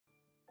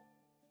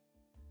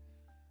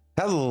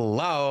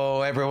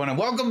Hello, everyone, and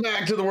welcome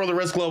back to the World of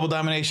Risk Global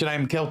Domination.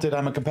 I'm Kilted.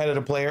 I'm a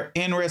competitive player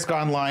in Risk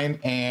Online,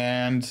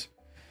 and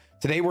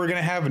today we're going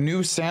to have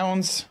new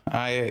sounds.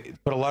 I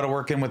put a lot of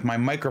work in with my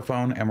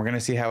microphone, and we're going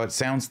to see how it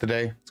sounds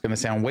today. It's going to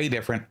sound way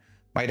different.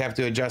 Might have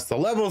to adjust the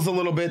levels a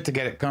little bit to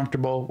get it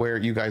comfortable where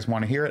you guys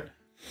want to hear it.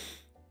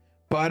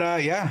 But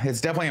yeah,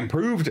 it's definitely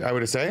improved, I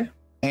would say.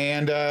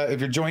 And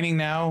if you're joining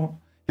now,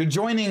 if you're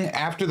joining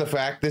after the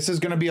fact, this is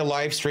going to be a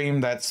live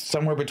stream that's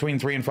somewhere between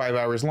 3 and 5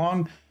 hours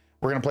long.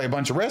 We're going to play a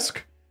bunch of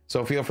Risk,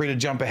 so feel free to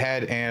jump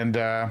ahead and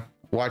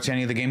watch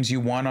any of the games you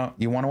wanna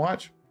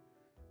watch.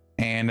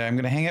 And I'm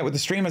going to hang out with the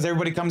stream as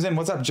everybody comes in.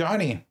 What's up,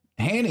 Johnny,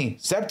 Hanny,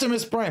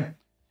 Septimus Prime?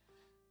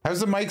 How's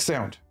the mic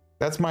sound?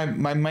 That's my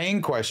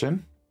main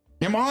question.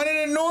 I'm on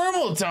at a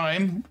normal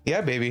time.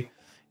 Yeah, baby.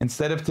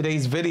 Instead of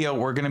today's video,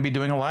 we're going to be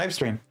doing a live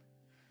stream.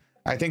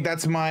 I think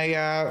that's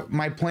my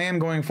my plan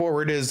going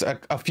forward is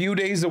a few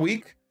days a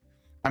week.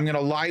 I'm going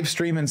to live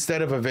stream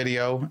instead of a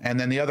video, and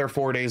then the other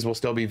 4 days will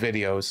still be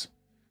videos.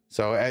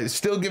 So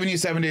still giving you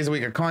 7 days a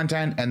week of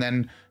content, and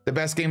then the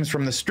best games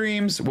from the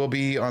streams will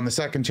be on the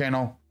second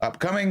channel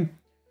upcoming.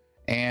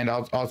 And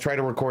I'll try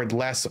to record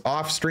less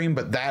off stream,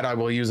 but that I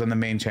will use on the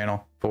main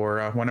channel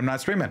for when I'm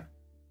not streaming.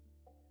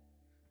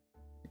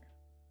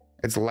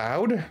 It's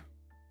loud.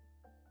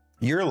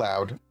 You're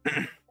loud.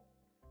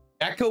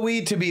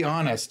 Echoey, to be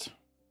honest.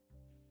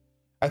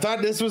 I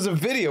thought this was a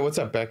video. What's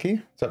up, Becky?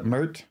 What's up,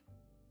 Mert?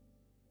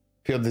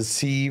 Feel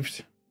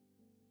deceived.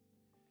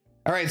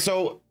 All right,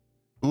 so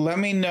let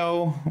me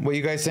know what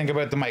you guys think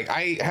about the mic.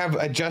 I have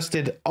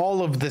adjusted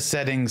all of the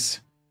settings.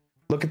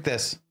 Look at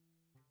this.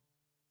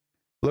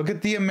 Look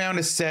at the amount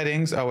of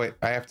settings. Oh wait,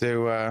 I have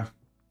to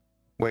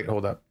wait,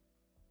 hold up.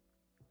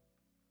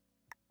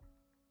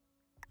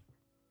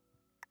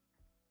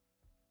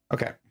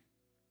 Okay.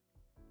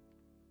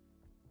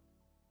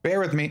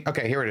 Bear with me.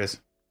 Okay, here it is.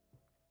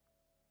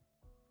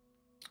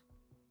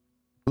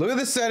 Look at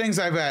the settings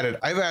I've added.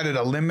 I've added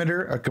a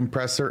limiter, a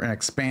compressor, an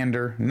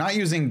expander, not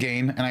using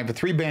gain, and I have a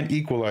 3-band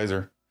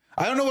equalizer.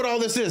 I don't know what all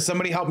this is.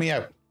 Somebody help me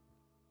out.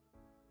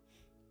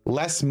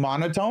 Less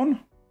monotone?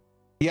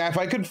 Yeah, if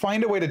I could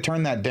find a way to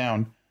turn that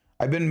down.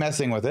 I've been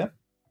messing with it.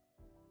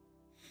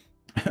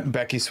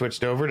 Becky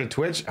switched over to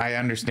Twitch. I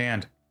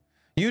understand.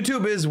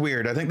 YouTube is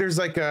weird. I think there's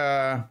like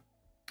a...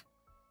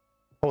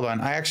 Hold on.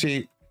 I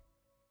actually...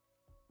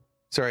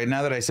 Sorry,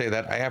 now that I say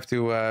that, I have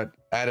to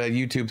add a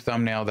YouTube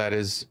thumbnail that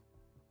is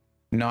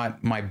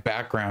not my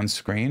background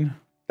screen.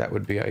 That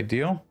would be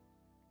ideal.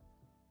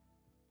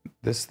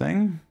 This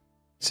thing,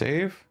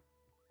 save.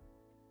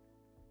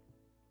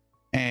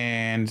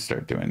 And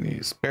start doing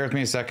these. Bear with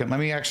me a second. Let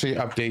me actually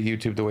update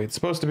YouTube the way it's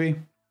supposed to be.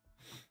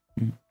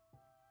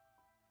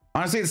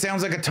 Honestly, it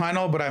sounds like a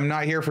tunnel, but I'm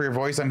not here for your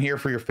voice. I'm here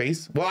for your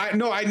face. Well,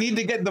 I need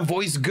to get the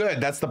voice good.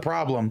 That's the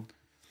problem.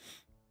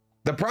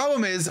 The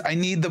problem is I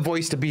need the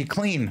voice to be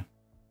clean.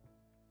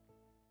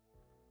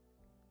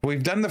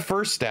 We've done the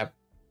first step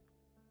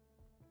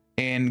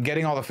in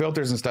getting all the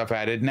filters and stuff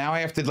added. Now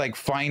I have to like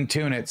fine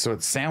tune it so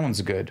it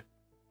sounds good.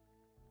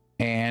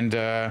 And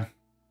I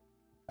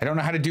don't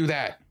know how to do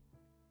that.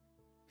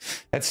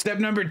 That's step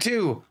number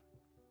 2.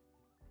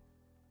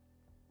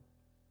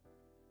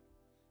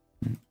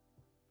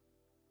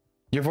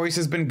 Your voice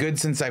has been good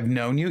since I've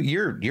known you.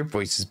 Your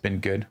voice has been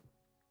good.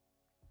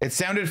 It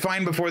sounded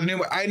fine before the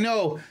new. I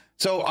know.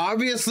 So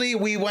obviously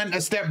we went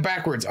a step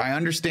backwards. I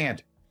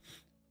understand.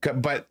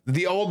 But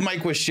the old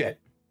mic was shit.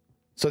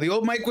 So the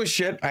old mic was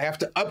shit. I have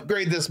to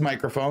upgrade this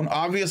microphone.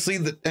 Obviously,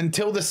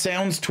 until the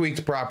sound's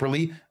tweaked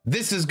properly,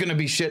 this is going to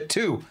be shit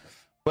too.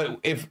 But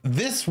if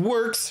this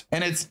works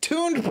and it's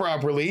tuned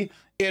properly,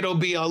 it'll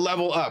be a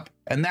level up.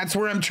 And that's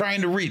where I'm trying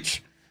to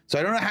reach. So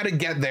I don't know how to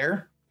get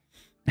there.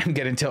 I'm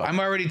getting tilted. I'm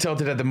already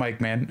tilted at the mic,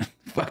 man.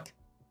 Fuck.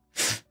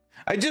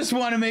 I just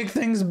want to make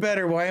things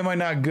better. Why am I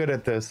not good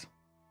at this?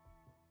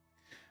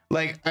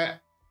 Like,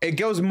 it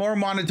goes more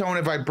monotone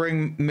if I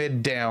bring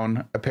mid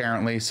down,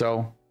 apparently,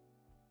 so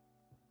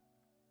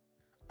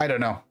I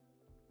don't know.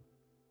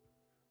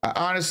 I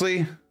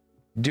honestly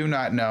do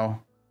not know.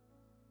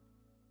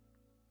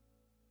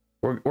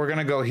 We're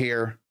gonna go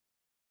here.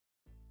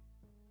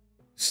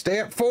 Stay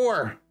at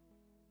 4.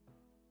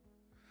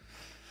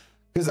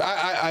 Because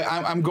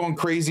I'm going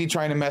crazy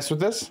trying to mess with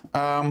this.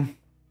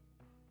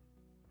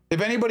 If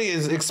anybody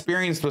is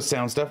experienced with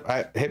sound stuff,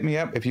 hit me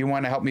up if you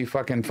want to help me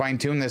fucking fine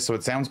tune this so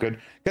it sounds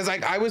good. Because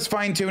I was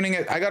fine tuning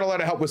it. I got a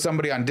lot of help with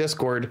somebody on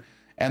Discord,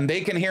 and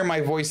they can hear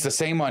my voice the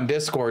same on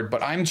Discord,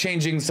 but I'm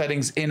changing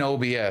settings in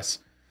OBS.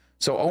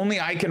 So only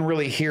I can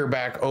really hear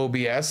back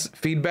OBS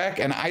feedback,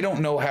 and I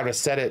don't know how to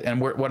set it and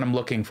what I'm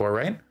looking for,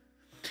 right?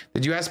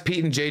 Did you ask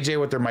Pete and JJ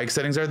what their mic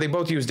settings are? They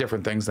both use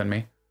different things than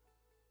me.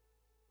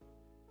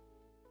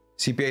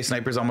 CPA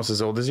Sniper's almost as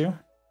old as you.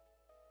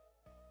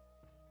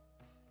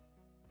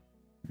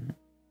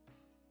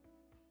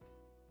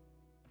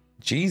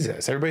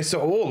 Jesus, everybody's so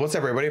old. What's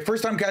up, everybody?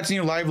 First time catching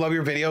you live. Love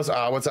your videos.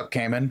 What's up,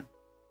 Kamen?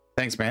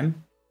 Thanks, man.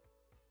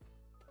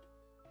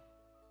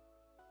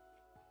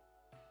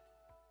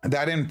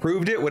 That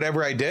improved it,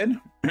 whatever I did.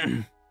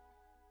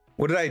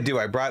 What did I do?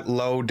 I brought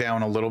low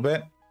down a little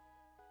bit.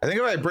 I think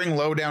if I bring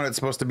low down, it's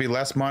supposed to be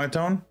less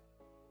monotone.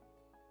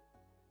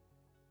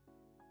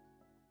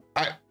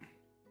 I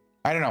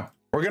don't know.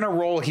 We're gonna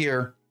roll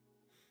here.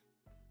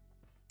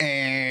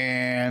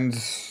 And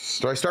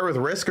do I start with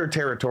Risk or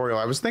Territorial?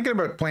 I was thinking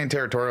about playing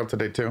Territorial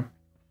today too.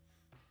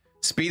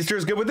 Speedster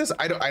is good with this?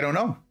 I don't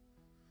know.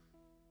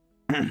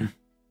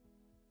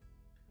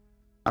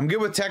 I'm good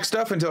with tech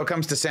stuff until it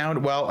comes to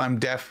sound. Well, I'm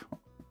deaf.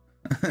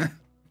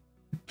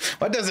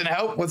 That doesn't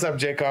help. What's up,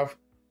 Jacob?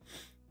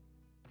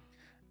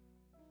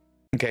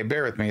 Okay,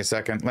 bear with me a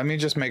second. Let me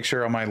just make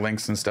sure all my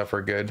links and stuff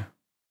are good.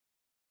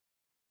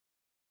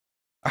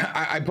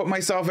 I put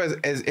myself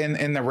as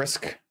in the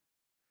Risk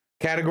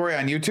category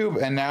on YouTube,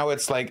 and now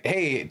it's like,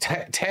 hey,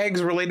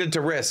 tags related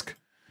to Risk.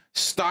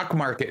 Stock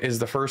market is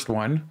the first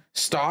one.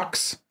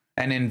 Stocks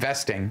and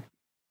investing.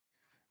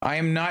 I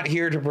am not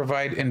here to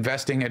provide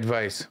investing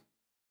advice.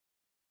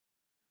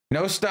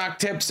 No stock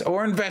tips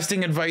or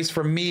investing advice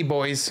from me,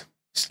 boys.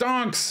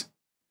 Stonks.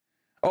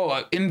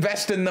 Oh,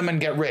 invest in them and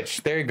get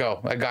rich. There you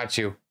go. I got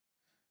you.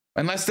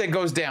 Unless it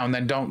goes down,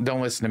 then don't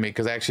listen to me,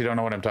 because I actually don't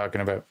know what I'm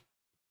talking about.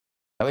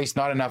 At least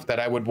not enough that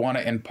I would want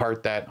to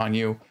impart that on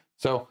you.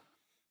 So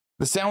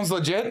the sound's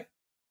legit.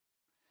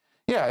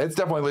 Yeah, it's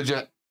definitely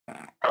legit.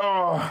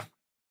 Oh,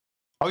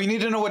 you need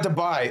to know what to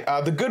buy.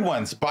 The good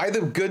ones. Buy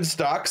the good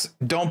stocks.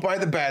 Don't buy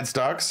the bad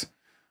stocks.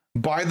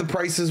 Buy the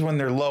prices when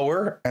they're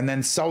lower and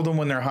then sell them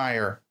when they're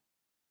higher.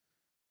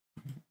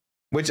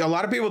 Which a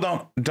lot of people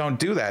don't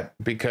do that,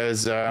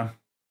 because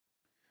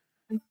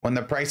when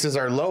the prices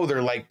are low,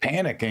 they're like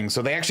panicking.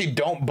 So they actually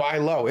don't buy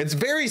low. It's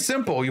very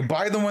simple. You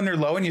buy them when they're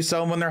low and you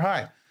sell them when they're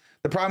high.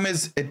 The problem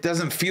is it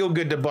doesn't feel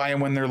good to buy them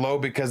when they're low,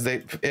 because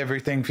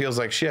everything feels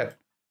like shit.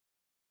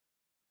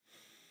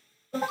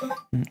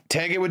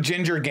 Tag it with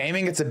Ginger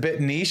Gaming. It's a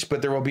bit niche,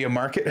 but there will be a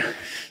market.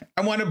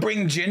 I want to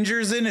bring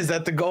gingers in. Is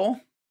that the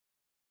goal?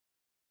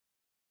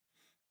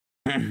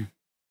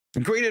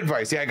 Great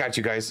advice. Yeah, I got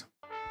you guys.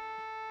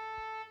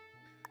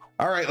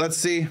 All right, let's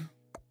see.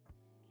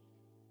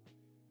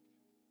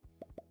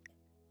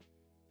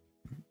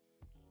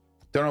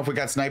 Don't know if we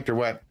got sniped or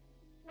what.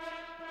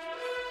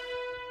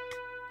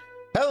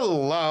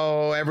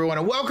 Hello, everyone,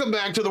 and welcome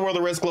back to the World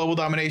of Risk Global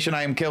Domination.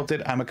 I am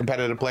Kilted. I'm a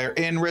competitive player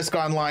in Risk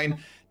Online.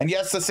 And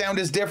yes, the sound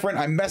is different.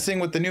 I'm messing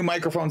with the new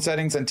microphone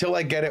settings until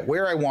I get it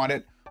where I want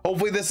it.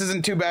 Hopefully this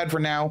isn't too bad for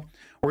now.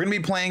 We're going to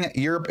be playing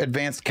Europe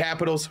Advanced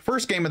Capitals,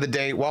 first game of the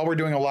day, while we're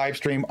doing a live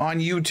stream on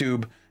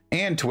YouTube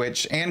and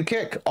Twitch and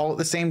Kick all at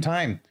the same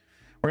time.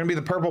 We're going to be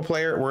the purple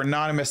player. We're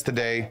anonymous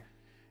today.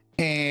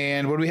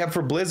 And what do we have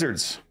for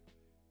blizzards?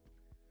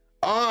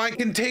 Oh, I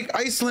can take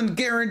Iceland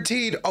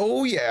guaranteed.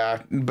 Oh,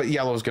 yeah. But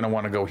yellow's going to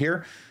want to go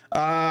here.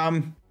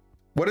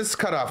 What is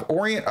cut off?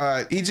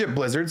 Egypt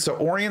blizzard. So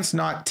Orient's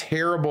not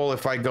terrible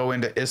if I go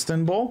into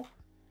Istanbul.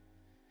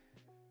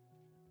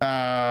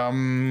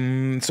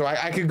 So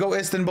I could go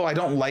Istanbul. I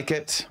don't like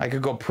it. I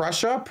could go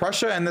Prussia.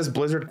 Prussia and this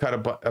blizzard cut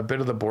a bit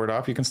of the board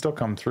off. You can still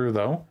come through,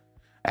 though.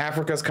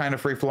 Africa's kind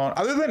of free flowing.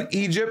 Other than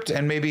Egypt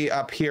and maybe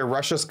up here,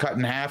 Russia's cut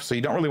in half, so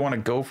you don't really want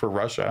to go for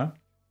Russia.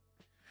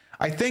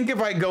 I think if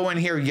I go in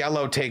here,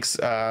 yellow takes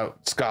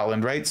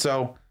Scotland, right?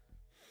 So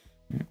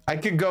I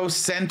could go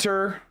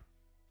center.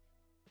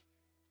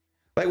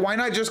 Like, why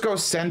not just go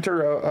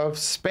center of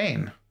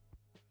Spain?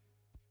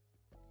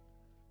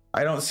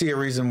 I don't see a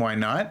reason why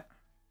not.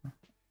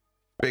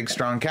 Big,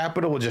 strong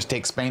capital. We'll just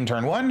take Spain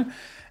turn one.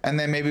 And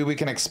then maybe we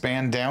can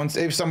expand down.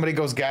 If somebody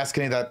goes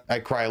Gascony, that I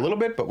cry a little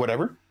bit, but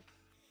whatever.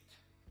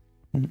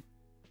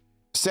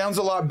 Sounds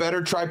a lot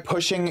better. Try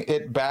pushing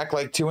it back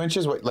like 2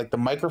 inches. What, like the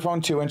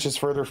microphone 2 inches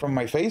further from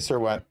my face, or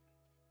what?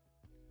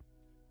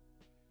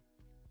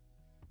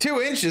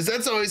 2 inches?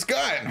 That's all he's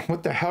got.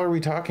 What the hell are we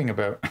talking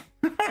about?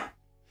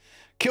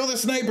 Kill the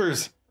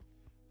snipers.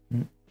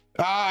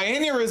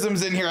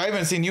 Aneurysm's in here. I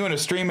haven't seen you in a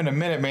stream in a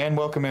minute, man.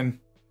 Welcome in.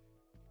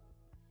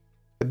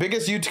 The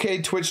biggest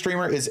UK Twitch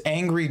streamer is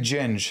Angry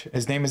Ginge.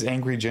 His name is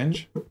Angry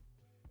Ginge.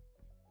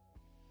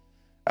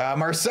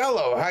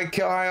 Marcelo, hi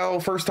Kyle,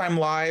 first time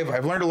live.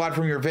 I've learned a lot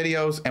from your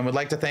videos and would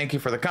like to thank you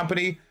for the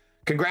company.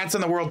 Congrats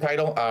on the world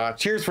title.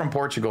 Cheers from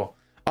Portugal.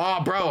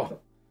 Oh, bro,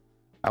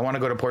 I want to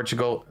go to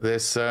Portugal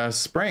this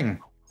spring.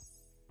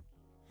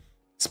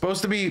 It's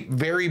supposed to be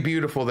very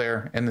beautiful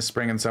there in the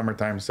spring and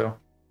summertime. So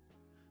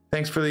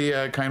thanks for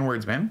the kind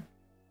words, man.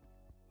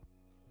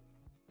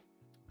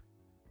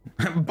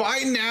 Buy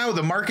now.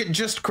 The market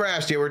just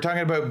crashed. Yeah, we're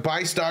talking about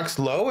buy stocks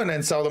low and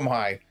then sell them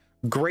high.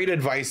 Great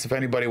advice if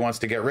anybody wants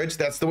to get rich.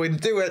 That's the way to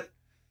do it.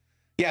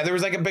 Yeah, there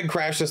was like a big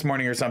crash this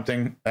morning or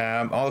something.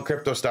 All the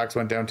crypto stocks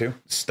went down too.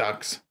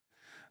 Stocks.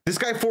 This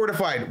guy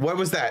fortified. What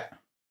was that?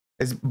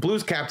 Is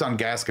Blue's capped on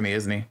Gascony,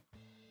 isn't he?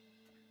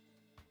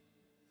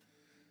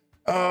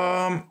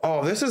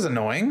 Oh, this is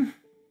annoying.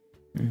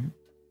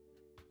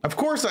 Of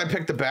course I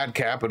picked a bad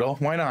capital.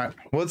 Why not?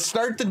 Let's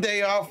start the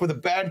day off with a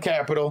bad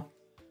capital.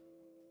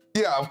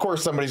 Yeah, of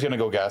course somebody's gonna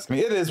go Gascony.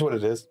 It is what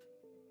it is.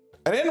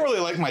 I didn't really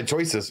like my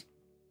choices.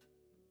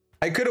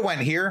 I could have went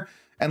here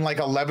and like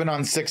 11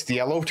 on 6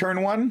 yellow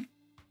turn one.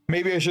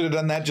 Maybe I should have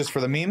done that just for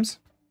the memes.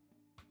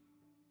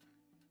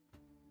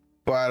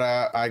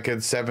 But I could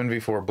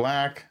 7v4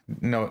 black.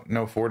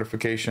 No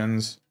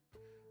fortifications.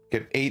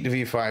 Get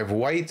 8v5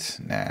 white.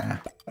 Nah.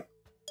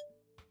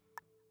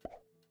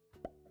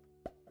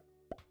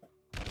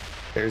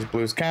 There's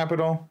blue's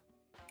capital.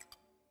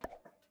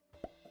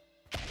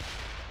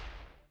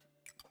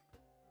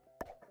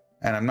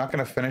 And I'm not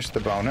going to finish the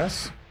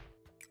bonus.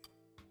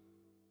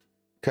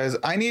 Because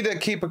I need to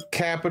keep a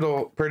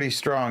capital pretty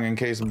strong in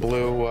case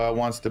blue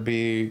wants to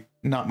be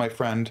not my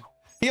friend.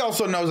 He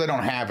also knows I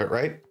don't have it,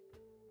 right?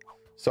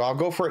 So I'll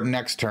go for it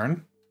next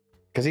turn.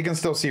 Because he can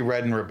still see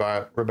red and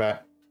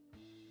Rabat.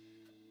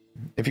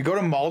 If you go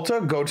to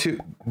Malta, go to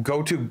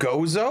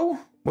Gozo?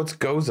 What's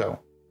Gozo?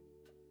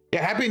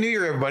 Yeah, Happy New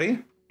Year, everybody.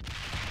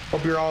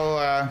 Hope you're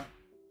all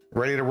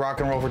ready to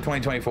rock and roll for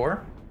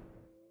 2024.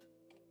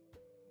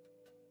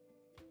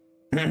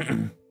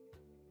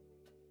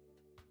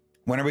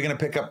 When are we going to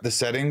pick up the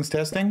settings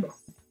testing?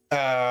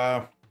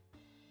 Probably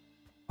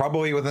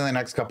within the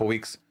next couple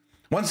weeks.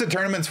 Once the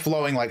tournament's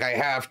flowing, like, I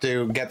have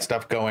to get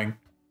stuff going.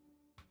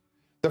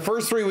 The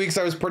first 3 weeks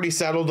I was pretty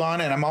settled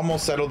on, and I'm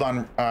almost settled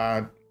on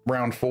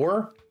round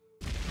 4.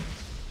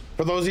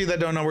 For those of you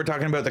that don't know, we're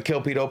talking about the Kill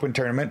Pete Open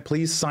tournament.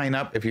 Please sign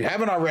up if you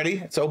haven't already.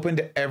 It's open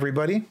to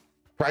everybody.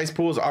 Prize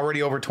pool is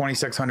already over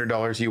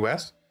 $2,600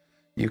 US.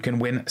 You can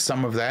win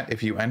some of that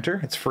if you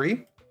enter. It's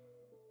free.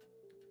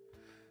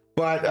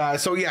 But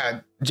so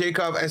yeah,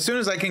 Jacob, as soon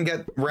as I can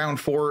get round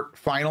 4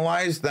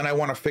 finalized, then I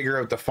want to figure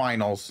out the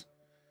finals,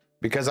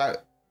 because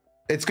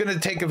it's going to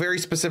take a very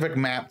specific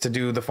map to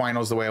do the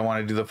finals the way I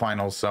want to do the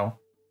finals. So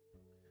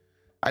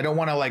I don't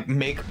want to like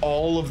make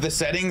all of the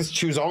settings,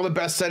 choose all the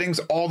best settings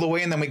all the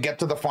way, and then we get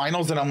to the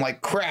finals and I'm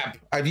like, crap,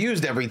 I've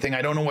used everything.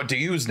 I don't know what to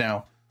use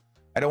now.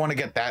 I don't want to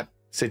get that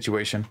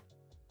situation.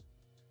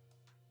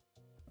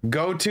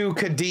 Go to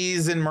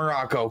Cadiz in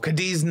Morocco.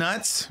 Cadiz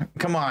nuts?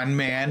 Come on,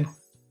 man.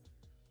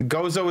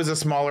 Gozo is a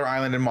smaller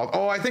island in Malta.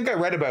 Oh, I think I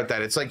read about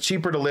that. It's like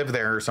cheaper to live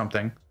there or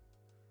something.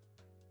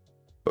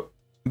 But,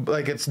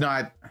 like, it's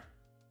not.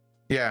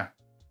 Yeah.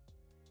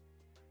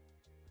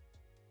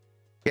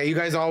 Yeah, you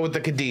guys all with the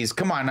Cadiz.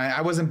 Come on,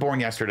 I wasn't born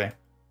yesterday.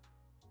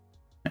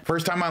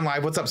 First time on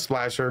live. What's up,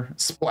 Splasher,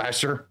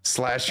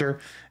 Slasher,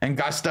 and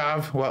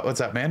Gustav? What's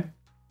up, man?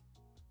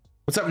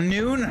 What's up,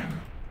 Noon?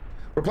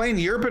 We're playing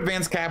Europe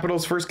Advanced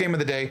Capitals, first game of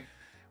the day.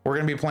 We're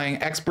going to be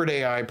playing Expert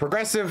AI,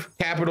 Progressive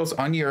Capitals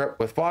on Europe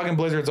with Fog and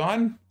Blizzards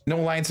on. No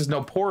alliances,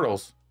 no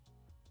portals.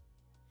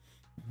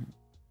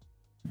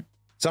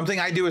 Something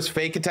I do is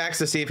fake attacks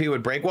to see if he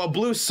would break. Well,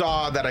 Blue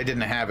saw that I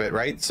didn't have it,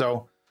 right?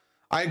 So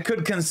I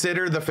could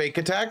consider the fake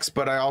attacks,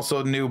 but I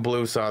also knew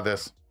Blue saw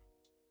this.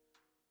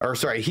 Or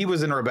sorry, he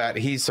was in Rabat.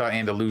 He saw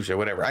Andalusia,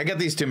 whatever. I get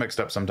these two mixed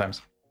up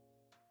sometimes.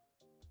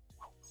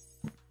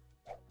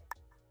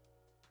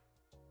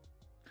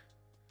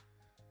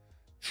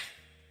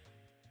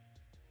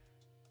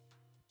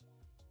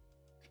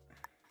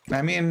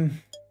 I mean,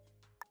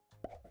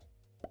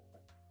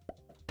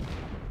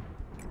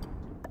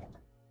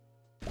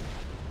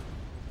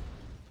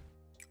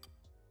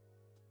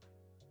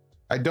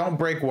 I don't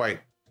break white.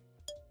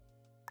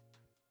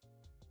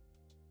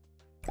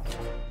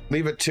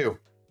 Leave it 2.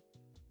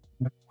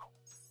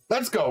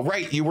 Let's go.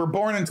 Right, you were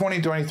born in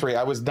 2023.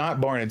 I was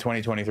not born in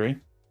 2023.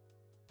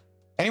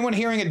 Anyone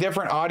hearing a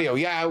different audio?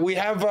 Yeah, we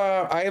have.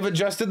 I have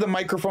adjusted the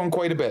microphone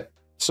quite a bit.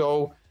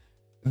 So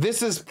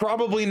this is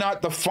probably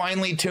not the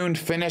finely tuned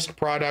finished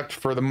product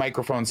for the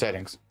microphone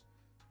settings.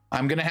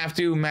 I'm gonna have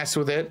to mess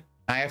with it.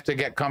 I have to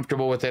get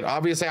comfortable with it.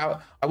 Obviously,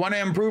 I want to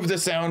improve the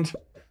sound,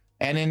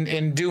 and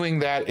in doing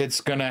that,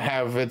 it's gonna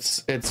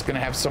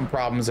have some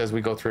problems as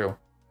we go through.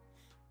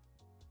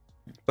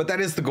 But that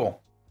is the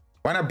goal.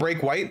 Why not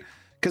break white?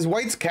 Because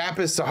white's cap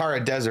is Sahara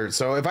Desert.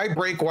 So if I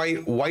break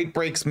white, white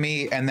breaks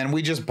me, and then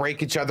we just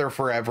break each other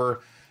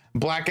forever.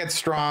 Black gets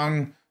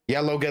strong,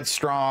 yellow gets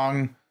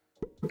strong.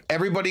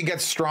 Everybody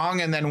gets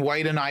strong, and then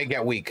white and I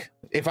get weak.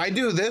 If I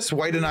do this,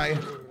 white and I,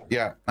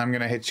 yeah, I'm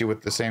gonna hit you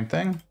with the same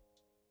thing.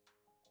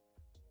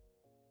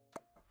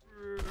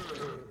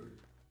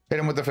 Hit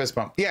him with the fist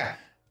bump. Yeah.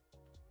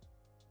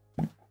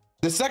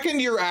 The second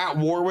you're at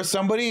war with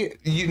somebody,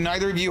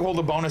 neither of you hold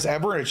a bonus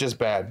ever, and it's just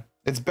bad.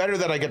 It's better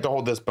that I get to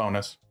hold this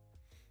bonus.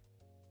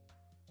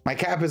 My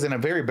cap is in a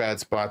very bad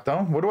spot,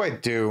 though. What do I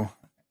do?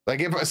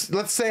 Like,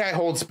 let's say I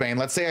hold Spain.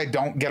 Let's say I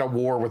don't get a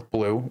war with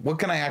blue. What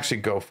can I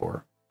actually go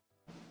for?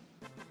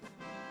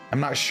 I'm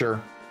not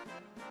sure.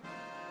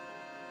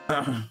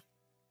 I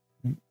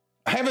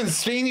haven't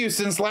seen you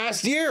since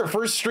last year.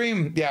 First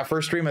stream. Yeah,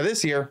 first stream of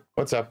this year.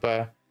 What's up?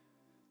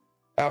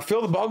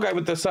 Phil the Bald Guy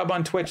with the sub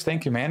on Twitch.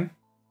 Thank you, man.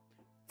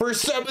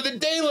 First sub of the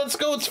day. Let's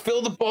go. It's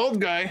Phil the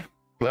Bald Guy.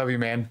 Love you,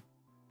 man.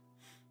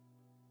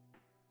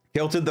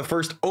 Tilted, the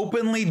first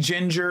openly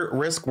ginger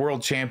Risk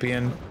World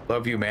Champion.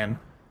 Love you, man.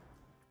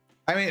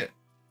 I mean,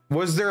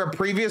 was there a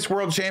previous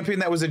world champion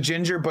that was a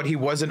ginger, but he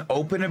wasn't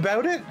open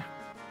about it?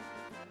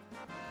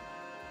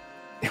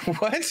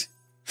 What?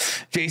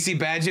 JC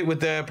Badgett with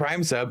the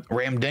prime sub.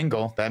 Ram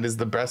Dingle. That is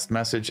the best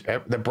message,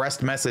 the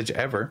best message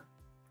ever.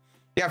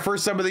 Yeah,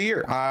 first sub of the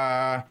year.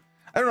 I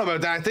don't know about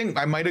that. I think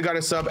I might have got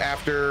a sub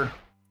after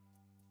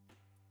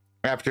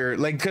After,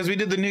 like, because we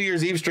did the New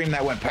Year's Eve stream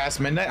that went past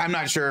midnight. I'm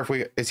not sure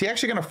if is he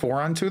actually going to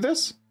 4-on-2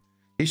 this?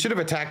 He should have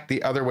attacked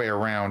the other way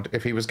around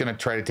if he was going to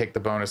try to take the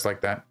bonus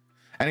like that.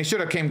 And he should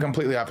have came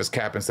completely off his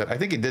cap instead. I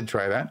think he did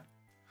try that.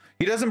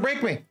 He doesn't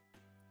break me.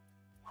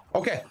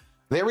 Okay,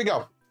 there we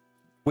go.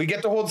 We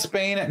get to hold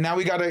Spain. Now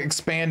we got to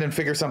expand and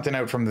figure something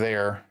out from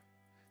there.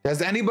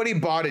 Has anybody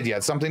botted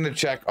yet? Something to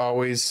check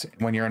always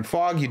when you're in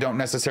fog. You don't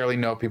necessarily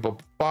know people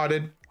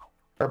botted.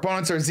 Our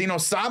opponents are Zeno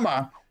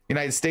Sama,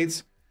 United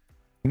States.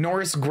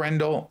 Norris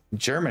Grendel,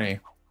 Germany.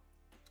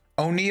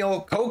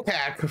 O'Neill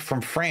Kokak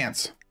from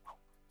France.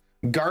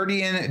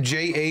 Guardian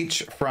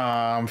JH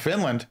from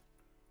Finland.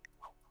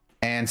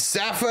 And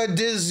Safa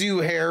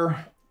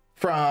Dizuhair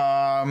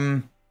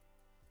from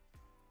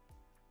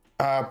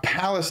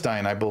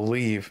Palestine, I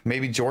believe.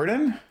 Maybe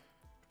Jordan?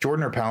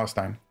 Jordan or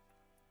Palestine.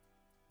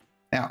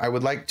 Now, I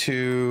would like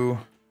to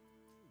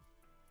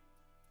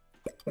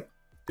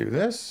do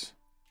this.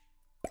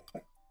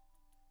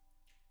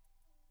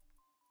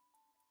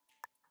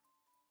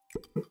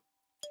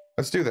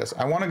 Let's do this.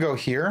 I want to go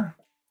here.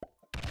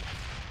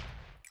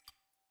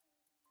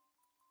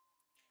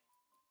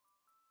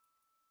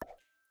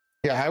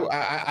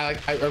 Yeah,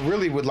 I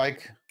really would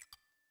like...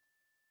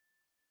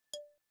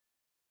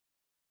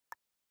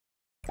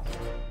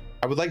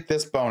 I would like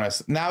this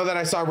bonus. Now that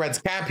I saw Red's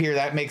cap here,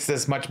 that makes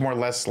this much more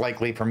less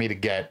likely for me to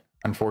get,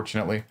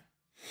 unfortunately.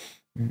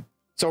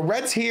 So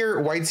Red's here,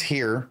 White's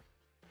here.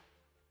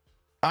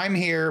 I'm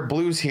here,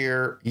 Blue's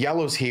here,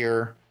 Yellow's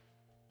here.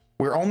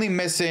 We're only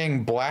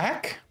missing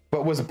Black,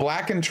 but was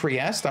Black in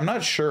Trieste? I'm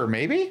not sure,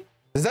 maybe?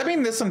 Does that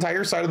mean this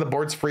entire side of the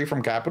board's free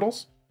from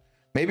capitals?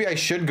 Maybe I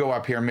should go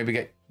up here and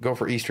maybe go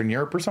for Eastern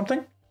Europe or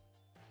something?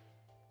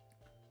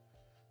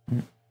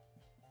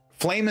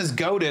 Flame is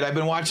goated. I've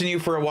been watching you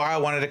for a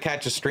while. Wanted to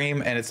catch a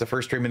stream, and it's the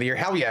first stream of the year.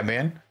 Hell yeah,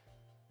 man.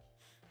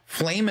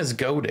 Flame is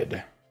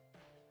goated.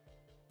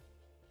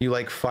 You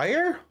like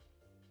fire?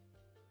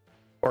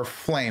 Or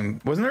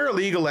Flame? Wasn't there a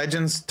League of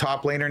Legends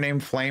top laner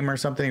named Flame or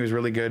something? He was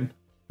really good.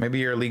 Maybe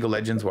you're a League of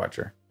Legends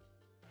watcher.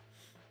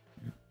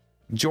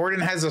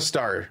 Jordan has a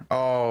star.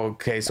 Oh,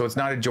 okay. So it's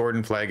not a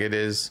Jordan flag. It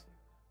is...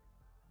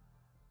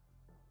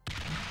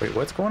 Wait,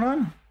 what's going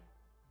on?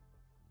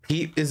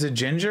 Pete is a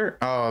ginger?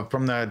 Oh,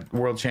 from the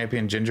world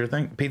champion ginger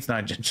thing? Pete's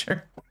not a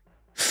ginger.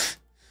 What's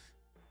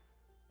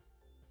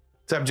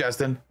up,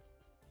 Justin?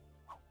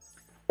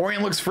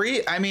 Orient looks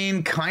free? I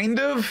mean, kind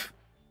of.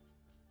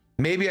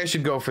 Maybe I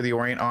should go for the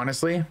Orient,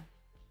 honestly.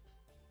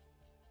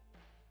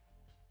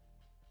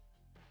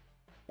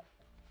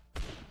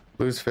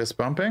 Blue's fist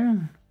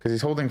bumping because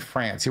he's holding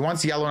France. He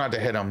wants yellow not to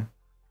hit him.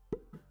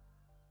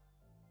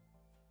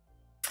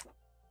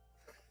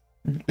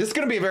 This is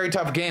going to be a very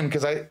tough game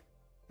because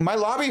my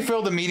lobby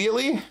filled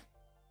immediately.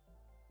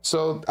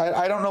 So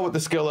I don't know what the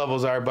skill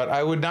levels are, but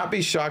I would not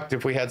be shocked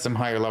if we had some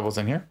higher levels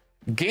in here.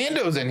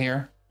 Gando's in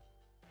here.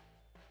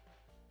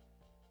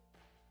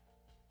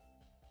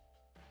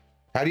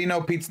 How do you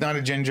know Pete's not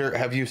a ginger?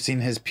 Have you seen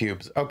his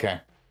pubes?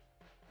 Okay.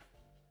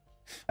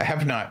 I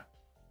have not.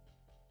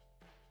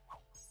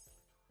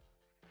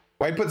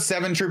 White put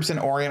 7 troops in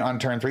Orient on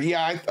turn 3.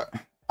 Yeah,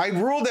 I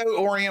ruled out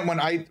Orient when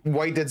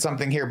White did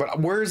something here,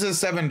 but where's his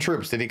 7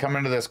 troops? Did he come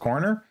into this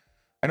corner?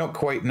 I don't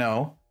quite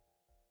know.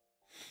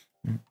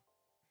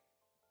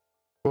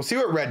 We'll see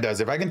what Red does.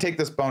 If I can take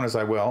this bonus,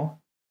 I will.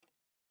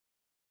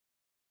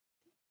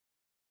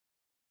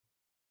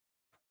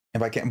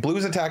 If I can't.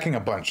 Blue's attacking a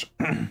bunch.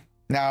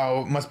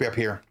 Now, must be up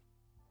here.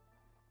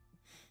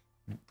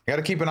 I got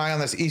to keep an eye on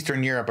this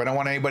Eastern Europe. I don't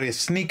want anybody to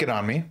sneak it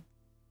on me.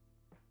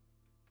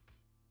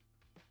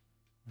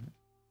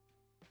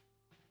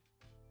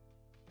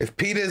 If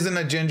Pete isn't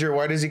a ginger,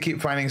 why does he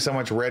keep finding so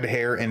much red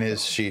hair in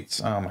his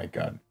sheets? Oh my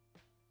God.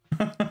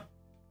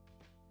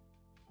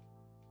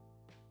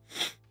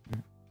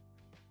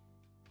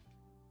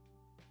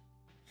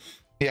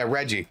 Yeah,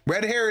 Reggie.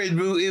 Red hair,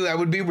 that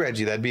would be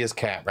Reggie. That'd be his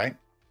cat, right?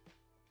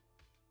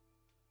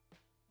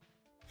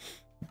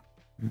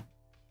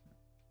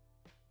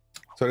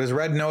 So does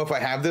Red know if I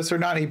have this or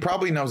not? He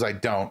probably knows I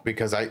don't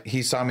because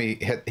he saw me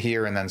hit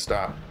here and then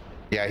stop.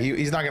 Yeah,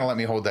 he's not going to let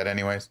me hold that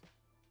anyways.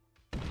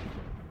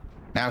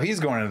 Now he's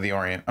going into the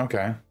Orient.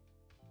 Okay.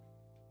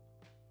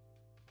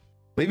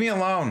 Leave me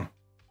alone.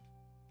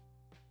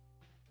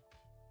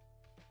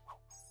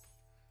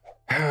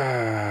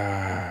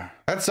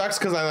 That sucks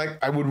because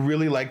I would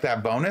really like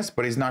that bonus,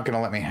 but he's not going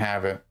to let me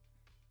have it.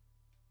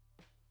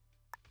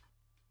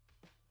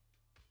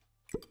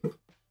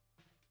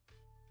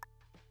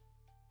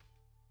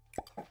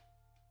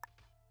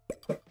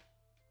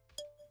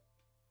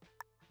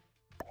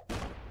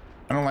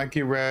 I don't like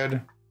you,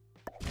 Red.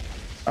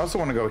 I also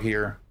want to go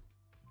here.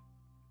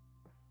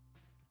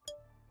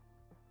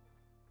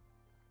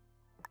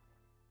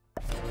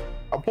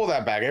 I'll pull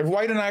that back. If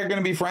White and I are going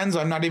to be friends,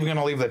 I'm not even going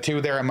to leave the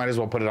 2 there. I might as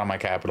well put it on my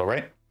capital,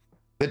 right?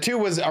 The 2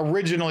 was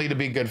originally to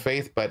be good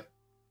faith, but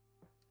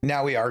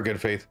now we are good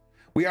faith.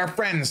 We are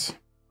friends.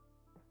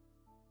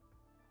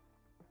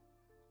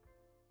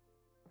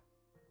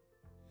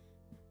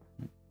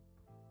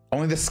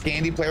 Only the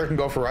Scandi player can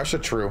go for Russia.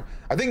 True.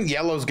 I think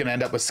Yellow's gonna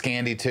end up with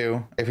Scandi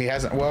too if he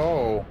hasn't.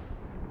 Whoa.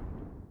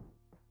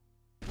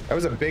 That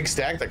was a big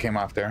stack that came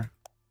off there.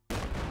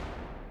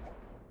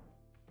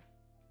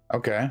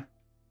 Okay.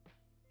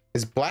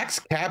 Is Black's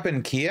cap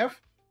in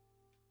Kiev?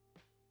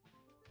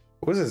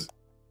 What is this?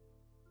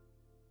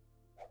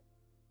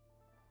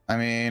 I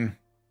mean,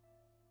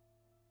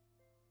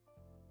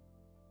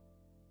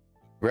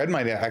 Red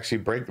might actually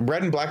break.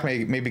 Red and Black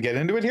may maybe get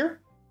into it here.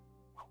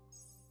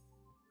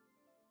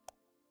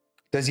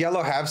 Does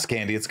Yellow have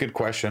Scandi? It's a good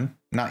question.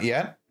 Not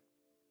yet.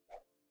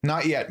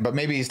 Not yet, but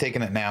maybe he's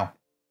taking it now.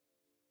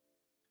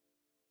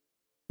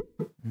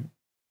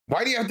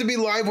 Why do you have to be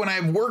live when I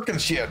have work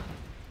and shit?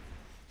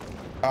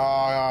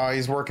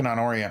 He's working on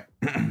Orient.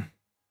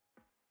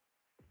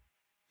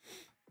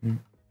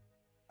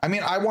 I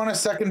mean, I want a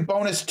second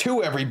bonus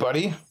too,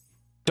 everybody.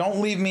 Don't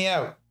leave me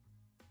out.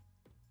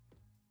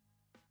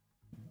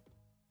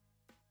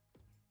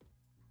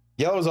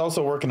 Yellow's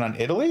also working on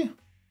Italy.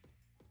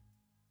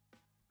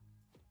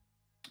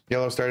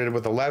 Yellow started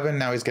with 11,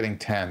 now he's getting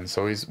 10,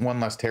 so he's one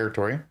less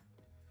territory.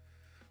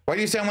 Why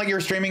do you sound like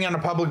you're streaming on a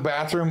public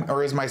bathroom,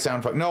 or is my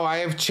sound fucked? No, I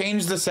have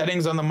changed the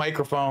settings on the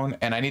microphone,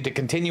 and I need to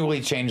continually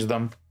change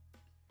them.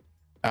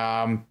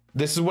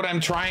 This is what I'm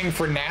trying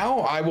for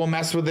now. I will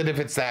mess with it if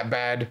it's that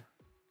bad.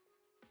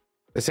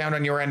 The sound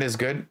on your end is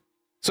good.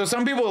 So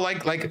some people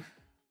like,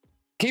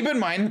 keep in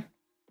mind,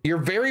 your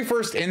very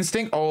first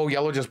instinct, oh,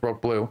 Yellow just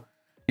broke blue.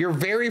 Your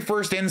very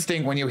first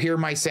instinct when you hear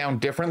my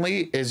sound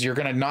differently is you're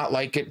gonna not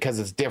like it because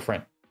it's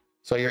different.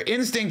 So your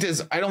instinct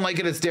is, I don't like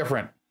it, it's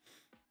different.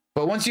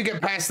 But once you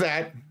get past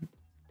that,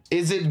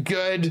 is it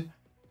good?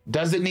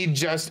 Does it need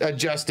just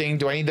adjusting?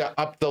 Do I need to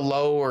up the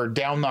low or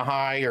down the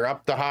high or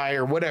up the high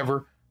or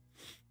whatever?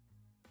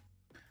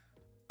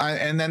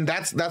 And then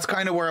that's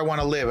kind of where I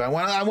want to live. I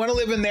want to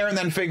live in there and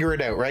then figure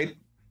it out, right?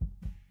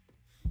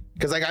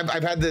 Because like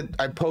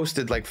I've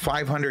posted like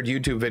 500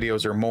 YouTube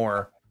videos or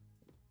more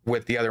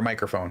with the other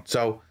microphone.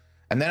 So,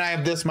 and then I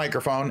have this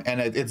microphone,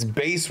 and its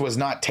bass was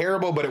not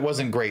terrible, but it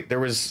wasn't great. There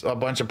was a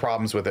bunch of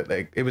problems with it.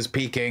 Like, it was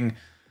peaking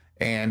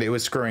and it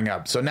was screwing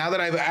up. So now that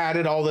I've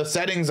added all the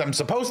settings I'm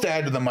supposed to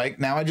add to the mic,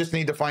 now I just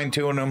need to fine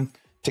tune them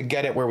to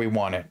get it where we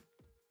want it.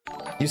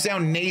 You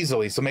sound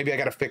nasally, so maybe I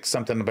got to fix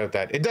something about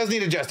that. It does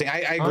need adjusting.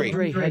 I agree.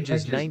 Andre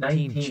Hedges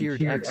 19 cheered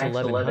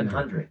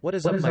X1100. What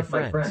is up, my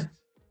friends?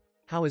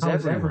 How is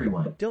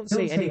everyone? Don't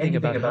say anything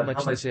about how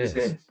much this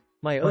is.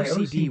 My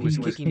OCD was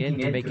kicking in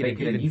to make it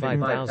an even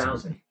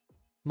 5,000.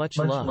 Much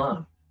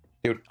love.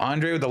 Dude,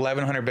 Andre with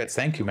 1100 bits.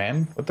 Thank you,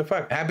 man. What the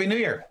fuck? Happy New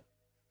Year.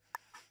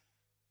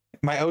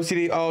 My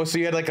OCD. Oh, so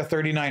you had like a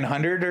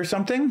 3900 or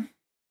something?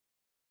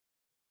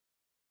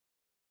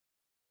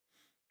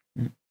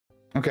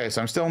 Okay,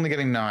 so I'm still only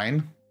getting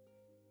 9.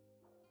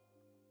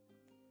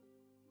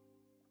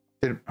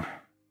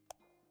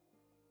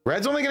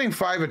 Red's only getting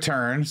 5 a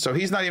turn, so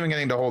he's not even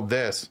getting to hold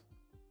this.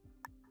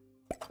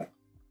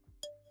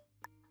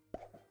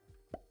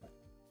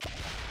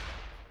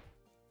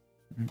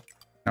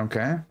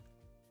 Okay.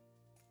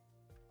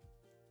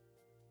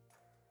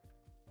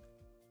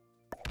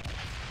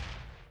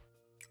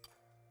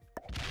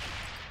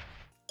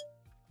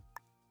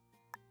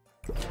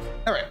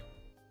 All right.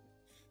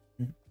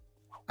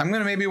 I'm going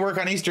to maybe work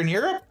on Eastern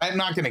Europe. I'm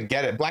not going to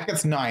get it. Black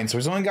gets 9, so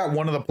he's only got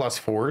one of the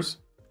 +4s.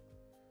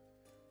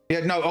 Yeah,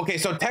 no, okay,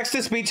 so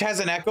text-to-speech has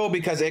an echo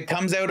because it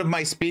comes out of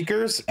my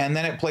speakers and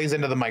then it plays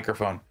into the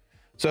microphone.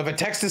 So if a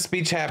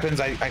text-to-speech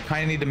happens, I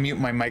kind of need to mute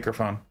my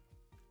microphone.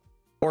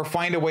 Or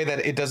find a way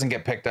that it doesn't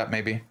get picked up,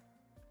 maybe.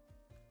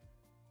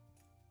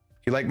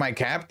 You like my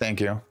cap? Thank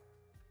you.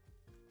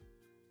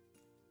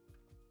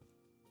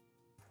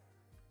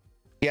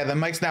 Yeah, the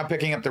mic's now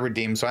picking up the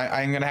redeem, so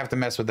I'm gonna have to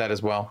mess with that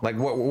as well. Like,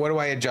 what do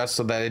I adjust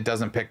so that it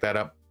doesn't pick that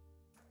up?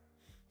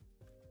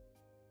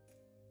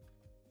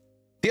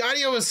 The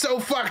audio is so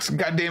fucked.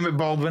 God damn it,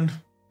 Baldwin.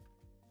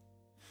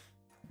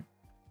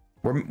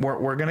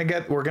 We're gonna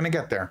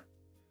get there.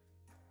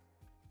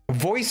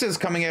 Voices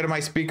coming out of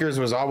my speakers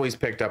was always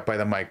picked up by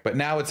the mic, but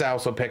now it's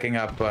also picking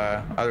up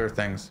other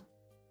things.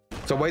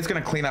 So White's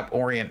gonna clean up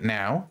Orient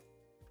now.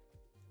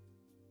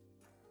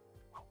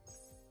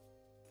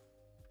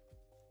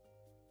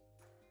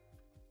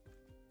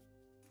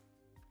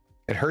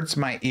 It hurts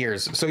my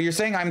ears. So you're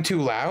saying I'm too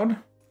loud?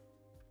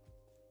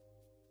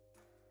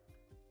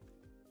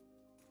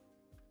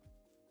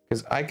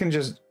 Because I can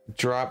just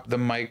drop the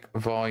mic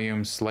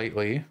volume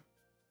slightly,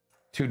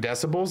 2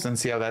 decibels, and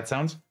see how that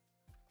sounds.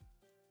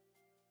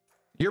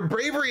 Your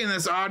bravery in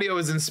this audio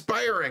is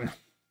inspiring.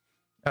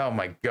 Oh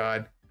my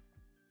God.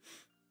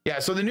 Yeah,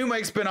 so the new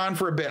mic's been on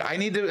for a bit. I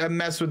need to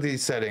mess with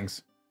these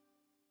settings.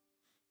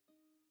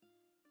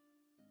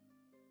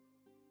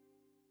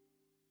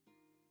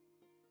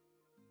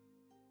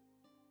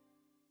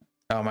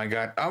 Oh my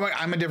God. Oh my,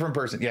 I'm a different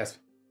person. Yes.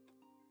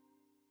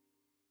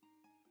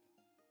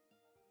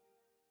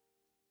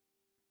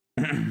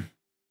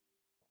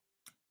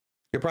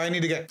 You probably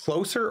need to get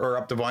closer or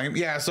up the volume.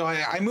 Yeah, so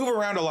I move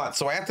around a lot.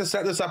 So I have to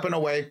set this up in a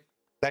way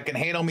that can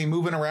handle me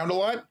moving around a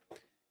lot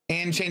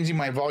and changing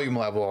my volume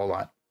level a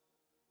lot.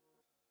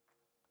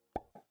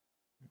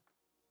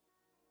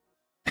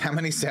 How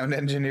many sound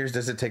engineers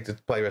does it take to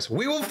play this?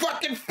 We will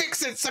fucking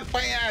fix it, suck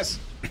my ass.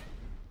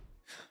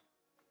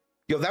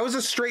 Yo, that was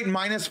a straight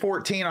minus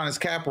 14 on his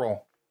cap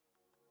roll.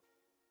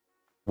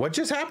 What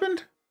just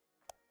happened?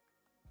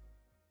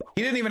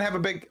 He didn't even have a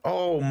big...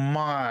 Oh,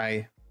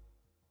 my.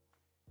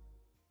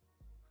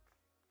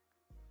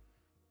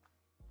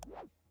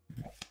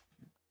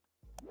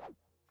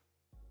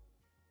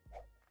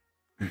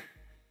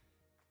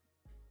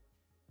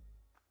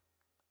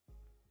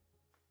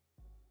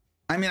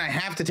 I mean, I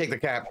have to take the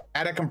cap.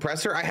 Add a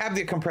compressor? I have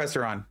the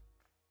compressor on.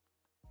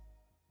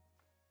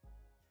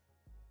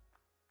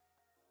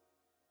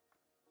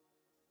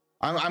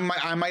 I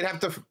might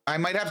have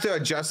to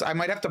adjust. I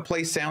might have to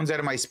play sounds out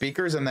of my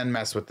speakers and then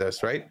mess with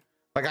this, right?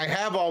 Like, I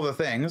have all the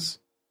things.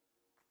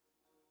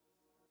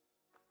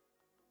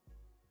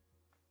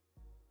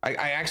 I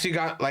actually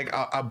got like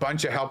a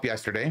bunch of help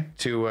yesterday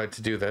to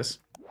do this.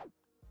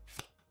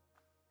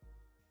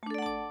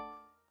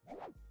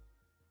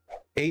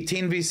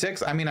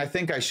 18v6. I mean, I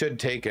think I should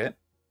take it.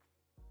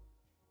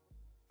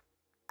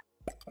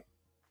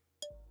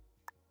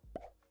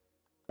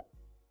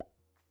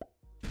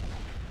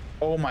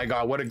 Oh my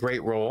God, what a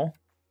great roll.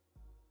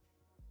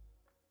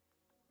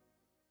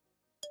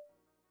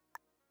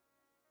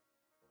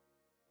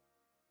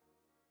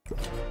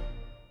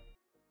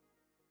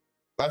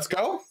 Let's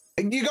go.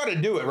 You got to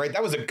do it, right?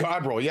 That was a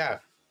God roll, yeah.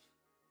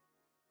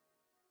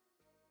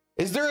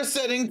 Is there a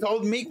setting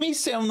called make me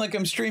sound like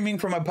I'm streaming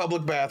from a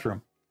public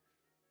bathroom?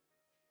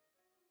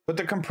 Put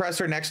the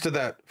compressor next to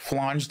the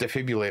flange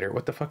defibrillator.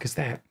 What the fuck is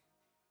that?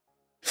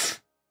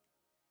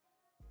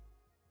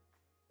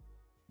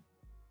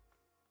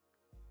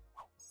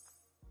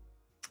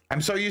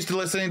 I'm so used to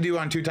listening to you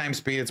on 2x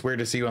speed. It's weird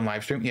to see you on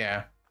live stream.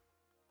 Yeah.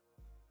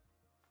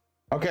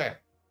 Okay.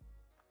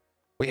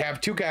 We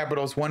have 2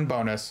 capitals, 1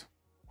 bonus.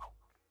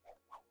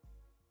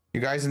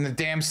 You guys in the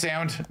damn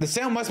sound. The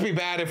sound must be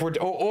bad if we're...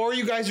 Or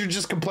you guys are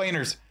just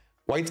complainers.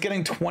 White's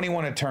getting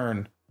 21 a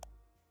turn.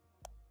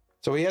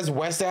 So he has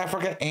West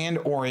Africa and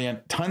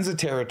Orient. Tons of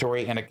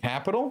territory and a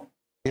capital.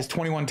 He has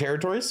 21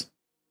 territories.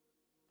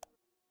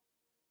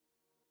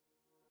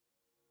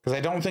 Because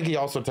I don't think he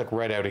also took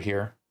red out of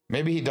here.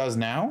 Maybe he does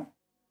now?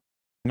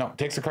 No,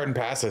 takes a card and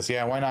passes.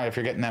 Yeah, why not if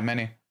you're getting that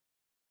many?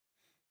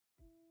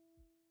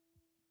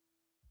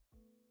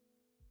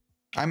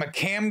 I'm a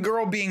cam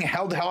girl being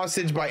held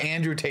hostage by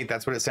Andrew Tate.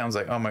 That's what it sounds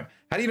like. Oh my.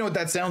 How do you know what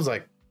that sounds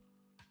like?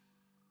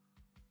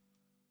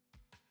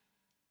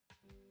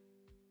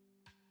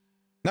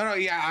 No,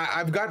 yeah,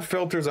 I've got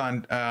filters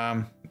on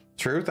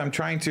Truth. I'm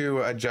trying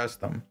to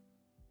adjust them.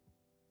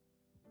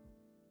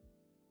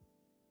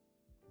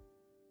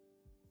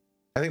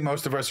 I think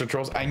most of us are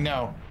trolls. I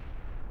know.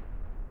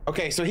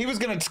 Okay, so he was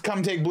going to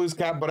come take Blue's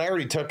cap, but I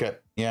already took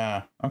it.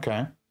 Yeah,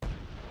 okay.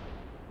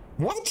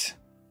 What?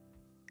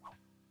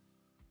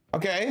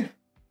 Okay.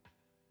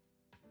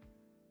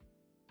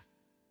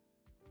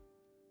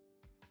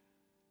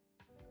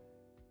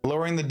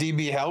 Lowering the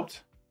DB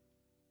helped.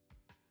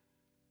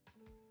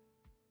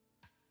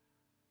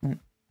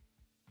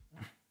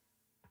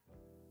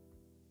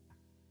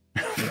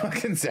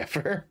 Fucking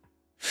Zephyr.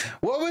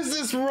 What was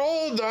this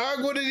roll,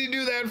 dog? What did he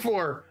do that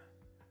for?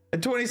 A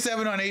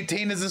 27 on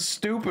 18 is a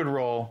stupid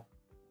roll.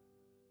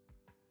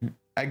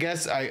 I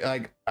guess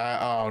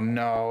oh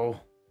no.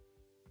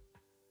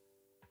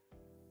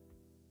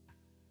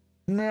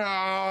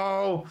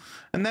 No.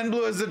 And then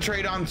Blue has the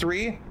trade on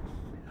 3.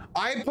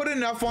 I put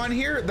enough on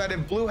here that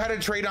if Blue had a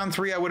trade on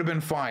 3, I would have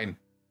been fine.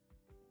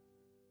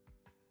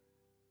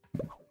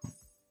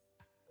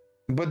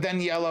 But then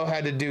Yellow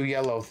had to do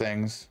yellow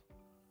things.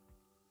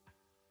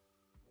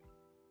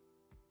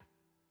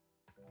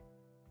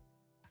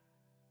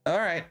 All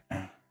right.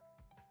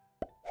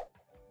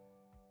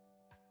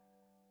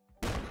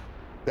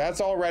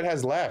 That's all Red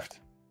has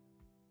left.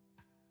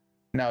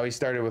 No, he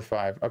started with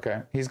 5.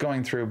 Okay. He's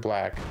going through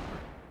Black.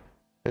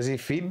 Does he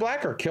feed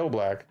Black or kill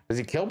Black? Does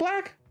he kill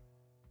Black?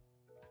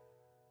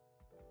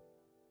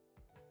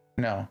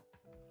 No.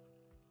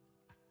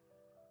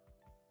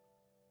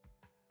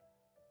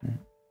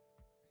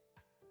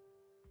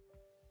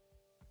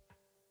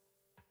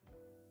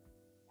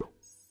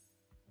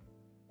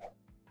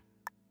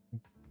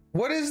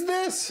 What is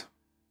this?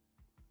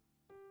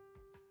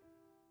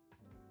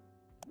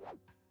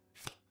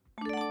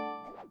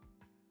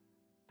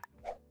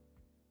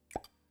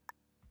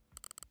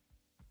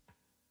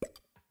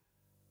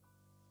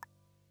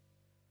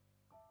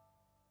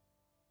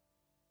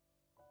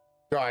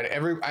 God,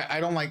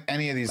 I don't like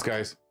any of these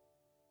guys.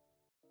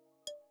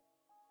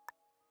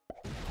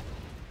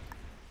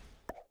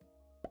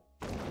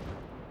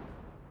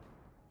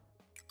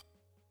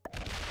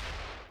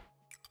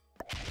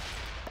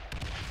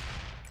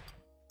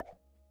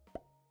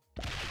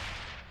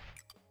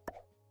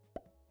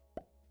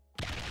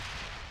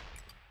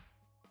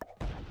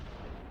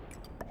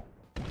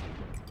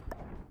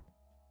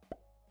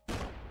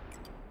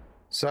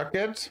 Suck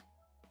it.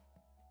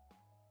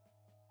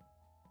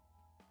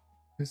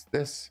 What's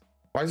this?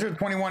 Why is there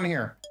 21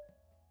 here?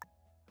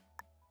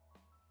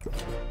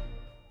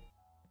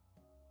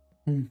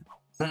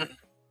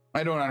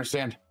 I don't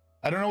understand.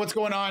 I don't know what's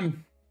going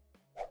on.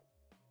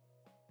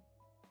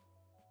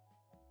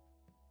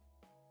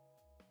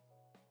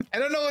 I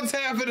don't know what's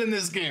happening in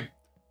this game.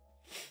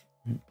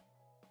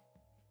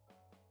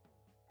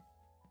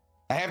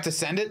 I have to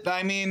send it.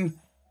 I mean,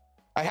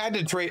 I had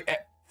to trade.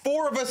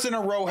 4 of us in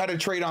a row had to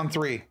trade on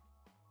 3.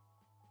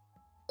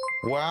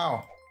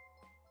 Wow.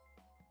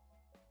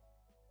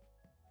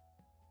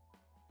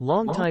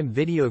 Long-time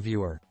video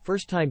viewer,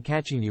 first time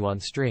catching you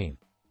on stream.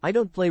 I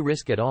don't play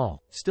Risk at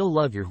all, still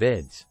love your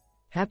vids.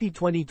 Happy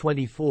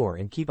 2024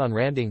 and keep on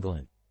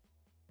Randingland.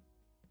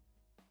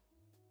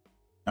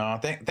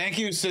 Thank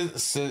you.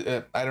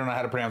 I don't know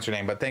how to pronounce your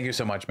name, but thank you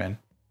so much, man.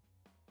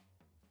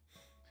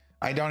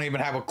 I don't even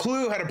have a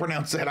clue how to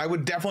pronounce it. I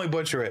would definitely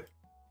butcher it.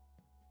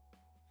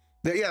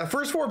 Yeah, the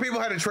first 4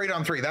 people had to trade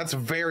on 3. That's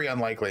very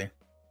unlikely.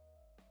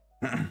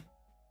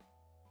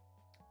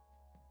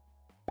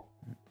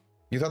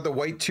 You thought the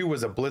white 2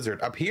 was a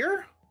blizzard. Up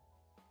here?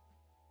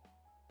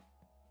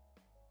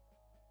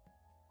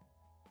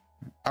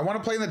 I want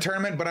to play in the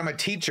tournament, but I'm a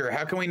teacher.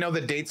 How can we know the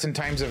dates and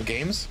times of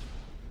games?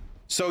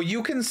 So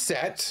you can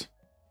set,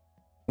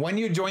 when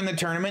you join the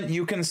tournament,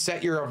 you can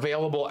set your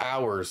available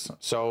hours.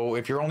 So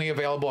if you're only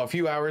available a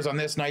few hours on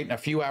this night and a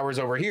few hours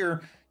over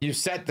here, you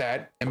set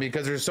that. And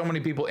because there's so many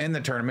people in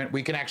the tournament,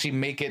 we can actually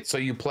make it so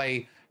you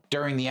play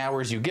during the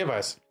hours you give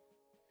us.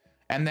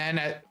 And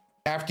then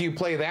after you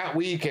play that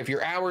week, if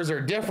your hours are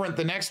different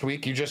the next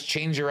week, you just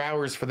change your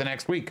hours for the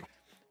next week.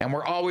 And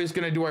we're always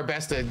going to do our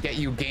best to get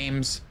you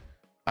games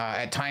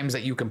at times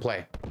that you can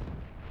play.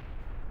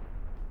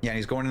 Yeah, and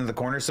he's going into the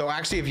corner. So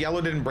actually, if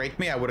yellow didn't break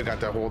me, I would have got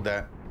to hold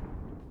that.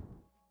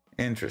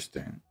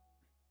 Interesting.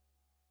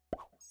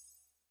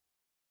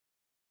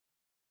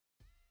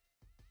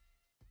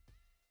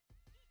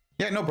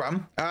 Yeah, no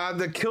problem.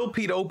 The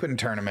Kilpete Open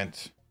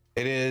tournament.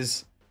 It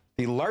is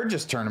the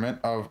largest tournament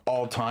of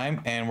all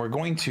time, and we're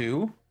going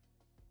to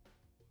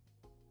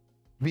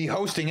be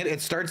hosting it.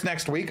 It starts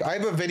next week. I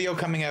have a video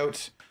coming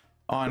out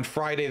on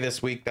Friday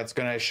this week that's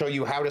going to show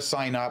you how to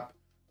sign up,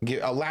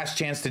 get a last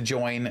chance to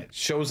join. It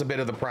shows a bit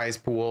of the prize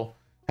pool,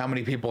 how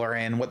many people are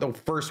in, what the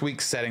first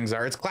week's settings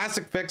are. It's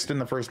classic fixed in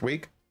the first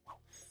week.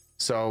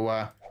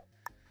 So,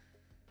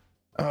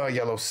 oh,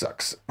 yellow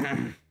sucks.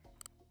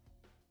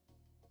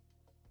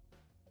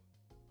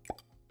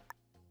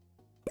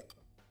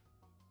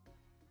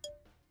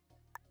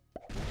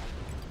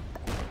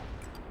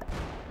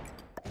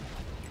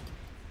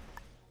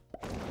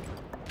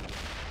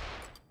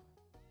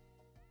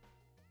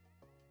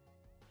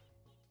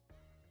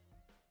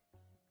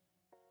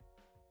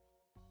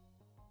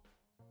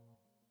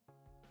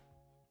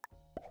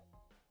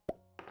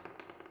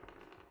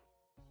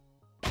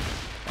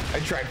 I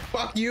tried.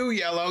 Fuck you,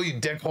 yellow,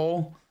 you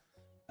dickhole.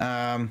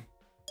 I'm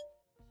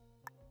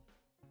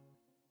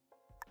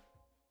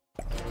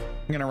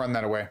gonna run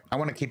that away. I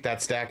want to keep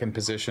that stack in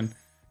position.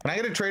 Can I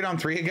get a trade on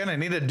 3 again? I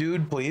need a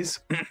dude, please.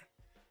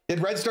 Did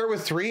red start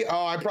with 3?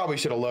 Oh, I probably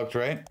should have looked,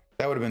 right?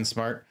 That would have been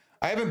smart.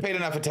 I haven't paid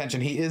enough attention.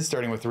 He is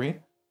starting with 3.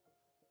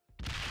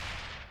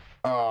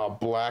 Oh,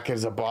 black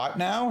is a bot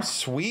now.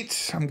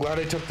 Sweet. I'm glad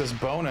I took this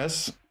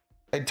bonus.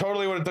 I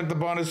totally would have took the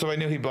bonus if I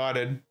knew he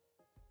botted.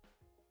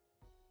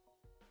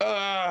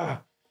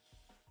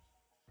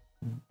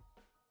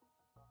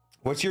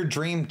 What's your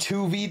dream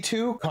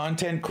 2v2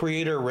 content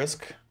creator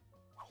risk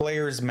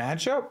players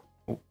matchup?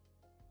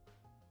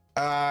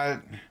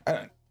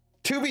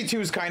 2v2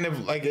 is kind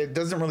of like, it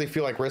doesn't really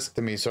feel like risk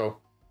to me. So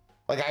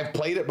like I've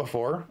played it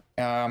before.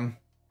 I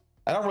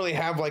don't really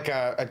have like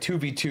a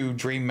 2v2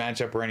 dream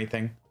matchup or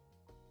anything.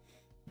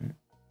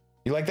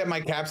 You like that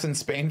my cap's in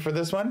Spain for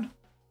this one?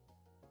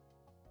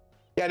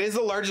 Yeah, it is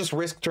the largest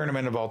risk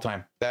tournament of all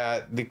time.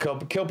 The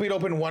Kilpete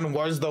Open 1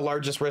 was the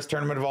largest risk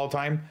tournament of all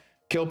time.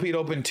 Kilpete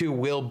Open 2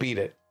 will beat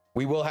it.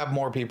 We will have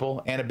more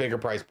people and a bigger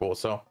prize pool.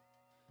 So,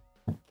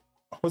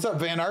 what's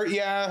up, Van Art?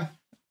 Yeah,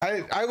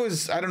 I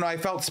don't know. I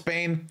felt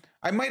Spain.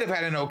 I might have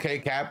had an okay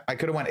cap. I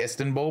could have went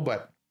Istanbul,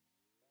 but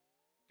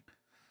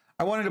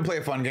I wanted to play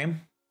a fun game.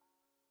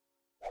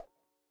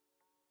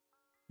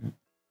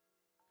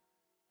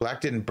 Black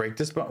didn't break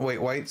this, but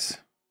wait, whites.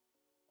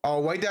 Oh,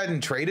 white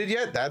hadn't traded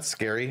yet? That's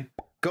scary.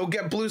 Go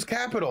get blue's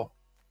capital.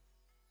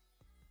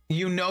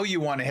 You know you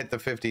want to hit the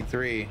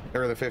 53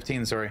 or the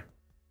 15, sorry.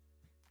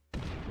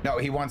 No,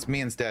 he wants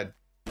me instead.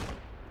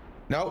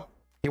 No,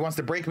 he wants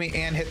to break me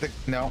and hit the,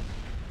 no.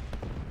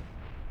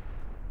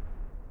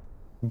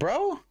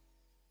 Bro?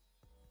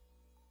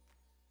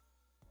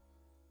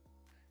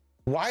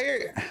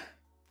 Why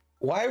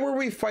were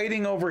we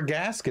fighting over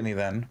Gascony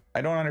then?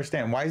 I don't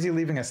understand. Why is he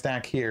leaving a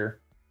stack here?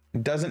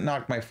 It doesn't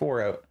knock my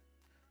 4 out.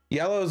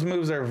 Yellow's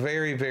moves are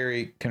very,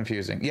 very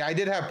confusing. Yeah, I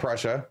did have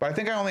Prussia, but I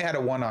think I only had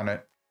a 1 on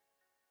it.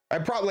 I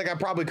probably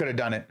could have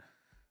done it.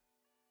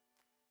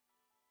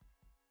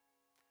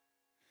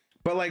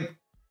 But like,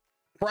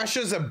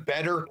 Prussia's a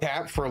better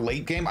cap for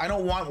late game. I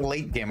don't want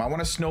late game. I want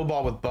to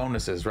snowball with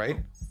bonuses, right?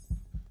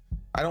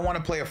 I don't want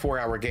to play a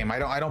 4-hour game.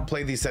 I don't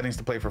play these settings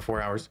to play for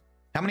 4 hours.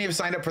 How many have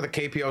signed up for the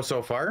KPO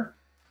so far?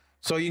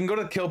 So you can go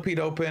to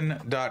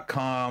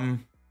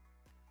kilpeteopen.com.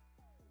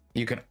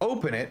 you can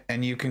open it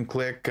and you can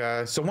click.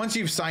 So once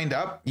you've signed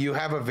up, you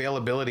have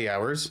availability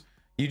hours.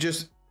 You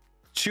just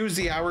choose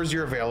the hours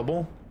you're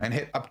available and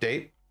hit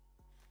update.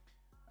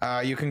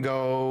 You can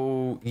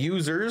go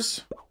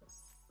users.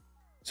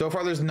 So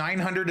far there's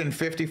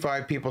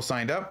 955 people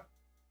signed up.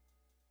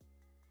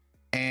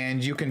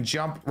 And you can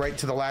jump right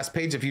to the last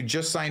page if you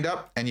just signed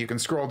up, and you can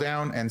scroll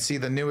down and see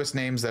the newest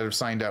names that have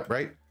signed up,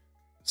 right?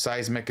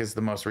 Seismic is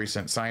the most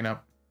recent sign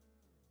up.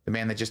 The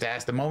man that just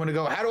asked a moment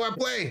ago, how do I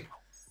play?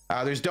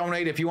 There's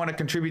donate if you want to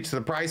contribute to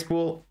the prize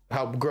pool,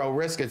 help grow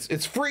Risk.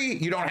 It's free,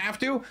 you don't have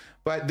to,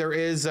 but there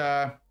is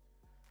a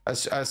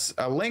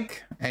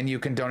link and you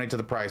can donate to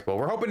the prize pool.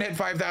 We're hoping to hit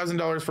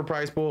 $5,000 for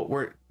prize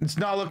pool. It's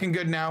not looking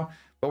good now,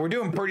 but we're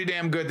doing pretty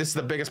damn good. This is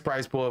the biggest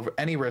prize pool of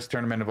any Risk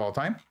tournament of all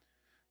time.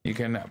 You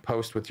can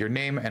post with your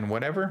name and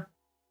whatever.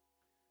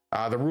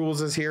 The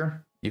rules is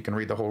here. You can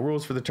read the whole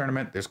rules for the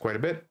tournament. There's quite a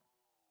bit.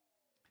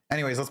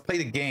 Anyways, let's play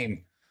the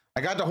game.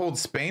 I got to hold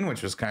Spain,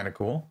 which was kind of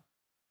cool.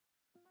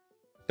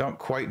 Don't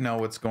quite know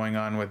what's going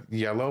on with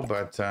yellow,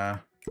 but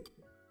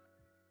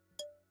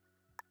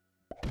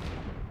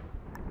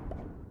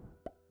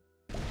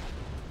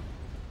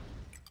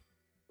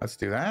let's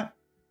do that.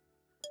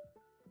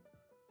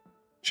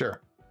 Sure.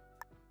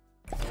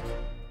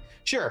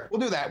 Sure, we'll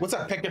do that. What's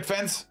up, Picket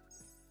Fence?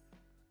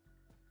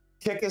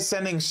 Kick is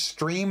sending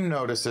stream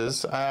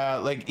notices,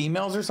 like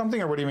emails or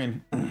something, or what do you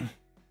mean?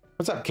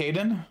 What's up,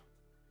 Caden?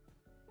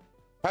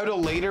 How do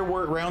later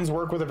rounds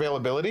work with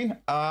availability?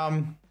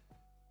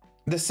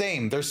 The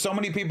same. There's so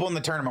many people in the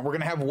tournament. We're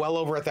gonna have well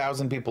over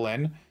 1,000 people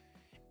in.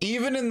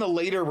 Even in the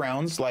later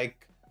rounds,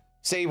 like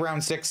say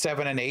round 6,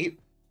 7, and 8,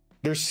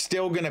 there's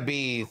still gonna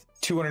be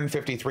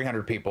 250,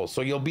 300 people.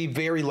 So you'll be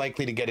very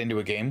likely to get into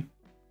a game.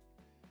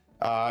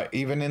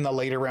 Even in the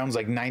later rounds,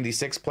 like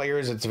 96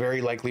 players, it's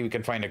very likely we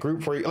can find a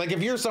group for you. Like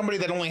if you're somebody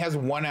that only has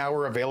 1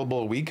 hour available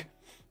a week,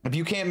 if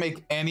you can't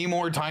make any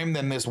more time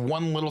than this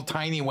one little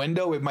tiny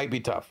window, it might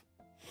be tough.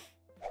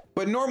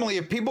 But normally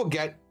if people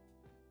get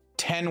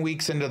 10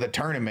 weeks into the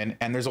tournament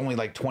and there's only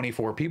like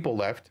 24 people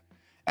left,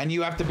 and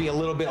you have to be a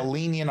little bit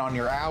lenient on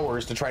your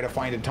hours to try to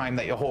find a time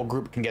that your whole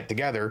group can get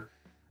together,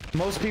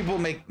 most people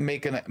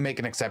make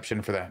an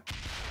exception for that.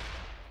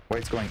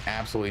 White's going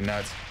absolutely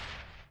nuts.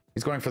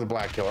 He's going for the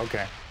black kill.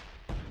 Okay.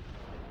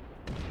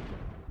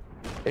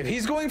 If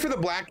he's going for the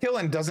black kill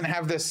and doesn't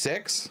have this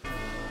 6,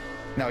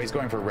 no, he's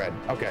going for red.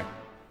 Okay.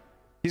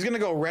 He's going to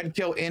go red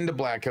kill into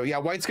black kill. Yeah,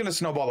 white's going to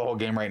snowball the whole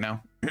game right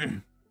now.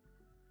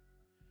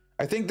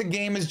 I think the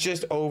game is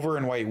just over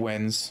and white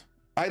wins.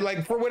 I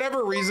like, for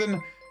whatever reason,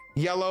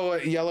 yellow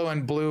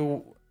and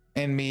blue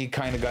and me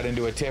kind of got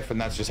into a tiff, and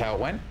that's just how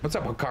it went. What's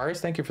up, Hakaris?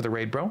 Thank you for the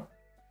raid, bro.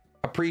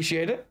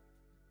 Appreciate it.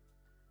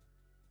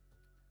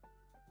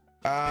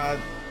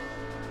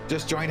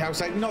 Just joined house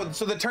site. No,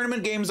 so the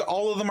tournament games,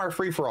 all of them are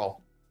free for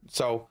all.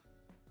 So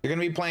you're going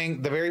to be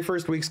playing, the very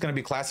first week's going to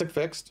be classic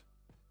fixed.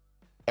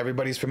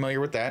 Everybody's familiar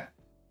with that.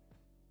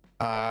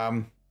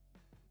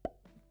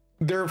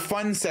 They're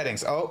fun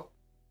settings. Oh,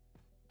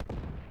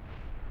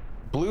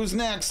 blue's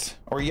next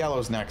or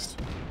yellow's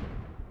next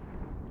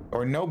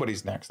or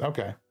nobody's next.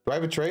 Okay. Do I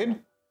have a trade?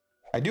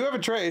 I do have a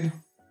trade.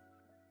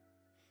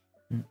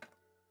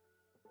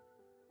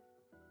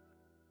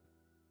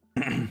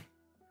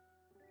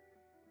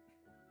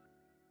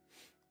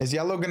 Is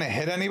yellow gonna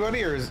hit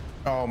anybody, or is,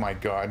 oh my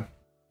god,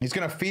 he's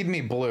gonna feed me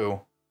blue.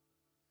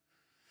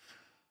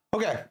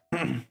 Okay.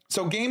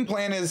 So game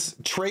plan is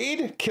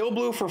trade, kill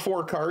blue for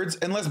 4 cards,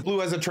 unless blue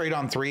has a trade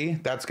on 3.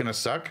 That's gonna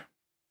suck.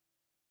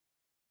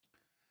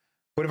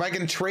 But if I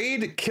can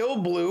trade, kill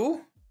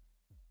blue,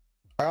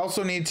 I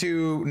also need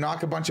to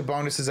knock a bunch of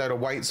bonuses out of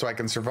white so I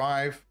can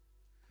survive.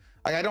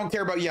 I don't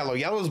care about yellow.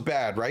 Yellow's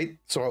bad, right?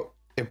 So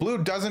if blue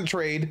doesn't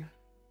trade,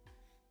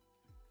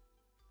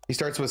 he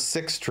starts with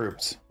 6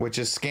 troops, which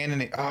is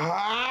scanning.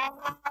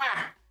 Ah!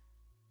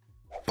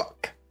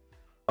 Fuck.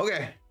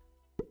 Okay.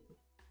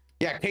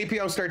 Yeah,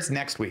 KPO starts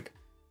next week.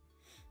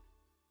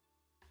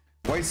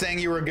 White saying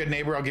you were a good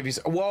neighbor. I'll give you.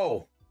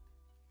 Whoa.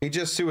 He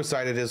just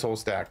suicided his whole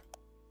stack.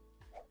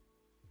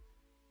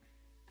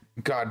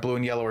 God, blue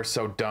and yellow are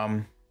so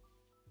dumb.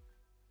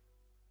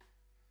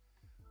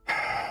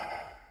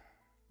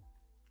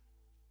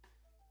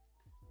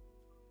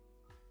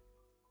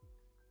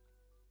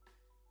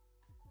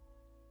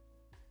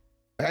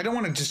 I don't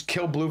want to just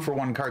kill blue for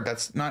 1 card.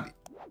 That's not...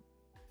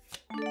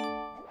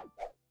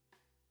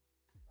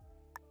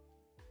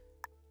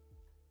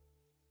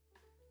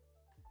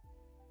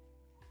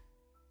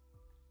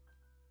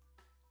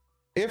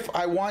 If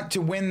I want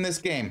to win this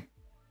game,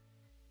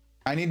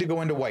 I need to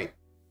go into white.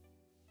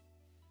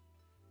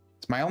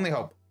 It's my only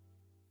hope.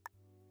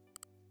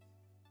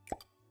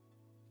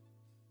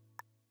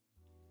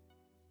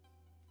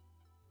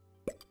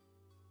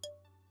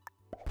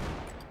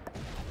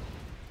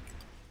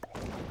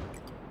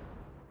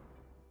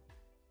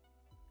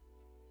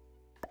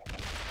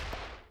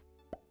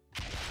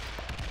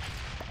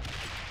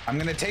 I'm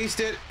gonna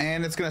taste it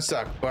and it's gonna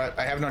suck, but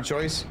I have no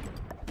choice.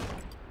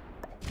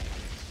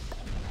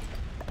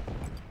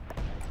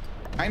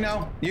 I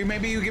know.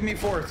 Maybe you give me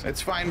 4th.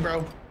 It's fine,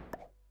 bro.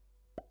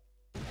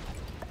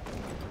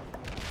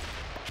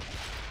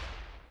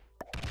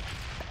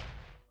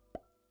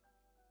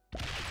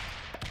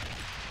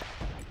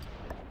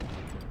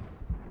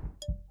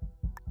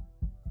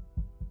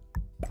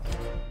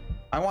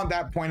 want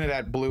that pointed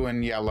at blue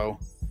and yellow.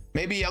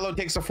 Maybe yellow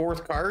takes a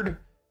fourth card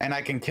and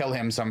I can kill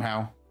him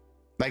somehow.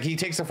 Like he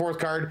takes a fourth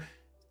card,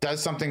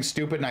 does something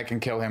stupid, and I can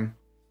kill him.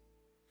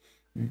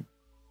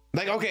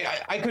 Like, okay,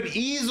 I could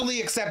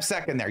easily accept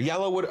second there.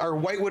 Yellow would, or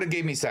white would have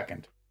gave me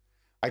second.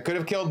 I could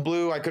have killed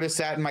blue. I could have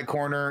sat in my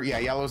corner. Yeah,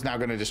 yellow's now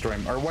going to destroy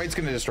me, or white's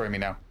going to destroy me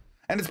now.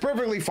 And it's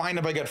perfectly fine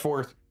if I get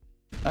fourth.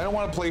 I don't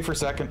want to play for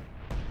second.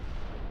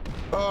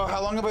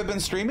 How long have I been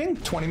streaming?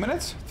 20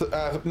 minutes?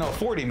 No,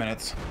 40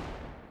 minutes.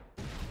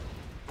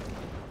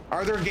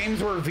 Are there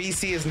games where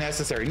VC is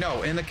necessary?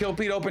 No, in the Kill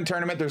Pete Open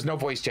tournament, there's no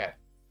voice chat.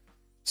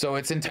 So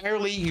it's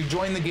entirely, you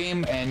join the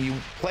game and you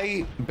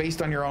play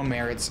based on your own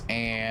merits,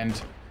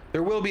 and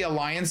there will be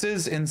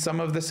alliances in some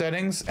of the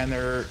settings, and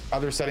there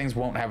other settings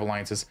won't have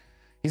alliances.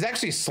 He's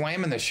actually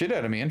slamming the shit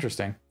out of me.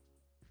 Interesting.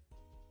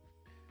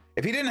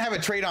 If he didn't have a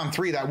trade on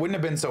 3, that wouldn't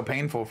have been so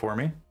painful for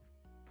me.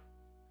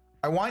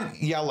 I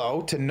want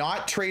yellow to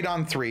not trade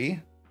on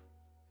 3,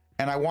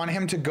 and I want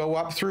him to go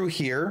up through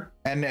here,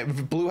 and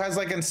if blue has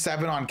like a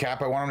 7 on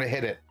cap, I want him to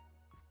hit it.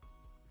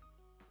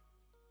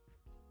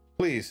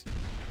 Please.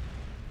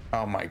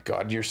 Oh my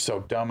God, you're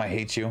so dumb. I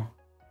hate you.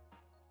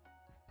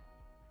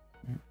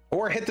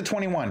 Or hit the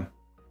 21.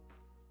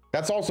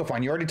 That's also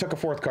fine. You already took a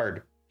fourth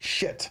card.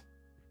 Shit.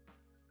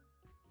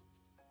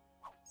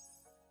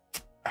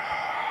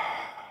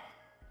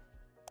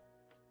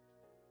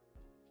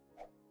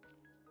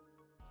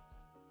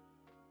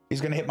 He's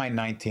gonna hit my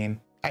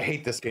 19. I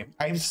hate this game.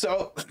 I'm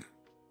so...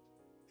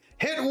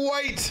 Hit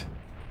white!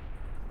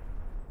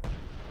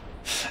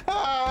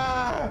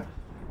 Ah!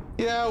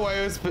 Yeah,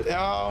 white was...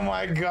 Oh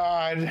my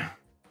God.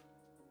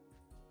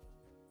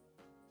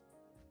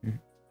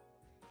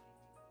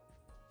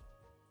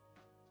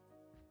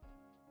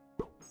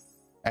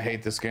 I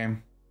hate this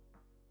game.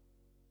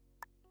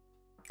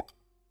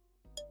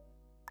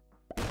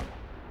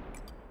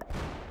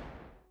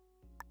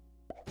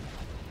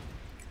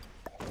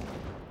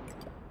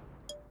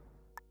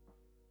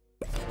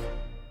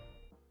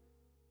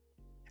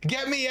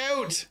 Get me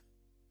out!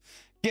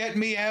 Get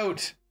me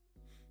out!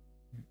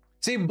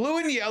 See, blue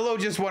and yellow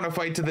just want to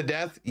fight to the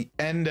death,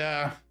 and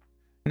now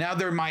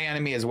they're my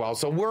enemy as well.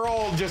 So we're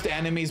all just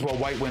enemies while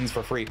white wins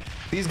for free.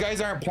 These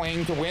guys aren't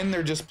playing to win,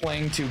 they're just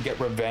playing to get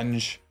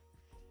revenge.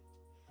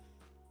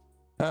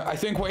 I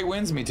think white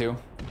wins, me too.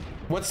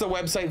 What's the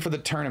website for the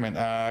tournament?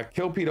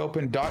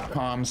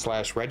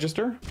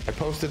 killpeteopen.com/register. I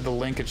posted the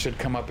link, it should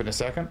come up in a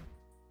second.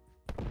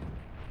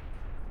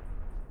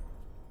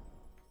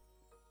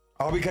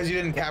 All because you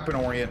didn't cap an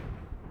Orient.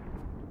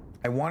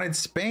 I wanted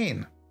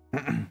Spain.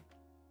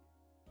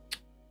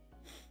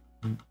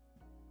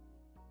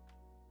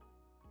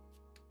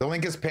 The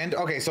link is pinned.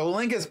 Okay, so the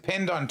link is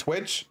pinned on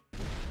Twitch,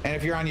 and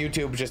if you're on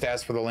YouTube, just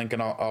ask for the link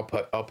and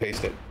I'll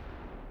paste it.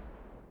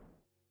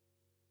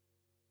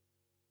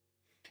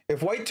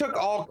 If white took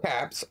all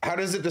caps, how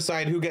does it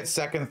decide who gets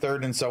second,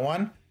 third, and so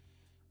on?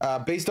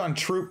 Based on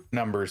troop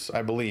numbers,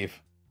 I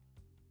believe.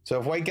 So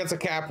if white gets a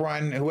cap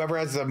run, whoever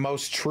has the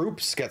most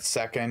troops gets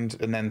second,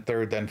 and then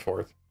third, then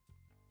fourth.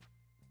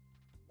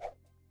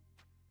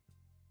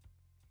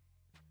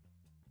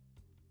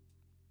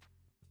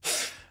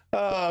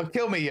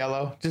 Kill me,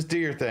 yellow. Just do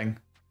your thing.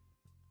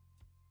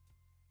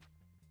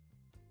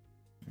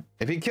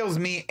 If he kills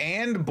me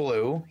and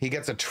blue, he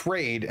gets a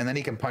trade, and then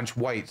he can punch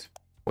white.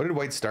 What did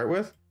white start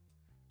with?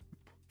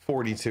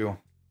 42.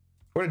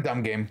 What a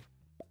dumb game.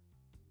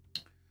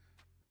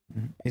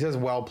 He says,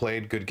 well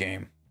played, good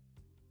game.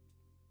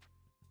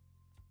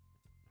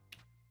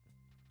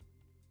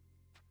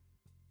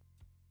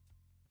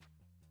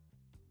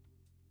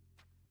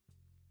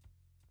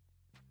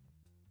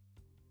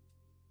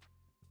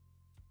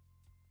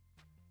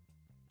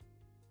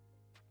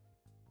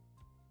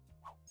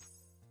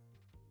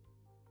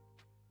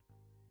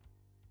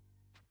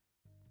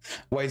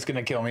 White's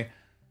gonna kill me.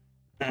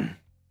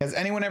 Has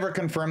anyone ever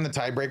confirmed the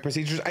tiebreak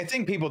procedures? I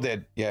think people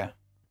did, yeah.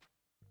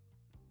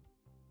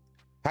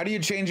 How do you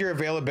change your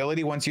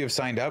availability once you have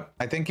signed up?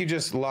 I think you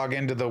just log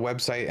into the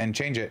website and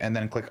change it and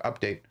then click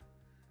update.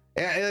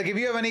 And like if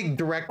you have any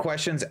direct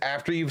questions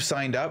after you've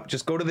signed up,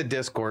 just go to the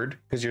Discord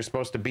because you're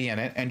supposed to be in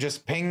it and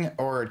just ping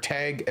or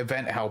tag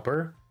event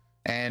helper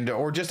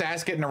or just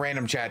ask it in a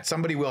random chat.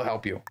 Somebody will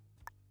help you.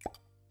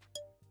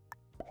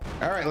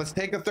 All right, let's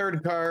take a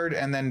third card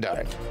and then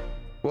die.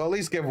 Well, at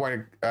least give white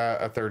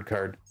a third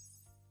card.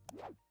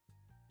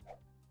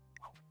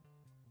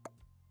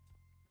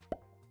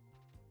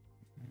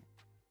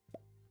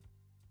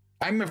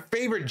 I'm your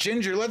favorite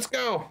ginger. Let's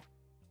go.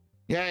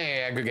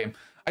 Yeah. Good game.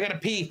 I gotta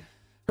pee.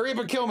 Hurry up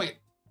and kill me.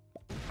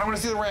 I want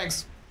to see the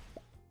ranks.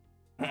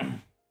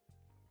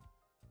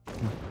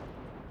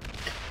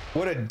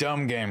 What a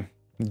dumb game.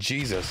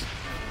 Jesus.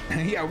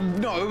 Yeah,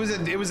 no,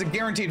 it was a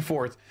guaranteed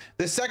fourth.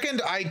 The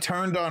second I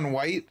turned on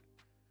white,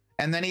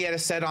 and then he had a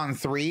set on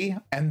 3,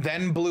 and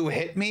then blue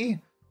hit me,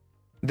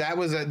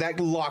 that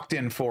locked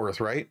in fourth,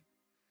 right?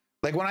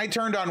 Like when I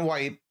turned on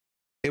white,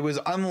 it was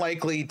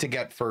unlikely to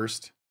get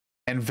first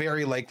and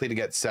very likely to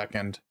get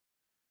second.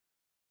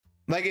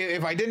 Like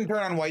if I didn't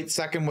turn on white,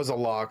 second was a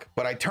lock,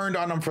 but I turned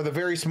on him for the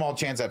very small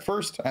chance at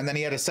first, and then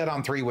he had a set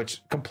on 3,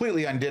 which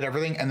completely undid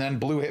everything, and then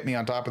blue hit me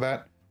on top of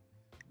that.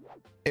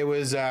 It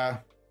was, yeah,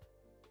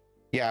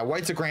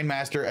 white's a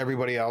grandmaster.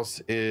 Everybody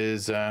else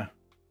is not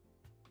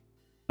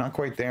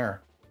quite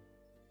there.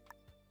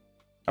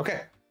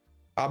 Okay,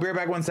 I'll be right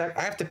back 1 sec.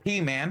 I have to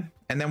pee, man,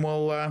 and then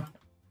we'll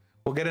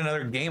get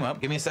another game up.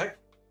 Give me a sec.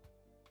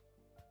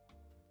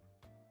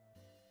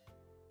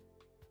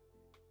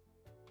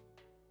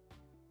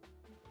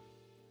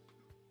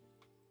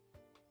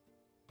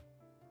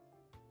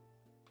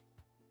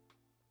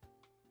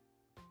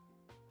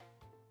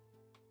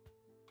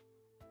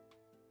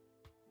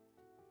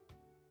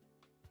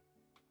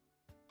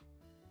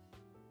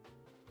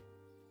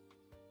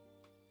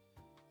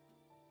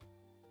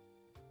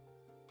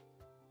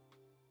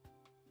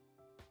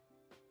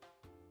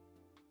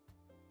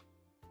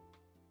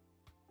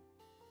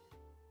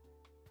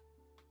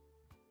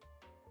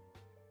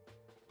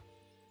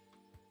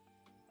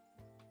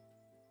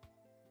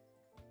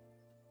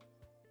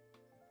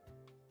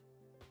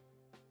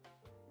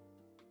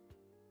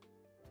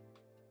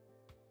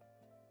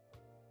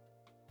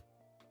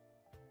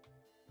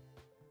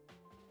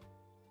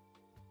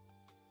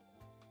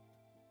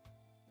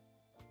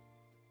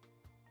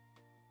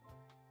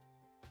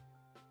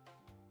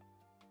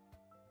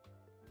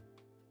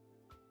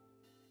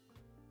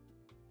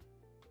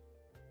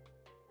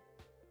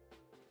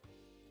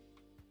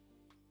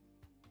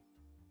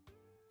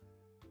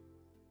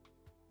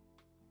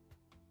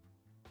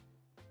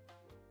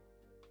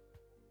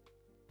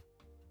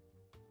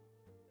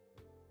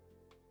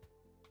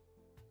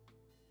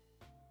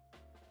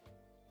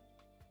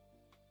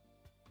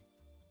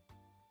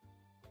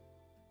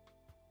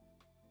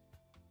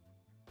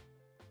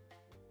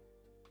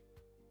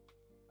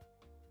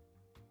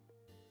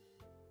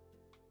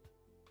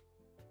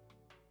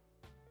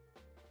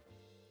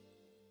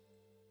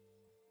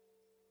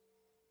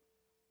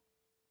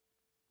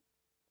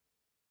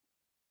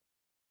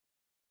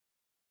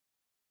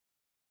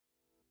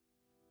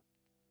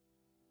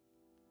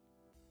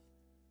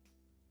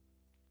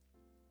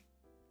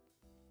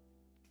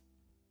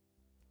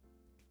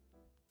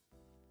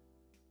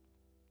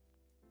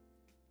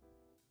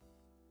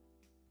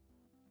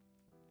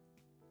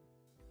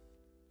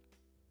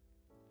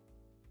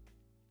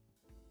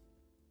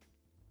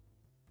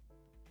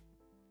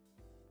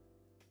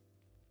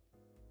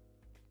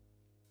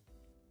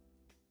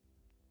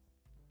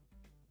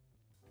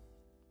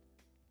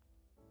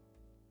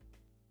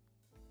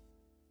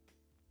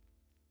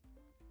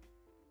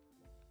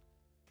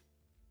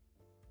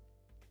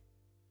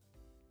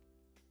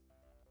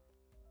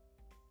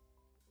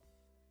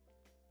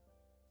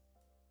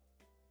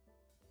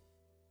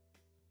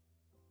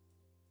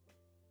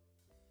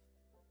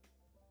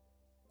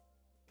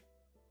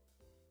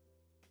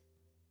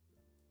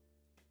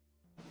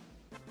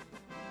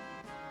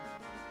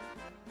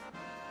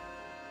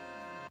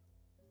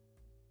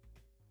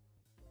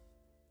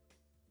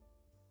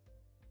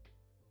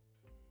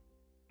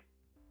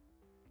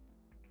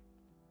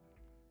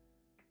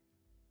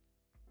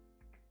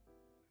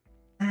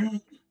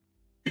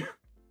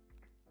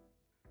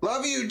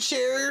 Love you,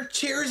 Chair.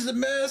 Chair's the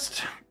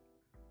best.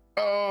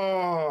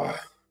 Oh.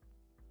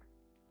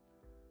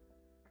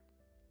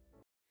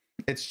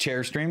 It's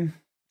Chair stream.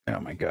 Oh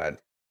my God.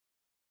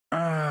 All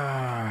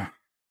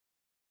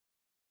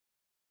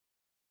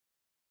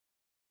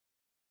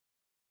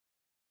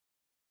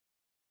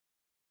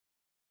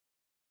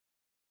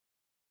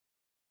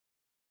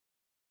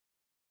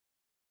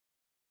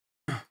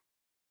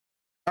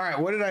right,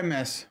 what did I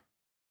miss?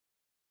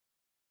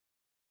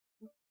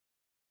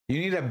 You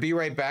need a be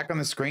right back on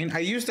the screen. I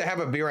used to have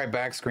a be right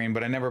back screen,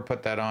 but I never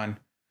put that on.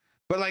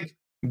 But like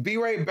be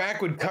right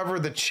back would cover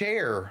the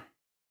chair.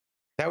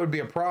 That would be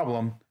a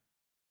problem.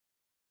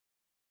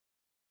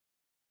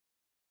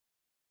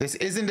 This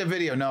isn't a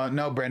video.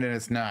 No, Brendan,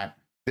 it's not.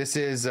 This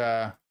is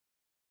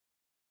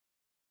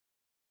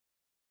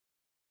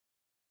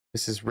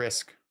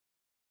Risk.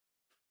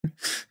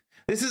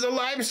 This is a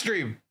live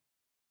stream.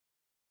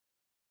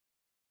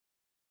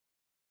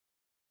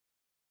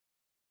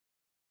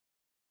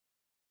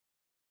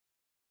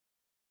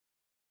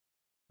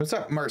 What's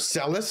up,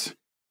 Marcellus?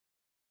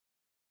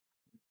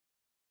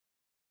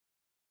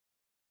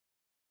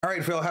 All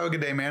right, Phil, have a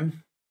good day,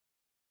 man.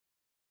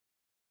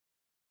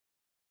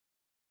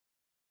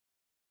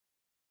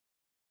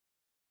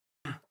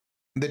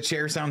 The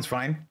chair sounds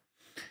fine.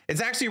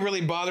 It's actually really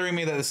bothering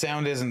me that the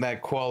sound isn't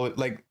that quality,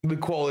 like the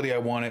quality I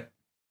want it.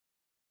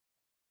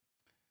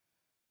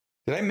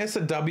 Did I miss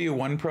a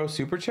W1 Pro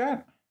super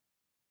chat?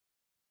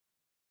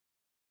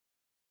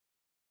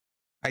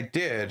 I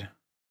did.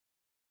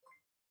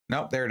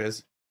 Nope, there it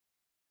is.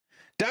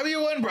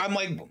 W1 Pro. I'm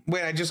like,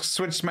 wait, I just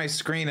switched my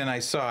screen and I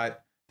saw it.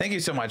 Thank you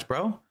so much,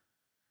 bro.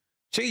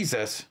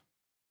 Jesus.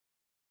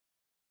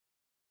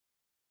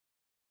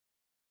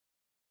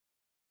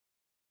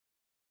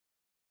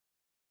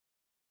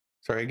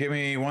 Sorry, give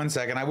me 1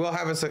 second. I will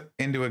have us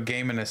into a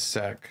game in a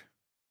sec.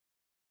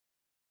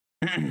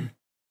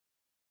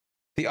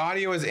 The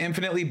audio is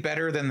infinitely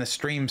better than the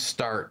stream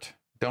start.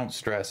 Don't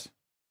stress.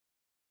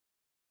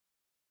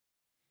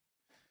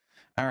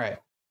 All right.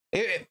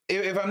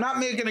 If I'm not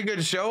making a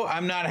good show,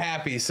 I'm not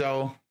happy,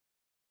 so...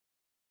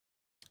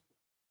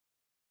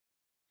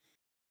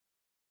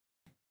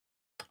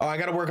 Oh, I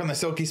got to work on the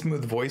silky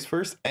smooth voice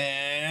first.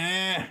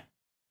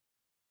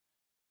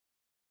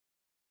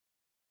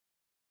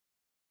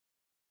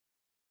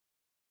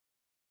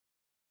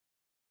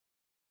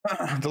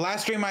 The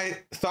last stream, I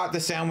thought the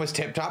sound was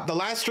tip-top. The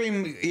last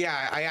stream,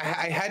 yeah, I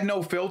had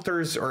no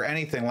filters or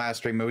anything last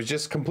stream. It was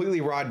just completely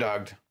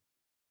raw-dogged.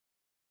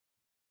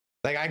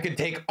 Like, I could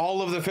take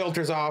all of the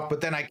filters off,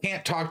 but then I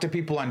can't talk to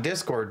people on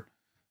Discord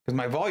because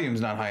my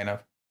volume's not high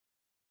enough.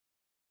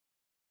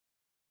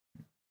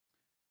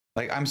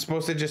 Like, I'm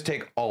supposed to just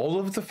take all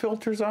of the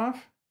filters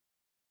off?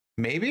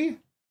 Maybe?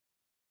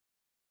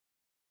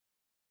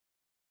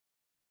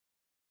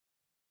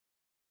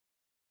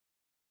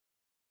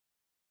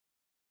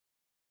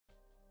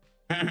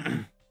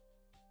 I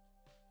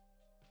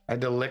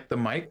had to lick the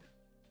mic.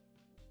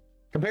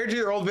 Compared to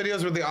your old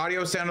videos where the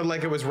audio sounded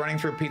like it was running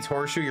through Pete's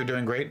horseshoe, you're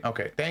doing great.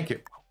 Okay, thank you.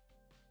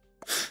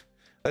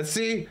 Let's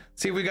see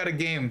if we got a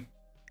game.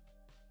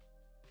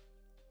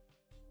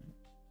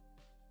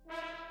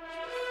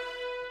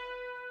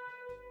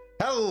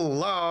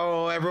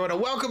 Hello, everyone,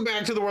 and welcome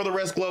back to the World of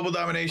Risk Global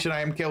Domination.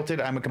 I am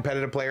Kilted. I'm a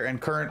competitive player and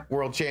current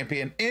world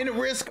champion in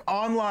Risk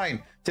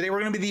Online. Today,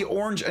 we're going to be the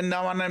orange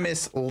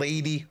anonymous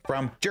lady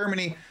from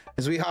Germany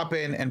as we hop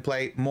in and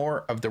play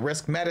more of the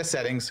Risk meta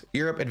settings,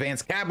 Europe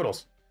Advanced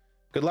Capitals.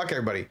 Good luck,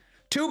 everybody.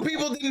 2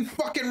 people didn't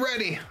fucking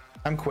ready.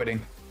 I'm quitting.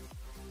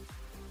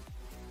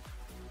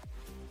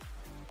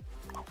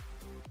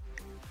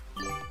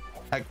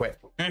 I quit.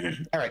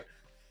 All right.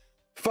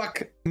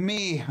 Fuck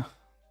me.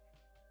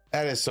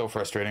 That is so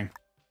frustrating.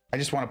 I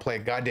just want to play a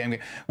goddamn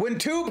game. When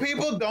 2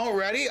 people don't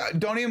ready,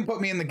 don't even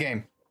put me in the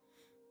game.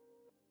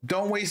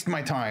 Don't waste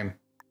my time.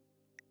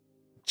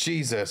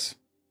 Jesus.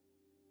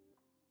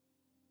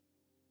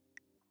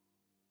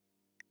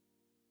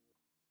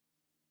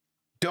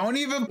 Don't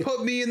even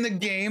put me in the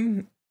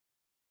game.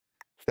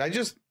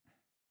 This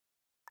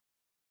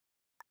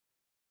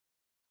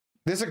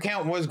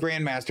account was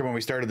Grandmaster when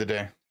we started the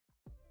day.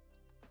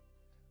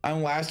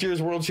 I'm last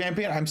year's world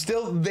champion. I'm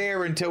still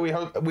there until we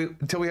have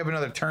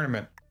another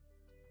tournament.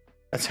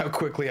 That's how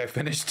quickly I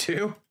finished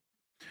too.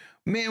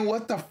 Man,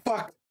 what the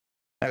fuck?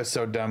 That was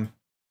so dumb.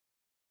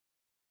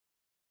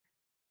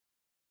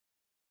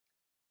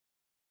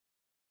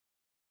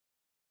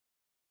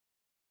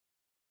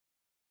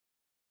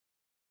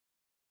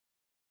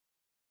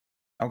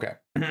 Okay.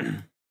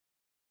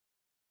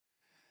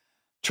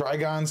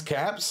 Trigons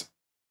caps.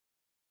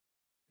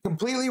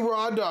 Completely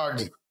raw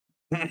dogged.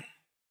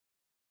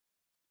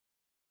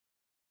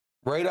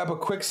 Write up a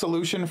quick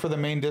solution for the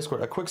main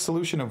Discord. A quick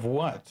solution of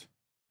what?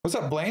 What's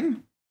up,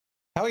 Blaine?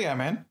 Hell yeah,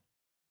 man.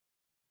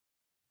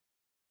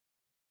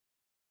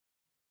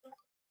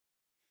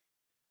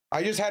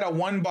 I just had a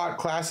 1-bot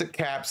classic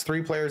caps,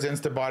 3 players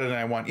insta-botted, and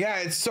I won. Yeah,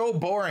 it's so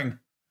boring.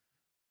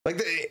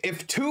 Like,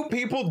 if 2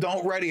 people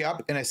don't ready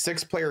up in a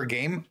 6-player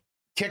game,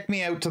 kick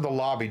me out to the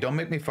lobby. Don't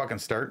make me fucking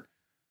start.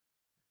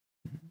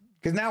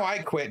 Because now I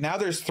quit. Now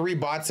there's 3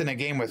 bots in a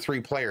game with 3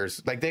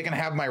 players. Like, they can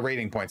have my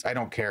rating points. I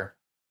don't care.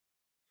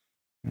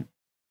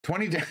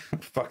 20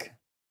 fuck.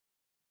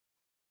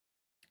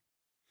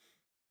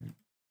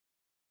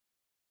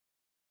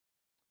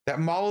 That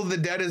Mall of the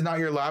Dead is not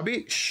your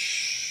lobby?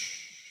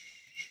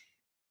 Shh.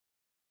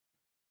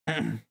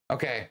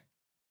 Okay.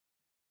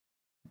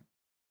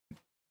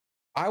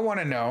 I want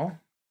to know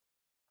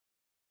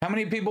how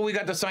many people we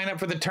got to sign up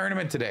for the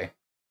tournament today.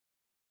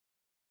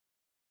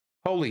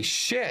 Holy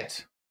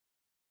shit.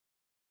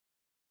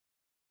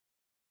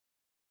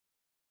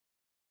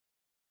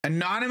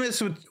 Anonymous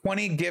with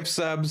 20 gift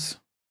subs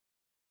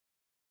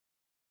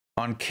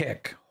on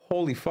Kick.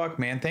 Holy fuck,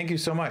 man. Thank you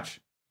so much.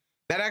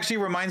 That actually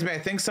reminds me, I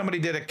think somebody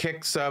did a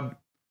Kick sub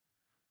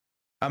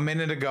a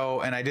minute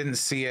ago and I didn't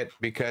see it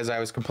because I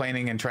was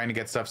complaining and trying to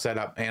get stuff set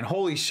up. And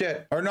holy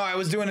shit. Or no, I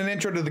was doing an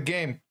intro to the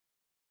game.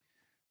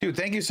 Dude,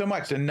 thank you so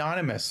much.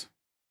 Anonymous.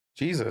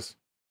 Jesus.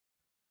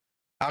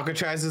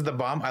 Alcatraz is the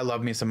bomb. I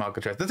love me some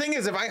Alcatraz. The thing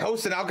is, if I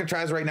host an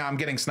Alcatraz right now, I'm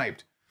getting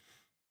sniped.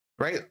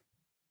 Right?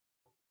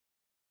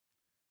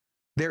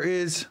 There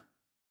is...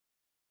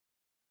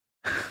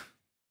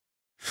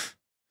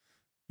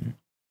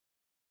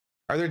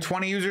 Are there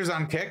 20 users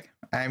on Kick?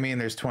 I mean,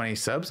 there's 20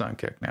 subs on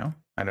Kick now.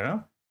 I don't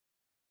know.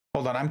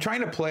 Hold on. I'm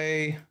trying to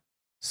play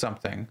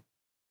something.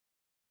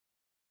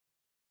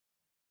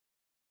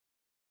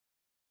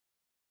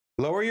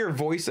 Lower your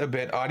voice a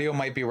bit. Audio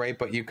might be right,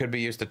 but you could be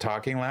used to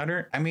talking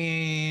louder. I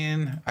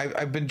mean,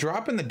 I've been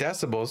dropping the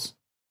decibels.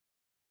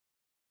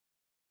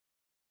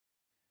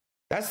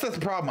 That's the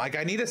problem. Like,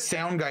 I need a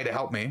sound guy to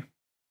help me.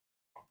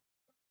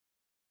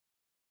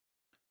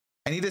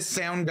 I need a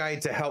sound guy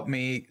to help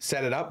me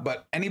set it up,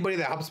 but anybody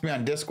that helps me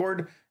on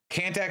Discord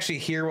can't actually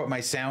hear what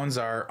my sounds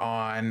are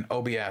on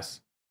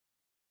OBS.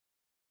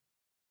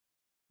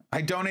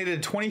 I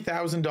donated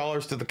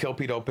 $20,000 to the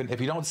Kilpete Open. If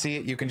you don't see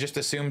it, you can just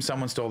assume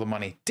someone stole the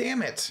money.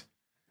 Damn it.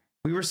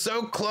 We were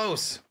so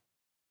close.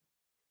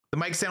 The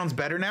mic sounds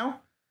better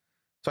now.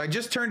 So I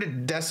just turned a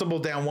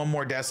decibel down 1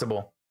 more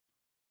decibel.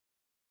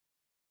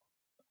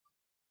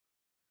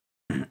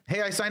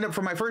 Hey, I signed up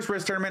for my first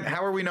Risk tournament.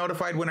 How are we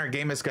notified when our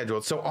game is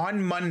scheduled? So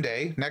on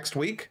Monday next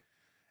week,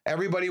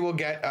 everybody will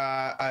get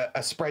a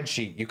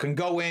spreadsheet. You can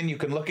go in, you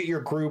can look at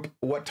your group,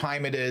 what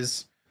time it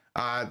is.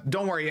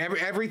 Don't worry,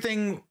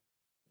 everything.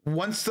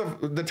 Once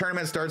the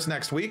tournament starts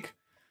next week,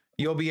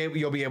 you'll be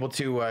able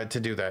to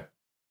do that.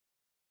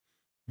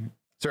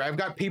 So I've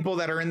got people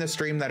that are in the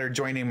stream that are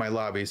joining my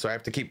lobby, so I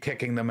have to keep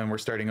kicking them, and we're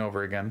starting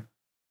over again.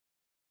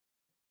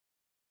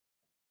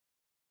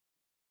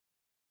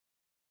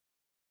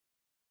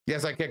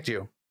 Yes, I kicked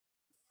you.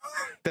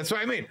 That's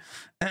what I mean.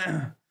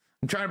 I'm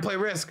trying to play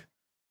Risk.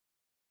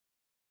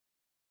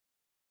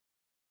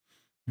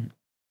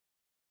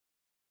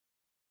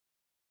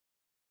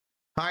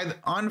 Hi,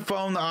 on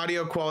phone, the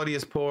audio quality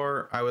is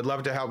poor. I would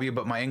love to help you,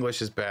 but my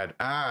English is bad.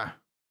 Ah,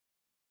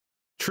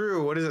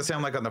 true. What does it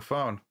sound like on the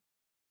phone?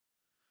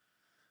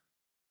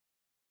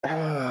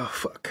 Oh,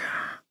 fuck.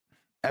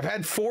 I've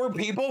had 4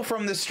 people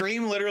from the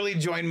stream literally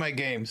join my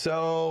game.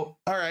 So,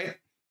 all right.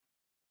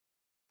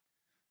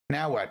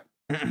 Now what?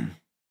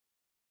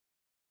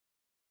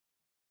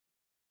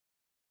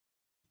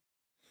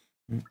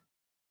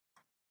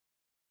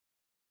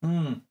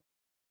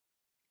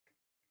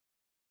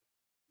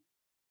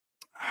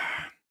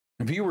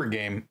 Viewer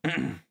game.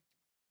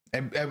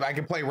 I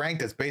can play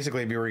ranked. It's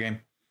basically a viewer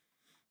game.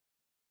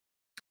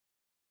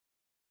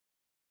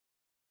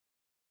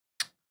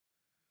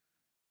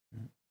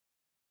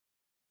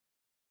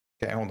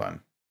 Okay, hold on.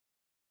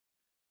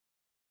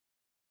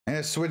 I'm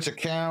gonna switch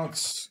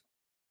accounts,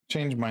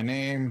 change my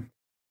name.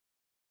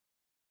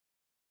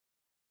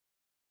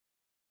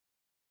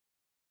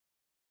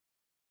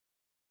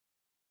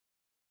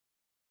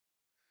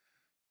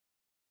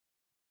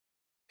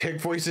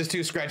 Pig voice is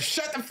too scratchy.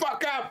 Shut the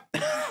fuck up!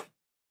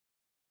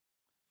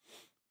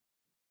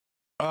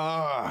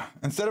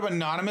 Instead of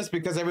anonymous,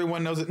 because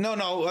everyone knows it.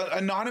 No,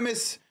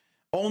 anonymous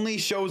only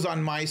shows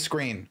on my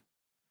screen.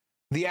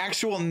 The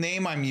actual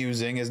name I'm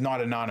using is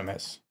not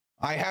anonymous.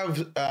 I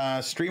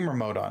have streamer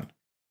mode on.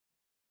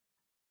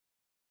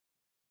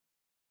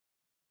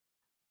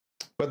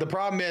 But the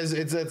problem is,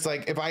 it's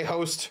like if I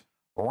host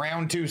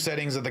round 2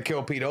 settings of the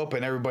Kilpete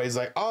Open, everybody's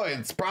like, oh,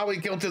 it's probably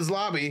Kilted's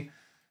lobby.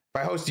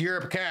 If I host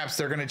Europe Caps,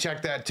 they're going to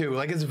check that too.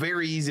 Like, it's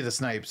very easy to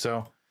snipe.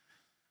 So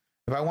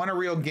if I want a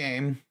real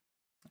game,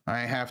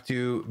 I have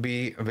to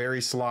be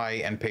very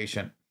sly and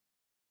patient.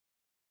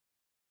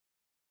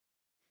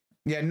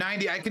 Yeah,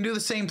 90. I can do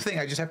the same thing.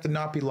 I just have to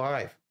not be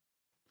live.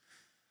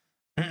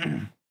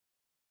 Are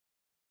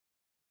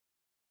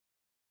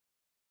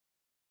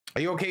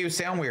you okay? You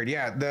sound weird.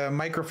 Yeah, the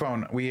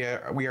microphone. We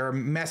are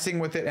messing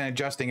with it and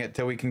adjusting it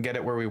till we can get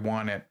it where we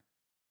want it.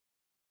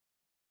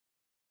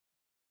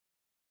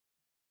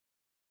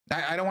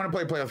 I don't want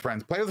to play with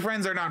friends. Play with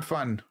friends are not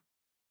fun.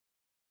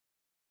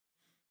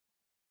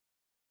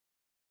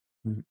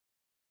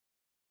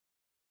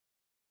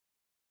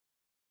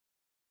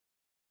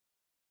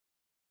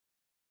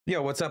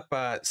 Yo, what's up,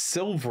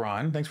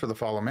 Silvron? Thanks for the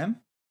follow, man.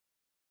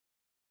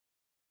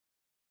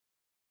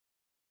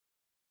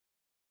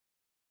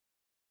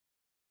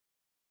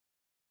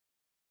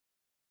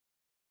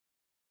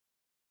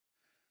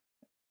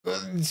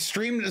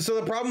 So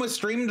the problem with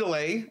stream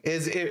delay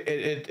is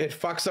it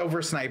fucks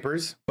over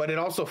snipers, but it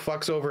also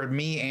fucks over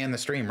me and the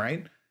stream,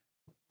 right?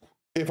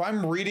 If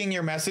I'm reading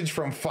your message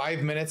from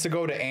 5 minutes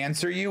ago to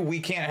answer you, we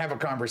can't have a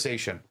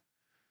conversation,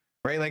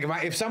 right? Like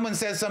if someone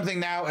says something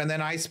now and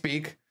then I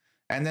speak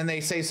and then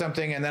they say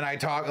something and then I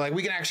talk, like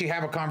we can actually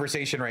have a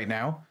conversation right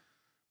now.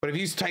 But if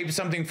you type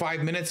something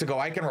 5 minutes ago,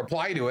 I can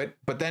reply to it,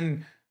 but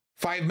then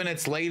 5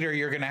 minutes later,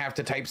 you're going to have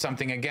to type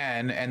something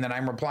again. And then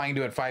I'm replying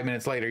to it 5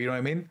 minutes later. You know what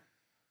I mean?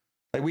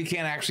 Like we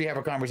can't actually have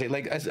a conversation.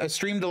 Like a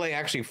stream delay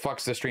actually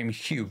fucks the stream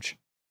huge.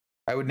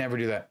 I would never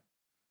do that.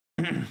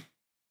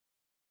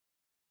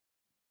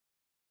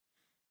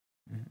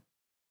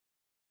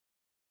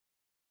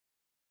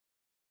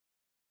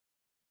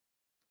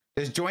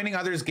 Is joining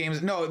others'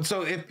 games? No.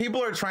 So if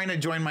people are trying to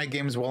join my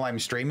games while I'm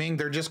streaming,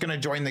 they're just going to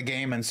join the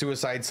game and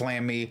suicide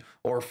slam me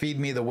or feed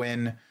me the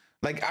win.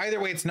 Like either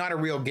way, it's not a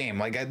real game.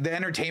 Like the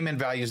entertainment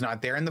value is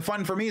not there and the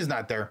fun for me is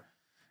not there.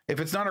 If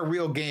it's not a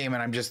real game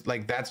and I'm just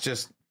like, that's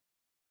just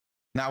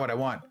not what I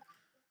want.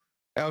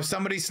 Oh, if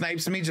somebody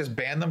snipes me, just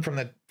ban them from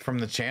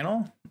the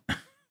channel.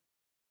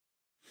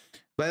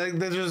 But like,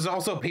 there's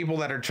also people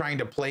that are trying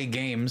to play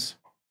games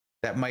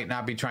that might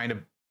not be trying to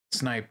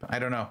snipe. I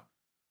don't know.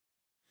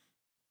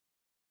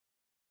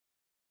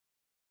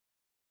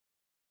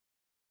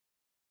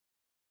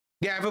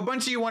 Yeah, if a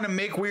bunch of you want to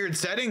make weird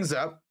settings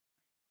up,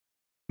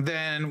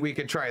 then we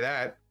could try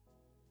that.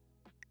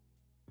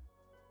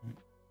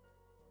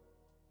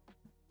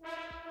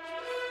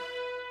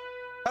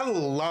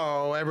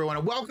 Hello, everyone,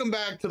 and welcome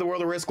back to the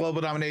World of Risk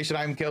Global Domination.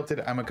 I'm Kilted.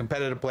 I'm a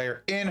competitive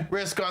player in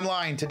Risk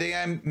Online. Today,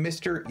 I'm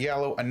Mr.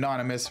 Yellow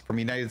Anonymous from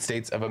the United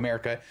States of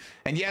America.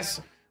 And yes,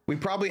 we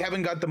probably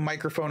haven't got the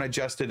microphone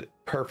adjusted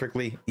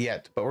perfectly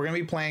yet, but we're going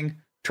to be playing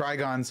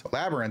Trigon's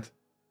Labyrinth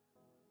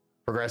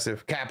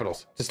Progressive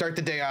Capitals to start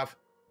the day off.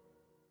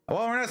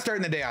 Well, we're not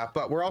starting the day off,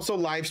 but we're also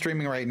live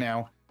streaming right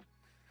now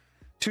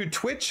to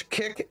Twitch,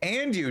 Kick,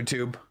 and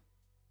YouTube.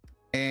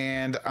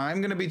 And I'm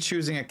going to be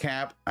choosing a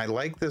cap. I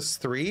like this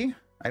 3.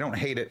 I don't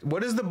hate it.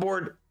 What is the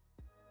board?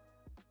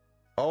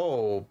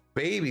 Oh,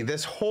 baby.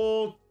 This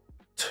whole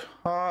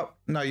top.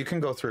 No, you can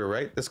go through,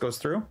 right? This goes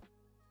through.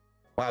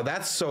 Wow,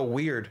 that's so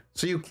weird.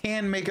 So you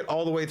can make it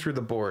all the way through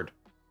the board.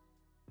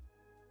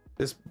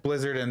 This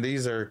blizzard and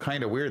these are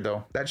kind of weird,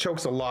 though. That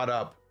chokes a lot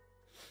up.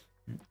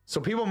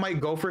 So people might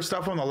go for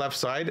stuff on the left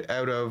side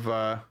out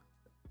of...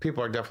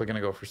 people are definitely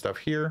going to go for stuff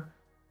here.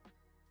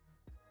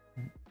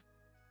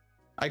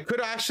 I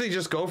could actually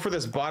just go for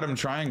this bottom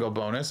triangle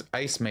bonus,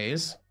 Ice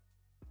Maze.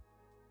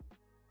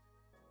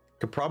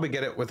 Could probably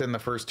get it within the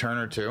first turn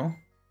or two.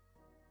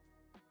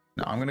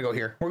 No, I'm gonna go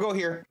here. We'll go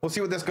here. We'll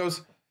see what this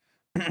goes.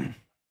 All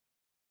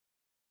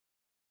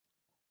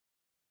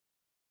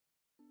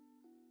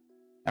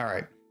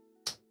right.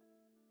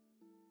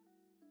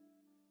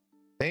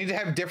 They need to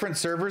have different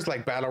servers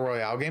like Battle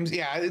Royale games.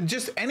 Yeah,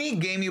 just any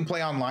game you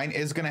play online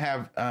is gonna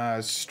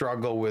have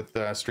struggle with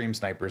stream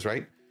snipers,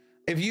 right?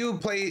 If you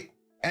play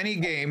any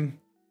game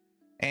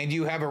and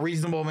you have a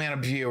reasonable amount of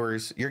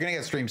viewers, you're gonna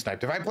get stream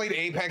sniped. If I played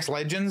Apex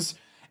Legends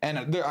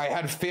and I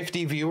had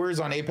 50 viewers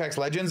on Apex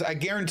Legends, I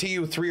guarantee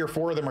you 3 or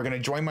 4 of them are gonna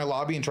join my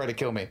lobby and try to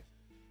kill me.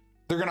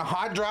 They're gonna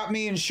hot drop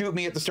me and shoot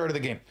me at the start of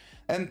the game.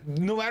 And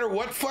no matter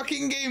what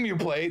fucking game you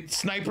play,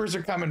 snipers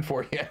are coming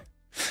for you.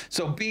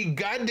 So be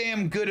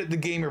goddamn good at the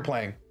game you're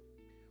playing.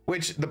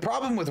 Which the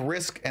problem with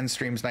Risk and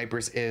stream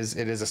snipers is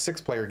it is a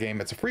 6-player game.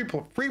 It's a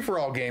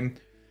free-for-all game.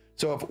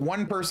 So if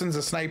one person's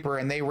a sniper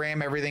and they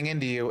ram everything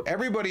into you,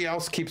 everybody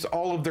else keeps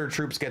all of their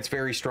troops, gets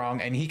very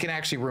strong, and he can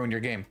actually ruin your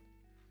game.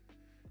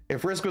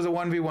 If Risk was a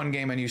 1v1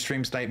 game and you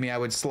stream snipe me, I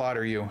would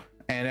slaughter you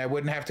and I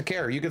wouldn't have to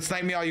care. You could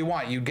snipe me all you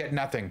want. You get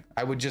nothing.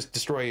 I would just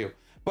destroy you.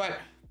 But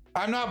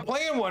I'm not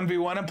playing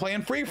 1v1. I'm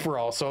playing free for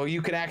all. So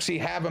you could actually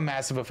have a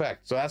massive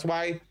effect. So that's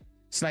why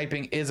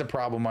sniping is a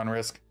problem on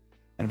Risk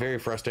and very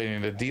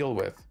frustrating to deal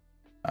with.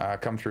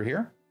 Come through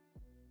here.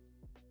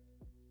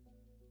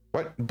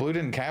 What? Blue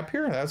didn't cap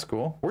here? That's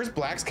cool. Where's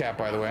Black's cap,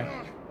 by the way?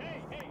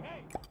 Hey.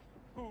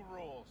 Who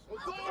rules?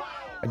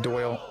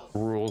 Doyle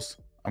rules.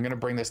 I'm gonna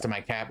bring this to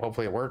my cap.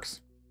 Hopefully it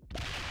works.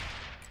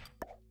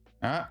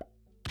 Well,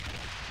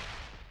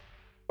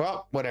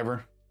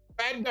 whatever.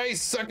 Bad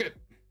dice, suck it.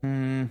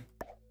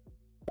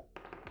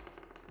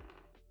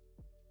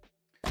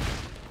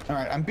 All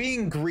right, I'm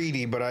being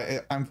greedy,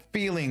 but I'm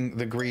feeling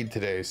the greed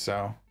today,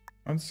 so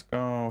let's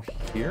go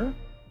here.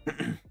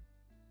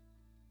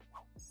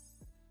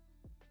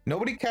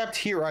 Nobody capped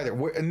here either.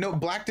 No,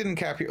 Black didn't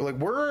cap here. Like,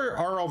 where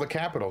are all the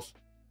capitals?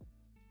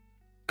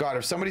 God,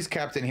 if somebody's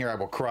capped in here, I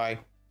will cry.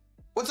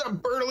 What's up,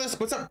 Bertolus?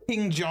 What's up,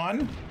 King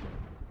John?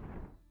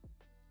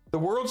 The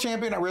world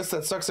champion at Risk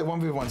that sucks at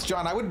 1v1s.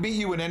 John, I would beat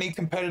you in any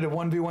competitive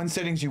 1v1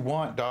 settings you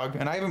want, dog.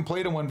 And I haven't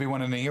played a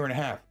 1v1 in a year and a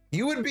half.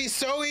 You would be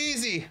so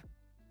easy.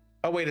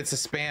 Oh, wait, it's a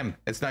spam.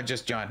 It's not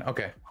just John.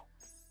 Okay.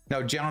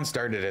 No, John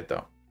started it,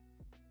 though.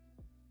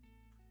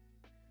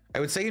 I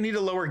would say you need to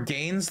lower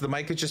gains. The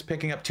mic is just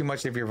picking up too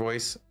much of your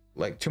voice,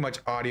 like too much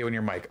audio in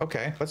your mic.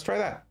 Okay, let's try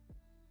that.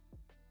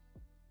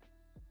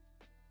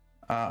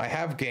 I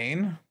have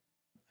gain.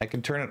 I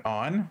can turn it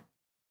on.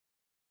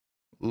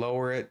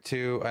 Lower it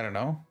to, I don't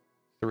know,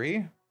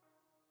 3.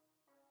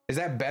 Is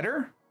that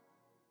better?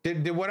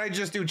 Did what I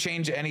just do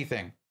change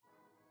anything?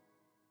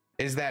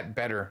 Is that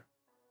better?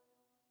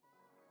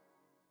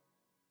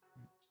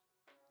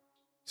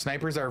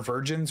 Snipers are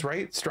virgins,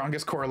 right?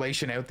 Strongest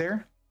correlation out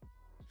there.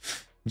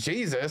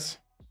 Jesus.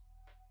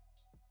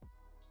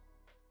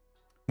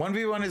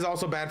 1v1 is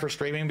also bad for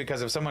streaming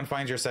because if someone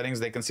finds your settings,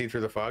 they can see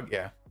through the fog.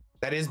 Yeah,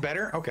 that is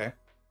better. Okay.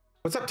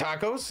 What's up,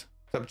 Tacos?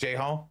 What's up, J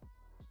Hall?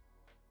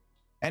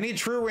 Any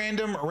true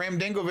random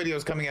Ramdingo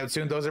videos coming out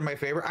soon? Those are my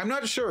favorite. I'm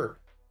not sure.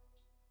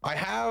 I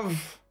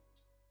have,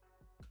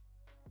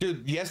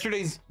 dude,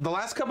 the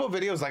last couple of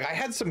videos, like I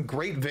had some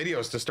great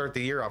videos to start the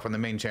year off on the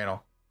main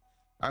channel.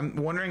 I'm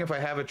wondering if I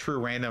have a true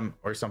random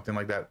or something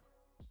like that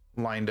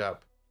lined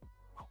up.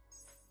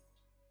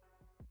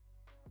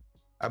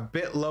 A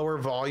bit lower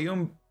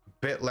volume,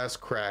 bit less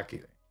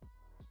cracky.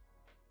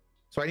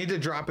 So I need to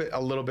drop it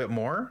a little bit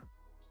more.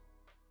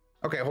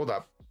 Okay, hold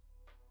up.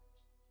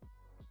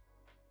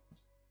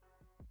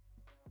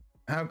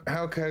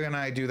 How can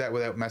I do that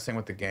without messing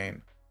with the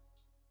gain?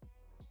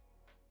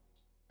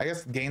 I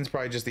guess gain's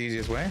probably just the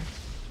easiest way.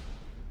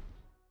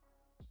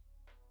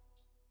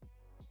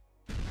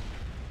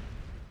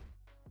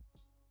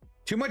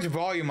 Too much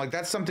volume, like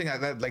that's something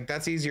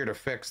that's easier to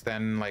fix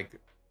than like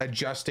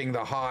adjusting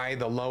the high,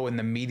 the low, and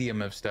the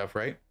medium of stuff,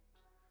 right?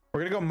 We're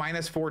gonna go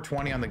minus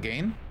 420 on the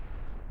gain.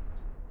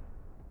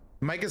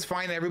 Mic is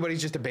fine, everybody's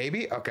just a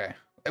baby? Okay.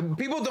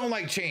 People don't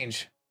like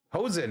change.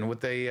 Hosen with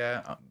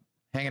the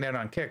hanging out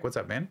on Kick. What's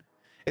up, man?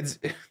 It's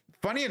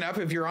funny enough,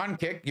 if you're on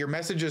Kick, your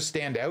messages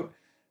stand out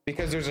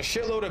because there's a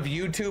shitload of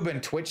YouTube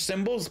and Twitch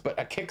symbols, but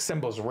a Kick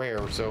symbol's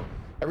rare. So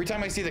every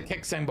time I see the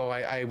Kick symbol,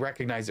 I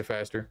recognize it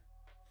faster.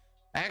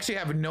 I actually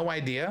have no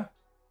idea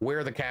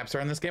where the caps are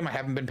in this game. I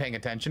haven't been paying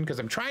attention because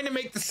I'm trying to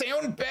make the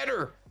sound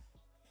better.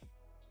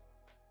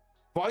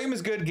 Volume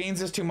is good,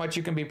 gains is too much.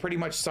 You can be pretty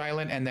much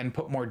silent and then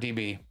put more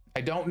dB.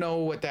 I don't know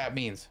what that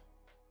means.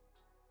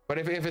 But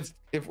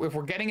if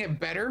we're getting it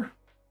better,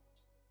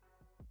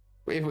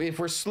 if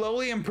we're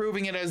slowly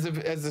improving it as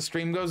the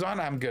stream goes on,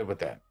 I'm good with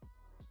that.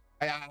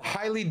 I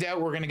highly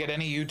doubt we're gonna get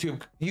any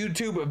YouTube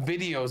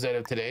videos out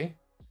of today.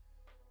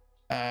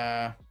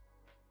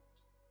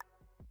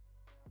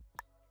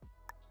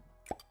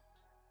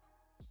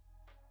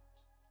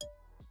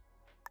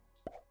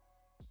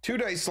 2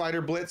 dice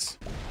slider blitz,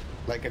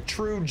 like a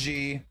true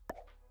G.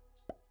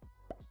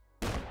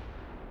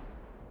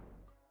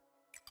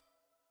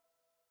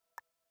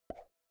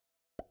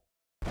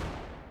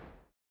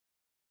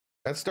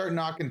 Let's start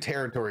knocking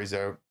territories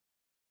out.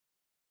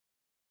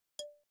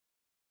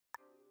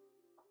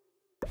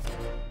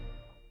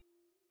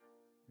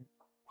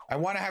 I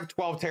want to have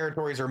 12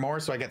 territories or more,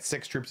 so I get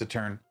 6 troops a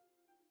turn.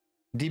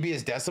 dB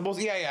is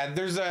decibels. Yeah.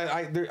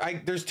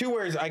 There's 2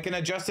 ways I can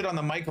adjust it on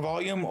the mic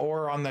volume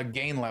or on the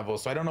gain level.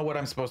 So I don't know what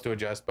I'm supposed to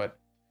adjust, but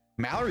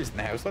Mallory's in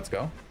the house. Let's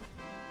go.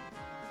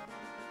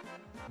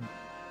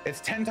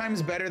 It's 10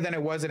 times better than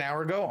it was an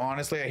hour ago.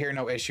 Honestly, I hear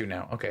no issue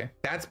now. Okay,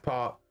 that's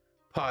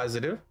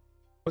positive.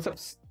 What's up,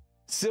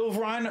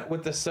 Silveron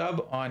with the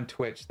sub on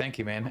Twitch? Thank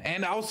you, man.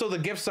 And also the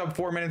gift sub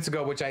 4 minutes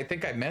ago, which I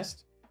think I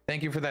missed.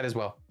 Thank you for that as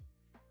well.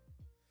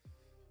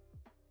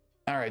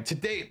 All right,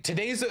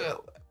 today's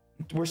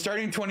we're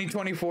starting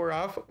 2024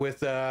 off with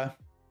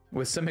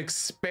some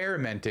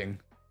experimenting.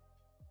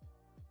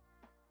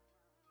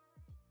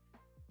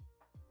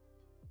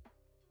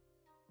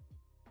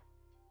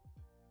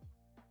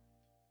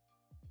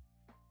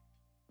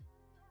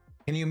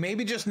 Can you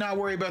maybe just not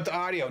worry about the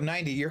audio?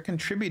 90, you're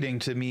contributing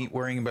to me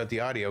worrying about the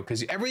audio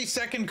because every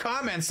second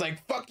comment's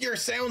like, fuck, your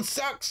sound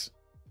sucks.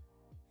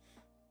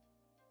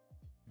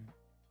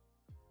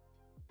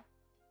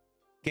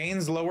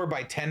 Gains lower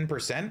by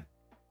 10%.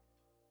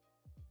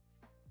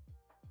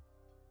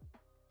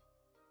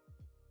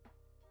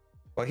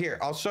 Well, here,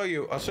 I'll show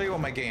you what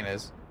my gain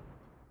is.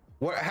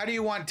 How do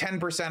you want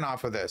 10%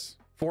 off of this?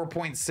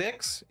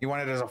 4.6? You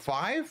want it as a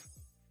 5?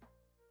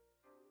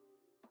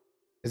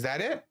 Is that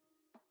it?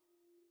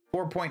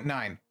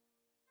 4.9.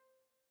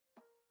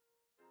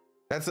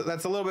 That's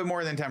a little bit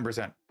more than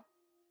 10%.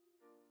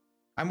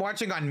 I'm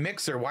watching on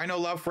Mixer. Why no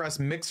love for us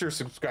Mixer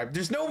subscribe?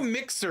 There's no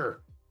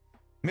Mixer.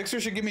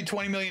 Mixer should give me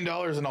 $20 million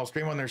and I'll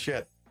stream on their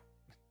shit.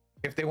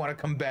 If they want to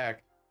come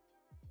back.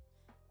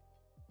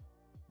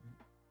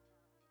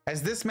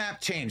 Has this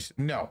map changed?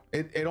 No.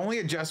 It only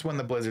adjusts when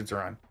the blizzards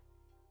are on.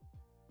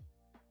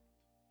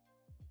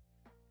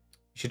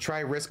 You should try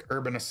Risk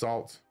Urban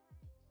Assault.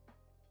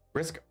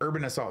 Risk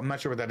Urban Assault. I'm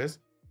not sure what that is.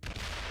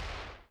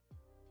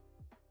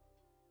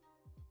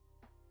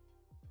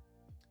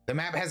 The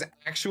map has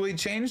actually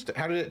changed?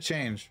 How did it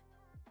change?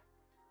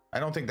 I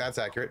don't think that's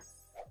accurate.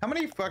 How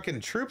many fucking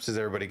troops is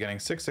everybody getting?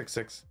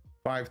 666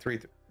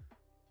 533.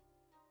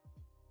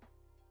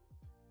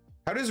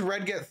 How does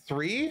red get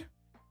 3?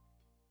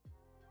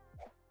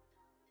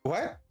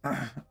 What?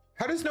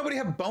 How does nobody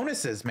have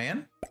bonuses,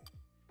 man?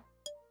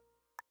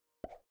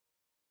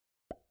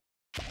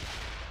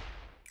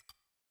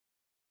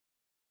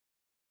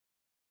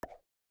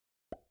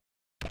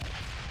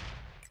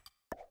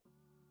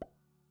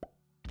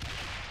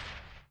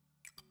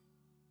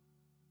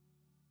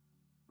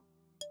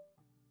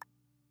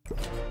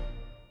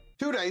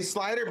 Two-day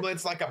slider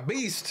blitz like a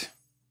beast.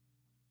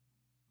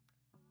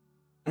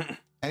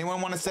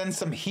 Anyone want to send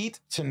some heat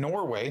to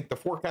Norway? The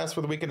forecast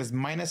for the weekend is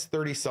minus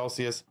 30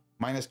 Celsius,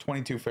 minus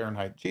 22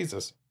 Fahrenheit.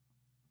 Jesus.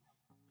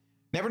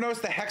 Never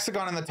noticed the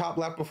hexagon in the top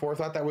left before.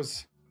 Thought that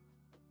was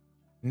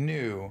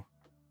new.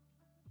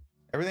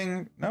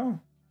 Everything, no.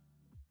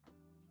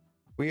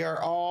 We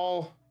are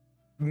all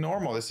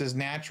normal. This is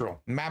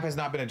natural. Map has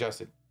not been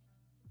adjusted.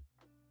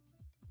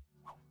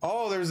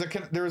 Oh, there's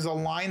a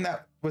line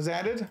that was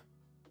added.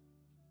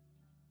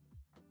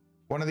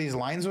 One of these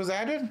lines was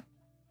added.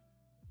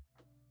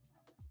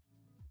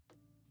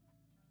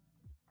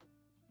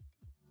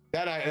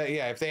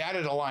 Yeah, if they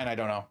added a line, I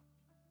don't know.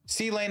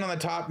 Sea lane on the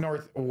top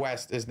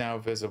northwest is now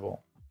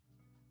visible.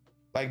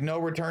 Like no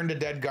return to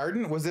Dead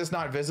Garden. Was this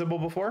not visible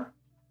before?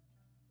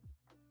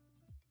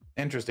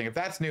 Interesting. If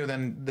that's new,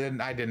 then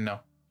I didn't know.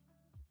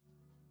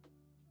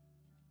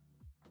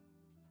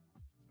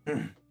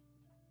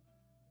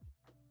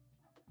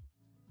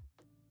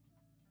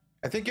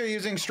 I think you're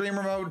using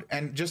streamer mode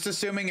and just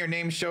assuming your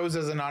name shows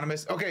as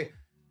anonymous. Okay,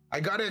 I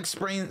gotta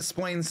explain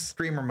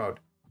streamer mode.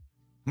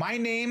 My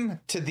name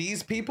to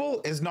these people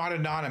is not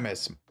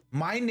anonymous.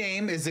 My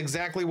name is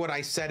exactly what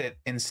I said it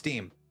in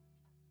Steam.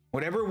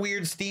 Whatever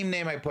weird Steam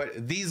name I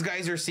put, these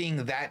guys are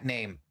seeing that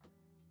name.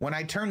 When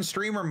I turn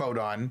streamer mode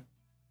on,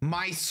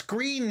 my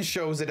screen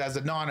shows it as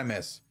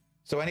anonymous.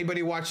 So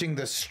anybody watching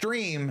the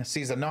stream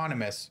sees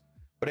anonymous,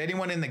 but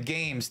anyone in the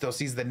game still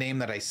sees the name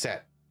that I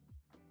set.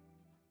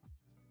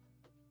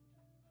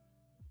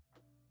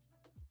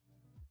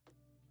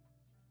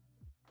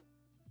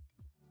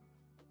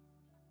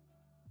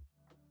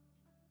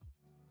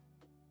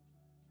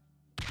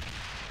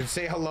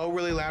 Say hello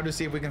really loud to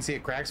see if we can see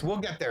it cracks. We'll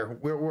get there.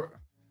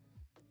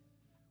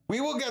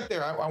 We will get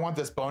there. I want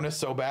this bonus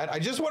so bad. I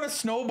just want to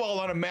snowball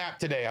on a map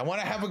today. I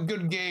want to have a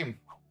good game.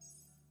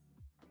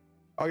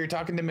 Oh, you're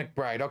talking to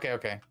McBride. Okay,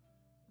 okay.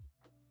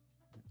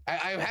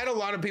 I've had a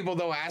lot of people,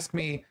 though, ask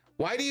me,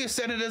 why do you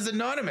set it as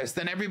anonymous?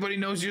 Then everybody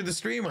knows you're the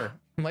streamer.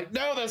 I'm like,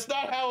 no, that's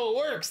not how it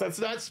works. That's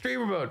not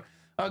streamer mode.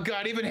 Oh,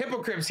 God, even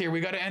Hypocript's here. We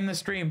got to end the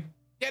stream.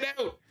 Get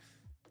out.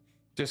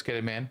 Just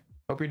kidding, man.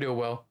 Hope you're doing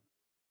well.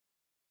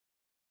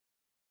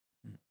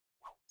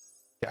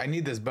 I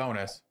need this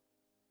bonus.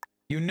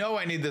 You know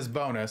I need this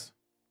bonus.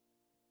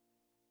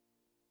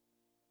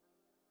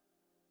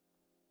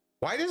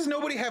 Why does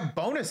nobody have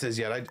bonuses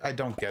yet? I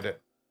don't get it.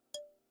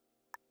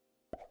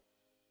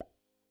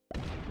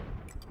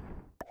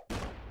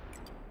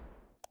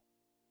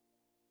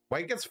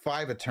 White gets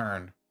 5 a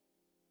turn.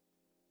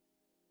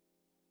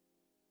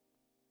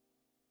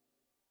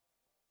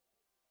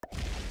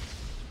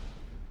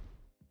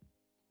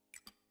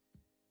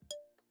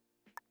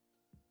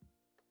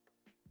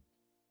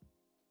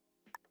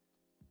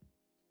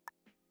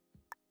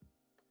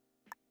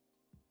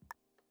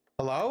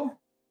 Hello?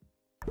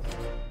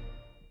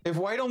 If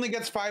white only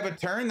gets 5 a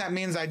turn, that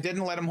means I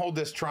didn't let him hold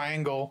this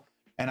triangle,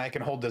 and I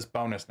can hold this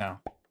bonus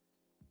now.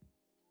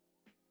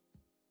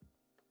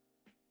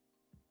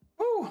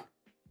 Woo!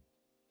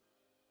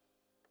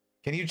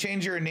 Can you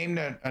change your name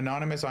to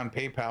anonymous on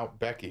PayPal,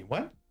 Becky?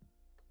 What?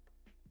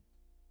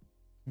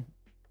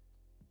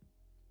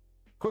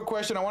 Quick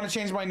question. I want to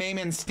change my name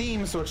in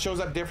Steam so it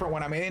shows up different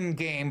when I'm in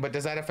game, but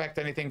does that affect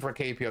anything for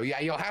KPO? Yeah,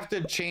 you'll have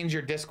to change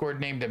your Discord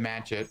name to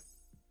match it.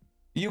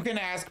 You can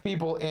ask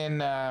people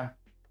in,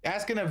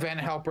 ask an event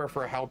helper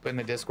for help in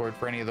the Discord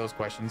for any of those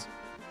questions,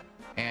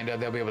 and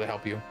they'll be able to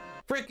help you.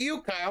 Frick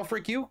you, Kyle,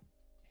 frick you.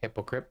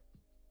 Hypocrite.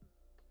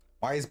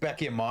 Why is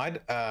Becky a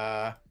mod?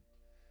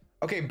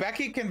 Okay,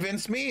 Becky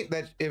convinced me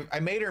that if I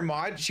made her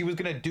mod, she was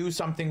gonna do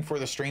something for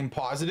the stream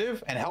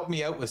positive and help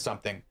me out with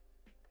something.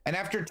 And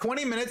after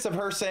 20 minutes of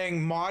her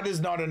saying mod is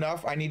not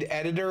enough, I need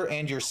editor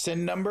and your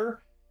SIN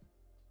number,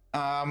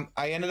 I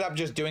ended up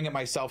just doing it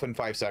myself in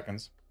 5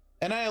 seconds.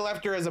 And I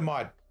left her as a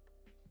mod.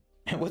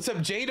 What's up,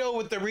 Jado,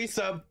 with the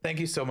resub? Thank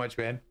you so much,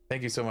 man.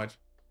 Thank you so much.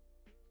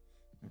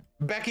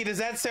 Becky, does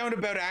that sound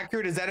about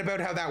accurate? Is that about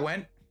how that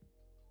went?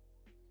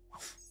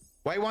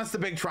 White wants the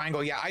big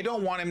triangle. Yeah, I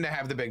don't want him to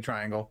have the big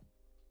triangle.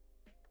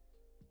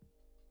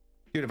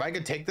 Dude, if I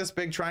could take this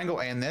big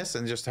triangle and this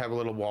and just have a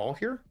little wall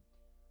here.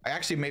 I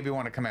actually maybe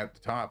want to come out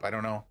the top. I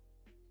don't know.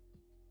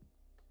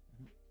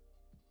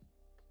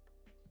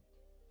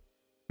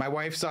 My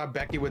wife saw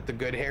Becky with the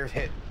good hair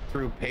hit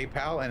through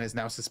PayPal and is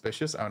now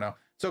suspicious. Oh no.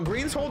 So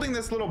Green's holding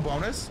this little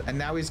bonus and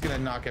now he's gonna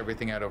knock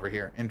everything out over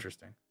here.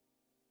 Interesting.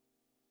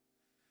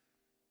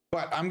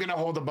 But I'm gonna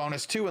hold a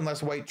bonus too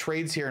unless white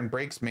trades here and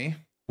breaks me.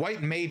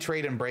 White may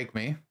trade and break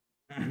me.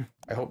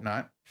 I hope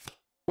not.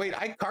 Wait,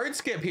 I card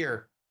skip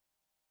here.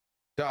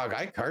 Dog,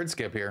 I card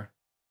skip here.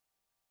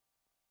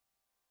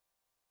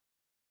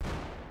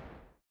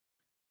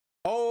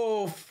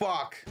 Oh,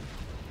 fuck.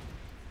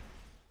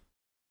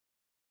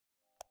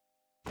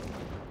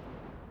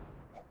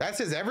 That's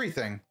his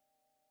everything.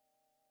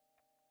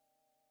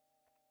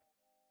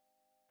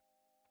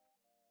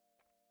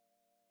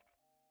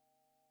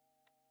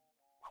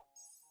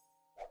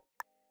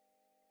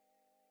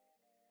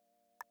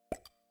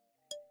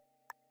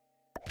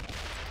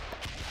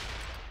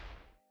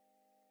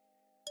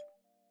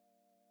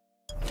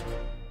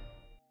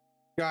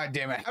 God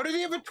damn it. How did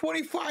he have a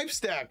 25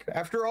 stack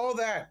after all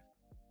that?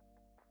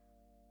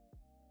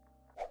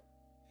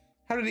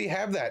 How did he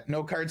have that?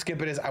 No card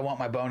skip it is. I want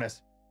my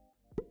bonus.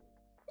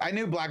 I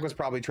knew black was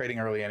probably trading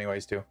early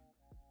anyways too.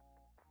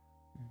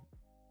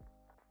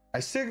 I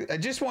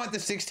just want the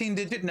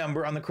 16-digit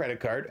number on the credit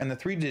card and the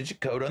 3-digit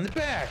code on the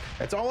back.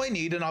 That's all I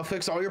need and I'll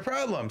fix all your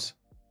problems.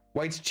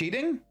 White's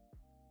cheating?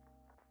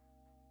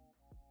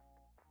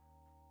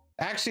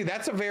 Actually,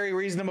 that's a very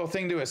reasonable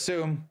thing to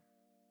assume.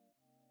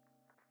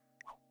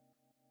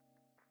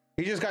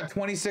 He just got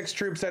 26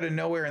 troops out of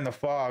nowhere in the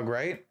fog,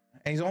 right?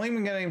 And he's only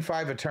been getting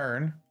 5 a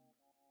turn.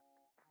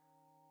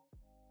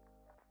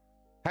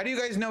 How do you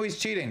guys know he's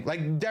cheating?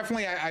 Like,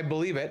 definitely, I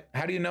believe it.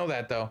 How do you know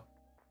that, though?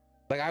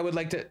 Like, I would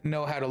like to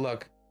know how to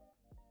look.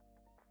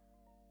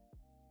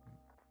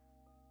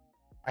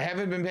 I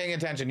haven't been paying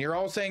attention. You're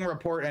all saying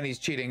report and he's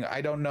cheating.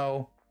 I don't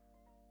know.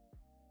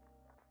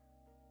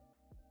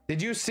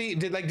 Did you see,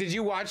 did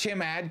you watch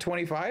him add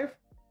 25?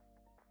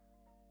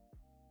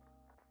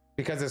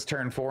 Because it's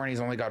turn 4 and he's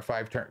only got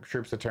 5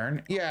 troops a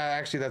turn? Yeah,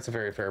 actually, that's a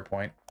very fair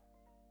point.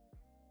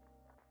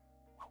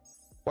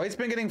 White's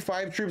been getting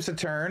 5 troops a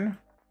turn.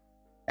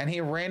 And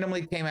he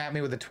randomly came at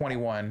me with a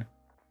 21.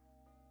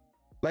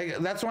 Like,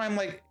 that's why I'm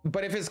like,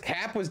 but if his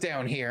cap was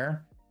down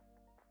here,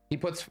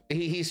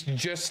 He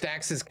just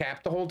stacks his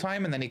cap the whole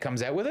time and then he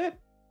comes out with it?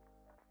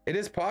 It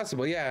is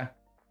possible, yeah.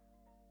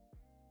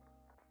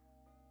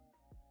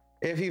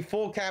 If he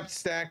full capped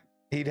stack,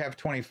 he'd have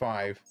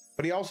 25.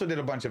 But he also did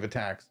a bunch of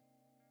attacks.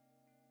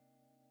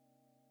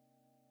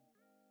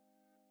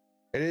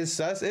 It is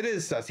sus. It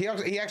is sus. He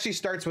actually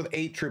starts with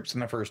 8 troops in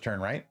the first turn,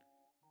 right?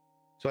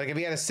 So like if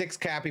he had a 6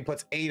 cap, he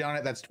puts 8 on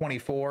it, that's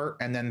 24,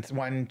 and then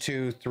 1,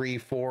 2, 3,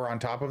 4 on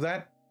top of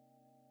that.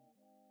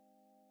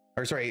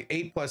 Or sorry,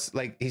 8 plus,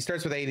 like he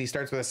starts with 8, he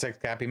starts with a 6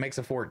 cap, he makes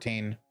a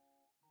 14.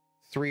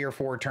 3 or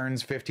 4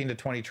 turns, 15 to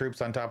 20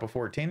 troops on top of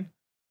 14.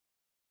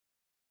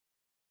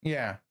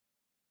 Yeah.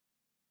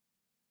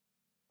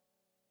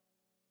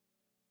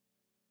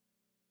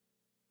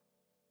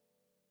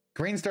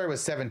 Green started with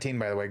 17,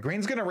 by the way.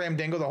 Green's gonna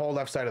Ramdingo the whole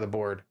left side of the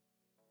board.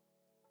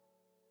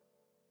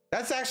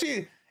 That's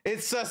actually,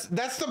 it's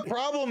that's the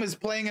problem, is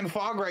playing in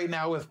Fog right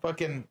now with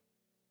fucking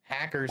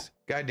hackers.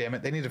 God damn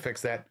it, they need to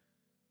fix that.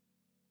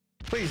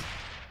 Please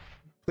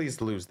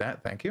lose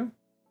that, thank you.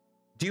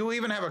 Do you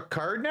even have a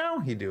card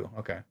now? You do,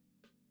 okay.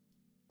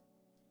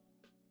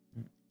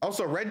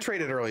 Also, red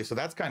traded early, so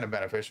that's kind of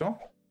beneficial.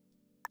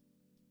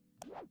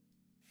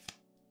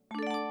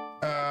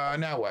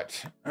 Now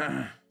what?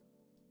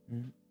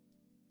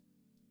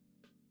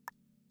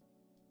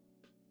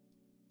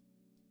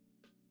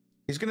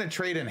 He's gonna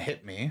trade and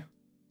hit me.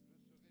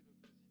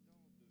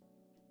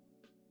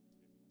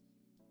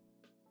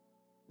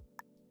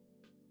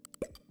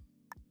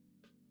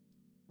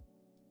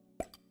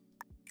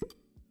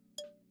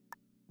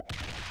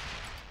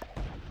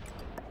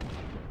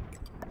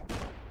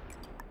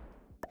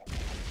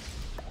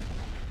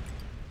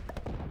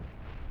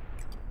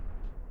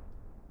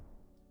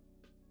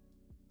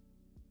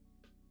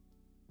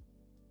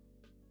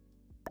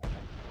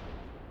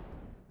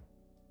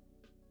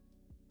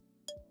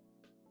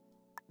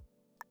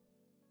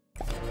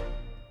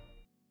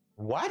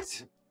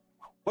 What?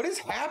 What is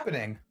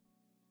happening?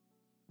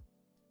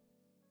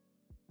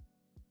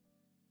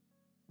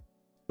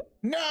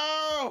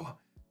 No!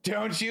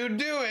 Don't you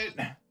do it!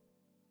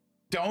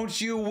 Don't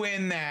you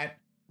win that.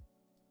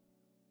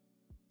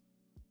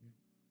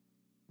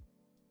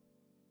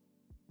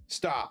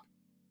 Stop.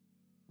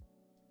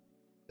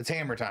 It's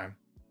hammer time.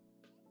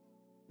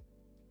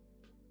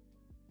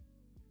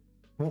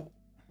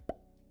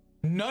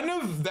 None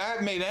of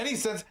that made any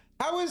sense.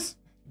 How is...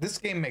 This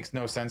game makes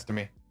no sense to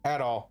me. At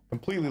all.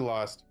 Completely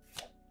lost.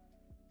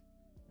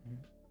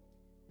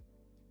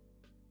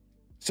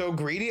 So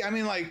greedy? I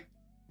mean, like,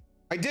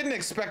 I didn't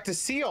expect to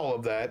see all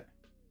of that.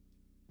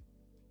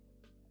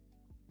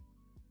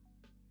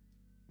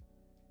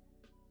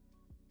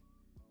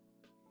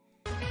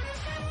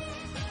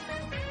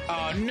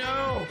 Oh,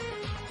 no!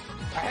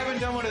 I haven't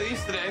done one of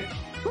these today.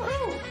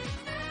 Woohoo!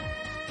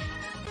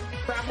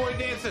 Frat boy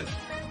dancing.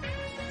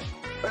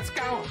 Let's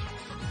go.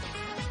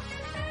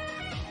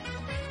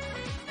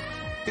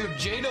 Dude,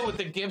 Jado with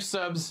the gift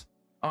subs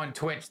on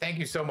Twitch. Thank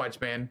you so much,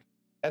 man.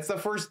 That's the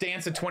first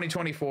dance of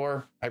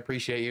 2024. I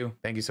appreciate you.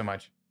 Thank you so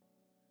much.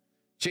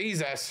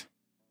 Jesus.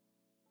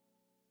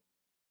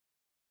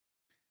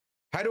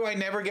 How do I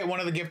never get one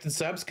of the gifted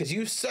subs? Because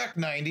you suck,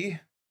 90.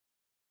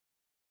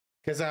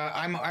 Because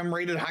I'm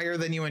rated higher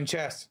than you in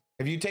chess.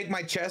 If you take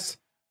my chess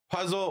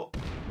puzzle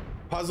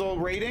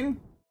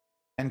rating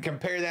and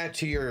compare that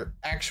to your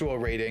actual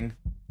rating,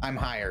 I'm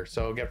higher.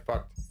 So get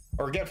fucked.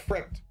 Or get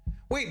fricked.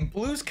 Wait,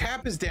 Blue's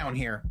cap is down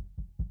here.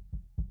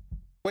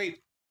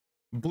 Wait,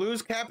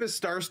 Blue's cap is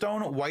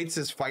Starstone, White's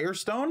is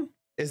Firestone?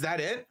 Is that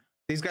it?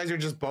 These guys are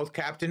just both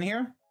capped in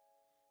here?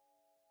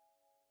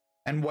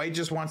 And White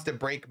just wants to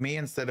break me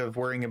instead of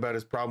worrying about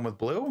his problem with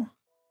Blue?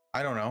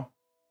 I don't know.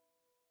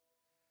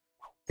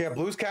 Yeah,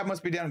 Blue's cap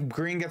must be down.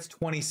 Green gets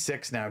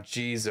 26 now.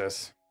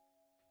 Jesus.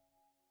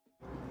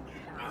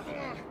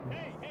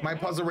 My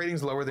puzzle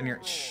rating's lower than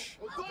your... Shh.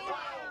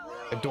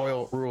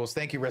 Doyle rules.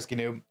 Thank you, Risky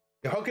Noob.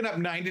 You're hooking up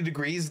 90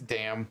 degrees?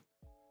 Damn.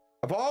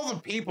 Of all the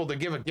people to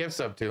give a gift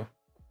sub to.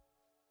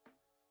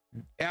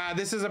 Yeah,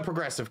 this is a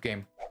progressive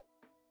game.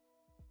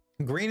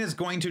 Green is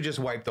going to just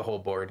wipe the whole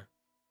board.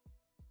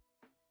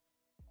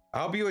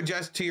 I hope you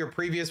adjust to your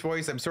previous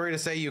voice. I'm sorry to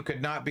say you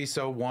could not be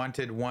so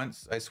wanted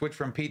once. I switched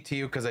from Pete to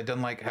you because I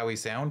didn't like how he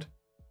sound.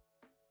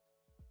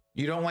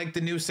 You don't like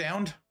the new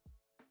sound?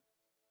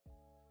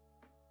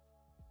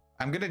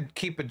 I'm going to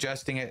keep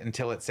adjusting it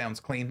until it sounds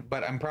clean,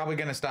 but I'm probably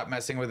going to stop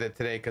messing with it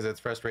today because it's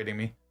frustrating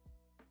me.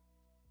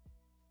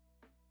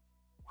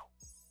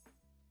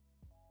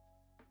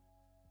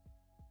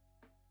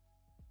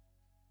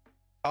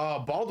 Oh,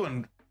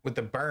 Baldwin with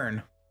the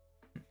burn.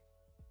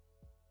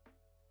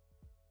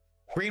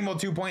 Green will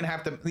 2-point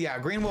have to... Yeah,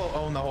 Green will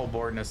own the whole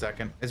board in a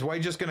second. Is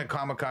White just going to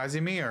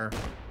kamikaze me, or...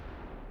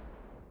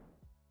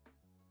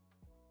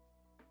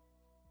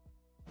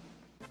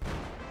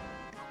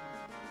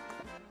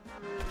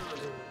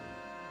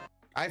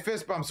 I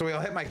fist bump, so he'll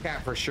hit my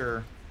cat for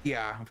sure.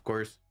 Yeah, of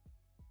course.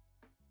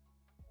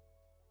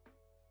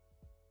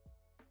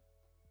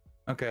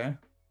 Okay.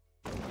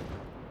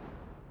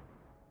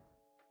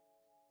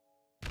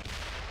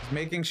 Just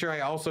making sure I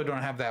also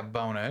don't have that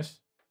bonus.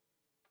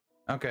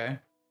 Okay.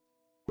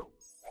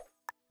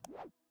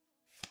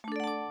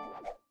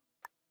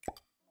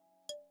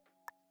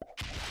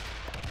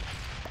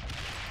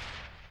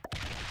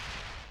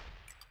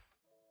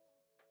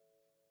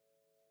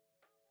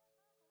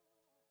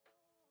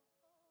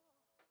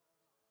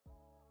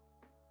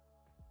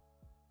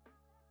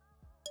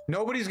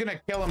 Nobody's gonna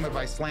kill him if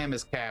I slam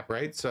his cap,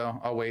 right? So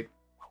I'll wait.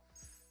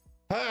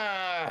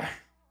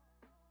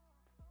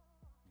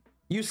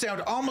 You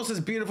sound almost as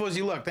beautiful as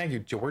you look. Thank you,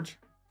 George.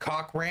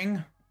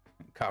 Cochran.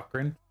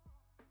 Cochran.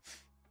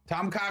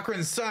 Tom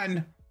Cochran's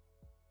son.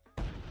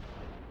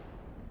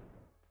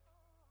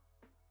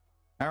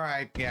 All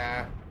right,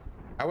 yeah.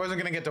 I wasn't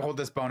gonna get to hold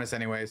this bonus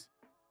anyways.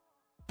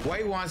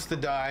 White wants to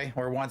die,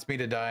 or wants me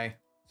to die.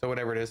 So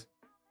whatever it is.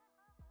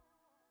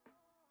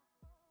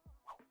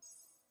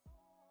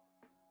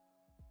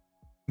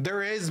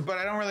 There is, but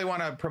I don't really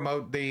want to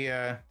promote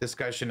the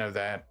discussion of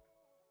that.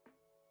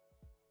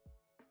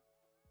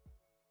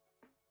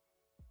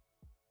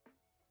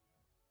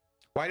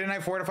 Why didn't I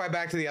fortify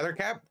back to the other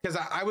cap? Because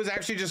I was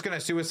actually just going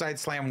to suicide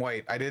slam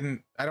white. I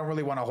don't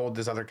really want to hold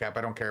this other cap.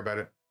 I don't care about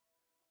it.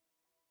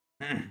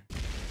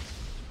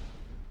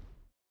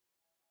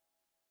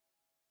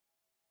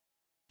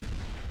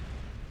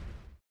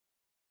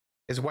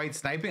 Is white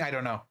sniping? I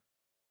don't know.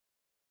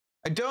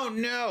 I don't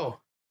know.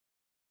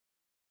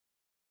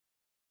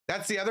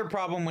 That's the other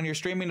problem when you're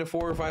streaming to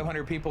 400 or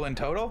 500 people in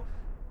total.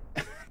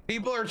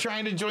 People are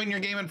trying to join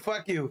your game and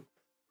fuck you.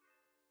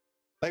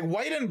 Like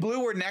white and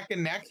blue were neck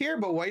and neck here,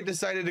 but white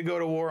decided to go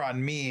to war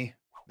on me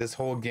this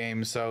whole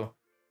game. So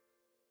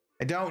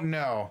I don't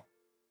know.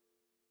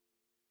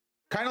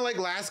 Kind of like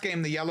last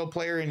game, the yellow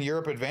player in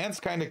Europe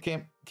Advanced kind of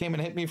came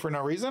and hit me for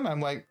no reason.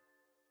 I'm like,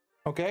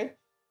 okay.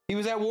 He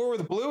was at war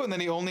with blue and then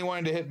he only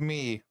wanted to hit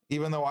me,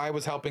 even though I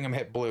was helping him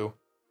hit blue.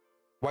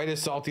 White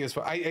is salty as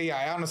fuck. Yeah,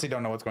 I honestly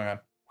don't know what's going on.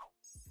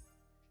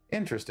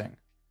 Interesting.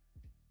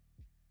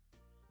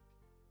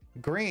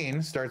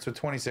 Green starts with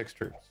 26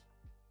 troops.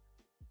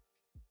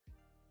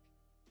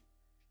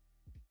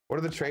 What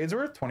are the trades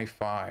worth?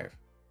 25.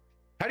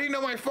 How do you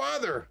know my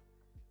father?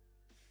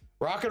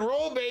 Rock and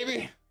roll,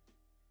 baby.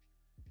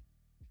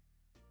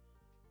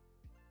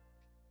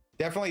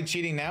 Definitely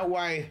cheating now.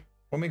 Why?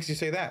 What makes you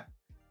say that?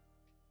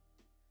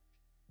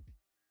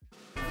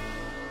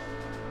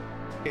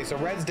 Okay, so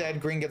red's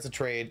dead. Green gets a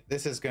trade.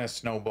 This is going to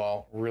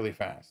snowball really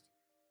fast.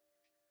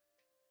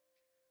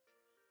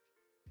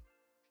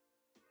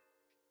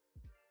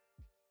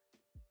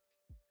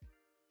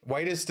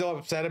 White is still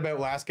upset about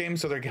last game,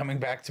 so they're coming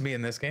back to me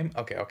in this game.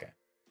 Okay, okay.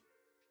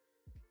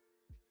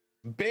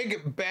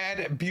 Big,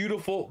 bad,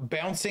 beautiful,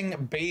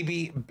 bouncing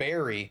baby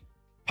Barry.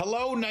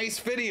 Hello, nice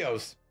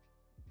videos.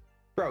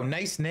 Bro,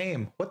 nice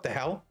name. What the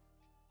hell?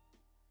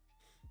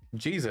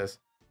 Jesus.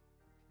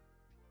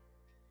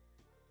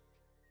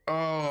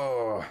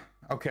 Oh,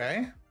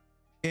 okay.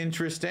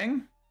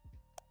 Interesting.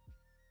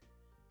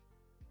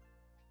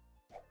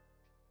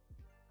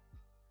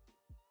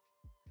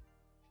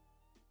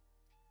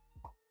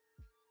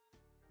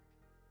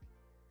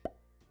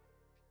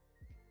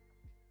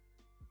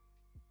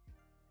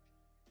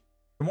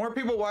 The more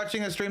people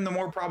watching the stream, the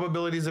more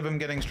probabilities of him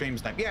getting stream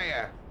sniped. Yeah,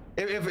 yeah.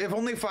 If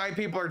only 5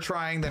 people are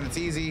trying, then it's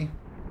easy.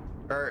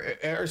 Or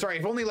sorry,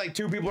 if only like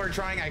 2 people are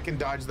trying, I can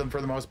dodge them for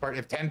the most part.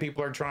 If 10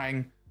 people are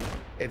trying,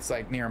 it's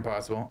like near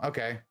impossible.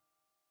 Okay.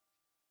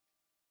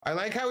 I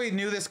like how he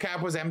knew this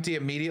cap was empty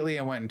immediately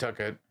and went and took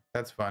it.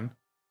 That's fun.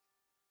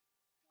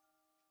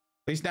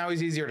 At least now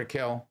he's easier to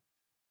kill.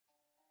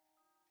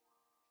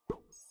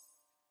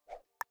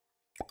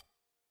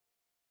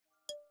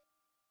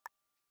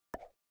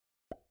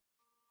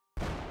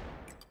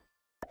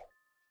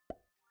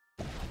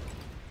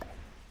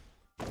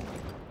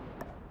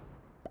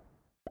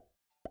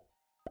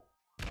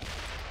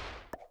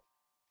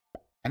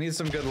 I need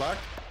some good luck.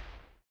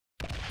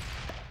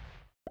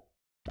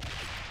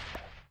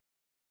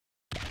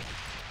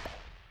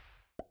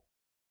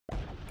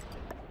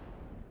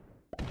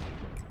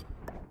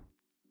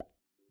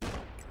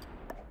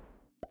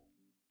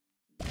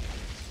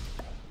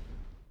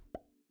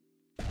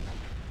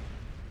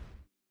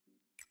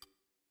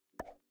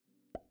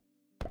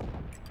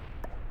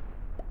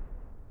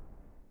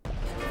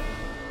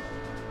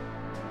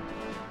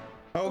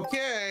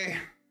 Okay.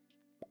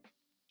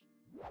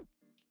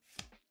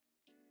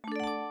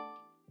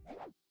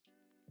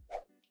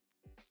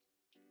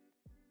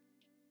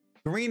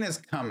 Green is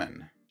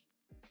coming.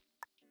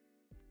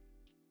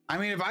 I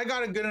mean, if I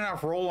got a good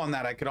enough roll on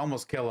that, I could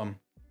almost kill him.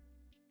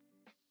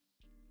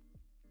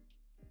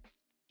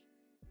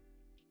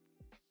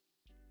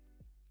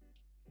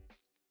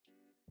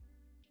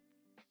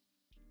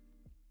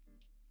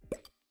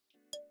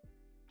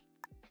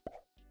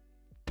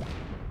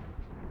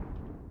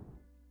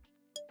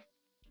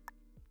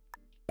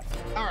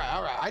 All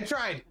right. I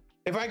tried.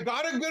 If I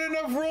got a good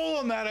enough roll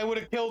on that, I would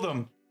have killed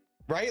him.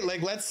 Right?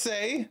 Like, let's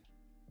say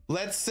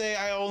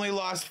I only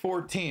lost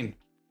 14.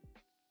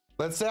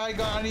 Let's say I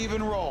got an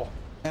even roll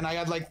and I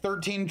had like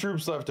 13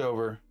 troops left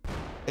over.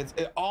 It's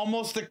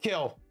almost a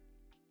kill.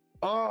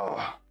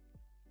 Oh.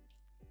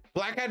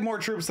 Black had more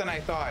troops than I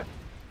thought.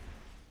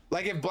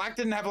 Like if black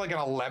didn't have like an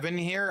 11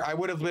 here, I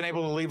would have been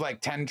able to leave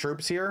like 10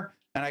 troops here.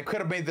 And I could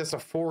have made this a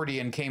 40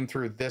 and came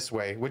through this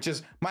way, which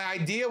is my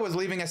idea was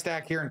leaving a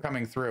stack here and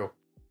coming through.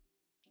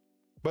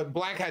 But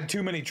black had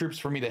too many troops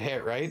for me to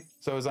hit, right?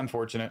 So it was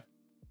unfortunate.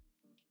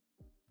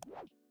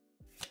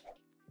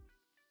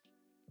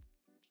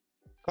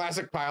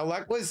 Classic pile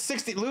luck was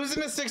 60.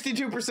 Losing a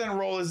 62%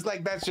 roll is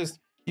like, that's just,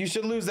 you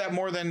should lose that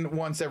more than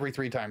once every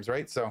 3 times,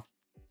 right? So.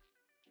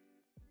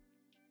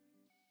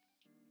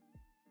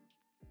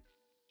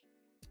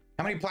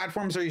 How many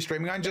platforms are you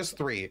streaming on? Just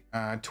 3.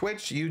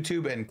 Twitch,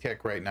 YouTube, and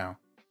Kick right now.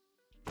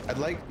 I'd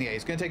like, yeah,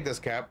 he's gonna take this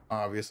cap,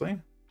 obviously.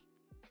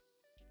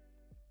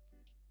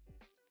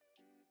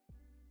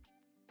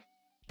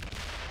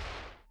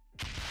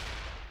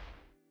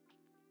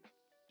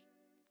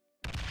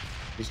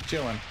 He's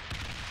chilling.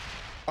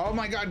 Oh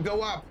my God,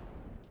 go up.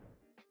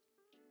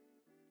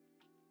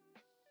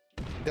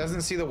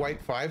 Doesn't see the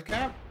white 5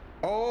 cap.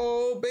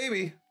 Oh,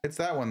 baby. It's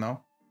that one though.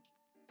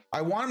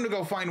 I want him to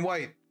go find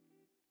white.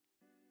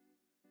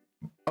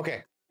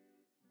 Okay.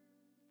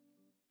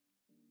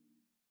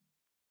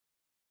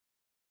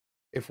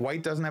 If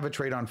white doesn't have a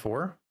trade on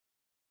 4,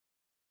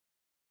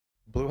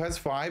 blue has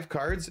 5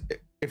 cards.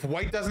 If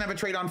white doesn't have a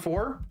trade on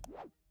 4,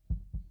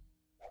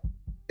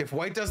 if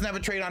white doesn't have a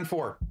trade on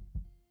 4,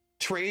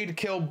 trade,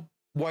 kill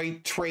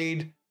white,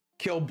 trade,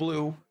 kill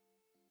blue.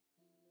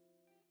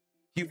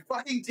 You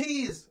fucking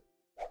tease.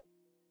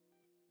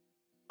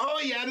 Oh,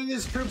 he added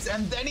his troops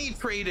and then he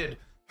traded.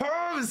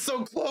 Oh, it was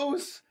so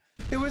close.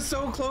 It was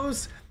so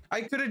close. I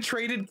could have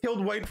traded,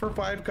 killed white for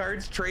 5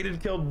 cards, traded,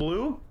 killed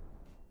blue,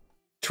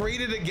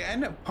 traded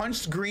again,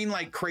 punched green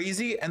like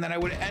crazy, and then I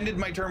would have ended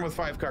my turn with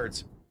 5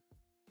 cards.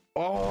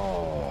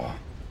 Oh.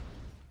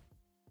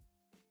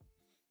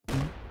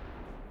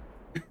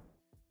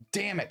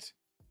 Damn it.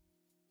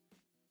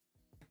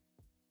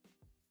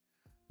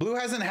 Blue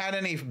hasn't had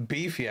any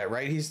beef yet,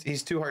 right?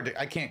 He's too hard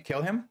to, I can't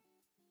kill him.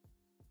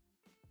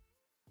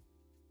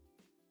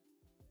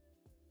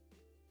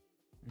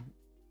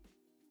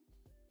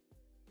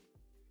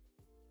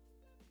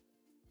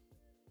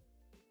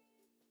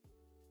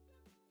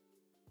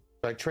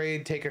 So I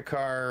trade, take a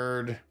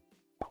card.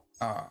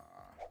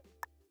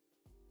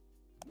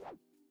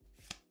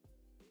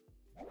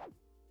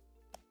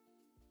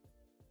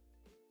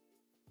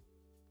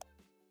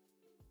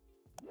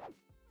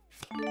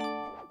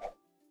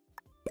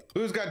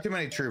 Blue's got too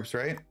many troops,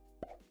 right?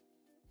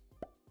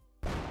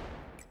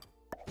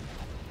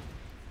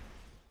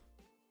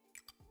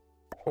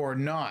 Or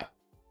not.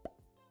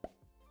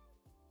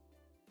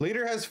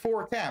 Leader has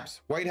 4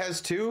 caps. White has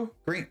 2.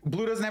 Green,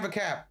 blue doesn't have a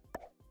cap.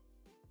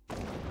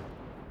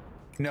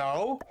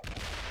 No.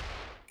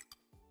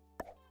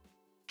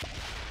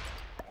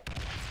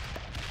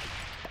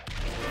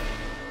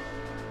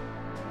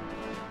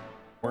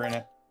 We're in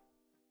it.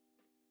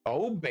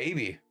 Oh,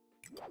 baby.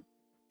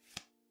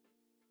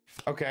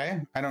 Okay,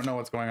 I don't know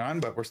what's going on,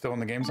 but we're still in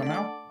the game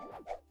somehow.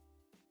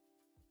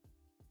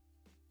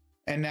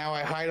 And now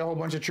I hide a whole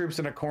bunch of troops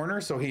in a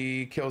corner so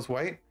he kills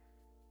white.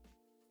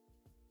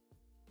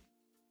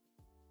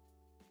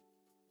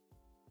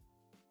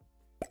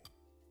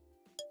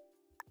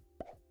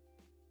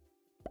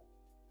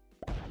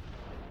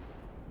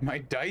 My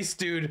dice,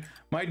 dude.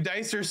 My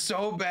dice are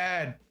so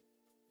bad.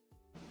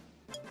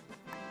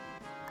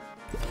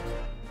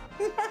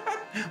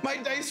 My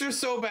dice are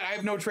so bad. I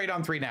have no trade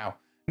on 3 now.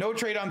 No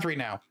trade on 3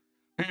 now.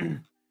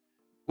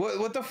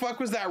 What the fuck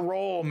was that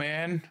roll,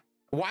 man?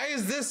 Why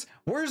is this?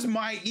 Where's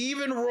my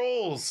even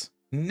rolls?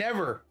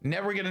 Never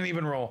get an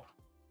even roll.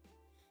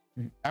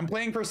 I'm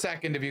playing for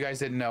second, if you guys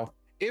didn't know.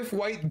 If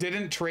white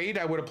didn't trade,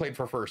 I would have played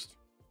for first.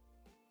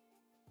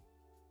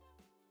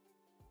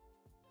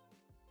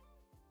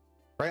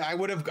 Right? I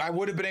would have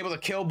been able to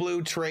kill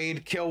blue,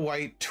 trade, kill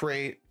white,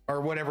 trade,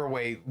 or whatever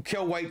way.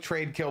 Kill white,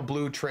 trade, kill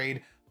blue,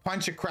 trade,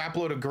 punch a crap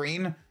load of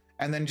green,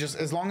 and then just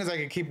as long as I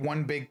could keep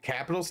one big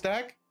capital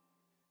stack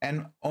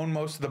and own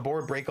most of the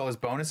board, break all his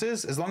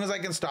bonuses, as long as I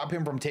can stop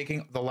him from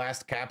taking the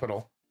last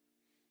capital,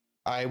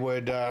 I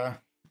would I'd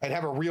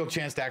have a real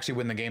chance to actually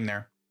win the game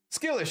there.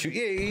 Skill issue.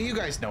 Yeah, you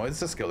guys know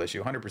it's a skill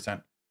issue,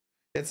 100%.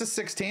 It's a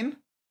 16.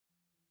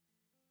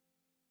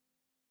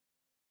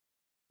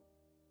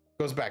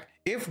 Goes back.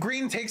 If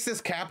green takes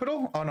this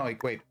capital, oh no,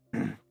 wait.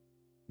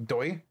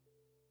 Doi.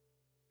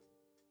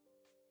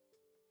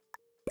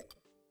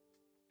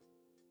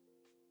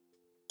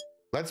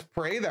 Let's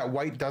pray that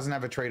white doesn't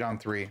have a trade on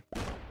 3.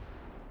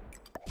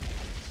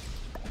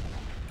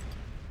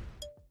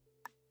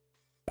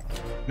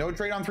 No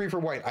trade on 3 for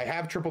white. I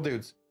have triple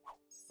dudes.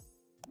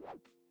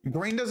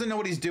 Green doesn't know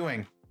what he's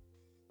doing.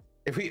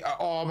 If he,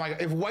 oh my,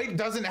 if white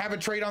doesn't have a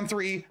trade on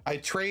 3, I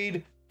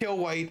trade, kill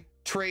white,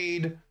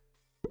 trade,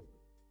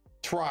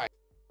 try.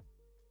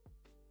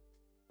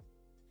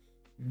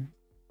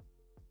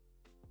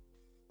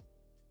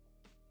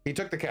 He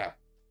took the cap.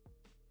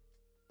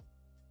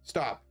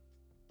 Stop.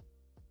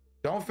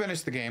 Don't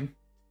finish the game.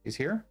 He's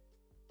here.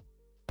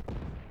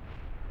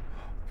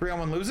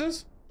 3-on-1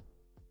 loses?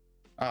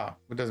 Oh,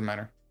 it doesn't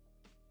matter.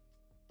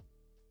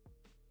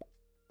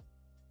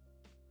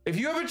 If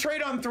you have a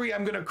trade on 3,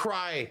 I'm gonna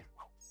cry.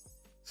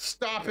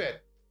 Stop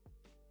it.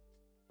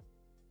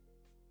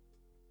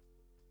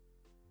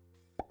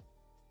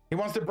 He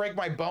wants to break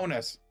my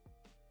bonus.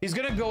 He's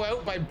gonna go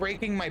out by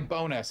breaking my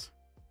bonus.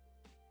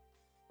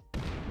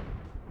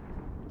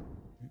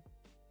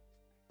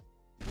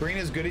 Green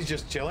is good, he's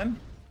just chilling.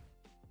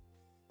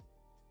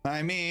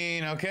 I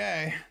mean,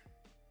 okay.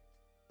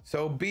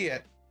 So be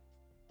it.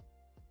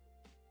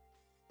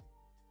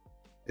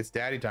 It's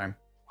daddy time.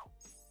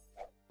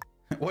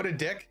 What a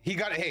dick. He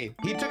got, hey,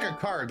 he took a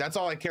card. That's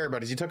all I care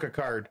about is he took a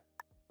card.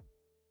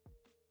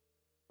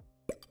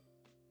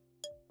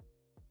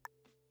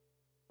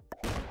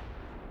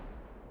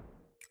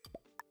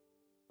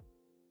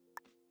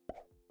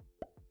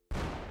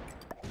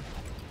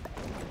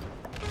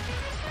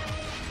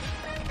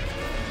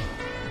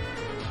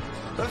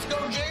 Let's go,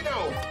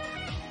 Jado.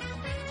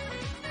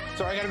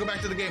 Sorry, I gotta go back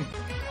to the game.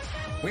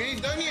 We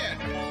ain't done yet.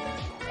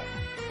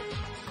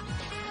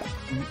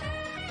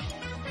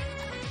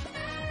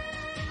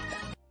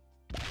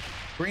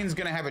 Green's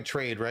gonna have a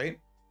trade, right?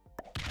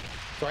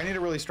 So I need a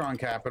really strong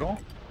capital.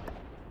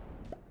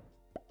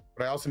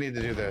 But I also need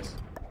to do this.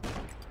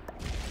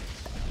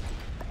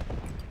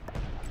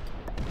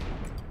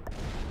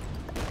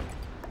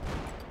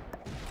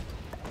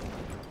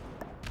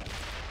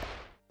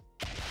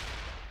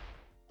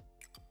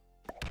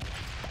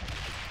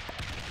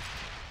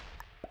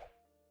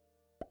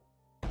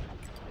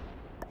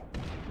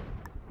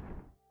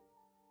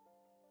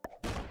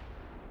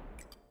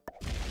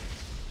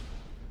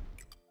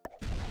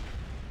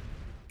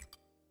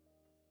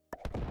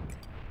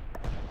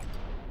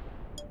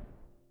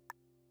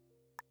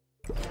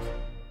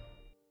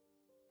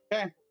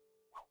 Okay.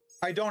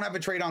 I don't have a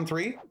trade on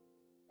 3.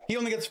 He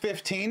only gets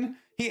 15.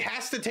 He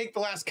has to take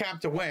the last cap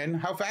to win.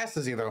 How fast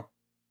is he, though?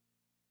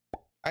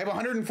 I have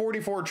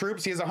 144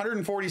 troops. He has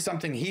 140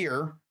 something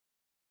here.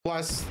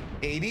 Plus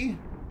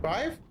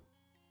 85?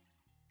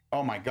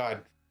 Oh my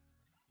god.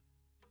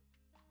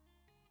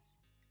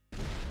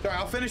 Sorry,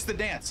 I'll finish the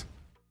dance.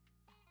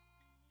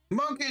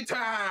 Monkey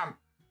time!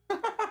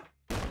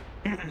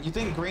 You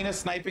think Green is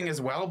sniping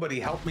as well, but he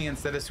helped me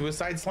instead of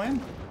Suicide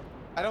Slam?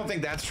 I don't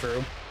think that's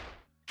true.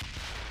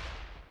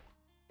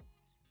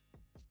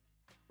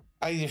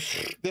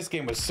 This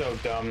game was so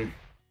dumb.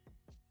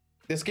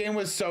 This game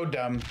was so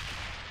dumb.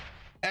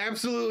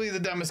 Absolutely the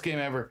dumbest game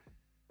ever.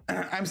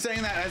 I'm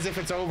saying that as if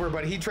it's over,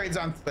 but he trades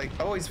on like,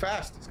 oh, he's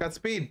fast. He's got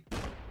speed.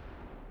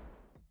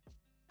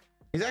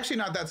 He's actually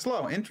not that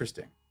slow.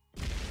 Interesting.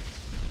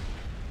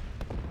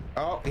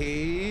 Oh,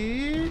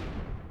 he's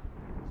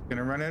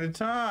gonna run out of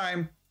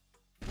time.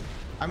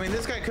 I mean,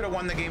 this guy could have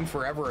won the game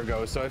forever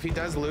ago. So if he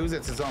does lose,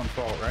 it's his own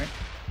fault, right?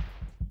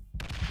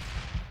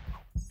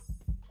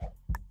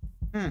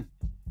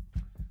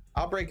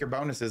 I'll break your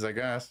bonuses, I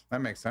guess.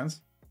 That makes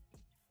sense.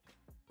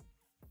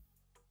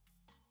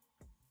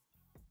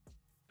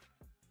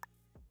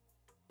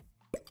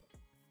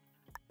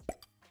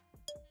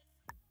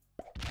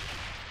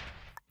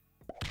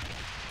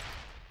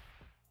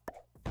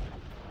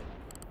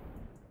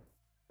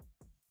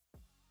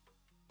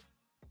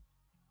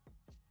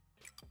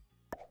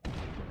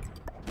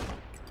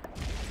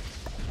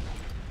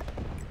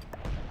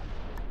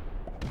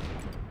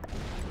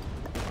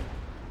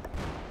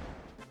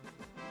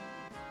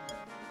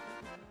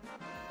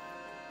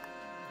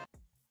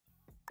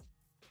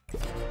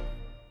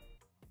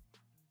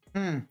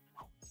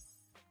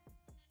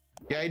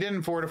 Yeah, he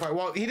didn't fortify.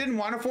 Well, he didn't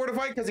want to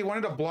fortify because he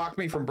wanted to block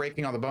me from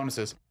breaking all the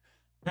bonuses.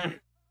 All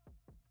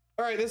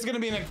right, this is going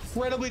to be an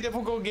incredibly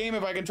difficult game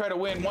if I can try to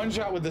win. One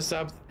shot with the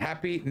subs.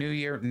 Happy New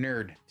Year,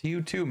 nerd. To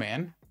you too,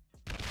 man.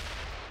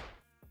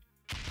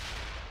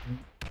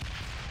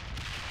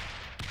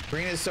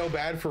 Green is so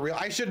bad for real.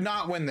 I should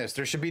not win this.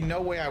 There should be no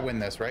way I win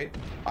this, right?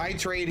 I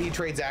trade, he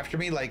trades after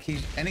me. Like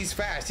and he's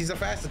fast. He's a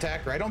fast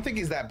attacker. I don't think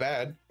he's that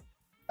bad.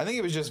 I think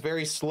he was just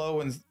very slow,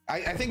 and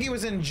I think he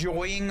was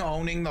enjoying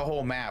owning the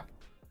whole map.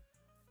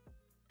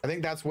 I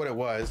think that's what it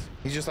was.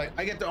 He's just like,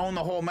 I get to own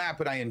the whole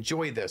map and I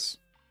enjoy this.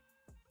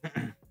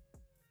 But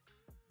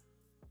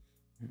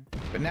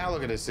now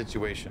look at his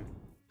situation.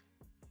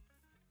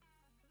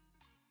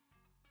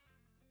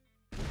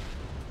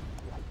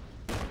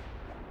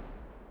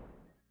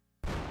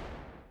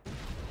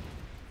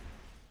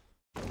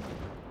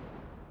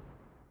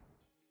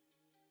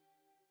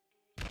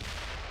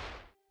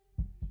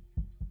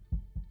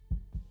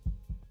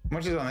 How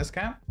much is on this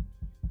cap?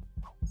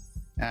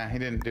 Ah, he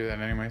didn't do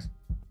that anyways.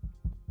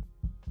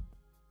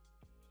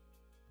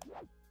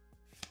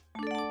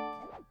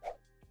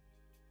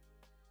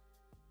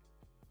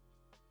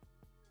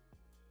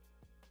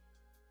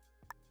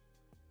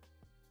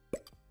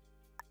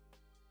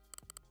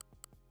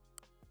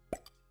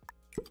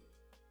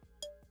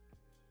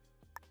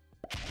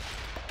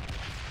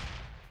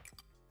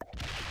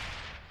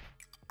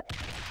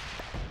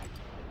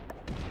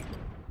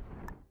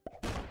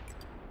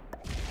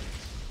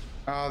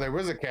 Oh, there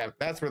was a cap.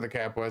 That's where the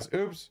cap was.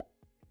 Oops.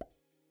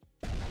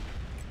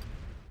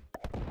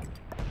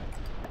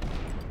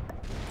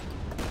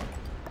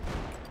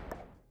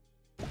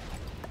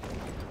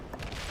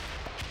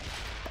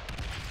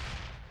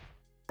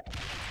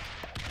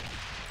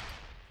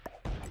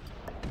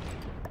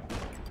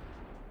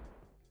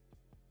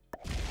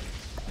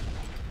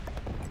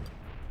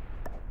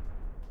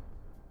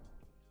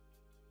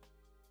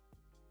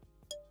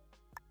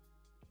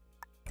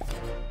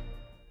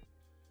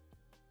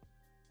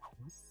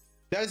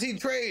 Does he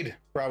trade?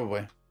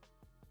 Probably.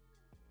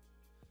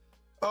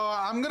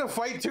 I'm gonna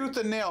fight tooth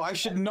and nail. I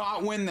should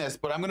not win this,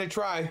 but I'm gonna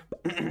try.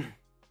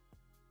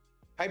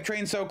 Hype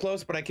train so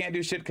close, but I can't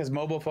do shit because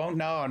mobile phone.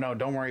 No, no,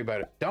 don't worry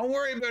about it. Don't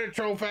worry about it,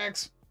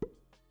 Trollfax.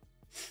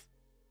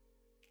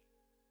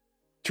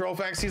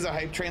 Trollfax sees a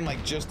hype train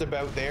like just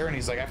about there, and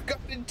he's like, I've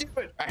got to do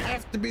it. I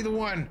have to be the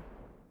one.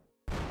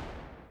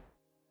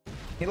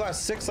 He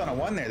lost 6 on a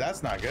 1 there.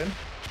 That's not good.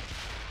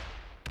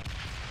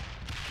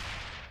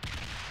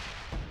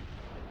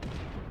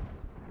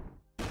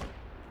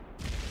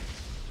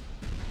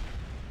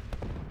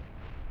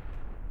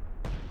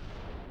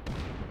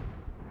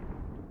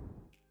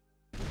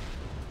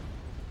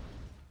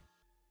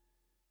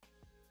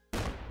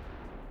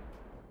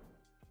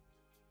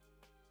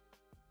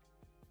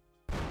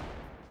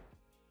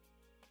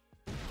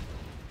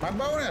 My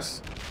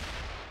bonus.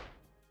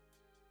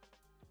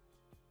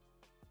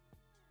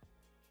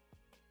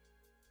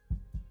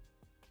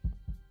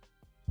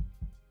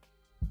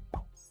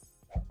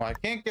 Well, I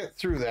can't get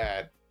through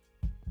that.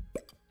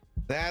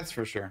 That's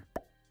for sure.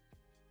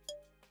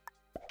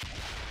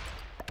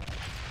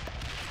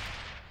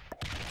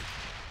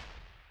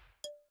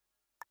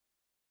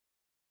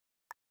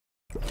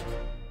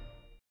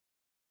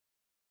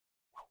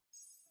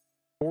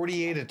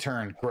 $48 a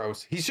turn.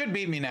 Gross. He should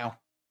beat me now.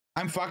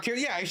 I'm fucked here.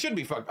 Yeah, I should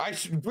be fucked.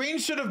 Green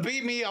should have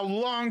beat me a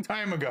long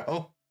time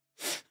ago.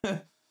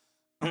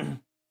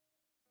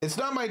 It's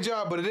not my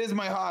job, but it is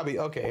my hobby.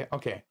 Okay,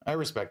 okay. I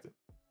respect it.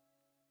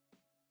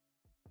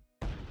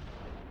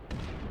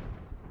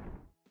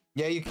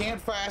 Yeah, you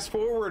can't fast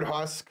forward,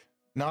 Husk.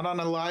 Not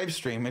on a live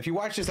stream. If you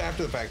watch this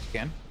after the fact, you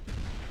can.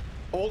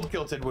 Old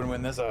Kilted would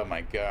win this. Oh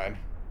my god.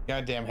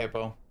 Goddamn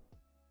hippo.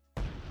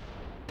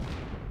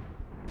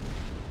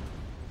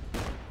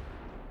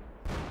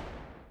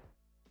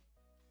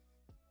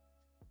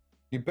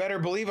 You better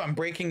believe I'm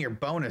breaking your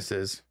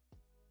bonuses.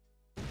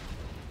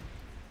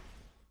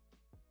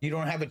 You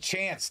don't have a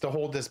chance to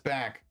hold this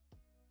back.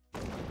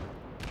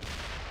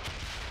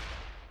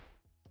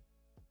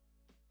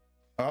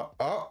 Oh,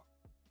 oh.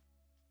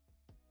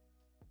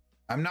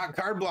 I'm not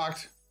card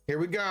blocked. Here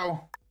we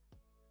go.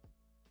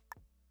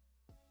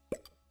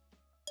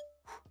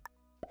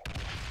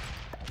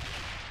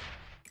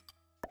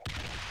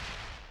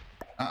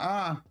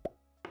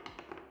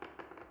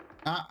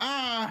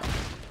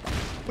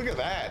 Look at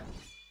that.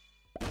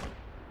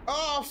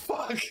 Oh,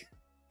 fuck.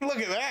 Look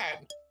at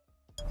that.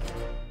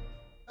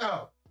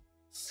 Oh.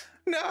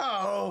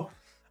 No.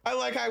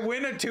 I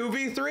win a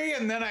 2v3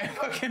 and then I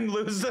fucking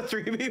lose the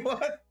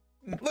 3v1.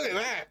 Look at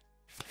that.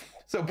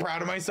 So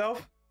proud of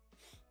myself.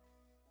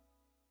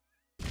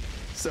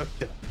 So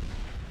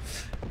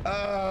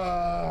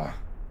dumb.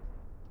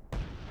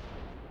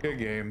 Good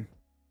game.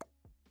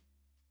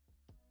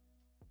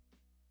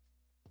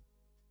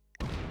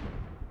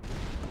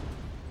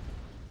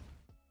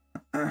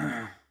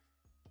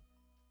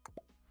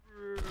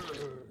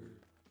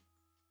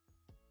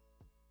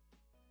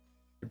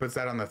 He puts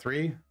that on the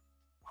 3.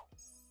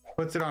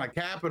 Puts it on a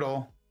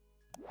capital.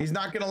 He's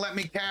not gonna let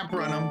me cap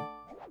run him.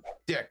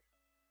 Dick.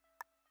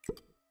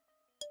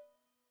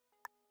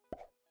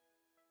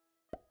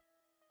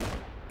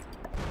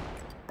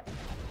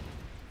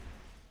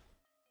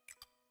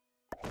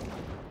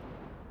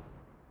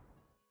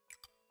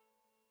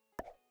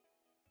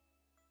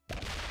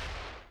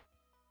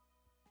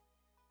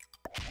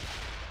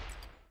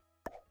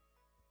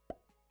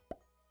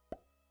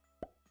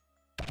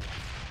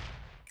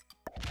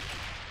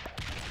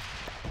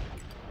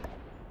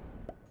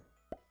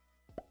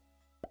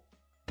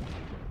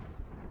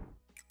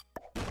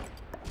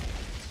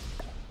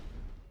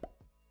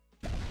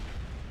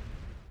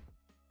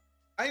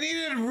 I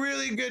needed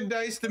really good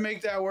dice to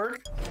make that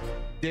work.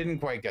 Didn't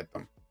quite get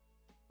them.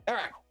 All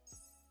right.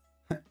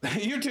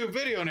 YouTube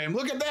video name.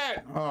 Look at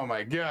that. Oh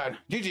my God.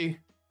 GG.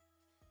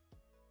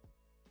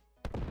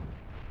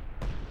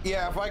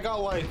 Yeah, if I got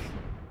like,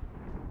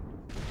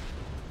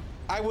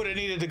 I would have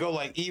needed to go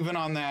like even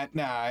on that.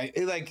 Nah,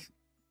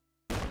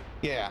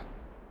 yeah.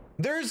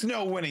 There's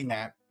no winning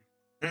that.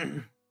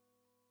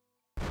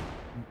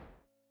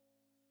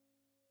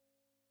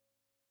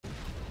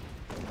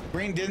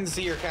 Green didn't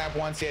see your cap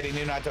once yet. He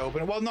knew not to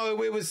open it. Well, no,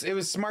 it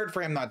was smart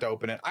for him not to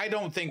open it. I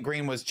don't think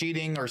Green was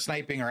cheating or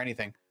sniping or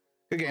anything.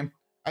 Good game.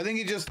 I think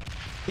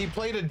he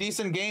played a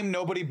decent game.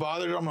 Nobody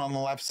bothered him on the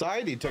left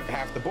side. He took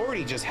half the board.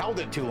 He just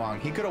held it too long.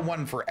 He could have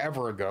won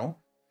forever ago,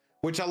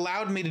 which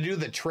allowed me to do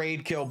the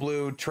trade, kill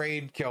blue,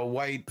 trade, kill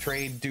white,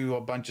 trade, do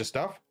a bunch of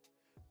stuff.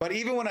 But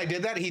even when I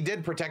did that, he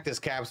did protect his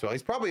caps well.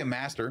 He's probably a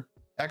master.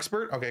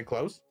 Expert. Okay,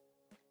 close.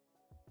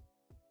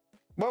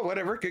 Well,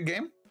 whatever. Good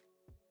game.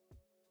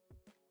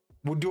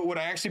 Would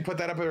I actually put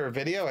that up in a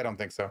video? I don't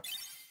think so.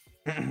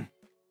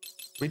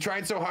 We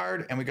tried so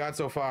hard and we got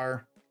so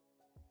far.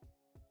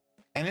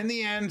 And in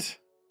the end,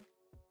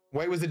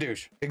 white was the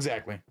douche.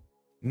 Exactly.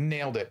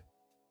 Nailed it.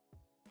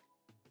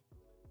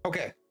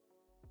 Okay.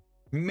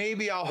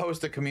 Maybe I'll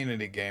host a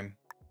community game.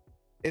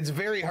 It's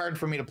very hard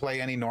for me to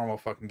play any normal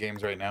fucking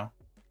games right now.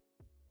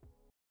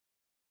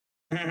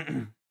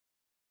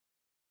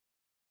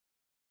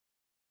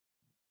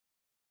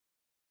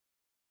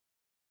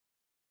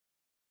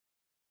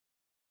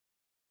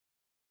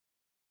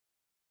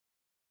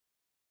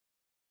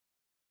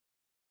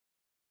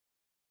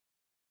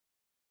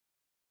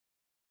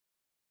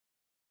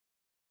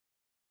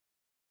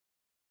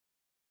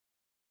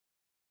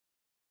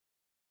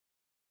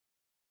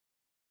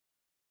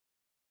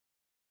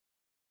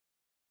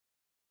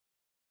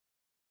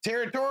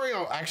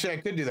 Territorial. Actually, I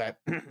could do that.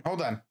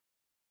 Hold on.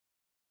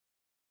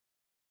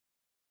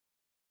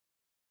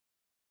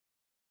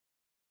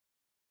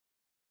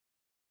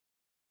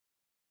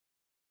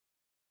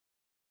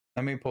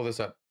 Let me pull this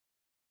up.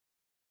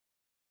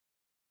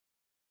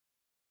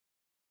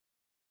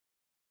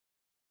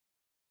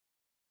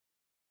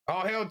 Oh,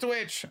 hell,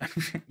 Twitch.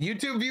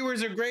 YouTube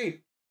viewers are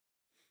great.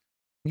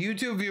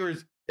 YouTube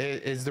viewers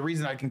is the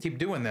reason I can keep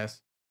doing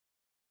this.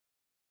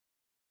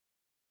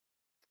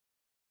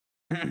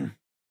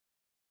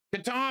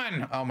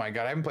 Catan. Oh my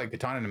God, I haven't played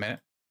Catan in a minute.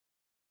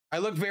 I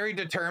look very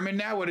determined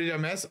now. What did I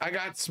miss? I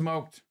got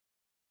smoked.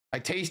 I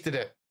tasted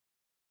it.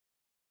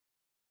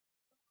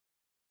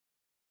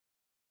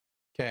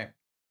 Okay.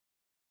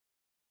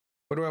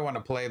 What do I want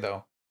to play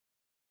though?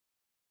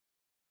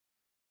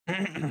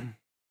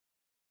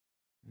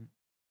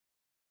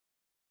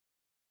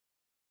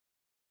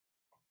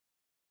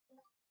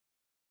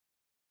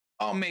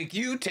 I'll make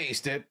you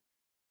taste it.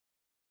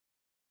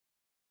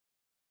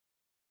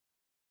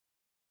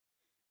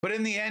 But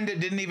in the end, it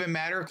didn't even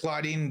matter.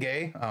 Claudine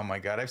Gay. Oh my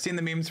God. I've seen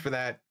the memes for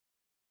that.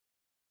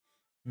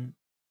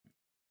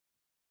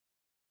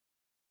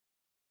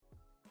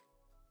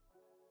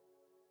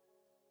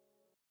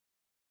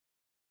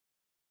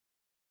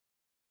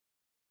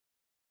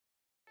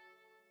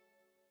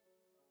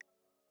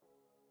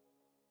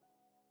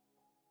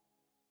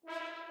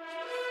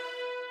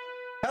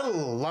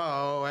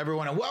 Hello,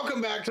 everyone, and welcome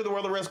back to the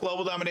World of Risk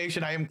Global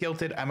Domination. I am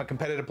Kilted. I'm a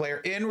competitive player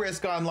in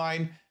Risk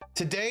Online.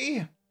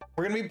 Today,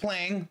 we're going to be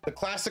playing the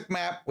classic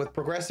map with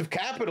progressive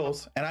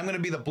capitals, and I'm going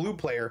to be the blue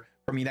player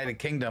from United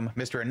Kingdom,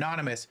 Mr.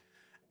 Anonymous.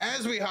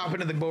 As we hop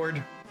into the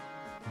board,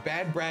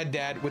 Bad Brad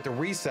Dad with the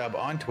resub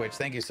on Twitch.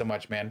 Thank you so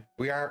much, man.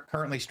 We are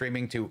currently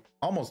streaming to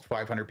almost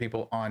 500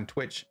 people on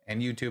Twitch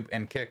and YouTube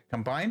and Kick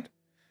combined.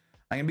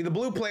 I'm going to be the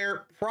blue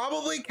player,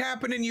 probably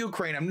capping in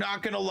Ukraine. I'm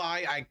not going to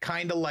lie. I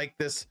kind of like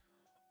this.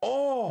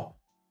 Oh,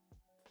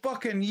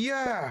 fucking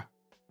yeah.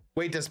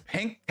 Wait, does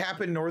pink cap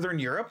in Northern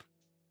Europe?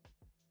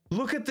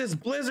 Look at this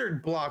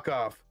blizzard block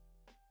off.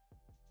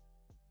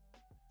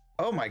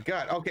 Oh my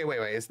God. Okay, wait.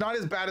 It's not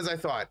as bad as I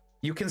thought.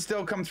 You can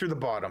still come through the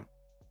bottom,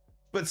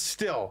 but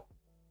still.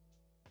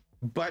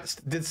 But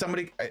did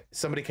somebody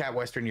cap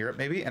Western Europe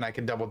maybe, and I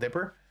can double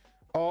dipper?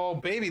 Oh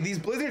baby, these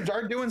blizzards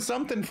are doing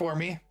something for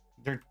me.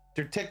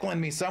 They're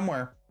tickling me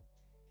somewhere.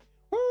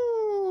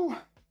 Woo!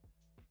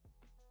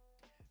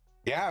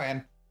 Yeah,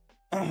 man.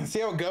 See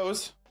how it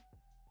goes.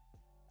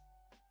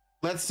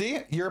 Let's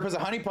see. Europe is a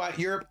honeypot.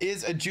 Europe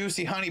is a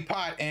juicy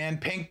honeypot,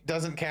 and pink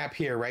doesn't cap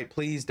here, right?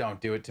 Please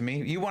don't do it to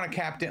me. You want to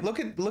cap in. Look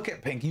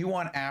at pink. You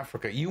want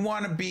Africa. You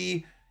want to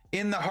be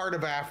in the heart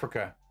of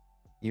Africa.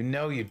 You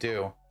know you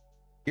do.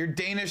 You're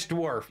Danish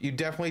dwarf. You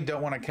definitely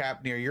don't want to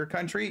cap near your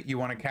country. You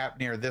want to cap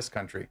near this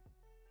country.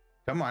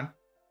 Come on.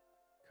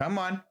 Come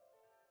on.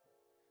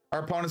 Our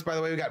opponents, by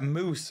the way, we got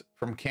Moose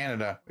from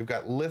Canada. We've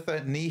got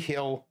Litha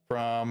Nihil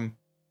from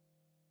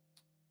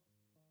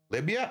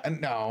Libya?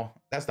 No,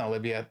 that's not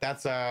Libya.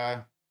 That's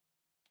a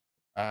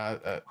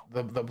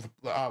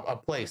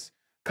place.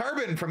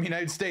 Carbon from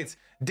United States.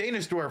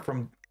 Danish dwarf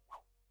from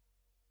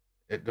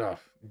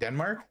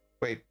Denmark.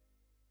 Wait,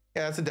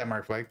 yeah, that's a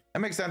Denmark flag. That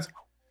makes sense.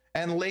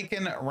 And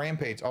Laken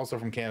Rampage, also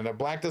from Canada.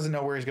 Black doesn't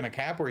know where he's going to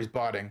cap or he's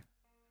botting.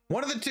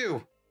 One of the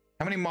two.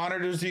 How many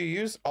monitors do you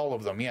use? All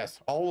of them. Yes,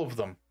 all of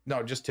them.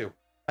 No, just two.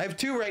 I have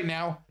two right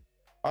now.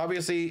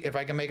 Obviously, if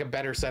I can make a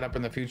better setup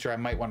in the future, I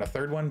might want a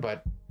third one,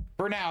 but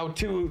for now,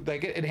 two,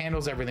 like it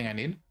handles everything I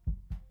need.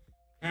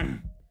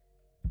 I'm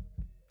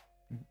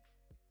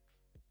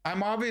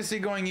obviously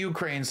going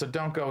Ukraine, so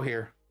don't go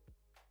here.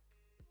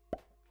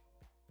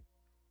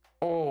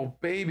 Oh,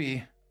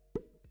 baby.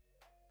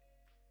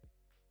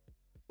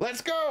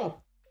 Let's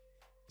go.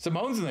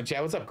 Simone's in the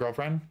chat. What's up,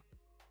 girlfriend?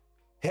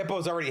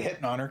 Hippo's already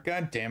hitting on her.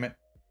 God damn it.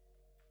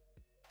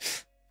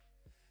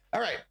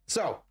 All right,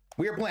 so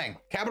we are playing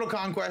Capital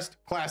Conquest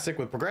Classic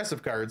with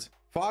progressive cards.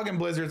 Fog and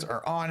Blizzards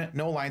are on.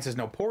 No alliances,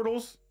 no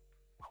portals.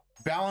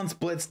 Balance,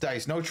 Blitz,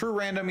 Dice. No true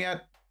random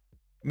yet.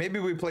 Maybe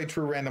we play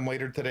true random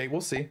later today.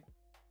 We'll see.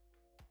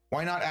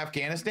 Why not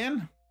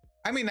Afghanistan?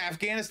 I mean,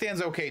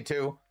 Afghanistan's okay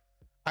too.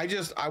 I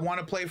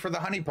want to play for the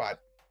honeypot.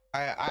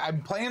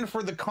 I'm playing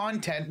for the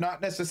content,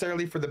 not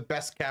necessarily for the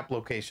best cap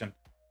location.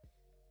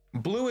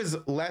 Blue is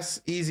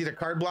less easy to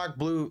card block.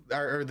 Blue,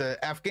 or the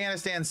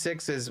Afghanistan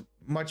 6 is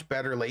much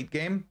better late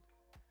game.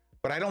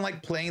 But I don't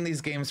like playing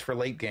these games for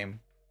late game.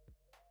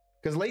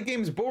 Because late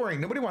game's boring.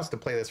 Nobody wants to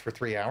play this for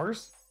 3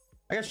 hours.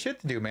 I got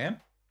shit to do, man.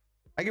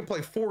 I can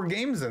play 4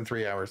 games in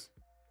 3 hours.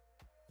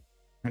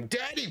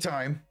 Daddy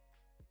time.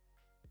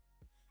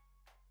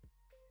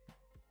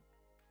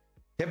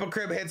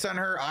 Hypocrib hits on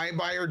her. I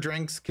buy her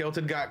drinks.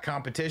 Kilted got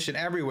competition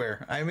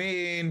everywhere. I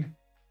mean,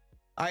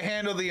 I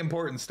handle the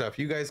important stuff.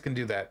 You guys can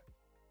do that.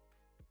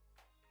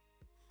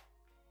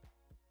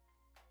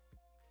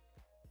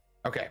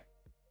 Okay.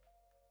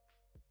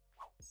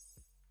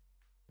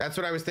 That's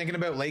what I was thinking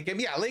about late game.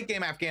 Yeah, late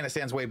game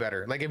Afghanistan's way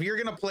better. Like if you're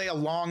gonna play a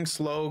long,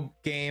 slow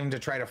game to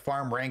try to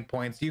farm rank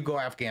points, you go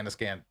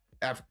Afghanistan.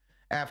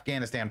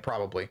 Afghanistan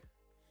probably.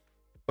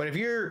 But if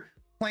you're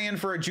playing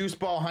for a juice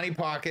ball honey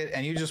pocket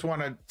and you just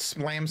want to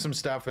slam some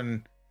stuff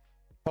and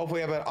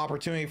hopefully have an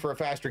opportunity for a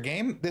faster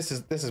game, this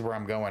is where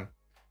I'm going.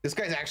 This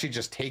guy's actually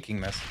just taking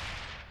this.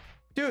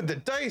 Dude, the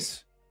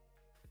dice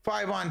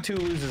 5-on-2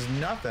 loses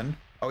nothing.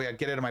 Oh yeah,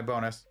 get into my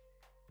bonus.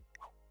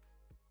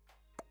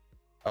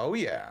 Oh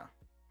yeah.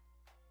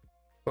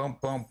 Boom,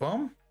 boom,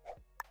 boom.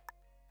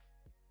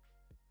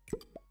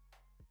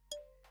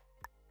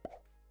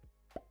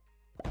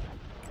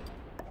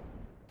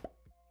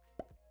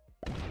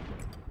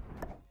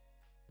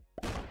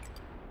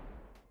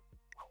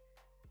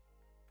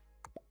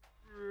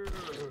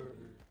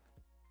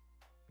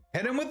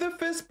 Hit him with the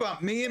fist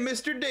bump, me and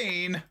Mr.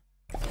 Dane.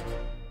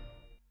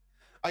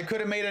 I could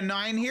have made a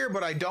 9 here,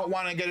 but I don't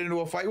want to get into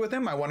a fight with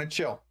him. I want to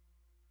chill.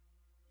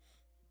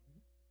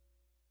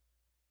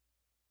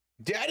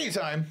 Daddy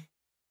time.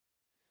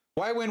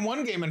 Why win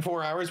one game in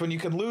 4 hours when you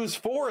could lose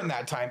 4 in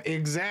that time?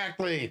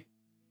 Exactly.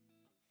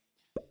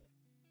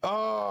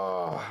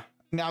 Oh,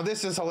 now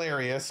this is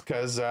hilarious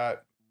because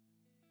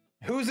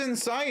who's in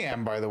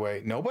Siam, by the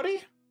way?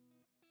 Nobody?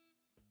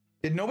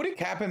 Did nobody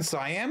cap in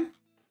Siam?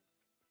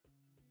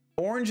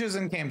 Orange is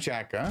in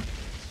Kamchatka. What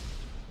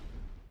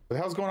the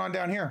hell's going on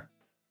down here?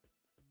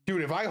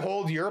 Dude, if I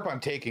hold Europe, I'm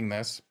taking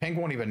this. Pink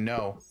won't even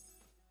know.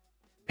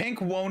 Pink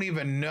won't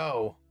even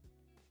know.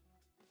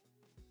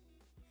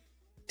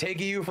 Take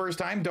EU first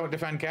time, don't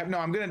defend cap. No,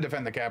 I'm going to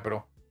defend the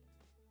capital.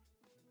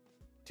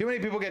 Too many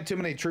people get too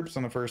many troops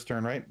on the first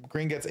turn, right?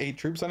 Green gets 8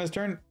 troops on his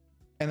turn,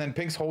 and then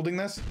Pink's holding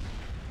this.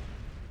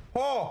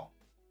 Oh!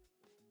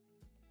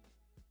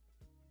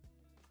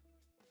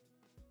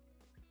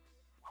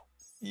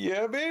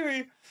 Yeah,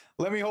 baby.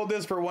 Let me hold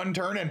this for 1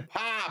 turn and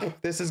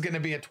pop. This is going to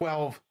be a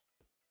 12.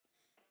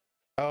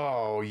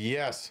 Oh,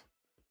 yes.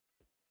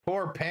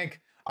 Poor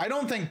Pink. I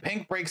don't think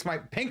Pink breaks my...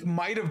 Pink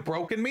might have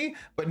broken me,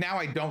 but now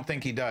I don't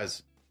think he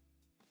does.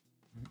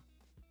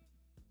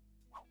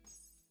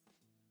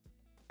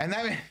 And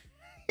that...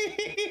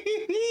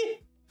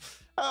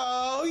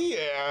 Oh,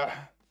 yeah.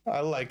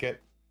 I like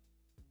it.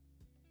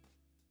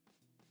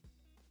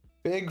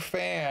 Big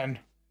fan.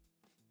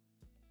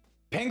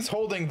 Pink's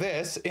holding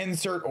this.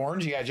 Insert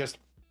orange. Yeah, just...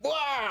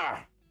 Wah!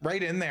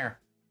 Right in there.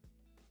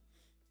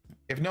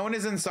 If no one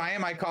is in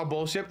Siam, I call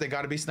bullshit. They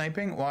got to be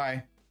sniping.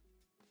 Why?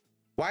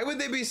 Why would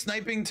they be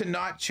sniping to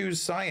not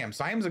choose Siam?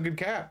 Siam's a good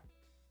cap.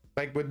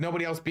 Like, with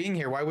nobody else being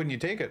here, why wouldn't you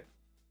take it?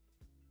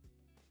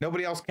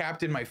 Nobody else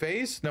capped in my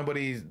face.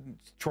 Nobody's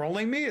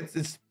trolling me.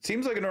 It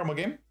seems like a normal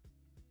game.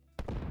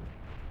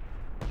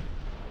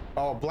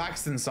 Oh,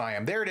 Black's in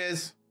Siam. There it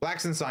is.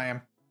 Black's in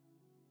Siam.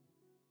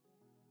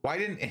 Why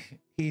didn't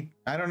he?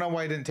 I don't know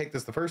why he didn't take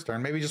this the first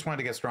turn. Maybe he just wanted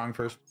to get strong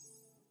first.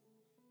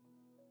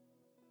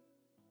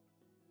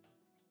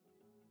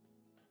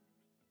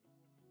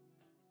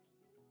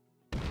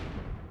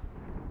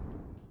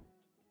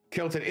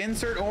 Kilted.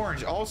 Insert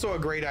orange. Also a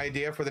great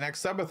idea for the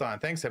next subathon.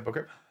 Thanks,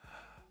 Hypocrite.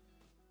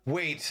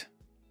 Wait.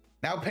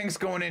 Now Pink's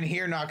going in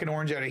here, knocking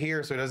orange out of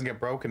here so it doesn't get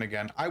broken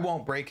again. I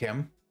won't break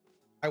him.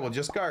 I will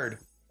just guard.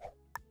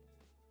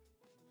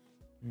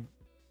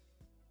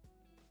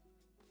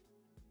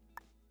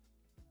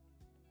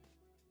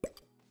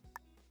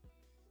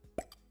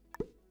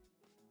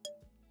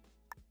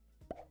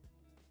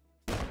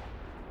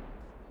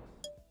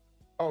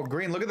 Oh,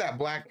 green, look at that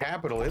black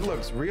capital. It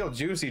looks real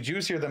juicy,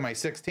 juicier than my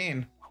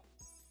 16.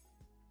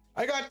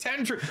 I got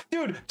 10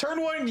 dude,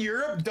 turn 1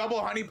 Europe, double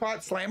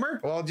honeypot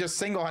slammer. Well, just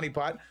single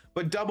honeypot,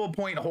 but double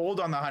point hold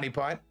on the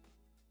honeypot.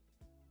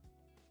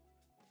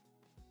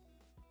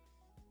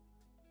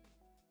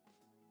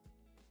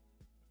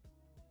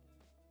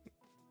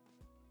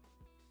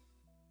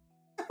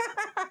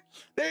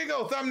 There you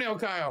go, thumbnail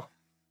Kyle.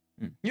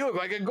 You look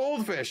like a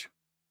goldfish.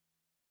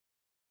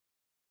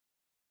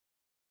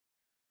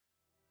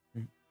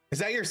 Is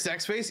that your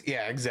sex face?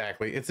 Yeah,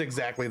 exactly. It's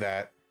exactly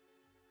that.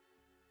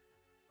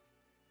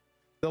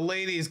 The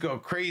ladies go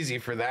crazy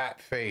for that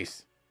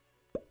face.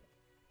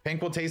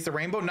 Pink will taste the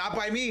rainbow? Not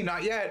by me,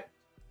 not yet.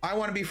 I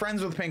want to be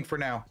friends with Pink for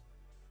now.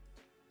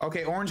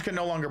 Okay, orange can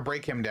no longer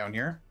break him down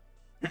here.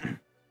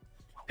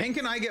 Pink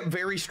and I get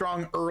very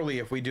strong early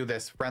if we do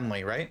this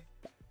friendly, right?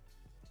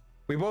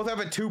 We both have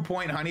a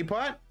 2-point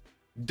honeypot.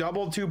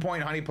 Double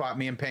 2-point honeypot,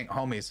 me and Pink,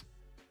 homies.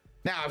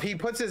 Now, if he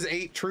puts his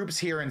 8 troops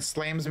here and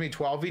slams me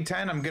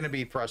 12v10, I'm going to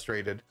be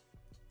frustrated.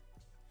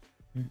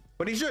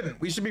 But he shouldn't.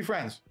 We should be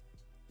friends.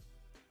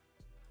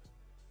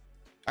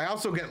 I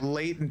also get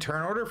late in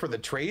turn order for the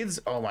trades.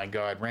 Oh my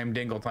god, Ram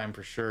Dingle time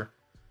for sure.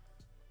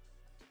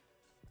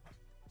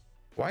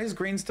 Why is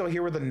green still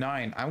here with a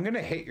 9? I'm going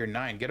to hit your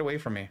 9. Get away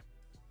from me.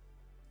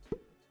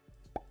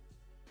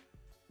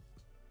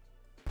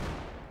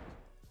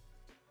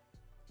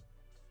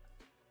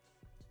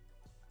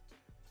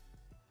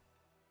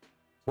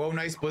 Whoa,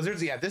 nice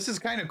blizzards. Yeah, this is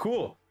kind of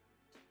cool.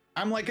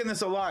 I'm liking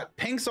this a lot.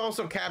 Pink's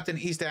also capped in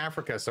East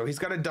Africa, so he's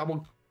got a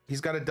double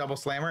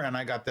slammer, and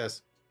I got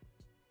this.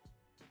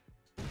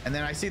 And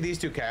then I see these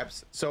 2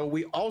 caps. So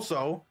we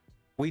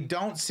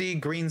don't see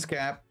green's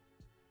cap.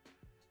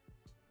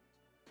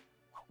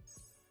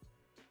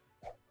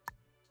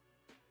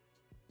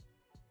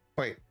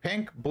 Wait,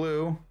 pink,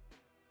 blue,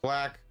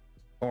 black,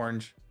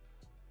 orange.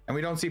 And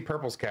we don't see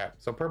purple's cap.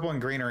 So purple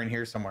and green are in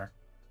here somewhere.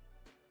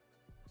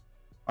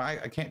 I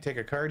can't take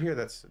a card here.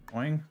 That's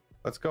annoying.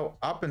 Let's go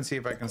up and see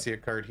if I can see a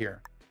card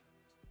here.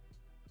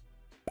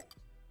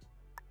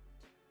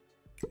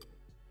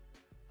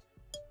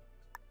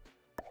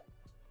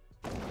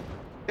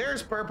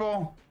 There's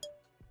purple.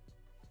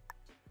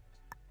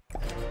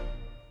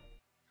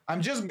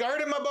 I'm just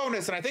guarding my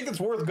bonus, and I think it's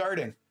worth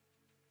guarding.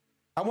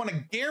 I want to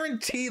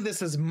guarantee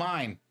this is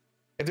mine.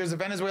 If there's a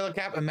Venezuela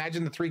cap,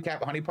 imagine the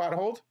 3-cap honeypot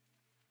hold.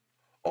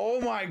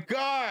 Oh my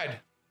God.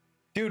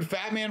 Dude,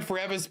 Fat Man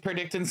Forever is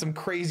predicting some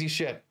crazy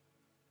shit.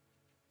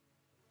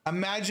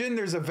 Imagine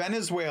there's a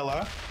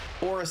Venezuela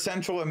or a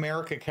Central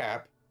America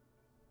cap,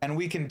 and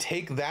we can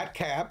take that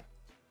cap,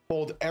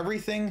 hold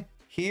everything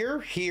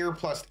here,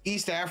 plus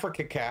East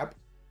Africa cap,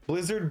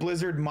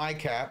 Blizzard, my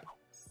cap,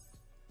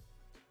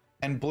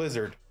 and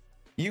Blizzard.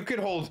 You could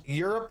hold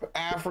Europe,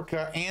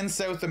 Africa, and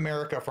South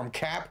America from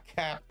cap,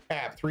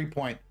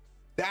 3-point.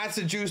 That's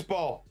a juice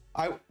ball.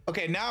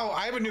 Okay, now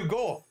I have a new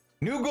goal.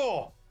 New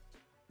goal.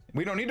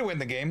 We don't need to win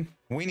the game.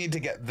 We need to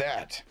get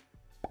that.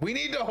 We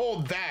need to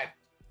hold that.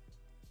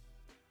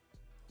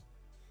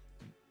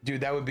 Dude,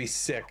 that would be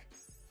sick.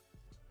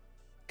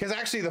 Because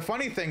actually, the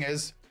funny thing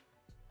is,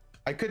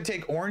 I could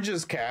take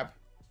Orange's cap,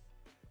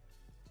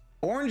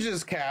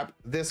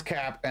 this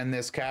cap, and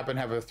this cap, and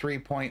have a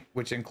 3-point,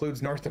 which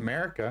includes North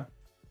America.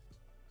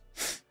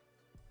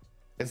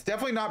 It's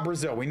definitely not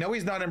Brazil. We know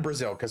he's not in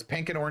Brazil because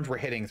pink and orange were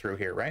hitting through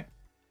here, right?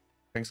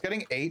 Pink's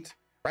getting 8,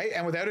 right?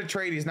 And without a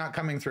trade, he's not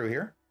coming through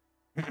here.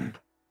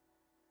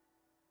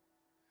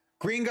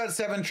 Green got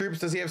 7 troops.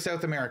 Does he have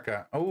South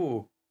America?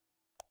 Oh,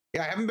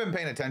 yeah, I haven't been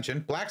paying attention.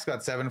 Black's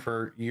got 7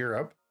 for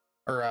Europe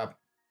or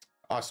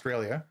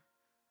Australia.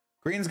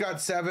 Green's got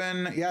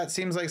 7. Yeah, it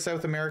seems like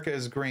South America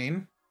is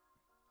green.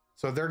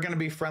 So they're going to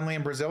be friendly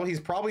in Brazil. He's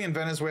probably in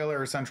Venezuela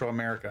or Central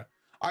America.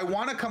 I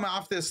want to come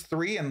off this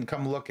 3 and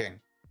come looking.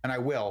 And I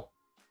will.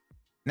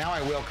 Now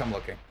I will come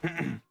looking.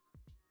 I'm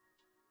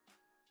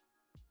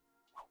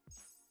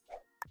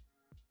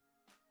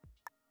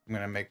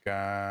going to make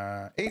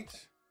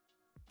 8,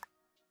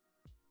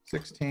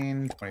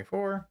 16,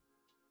 24.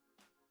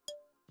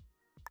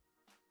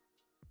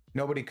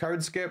 Nobody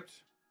card skipped.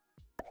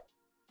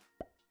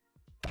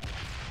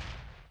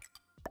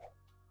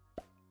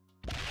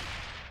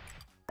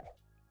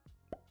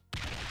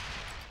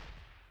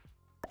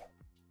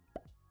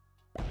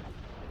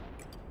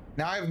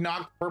 Now I've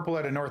knocked purple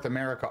out of North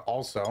America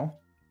also.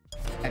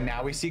 And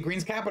now we see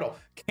green's capital.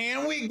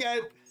 Can we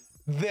get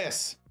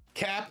this?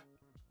 Cap.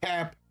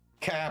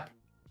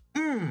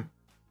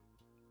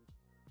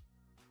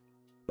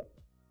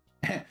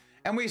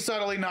 And we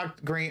subtly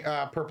knocked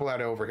purple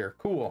out over here.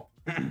 Cool.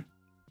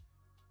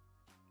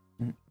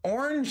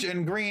 Orange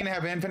and green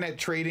have infinite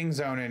trading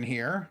zone in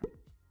here.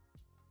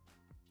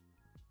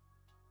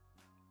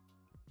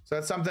 So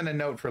that's something to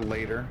note for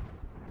later.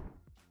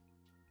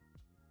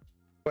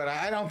 But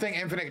I don't think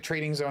infinite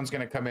trading zone is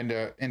going to come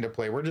into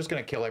play. We're just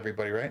going to kill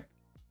everybody, right?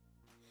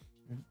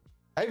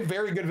 I have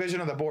very good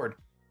vision of the board.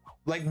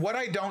 Like, what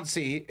I don't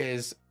see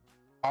is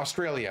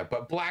Australia,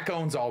 but black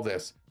owns all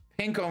this.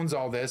 Pink owns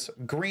all this.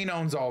 Green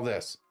owns all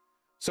this.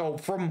 So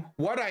from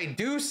what I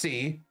do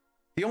see,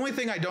 the only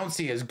thing I don't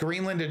see is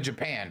Greenland and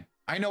Japan.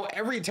 I know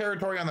every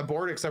territory on the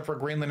board except for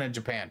Greenland and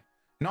Japan.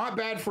 Not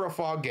bad for a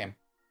fog game.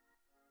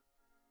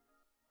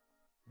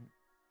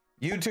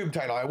 YouTube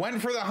title. I went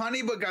for the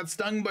honey, but got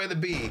stung by the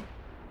bee.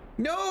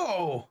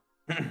 No!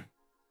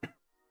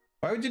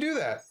 Why would you do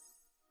that?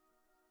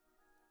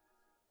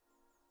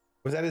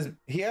 Was that his...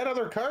 He had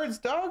other cards,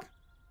 dog?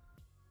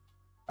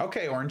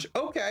 Okay, orange.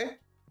 Okay.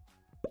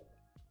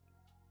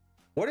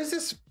 What is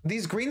this?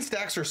 These green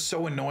stacks are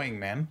so annoying,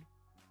 man.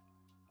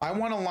 I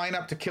want to line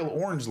up to kill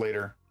orange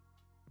later.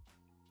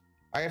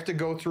 I have to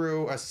go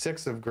through a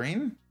 6 of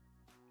green.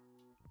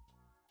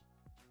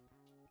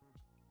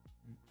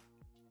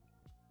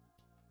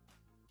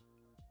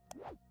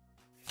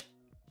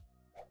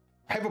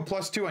 I have a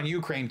 +2 on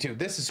Ukraine too.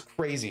 This is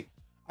crazy.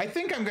 I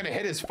think I'm going to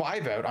hit his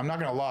 5 out. I'm not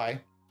going to lie.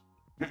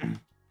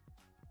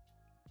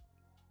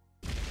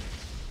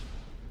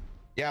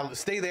 Yeah,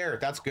 stay there.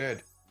 That's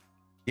good.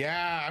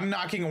 Yeah, I'm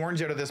knocking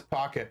orange out of this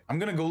pocket. I'm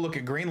going to go look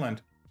at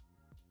Greenland.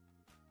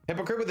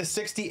 Hypocrite with the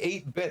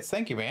 68 bits.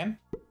 Thank you, man.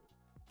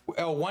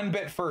 Oh, 1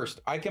 bit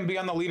first. I can be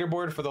on the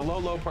leaderboard for the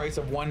low price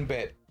of 1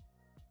 bit.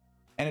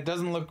 And it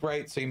doesn't look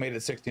right, so you made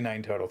it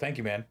 69 total. Thank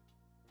you, man.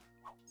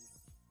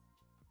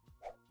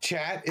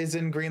 Chat is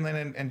in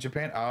Greenland and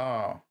Japan.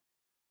 Oh.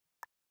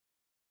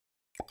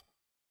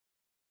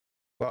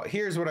 Well,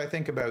 here's what I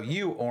think about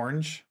you,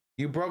 orange.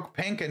 You broke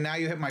pink and now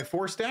you hit my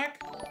 4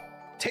 stack?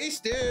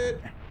 Taste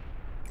it!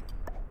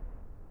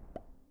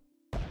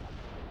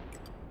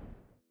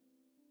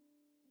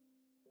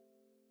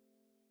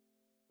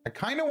 I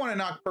kind of want to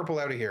knock purple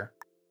out of here.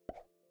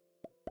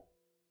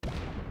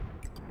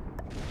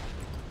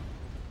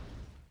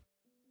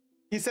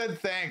 He said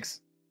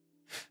thanks.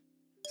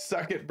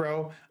 suck it,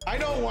 bro. I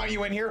don't want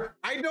you in here.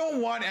 I don't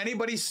want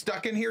anybody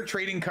stuck in here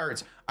trading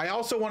cards. I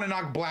also want to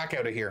knock Black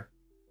out of here.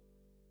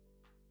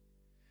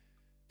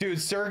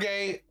 Dude,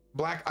 Sergey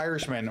Black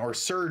Irishman, or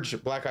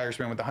Surge Black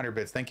Irishman with the 100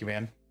 bits. Thank you,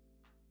 man.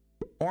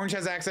 Orange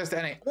has access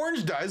to NA.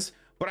 Orange does,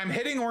 but I'm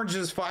hitting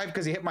Orange's 5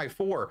 because he hit my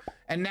 4.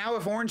 And now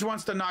if Orange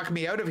wants to knock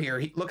me out of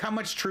here, look how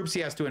much troops he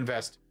has to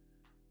invest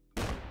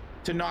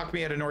to knock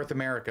me out of North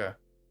America.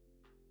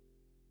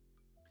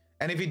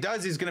 And if he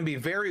does, he's going to be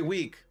very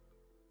weak.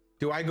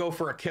 Do I go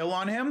for a kill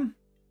on him?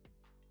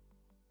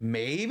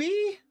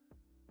 Maybe?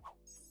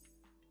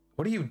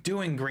 What are you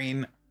doing,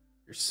 Green?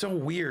 You're so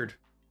weird.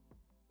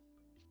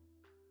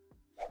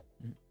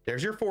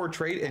 There's your 4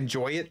 trade.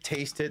 Enjoy it,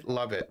 taste it,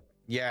 love it.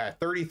 Yeah,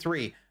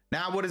 33.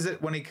 Now what is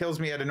it when he kills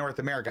me out of North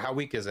America? How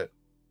weak is it?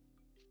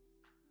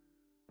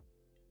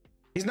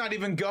 He's not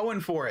even going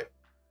for it.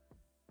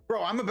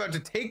 Bro, I'm about to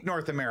take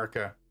North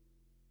America.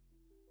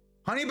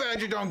 Honey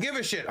Badger don't give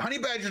a shit. Honey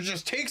Badger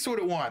just takes what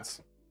it wants.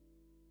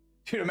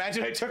 Dude,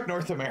 imagine I took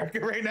North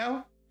America right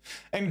now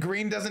and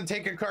Green doesn't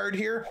take a card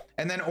here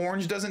and then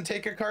Orange doesn't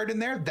take a card in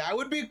there. That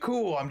would be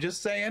cool. I'm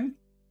just saying.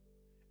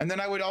 And then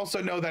I would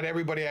also know that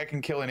everybody I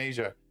can kill in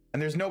Asia.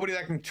 And there's nobody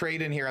that can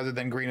trade in here other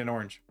than Green and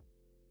Orange.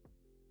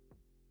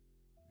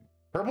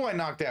 Purple I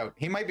knocked out.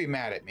 He might be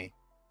mad at me.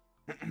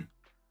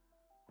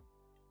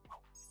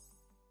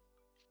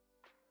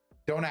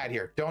 Don't add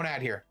here. Don't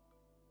add here.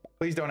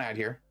 Please don't add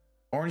here.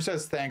 Orange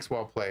says thanks,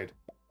 well played.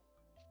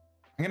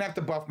 I'm gonna have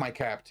to buff my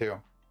cap too.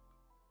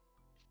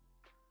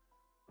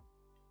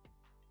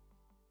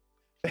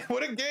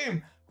 What a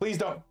game. Please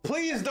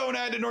don't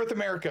add to North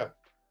America.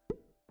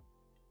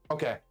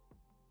 Okay.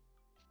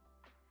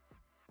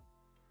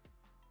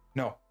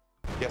 No.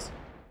 Yes.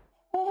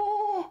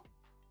 Oh,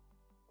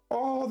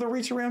 the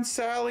reach around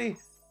Sally.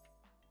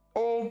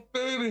 Oh,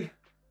 baby.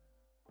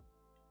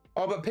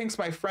 Oh, but Pink's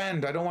my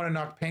friend. I don't want to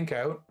knock Pink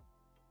out.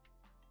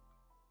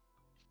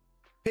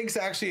 Pink's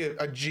actually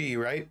a G,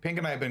 right? Pink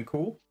and I have been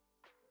cool.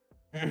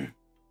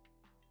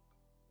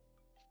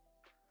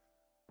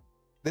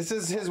 This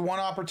is his one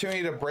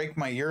opportunity to break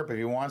my Europe if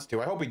he wants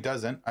to. I hope he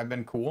doesn't. I've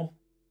been cool.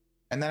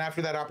 And then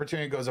after that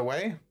opportunity goes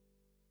away,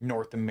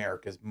 North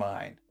America's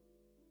mine.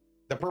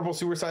 The purple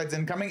suicide's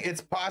incoming.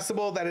 It's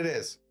possible that it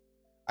is.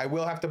 I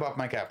will have to buff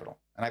my capital,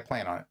 and I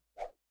plan on it.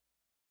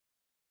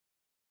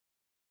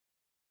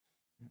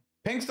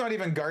 Pink's not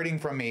even guarding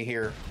from me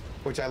here,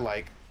 which I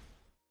like.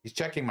 He's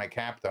checking my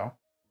cap, though.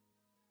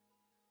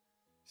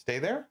 Stay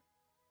there.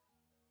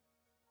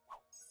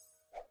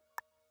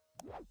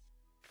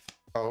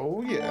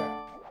 Oh,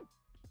 yeah.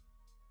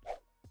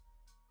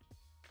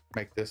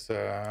 Make this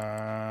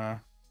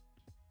 11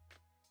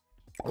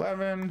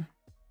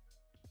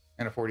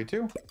 and a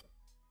 42.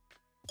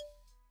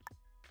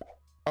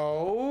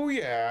 Oh,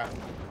 yeah.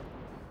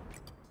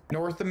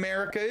 North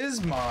America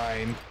is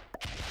mine.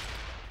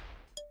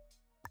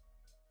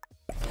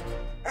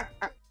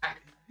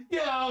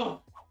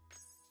 Yo!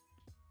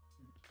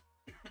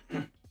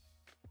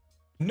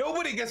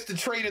 Nobody gets to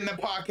trade in the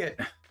pocket.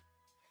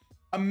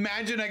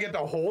 Imagine I get to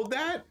hold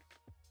that.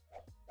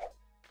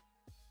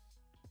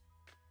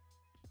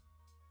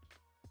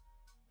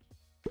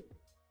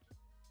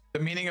 The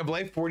meaning of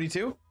life,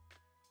 42.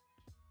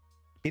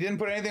 He didn't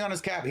put anything on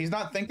his cap. He's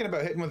not thinking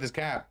about hitting with his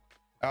cap.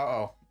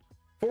 Uh-oh.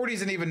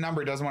 40's an even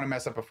number. Doesn't want to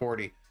mess up a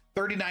 40.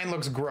 39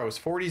 looks gross.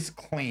 40's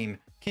clean.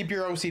 Keep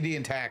your OCD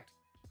intact.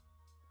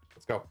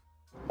 Let's go.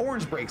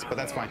 Orange breaks, but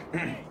that's fine.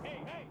 Hey,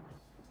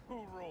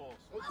 who rules?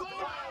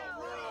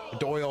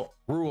 Doyle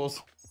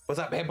rules. What's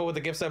up, Hippo, with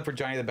the gift sub for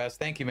Johnny the Best?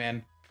 Thank you,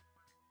 man.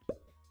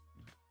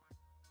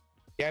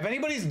 Yeah, if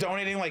anybody's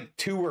donating like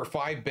 2 or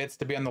 5 bits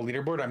to be on the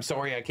leaderboard, I'm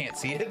sorry I can't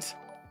see it.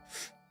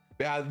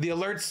 Yeah, the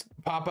alerts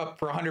pop up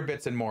for 100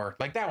 bits and more.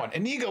 Like that one.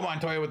 Inigo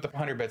Montoya with the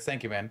 100 bits.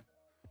 Thank you, man.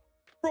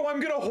 Bro, I'm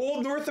gonna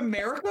hold North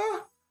America?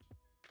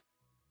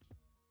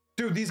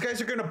 Dude, these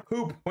guys are gonna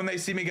poop when they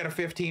see me get a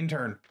 15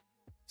 turn.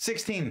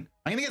 16.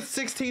 I'm gonna get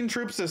 16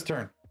 troops this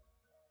turn.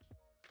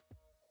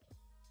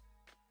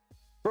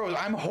 Bro,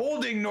 I'm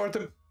holding North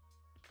America.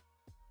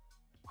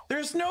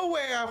 There's no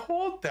way I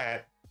hold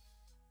that.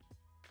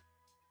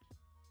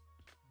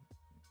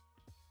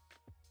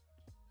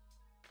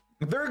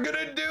 They're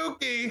gonna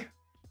dookie.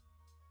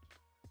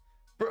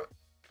 Bro,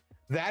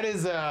 that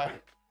is I'm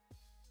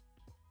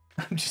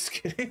just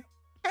kidding.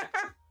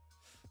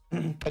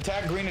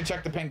 Attack green and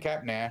check the pink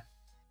cap. Nah.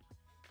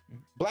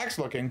 Black's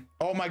looking.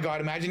 Oh my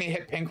god, imagine he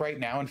hit pink right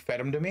now and fed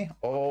him to me.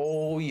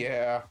 Oh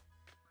yeah.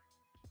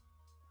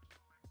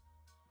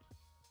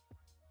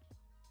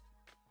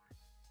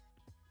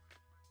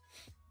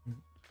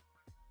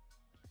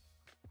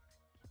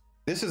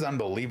 This is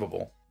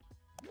unbelievable.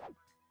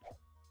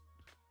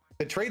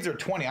 The trades are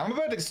 20. I'm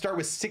about to start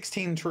with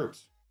 16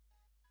 troops.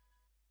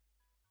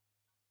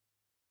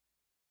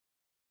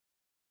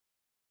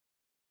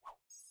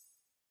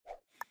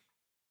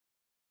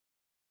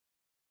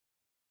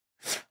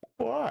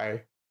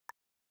 Why?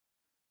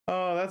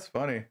 Oh, that's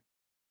funny.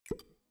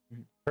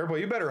 Purple,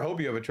 you better hope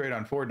you have a trade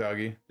on 4,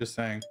 doggy. Just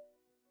saying.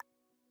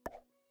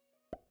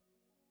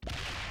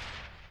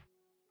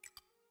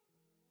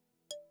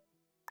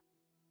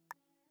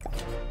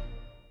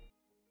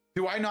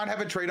 Do I not have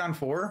a trade on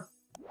 4?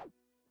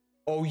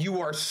 Oh, you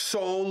are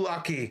so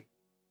lucky.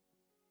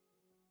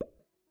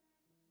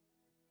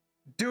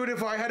 Dude,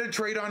 if I had a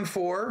trade on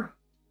 4,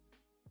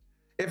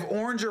 if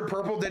orange or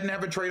purple didn't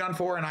have a trade on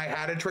 4 and I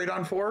had a trade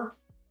on 4,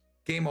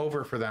 game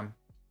over for them.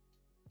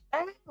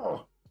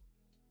 Oh.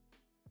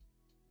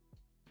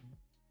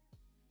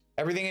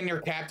 Everything in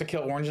your cap to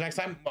kill orange next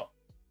time? Oh.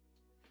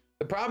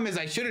 The problem is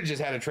I should have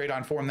just had a trade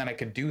on 4 and then I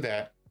could do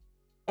that.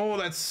 Oh,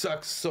 that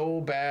sucks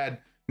so bad.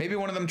 Maybe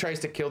one of them tries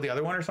to kill the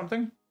other one or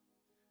something?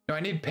 No,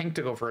 I need pink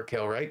to go for a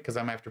kill, right? Because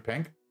I'm after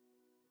pink.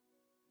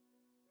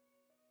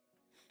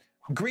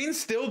 Green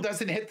still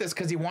doesn't hit this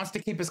because he wants to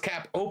keep his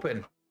cap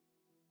open.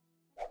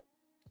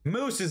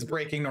 Moose is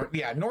breaking North.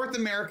 Yeah, North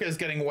America is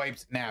getting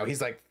wiped now. He's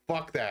like,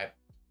 fuck that.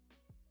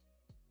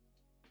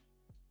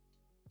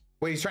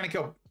 Wait, he's trying to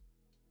kill.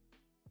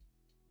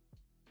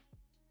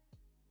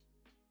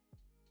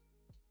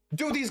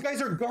 Dude, these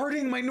guys are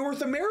guarding my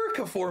North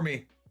America for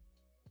me.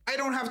 I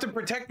don't have to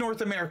protect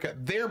North America.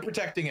 They're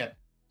protecting it.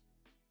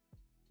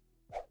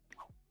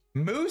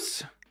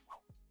 Moose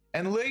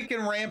and Lake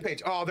and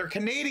Rampage. Oh, they're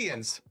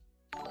Canadians.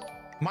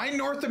 My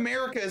North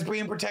America is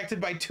being protected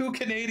by 2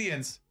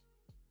 Canadians.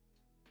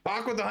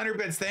 Talk with 100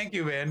 bits. Thank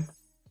you, man.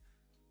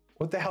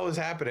 What the hell is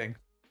happening?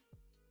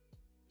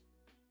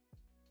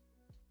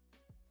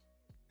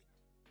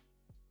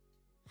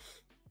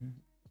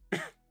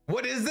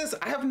 What is this?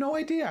 I have no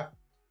idea.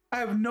 I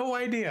have no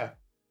idea.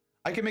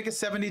 I can make a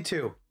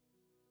 72.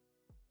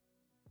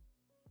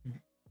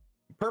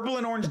 Purple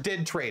and orange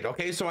did trade,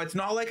 okay? So it's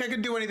not like I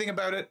could do anything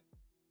about it.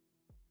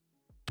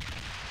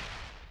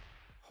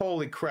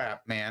 Holy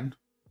crap, man.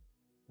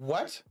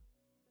 What?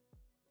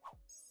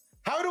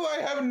 How do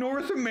I have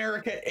North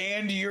America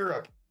and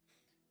Europe?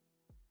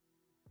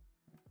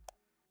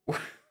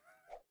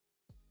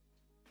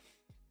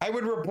 I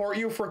would report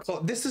you for...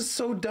 This is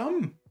so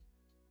dumb.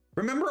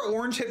 Remember,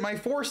 orange hit my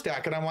 4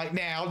 stack, and I'm like,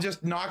 nah, I'll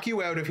just knock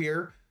you out of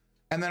here,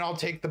 and then I'll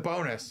take the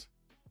bonus.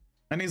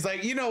 And he's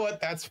like, you know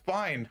what? That's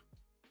fine.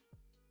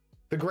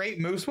 The Great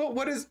Moose. Well,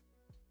 what is...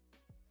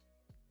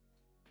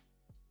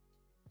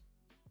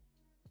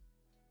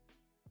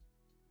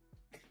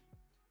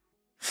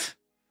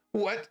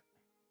 What?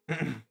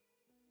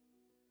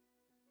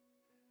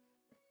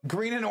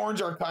 Green and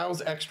orange are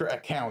Kyle's extra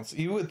accounts.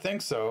 You would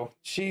think so.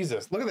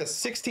 Jesus. Look at this.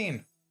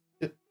 16.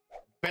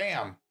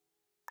 Bam.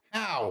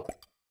 How?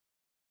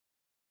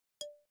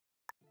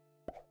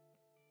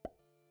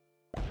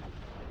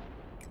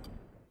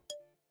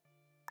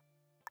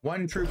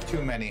 One troop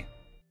too many.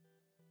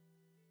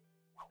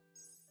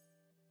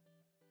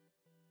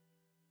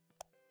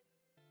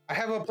 I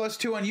have a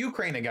 +2 on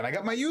Ukraine again. I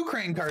got my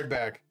Ukraine card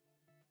back.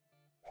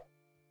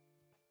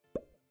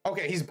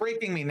 Okay, he's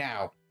breaking me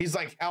now. He's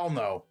like, hell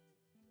no.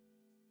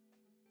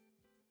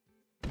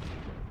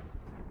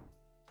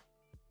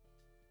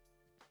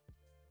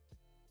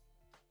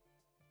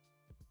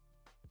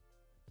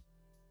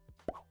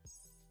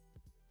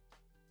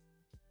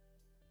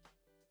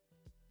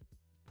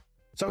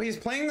 So he's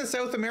playing the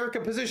South America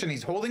position.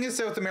 He's holding his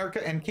South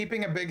America and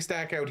keeping a big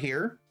stack out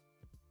here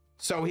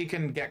so he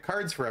can get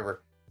cards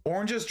forever.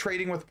 Orange is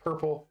trading with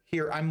purple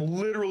here. I'm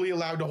literally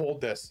allowed to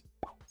hold this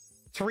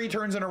 3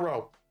 turns in a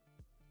row.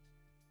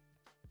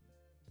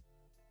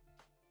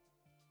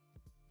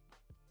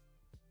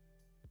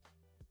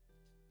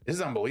 This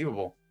is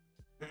unbelievable.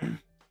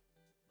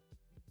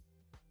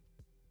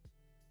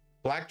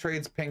 Black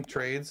trades, pink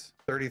trades,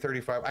 30,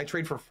 35. I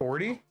trade for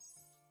 40.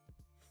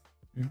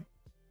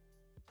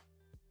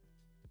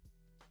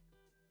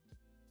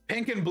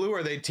 Pink and blue,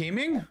 are they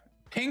teaming?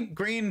 Pink,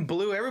 green,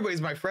 blue,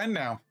 everybody's my friend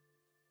now.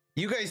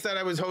 You guys thought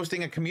I was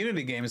hosting a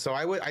community game, so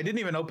I didn't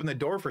even open the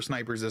door for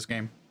snipers this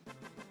game.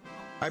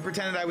 I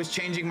pretended I was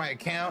changing my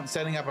account,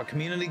 setting up a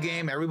community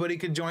game, everybody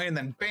could join, and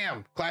then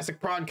bam, classic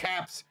prod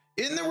caps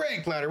in the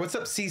rank ladder. What's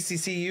up,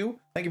 CCCU?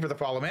 Thank you for the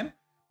follow, man.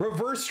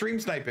 Reverse stream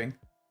sniping.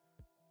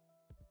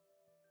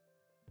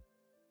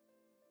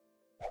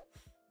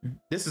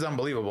 This is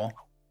unbelievable.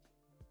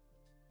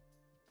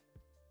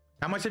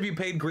 How much have you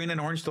paid green and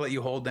orange to let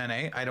you hold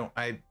NA?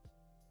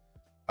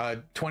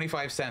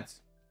 25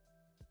 cents.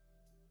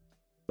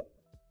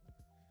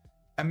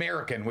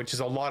 American, which is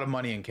a lot of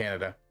money in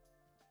Canada.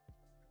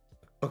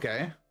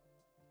 Okay.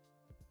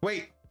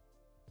 Wait.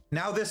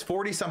 Now this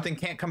 40-something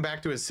can't come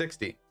back to his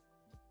 60.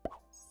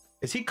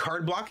 Is he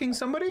card blocking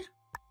somebody?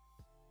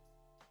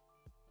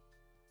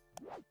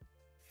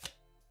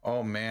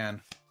 Oh,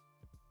 man.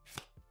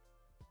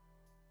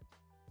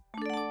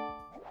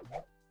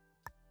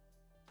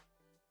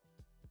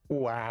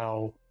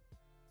 Wow.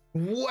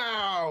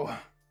 Wow.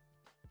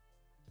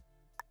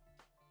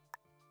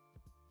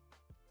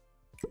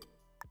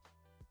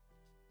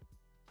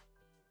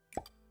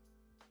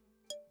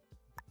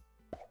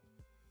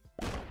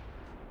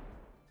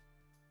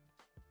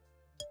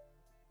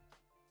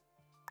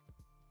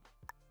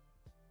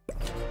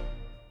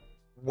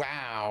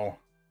 Wow.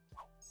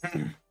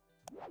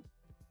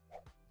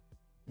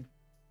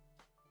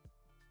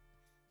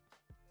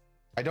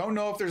 I don't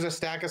know if there's a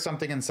stack of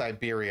something in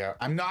Siberia.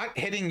 I'm not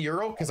hitting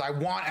Euro because I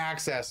want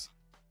access.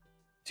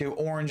 to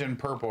orange and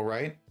purple,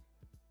 right?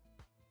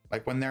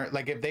 Like when they're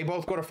like, if they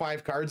both go to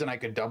 5 cards and I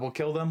could double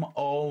kill them,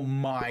 oh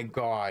my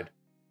god.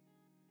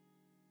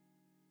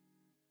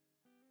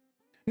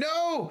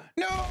 No,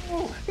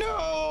 no,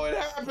 no, it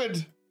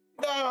happened.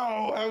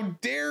 No, how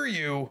dare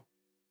you?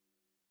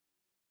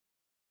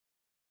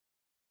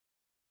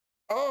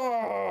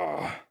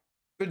 Oh,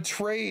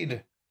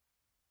 betrayed.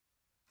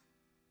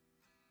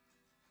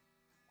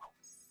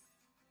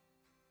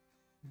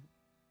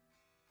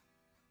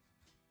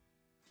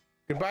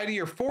 Goodbye to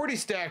your 40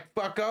 stack,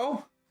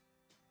 bucko.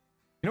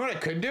 You know what I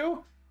could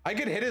do? I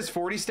could hit his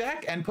 40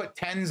 stack and put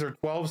 10s or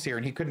 12s here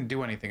and he couldn't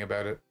do anything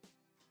about it.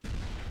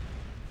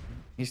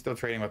 He's still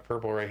trading with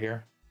purple right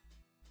here.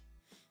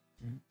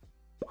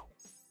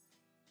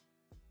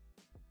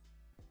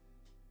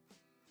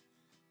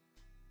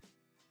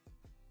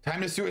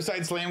 Time to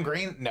suicide slam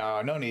green?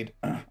 No, no need.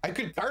 I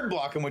could card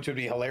block him, which would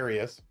be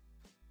hilarious.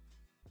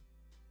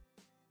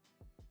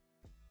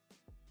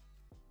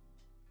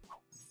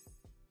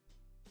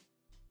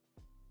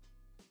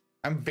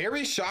 I'm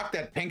very shocked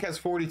that pink has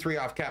 43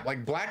 off cap.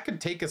 Like, black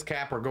could take his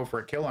cap or go for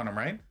a kill on him,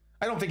 right?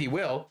 I don't think he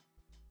will.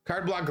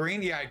 Card block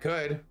green? Yeah, I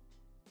could.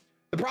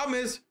 The problem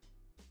is,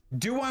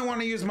 do I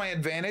want to use my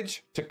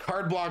advantage to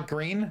card block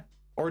green,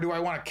 or do I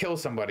want to kill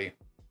somebody?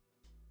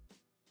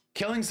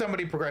 Killing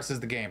somebody progresses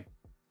the game.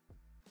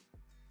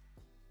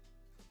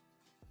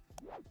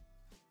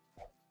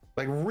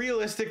 Like,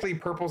 realistically,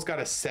 purple's got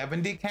a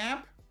 70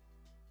 cap.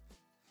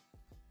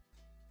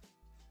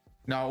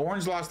 No,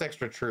 orange lost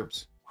extra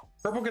troops.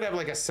 Purple could have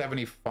like a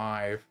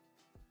 75.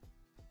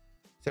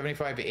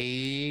 75,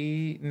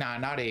 80. Nah,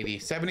 not 80.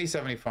 70,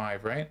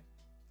 75, right?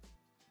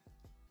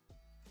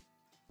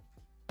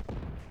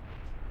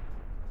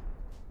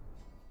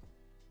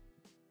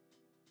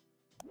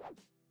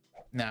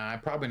 Nah,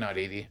 probably not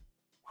 80.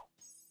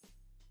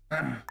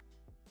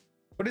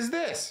 What is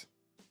this?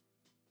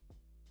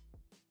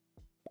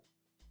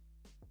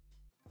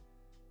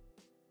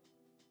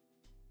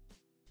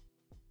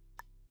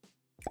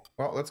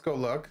 Well, let's go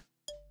look.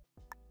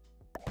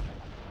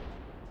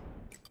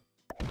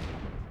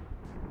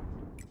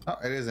 Oh,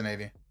 it is an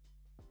 80.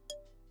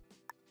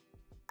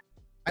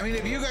 I mean,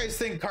 if you guys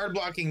think card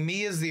blocking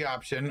me is the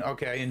option,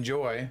 okay,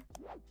 enjoy.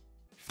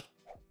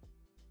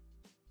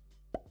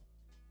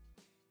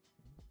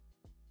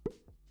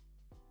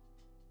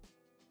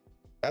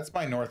 That's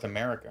my North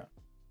America.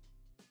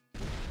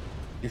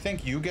 You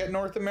think you get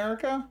North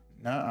America?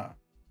 Nuh-uh.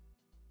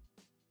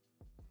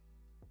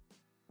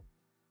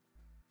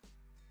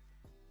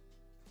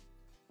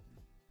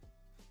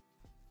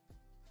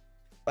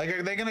 Like,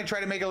 are they gonna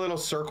try to make a little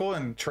circle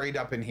and trade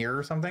up in here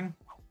or something?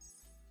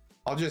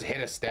 I'll just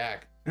hit a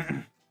stack.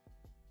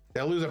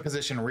 They'll lose a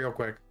position real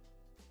quick.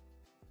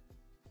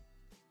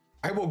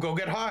 I will go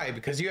get high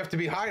because you have to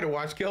be high to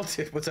watch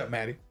Guilted. What's up,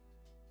 Maddie?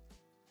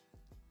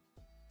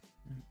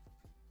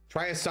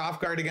 Try a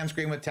soft guard against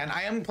green with 10.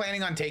 I am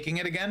planning on taking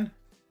it again.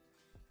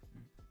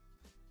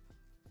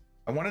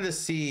 I wanted to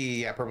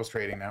see, yeah, purple's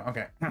trading now.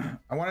 Okay.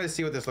 I wanted to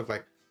see what this looked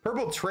like.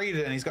 Purple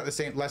traded and he's got the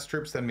same, less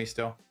troops than me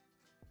still.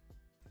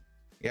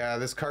 Yeah,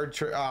 this card,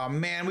 oh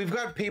man, we've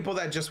got people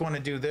that just want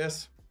to do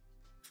this.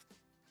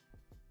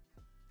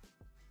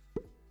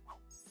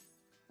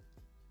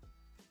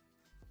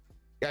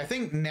 Yeah, I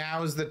think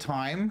now's the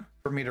time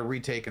for me to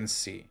retake and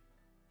see.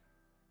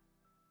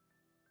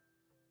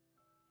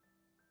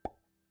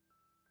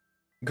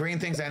 Green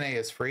thinks NA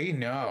is free?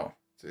 No,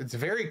 it's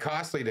very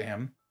costly to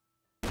him.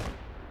 I'm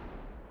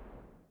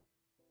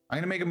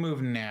gonna make a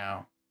move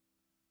now.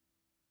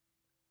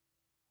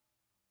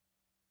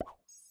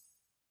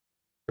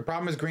 The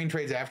problem is green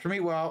trades after me.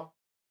 Well,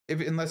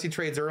 unless he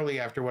trades early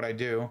after what I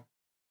do.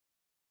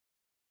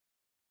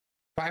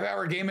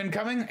 5-hour game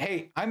incoming.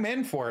 Hey, I'm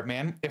in for it,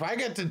 man. If I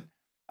get to,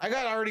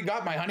 already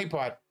got my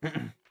honeypot.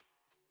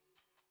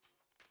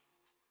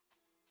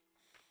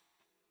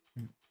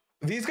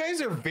 These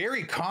guys are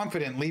very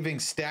confident leaving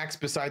stacks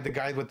beside the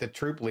guy with the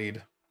troop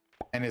lead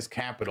and his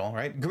capital,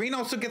 right? Green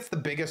also gets the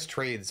biggest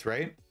trades,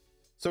 right?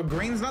 So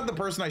green's not the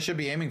person I should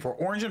be aiming for.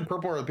 Orange and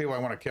purple are the people I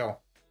want to kill.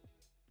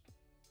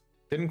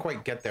 Didn't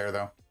quite get there,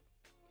 though.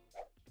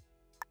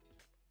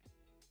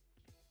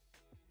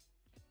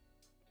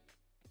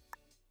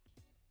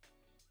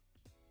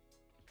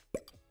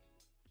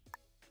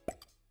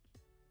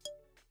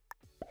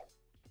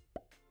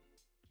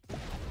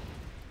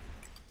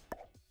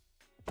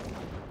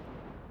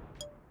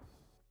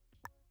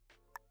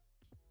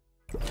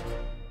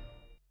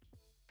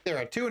 There,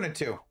 a 2 and a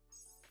 2.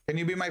 Can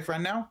you be my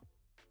friend now?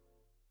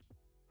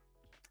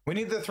 We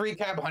need the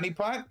 3-cap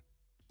honeypot.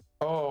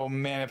 Oh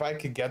man, if I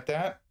could get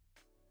that.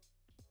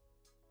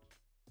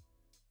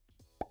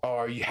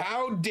 Oh,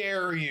 how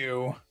dare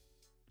you?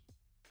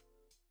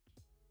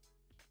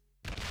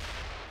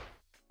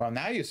 Well,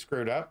 now you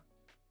screwed up.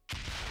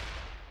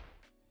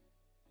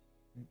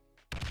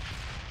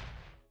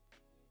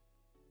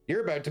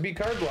 You're about to be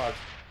card blocked.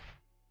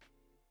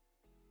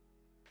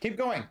 Keep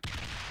going.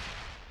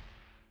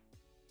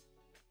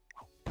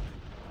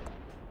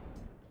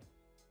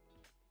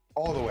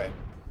 All the way.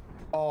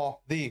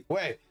 All the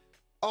way.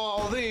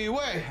 All the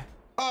way.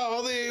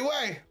 All the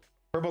way.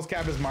 Purple's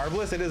cap is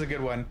marvelous. It is a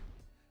good one.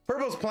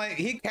 Purple's playing.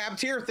 He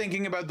capped here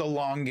thinking about the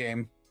long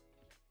game,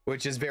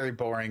 which is very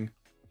boring.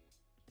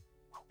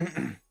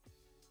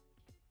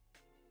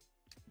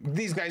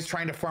 These guys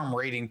trying to farm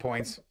rating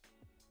points.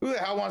 Who the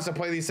hell wants to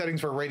play these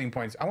settings for rating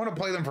points? I want to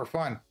play them for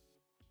fun.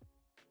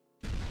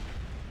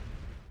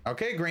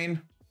 Okay,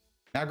 green.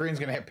 Now green's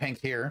going to hit pink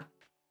here.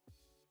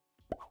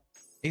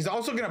 He's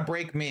also going to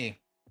break me.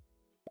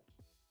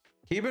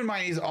 Keep in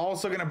mind, he's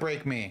also going to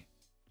break me.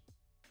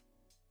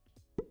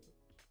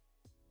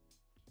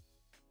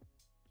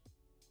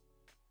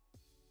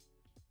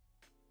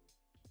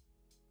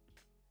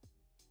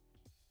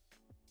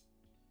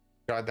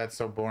 God, that's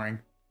so boring.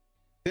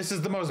 This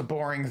is the most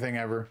boring thing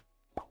ever.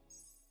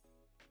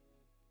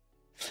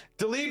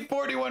 Delete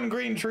 41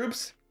 green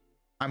troops.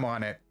 I'm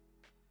on it.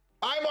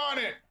 I'm on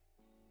it.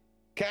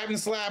 Captain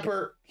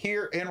Slapper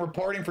here and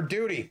reporting for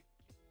duty.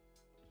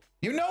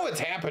 You know it's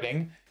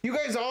happening. You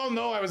guys all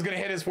know I was going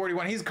to hit his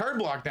 41. He's card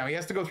blocked now. He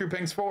has to go through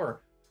Pink's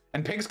 4.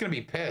 And Pink's going to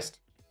be pissed.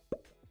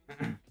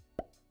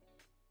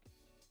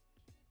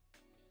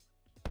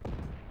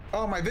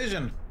 Oh, my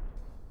vision.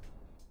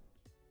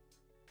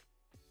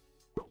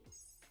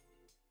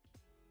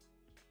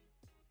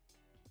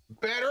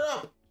 Batter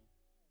up.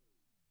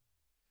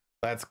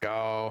 Let's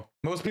go.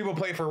 Most people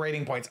play for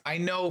rating points. I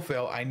know,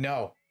 Phil. I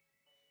know.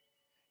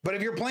 But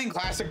if you're playing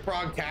Classic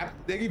Prog Cap,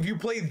 if you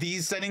play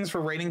these settings for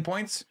rating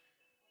points,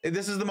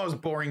 this is the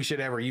most boring shit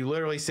ever. You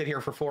literally sit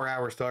here for 4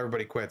 hours till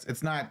everybody quits.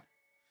 It's not...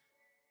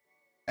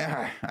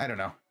 I don't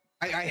know.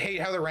 I hate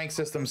how the rank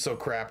system's so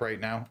crap right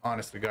now.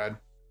 Honest to God.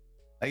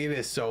 Like, it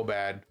is so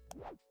bad.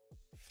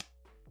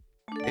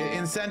 It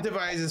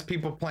incentivizes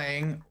people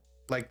playing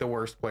like the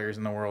worst players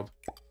in the world.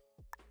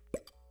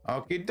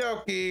 Okie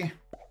dokie.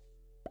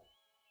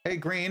 Hey,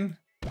 green.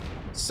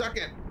 Suck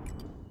it.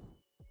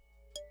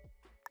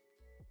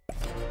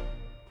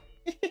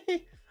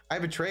 I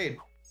have a trade.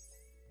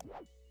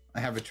 I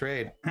have a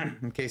trade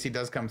in case he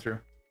does come through.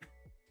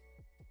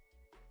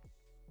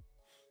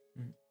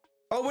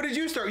 Oh, what did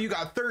you start? You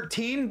got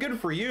 13? Good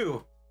for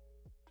you.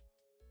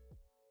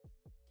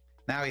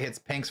 Now he hits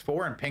Pink's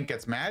 4 and Pink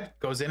gets mad.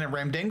 Goes in and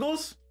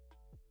ramdingles.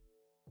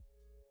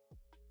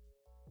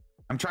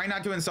 I'm trying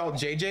not to insult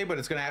JJ, but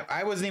it's gonna have,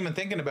 I wasn't even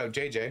thinking about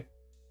JJ.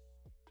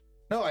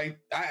 No,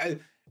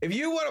 if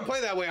you want to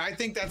play that way, I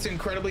think that's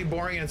incredibly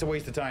boring and it's a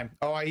waste of time.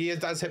 Oh, he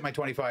does hit my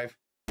 25.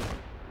 Oh,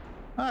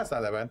 that's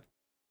not that bad.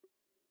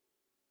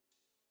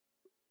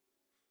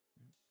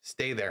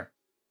 Stay there.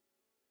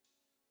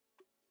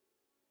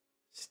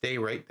 Stay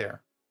right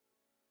there.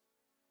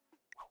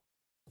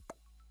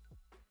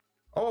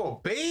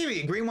 Oh,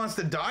 baby. Green wants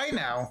to die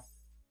now.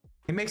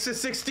 He makes a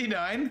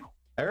 69.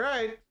 All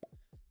right.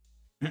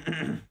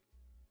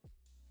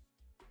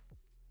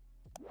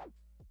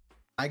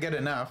 I get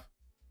enough.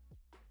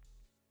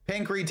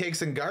 Pink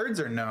retakes and guards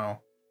or no?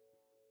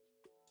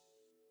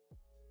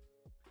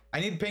 I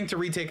need Pink to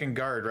retake and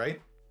guard,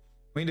 right?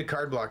 We need to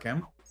card block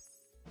him.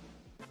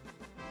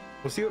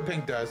 We'll see what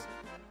Pink does.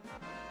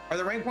 Are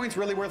the rank points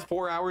really worth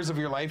 4 hours of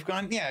your life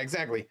gone? Yeah,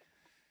 exactly.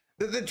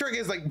 The trick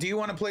is, like, do you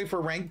want to play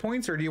for rank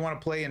points or do you want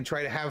to play and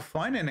try to have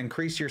fun and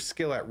increase your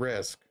skill at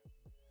risk?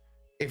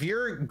 If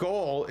your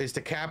goal is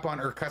to cap on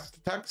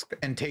Irkutsk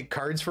and take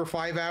cards for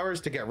 5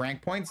 hours to get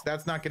rank points,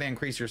 that's not going to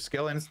increase your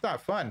skill and it's not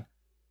fun.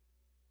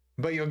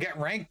 But you'll get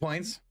rank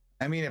points.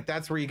 I mean, if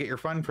that's where you get your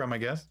fun from, I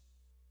guess.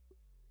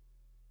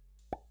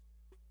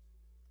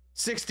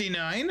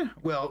 69?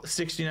 Well,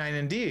 69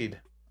 indeed.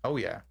 Oh,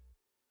 yeah.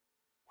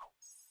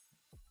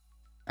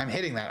 I'm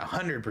hitting that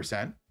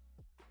 100%.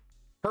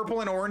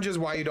 Purple and orange is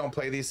why you don't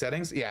play these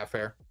settings. Yeah,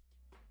 fair.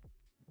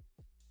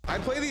 I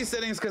play these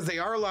settings because they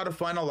are a lot of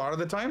fun a lot of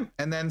the time.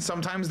 And then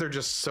sometimes they're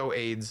just so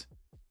aids.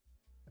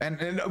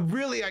 And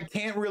really, I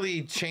can't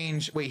really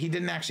change. Wait, he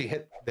didn't actually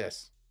hit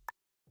this.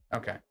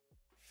 Okay.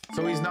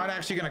 So he's not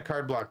actually going to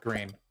card block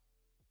green.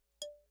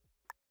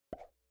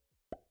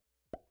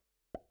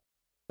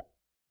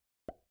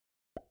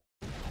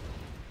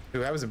 Ooh,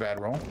 that was a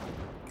bad roll.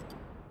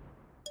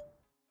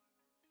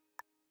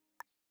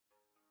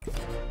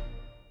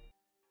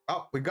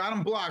 Oh, we got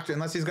him blocked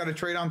unless he's got a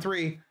trade on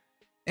 3.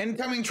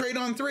 Incoming trade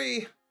on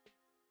 3.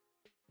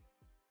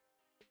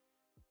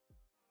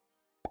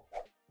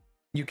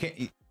 You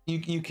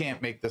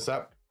can't make this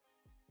up.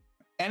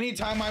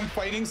 Anytime I'm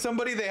fighting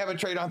somebody, they have a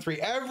trade on 3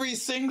 every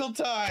single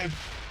time.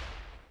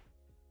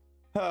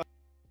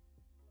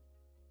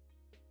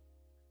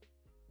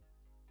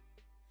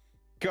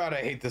 God,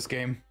 I hate this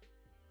game.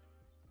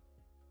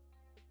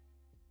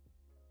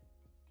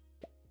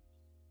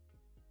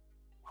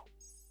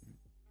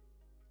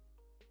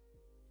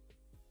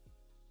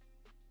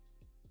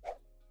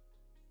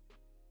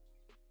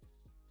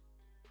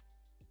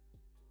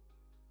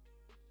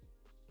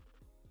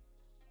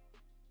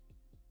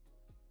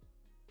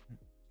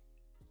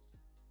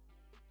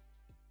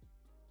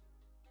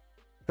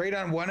 Trade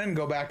on 1 and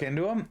go back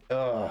into him.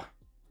 Ugh.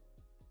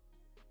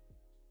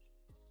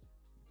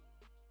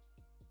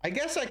 I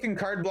guess I can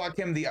card block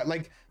him.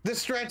 The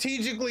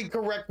strategically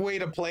correct way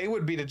to play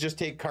would be to just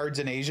take cards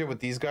in Asia with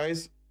these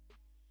guys.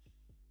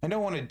 I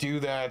don't want to do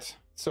that.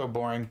 It's so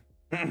boring.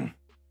 Now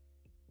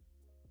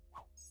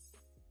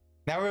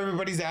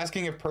everybody's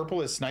asking if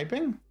purple is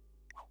sniping?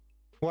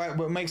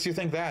 What makes you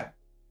think that?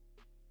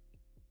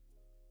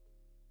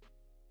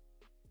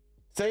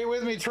 Say it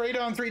with me, trade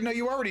on 3. No,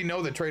 you already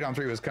know that trade on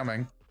 3 was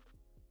coming.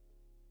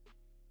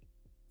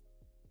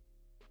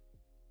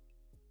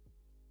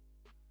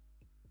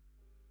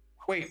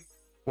 Wait,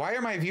 why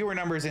are my viewer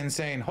numbers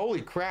insane?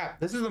 Holy crap.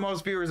 This is the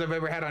most viewers I've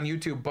ever had on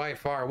YouTube by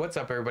far. What's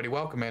up, everybody?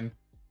 Welcome in.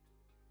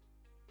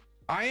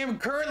 I am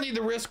currently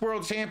the Risk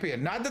World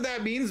Champion. Not that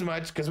that means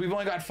much, because we've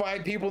only got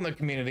 5 people in the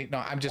community. No,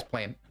 I'm just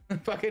playing.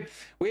 Fucking,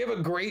 we have a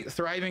great,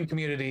 thriving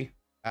community.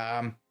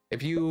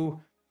 If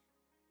you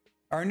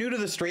are new to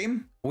the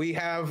stream, we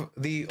have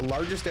the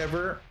largest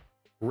ever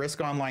Risk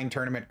Online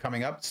tournament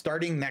coming up,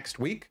 starting next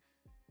week.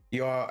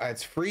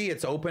 It's free,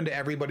 it's open to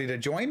everybody to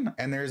join,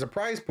 and there's a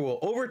prize pool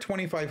over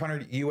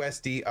 2,500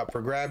 USD up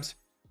for grabs.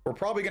 We're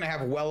probably going to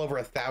have well over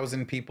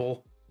 1,000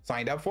 people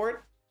signed up for it,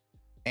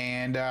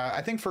 and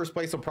I think first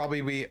place will probably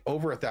be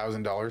over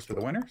 $1,000 for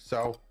the winner.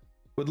 So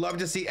would love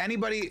to see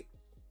anybody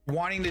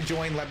wanting to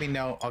join. Let me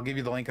know. I'll give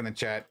you the link in the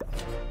chat.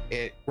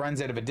 It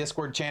runs out of a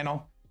Discord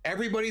channel.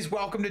 Everybody's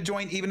welcome to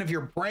join, even if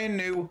you're brand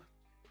new,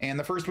 and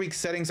the first week's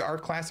settings are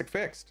classic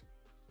fixed,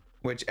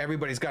 which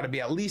everybody's got to be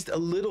at least a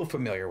little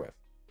familiar with.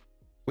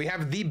 We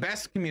have the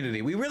best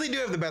community. We really do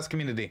have the best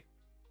community.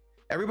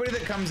 Everybody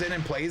that comes in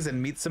and plays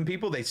and meets some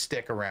people, they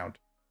stick around.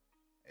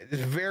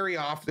 It's very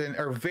often,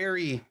 or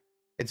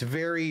it's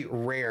very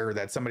rare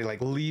that somebody like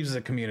leaves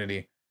a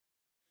community.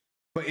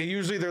 But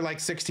usually they're like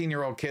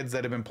 16-year-old kids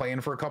that have been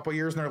playing for a couple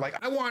years, and they're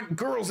like, I want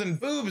girls and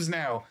boobs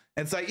now.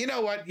 And it's like, you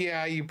know what?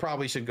 Yeah, you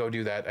probably should go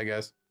do that, I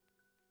guess.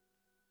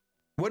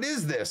 What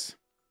is this?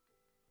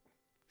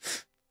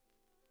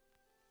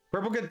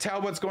 Purple could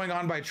tell what's going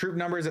on by troop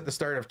numbers at the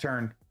start of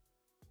turn.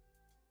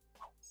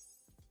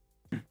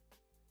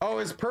 Oh,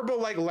 is purple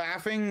like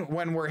laughing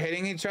when we're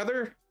hitting each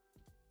other?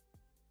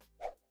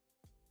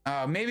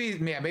 Maybe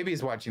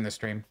he's watching the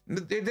stream.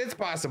 It's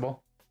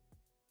possible.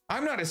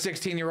 I'm not a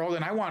 16-year-old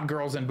and I want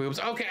girls and boobs.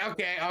 Okay.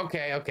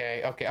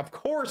 Of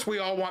course we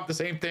all want the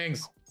same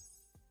things.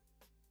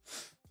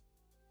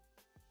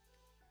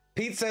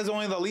 Pete says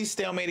only the least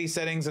stalematy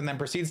settings and then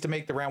proceeds to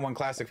make the round 1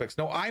 classic fixed.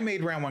 No, I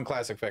made round 1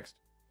 classic fixed.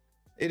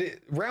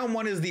 Round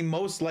 1 is the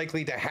most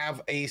likely to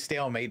have a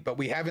stalemate, but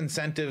we have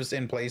incentives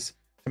in place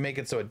to make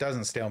it so it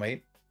doesn't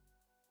stalemate.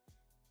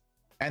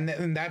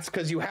 And that's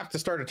because you have to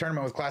start a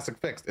tournament with classic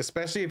fixed,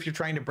 especially if you're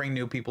trying to bring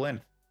new people in.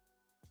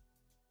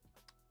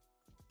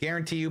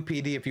 Guarantee you,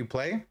 PD, if you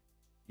play,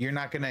 you're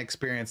not going to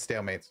experience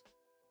stalemates.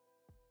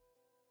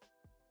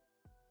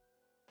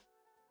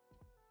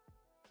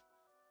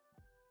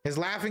 Is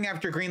laughing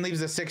after green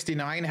leaves a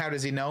 69? How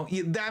does he know?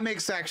 That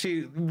makes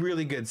actually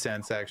really good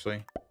sense,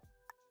 actually.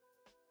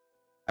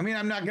 I mean,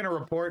 I'm not going to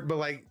report, but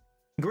like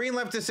green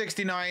left a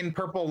 69,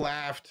 purple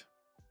laughed.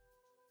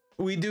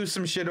 We do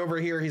some shit over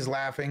here, he's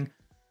laughing.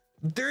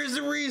 There's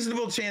a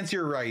reasonable chance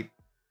you're right.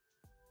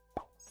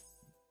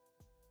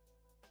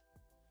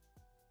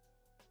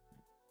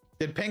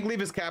 Did Pink leave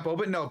his cap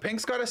open? No,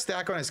 Pink's got a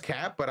stack on his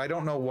cap, but I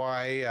don't know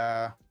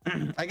why.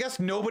 I guess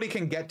nobody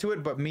can get to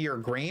it but me or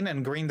Green,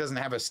 and Green doesn't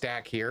have a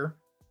stack here,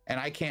 and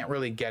I can't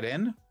really get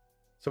in.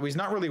 So he's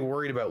not really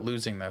worried about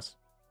losing this.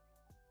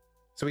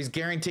 So he's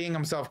guaranteeing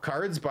himself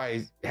cards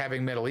by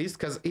having Middle East,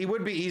 because he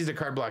would be easy to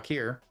card block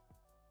here,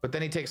 but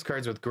then he takes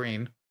cards with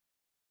Green.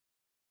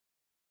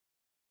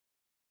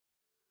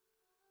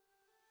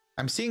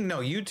 I'm seeing no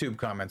YouTube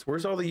comments.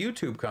 Where's all the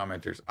YouTube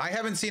commenters? I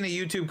haven't seen a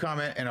YouTube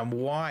comment in a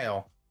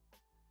while.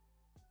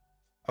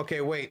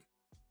 Okay, wait.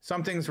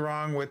 Something's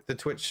wrong with the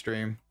Twitch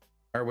stream,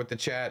 or with the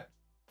chat.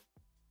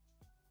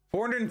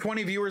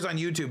 420 viewers on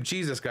YouTube.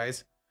 Jesus,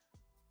 guys.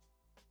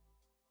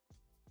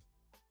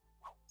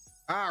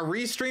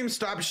 Restream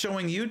stopped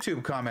showing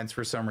YouTube comments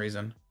for some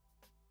reason.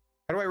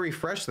 How do I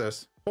refresh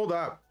this? Hold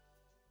up.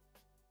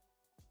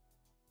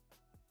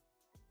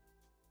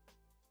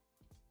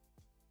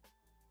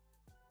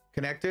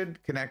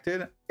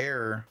 Connected,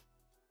 error.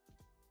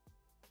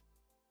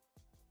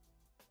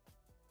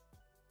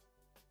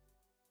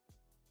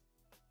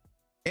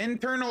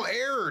 Internal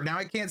error. Now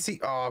I can't see.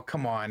 Oh,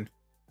 come on.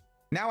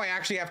 Now I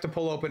actually have to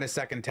pull open a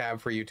second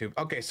tab for YouTube.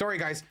 Okay, sorry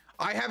guys.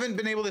 I haven't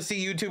been able to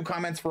see YouTube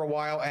comments for a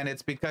while, and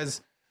it's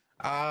because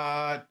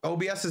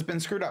OBS has been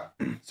screwed up.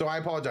 So I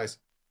apologize.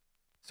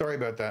 Sorry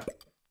about that.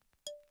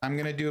 I'm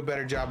gonna do a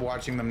better job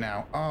watching them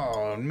now.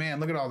 Oh man,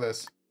 look at all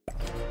this.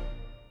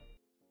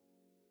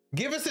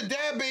 Give us a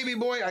dab, baby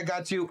boy. I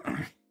got you.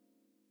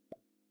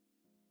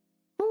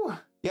 Whew.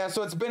 Yeah,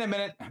 so it's been a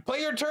minute. Play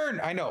your turn.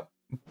 I know.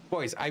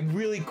 Boys, I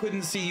really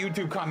couldn't see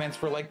YouTube comments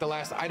for like the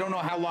last, I don't know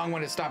how long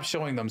when it stopped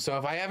showing them. So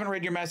if I haven't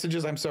read your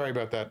messages, I'm sorry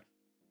about that.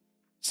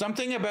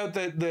 Something about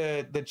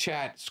the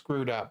chat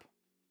screwed up.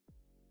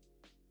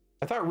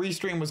 I thought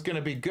Restream was going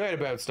to be good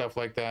about stuff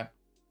like that.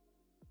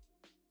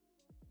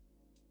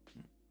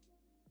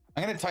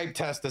 I'm gonna type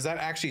test. Does that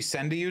actually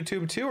send to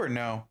YouTube too or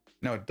no?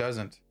 No, it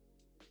doesn't.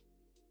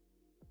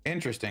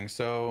 Interesting.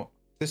 So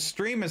the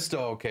stream is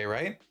still okay,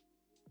 right?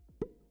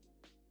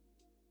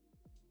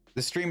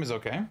 The stream is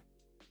okay.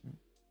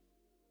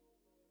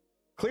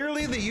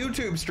 Clearly the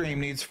YouTube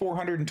stream needs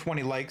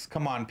 420 likes.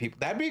 Come on, people.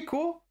 That'd be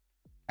cool.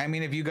 I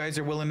mean, if you guys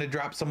are willing to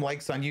drop some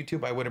likes on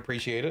YouTube, I would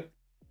appreciate it.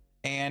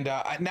 And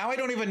now I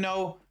don't even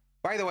know,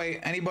 by the way,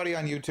 anybody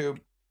on YouTube,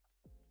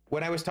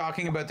 when I was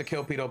talking about the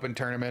Kill Pete Open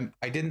tournament,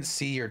 I didn't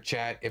see your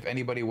chat. If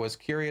anybody was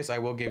curious, I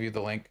will give you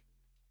the link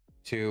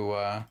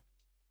to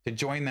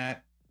join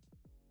that.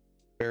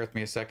 Bear with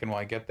me a second while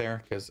I get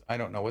there, because I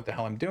don't know what the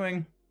hell I'm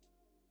doing.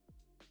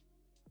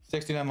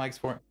 69 likes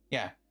for it.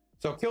 Yeah.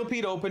 So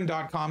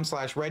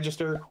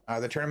killpeteopen.com/register.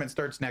 The tournament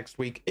starts next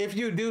week. If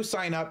you do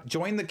sign up,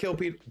 join the Kill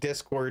Pete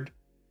Discord.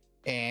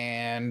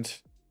 And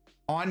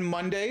on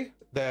Monday,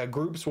 the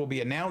groups will be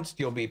announced.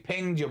 You'll be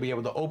pinged. You'll be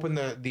able to open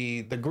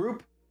the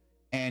group,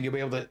 and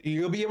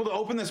you'll be able to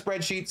open the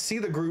spreadsheet, see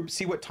the group,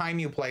 see what time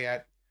you play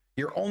at.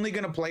 You're only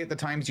going to play at the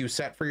times you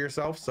set for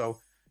yourself, so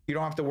you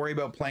don't have to worry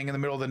about playing in the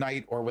middle of the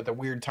night or with a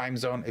weird time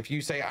zone. If you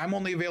say, I'm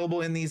only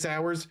available in these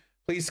hours,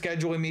 please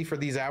schedule me for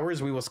these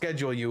hours. We will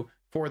schedule you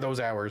for those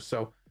hours.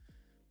 So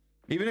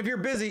even if you're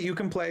busy, you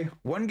can play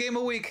one game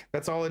a week.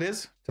 That's all it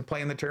is to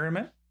play in the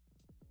tournament.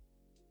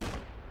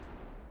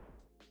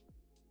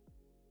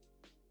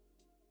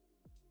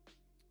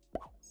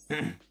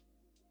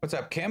 What's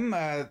up, Kim?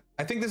 I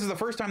think this is the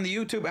first time the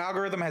YouTube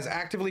algorithm has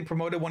actively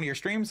promoted one of your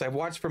streams. I've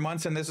watched for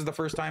months, and this is the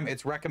first time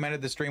it's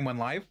recommended the stream when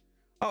live.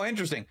 Oh,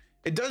 interesting.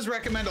 It does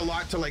recommend a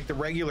lot to like the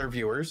regular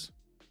viewers,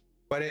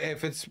 but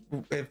if it's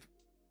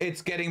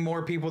getting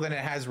more people than it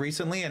has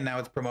recently, and now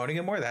it's promoting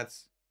it more,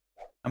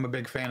 I'm a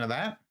big fan of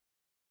that.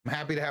 I'm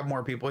happy to have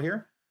more people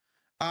here.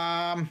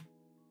 I'm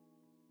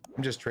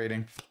just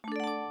trading.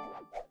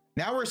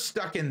 Now we're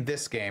stuck in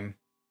this game.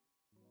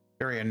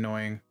 Very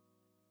annoying.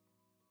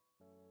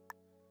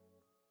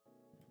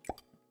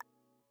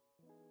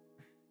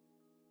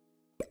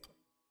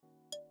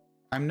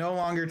 I'm no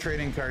longer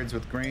trading cards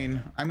with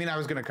green. I mean, I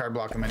was gonna card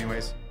block him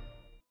anyways.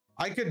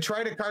 I could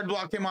try to card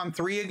block him on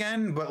 3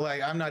 again, but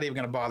like, I'm not even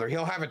gonna bother.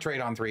 He'll have a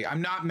trade on 3.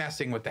 I'm not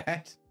messing with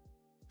that.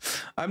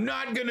 I'm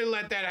not gonna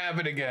let that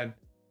happen again.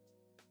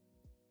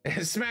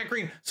 Smack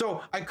green.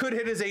 So I could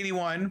hit his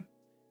 81,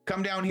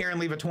 come down here and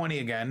leave a 20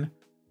 again.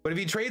 But if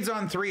he trades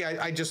on 3,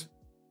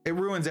 it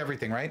ruins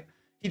everything, right?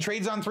 He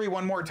trades on 3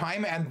 one more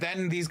time, and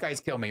then these guys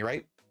kill me,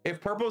 right?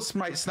 If purple's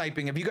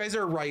sniping, if you guys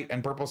are right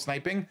and purple's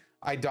sniping,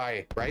 I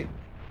die, right?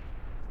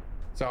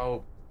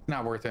 So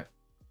not worth it.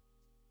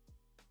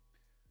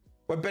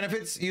 What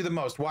benefits you the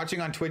most?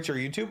 Watching on Twitch or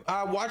YouTube?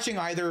 Watching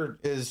either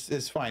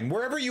is fine.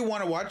 Wherever you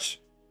want to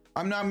watch.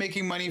 I'm not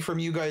making money from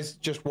you guys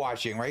just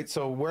watching, right?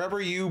 So wherever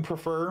you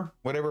prefer,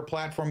 whatever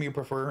platform you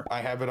prefer,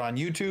 I have it on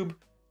YouTube,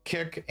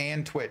 Kick,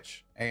 and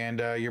Twitch. And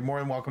you're more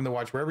than welcome to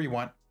watch wherever you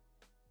want.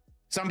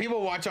 Some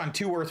people watch on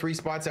 2 or 3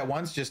 spots at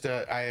once. Just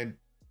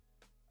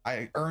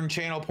I earn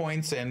channel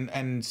points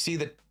and see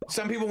that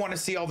some people want to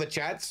see all the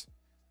chats.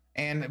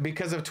 And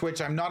because of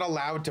Twitch, I'm not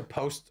allowed to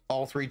post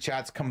all 3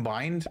 chats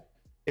combined.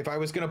 If I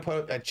was going to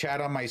put a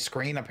chat on my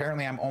screen,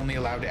 apparently I'm only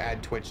allowed to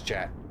add Twitch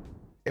chat.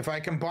 If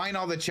I combine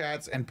all the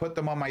chats and put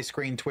them on my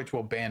screen, Twitch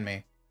will ban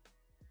me,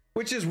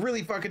 which is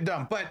really fucking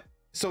dumb. But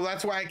so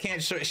that's why I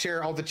can't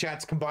share all the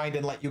chats combined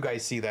and let you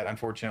guys see that,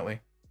 unfortunately.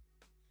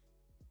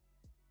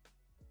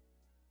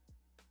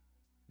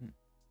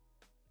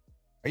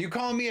 Are you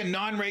calling me a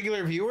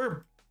non-regular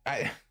viewer?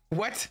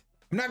 What?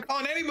 I'm not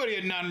calling anybody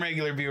a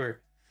non-regular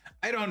viewer.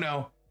 I don't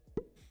know.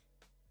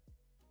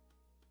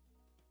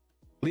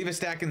 Leave a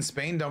stack in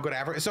Spain, don't go to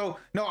Africa. So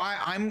no,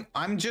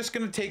 I'm just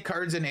gonna take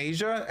cards in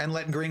Asia and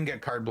let green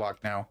get card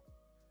blocked now.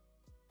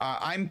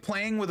 I'm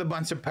playing with a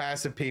bunch of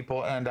passive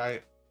people, and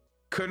I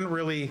couldn't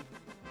really,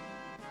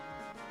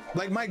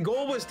 like, my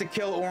goal was to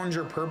kill orange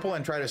or purple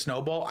and try to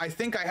snowball. I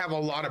think I have a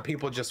lot of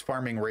people just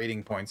farming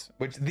rating points,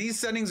 which these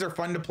settings are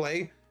fun to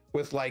play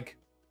with, like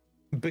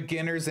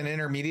beginners and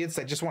intermediates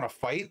that just want to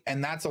fight,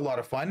 and that's a lot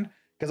of fun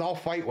because I'll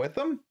fight with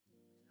them.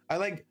 I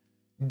like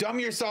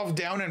dumb yourself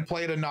down and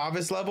play at a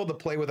novice level to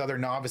play with other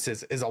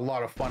novices is a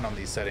lot of fun on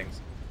these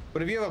settings.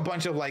 But if you have a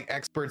bunch of like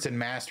experts and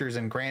masters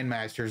and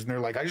grandmasters and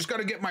they're like, I just got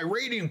to get my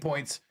rating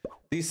points,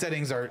 these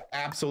settings are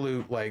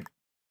absolute, like,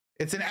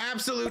 it's an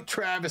absolute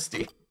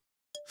travesty.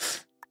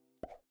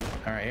 All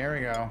right, here we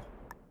go.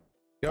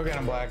 Go get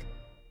him, Black.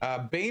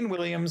 Bane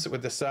Williams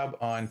with the sub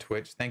on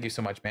Twitch. Thank you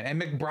so much, man.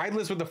 And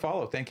McBrideless with the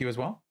follow. Thank you as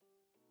well.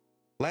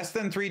 Less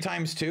than 3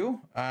 times 2.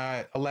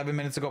 11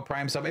 minutes ago,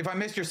 Prime sub. If I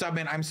missed your sub,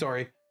 man, I'm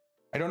sorry.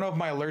 I don't know if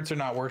my alerts are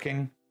not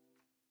working.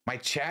 My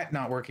chat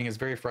not working is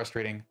very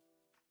frustrating.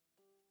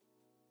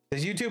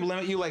 Does YouTube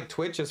limit you like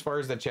Twitch as far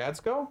as the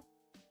chats go?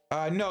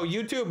 No,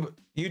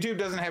 YouTube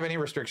doesn't have any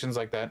restrictions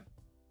like that.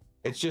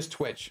 It's just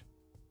Twitch,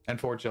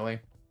 unfortunately.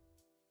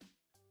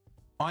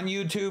 On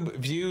YouTube,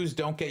 views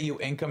don't get you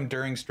income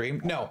during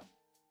stream. No,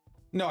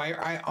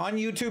 I on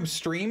YouTube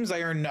streams,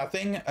 I earn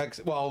nothing.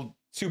 Well,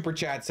 super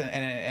chats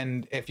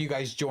and if you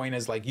guys join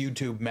as like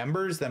YouTube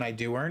members, then I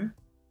do earn.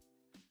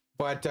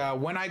 But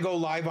when I go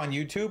live on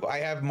YouTube, I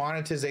have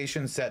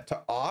monetization set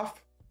to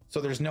off, so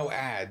there's no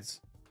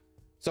ads.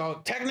 So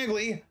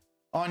technically,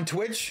 on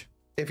Twitch,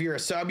 if you're a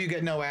sub, you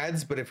get no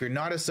ads, but if you're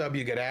not a sub,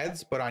 you get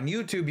ads. But on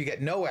YouTube, you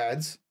get no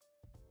ads.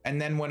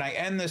 And then when I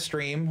end the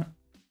stream,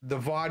 the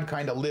VOD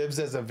kind of lives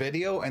as a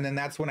video, and then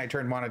that's when I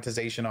turn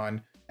monetization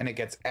on and it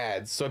gets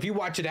ads. So if you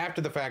watch it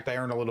after the fact, I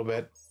earn a little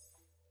bit.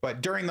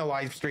 But during the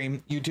live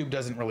stream, YouTube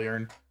doesn't really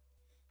earn.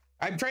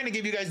 I'm trying to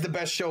give you guys the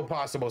best show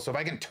possible. So if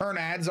I can turn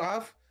ads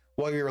off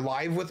while you're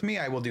live with me,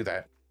 I will do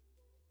that.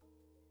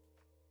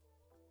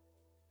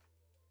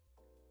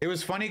 It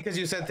was funny because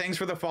you said thanks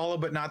for the follow,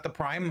 but not the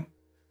prime.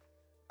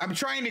 I'm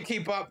trying to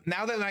keep up.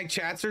 Now that my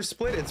chats are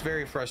split, it's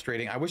very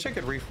frustrating. I wish I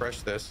could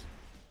refresh this.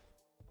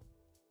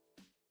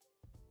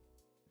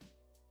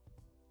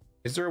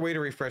 Is there a way to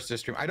refresh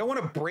this stream? I don't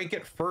want to break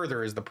it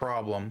further is the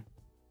problem.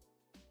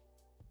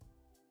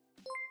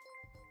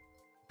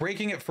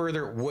 Breaking it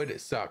further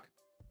would suck.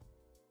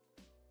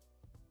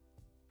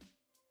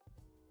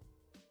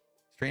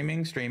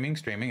 Streaming, streaming,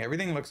 streaming.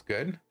 Everything looks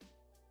good.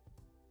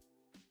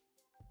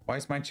 Why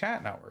is my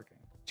chat not working?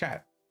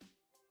 Chat.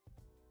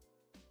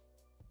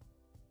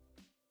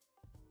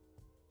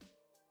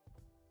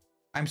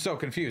 I'm so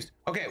confused.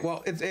 Okay,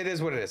 well, it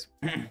is what it is.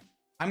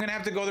 I'm gonna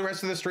have to go the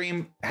rest of the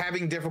stream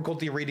having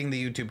difficulty reading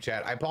the YouTube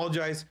chat. I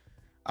apologize.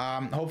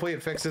 Hopefully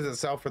it fixes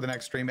itself for the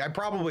next stream. I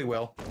probably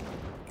will.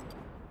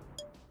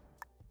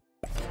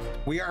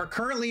 We are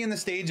currently in the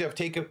stage of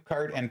take a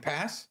card and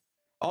pass.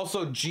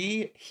 Also,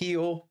 G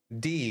Heal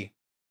D,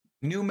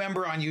 new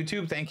member on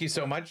YouTube. Thank you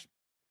so much.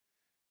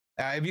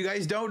 If you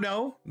guys don't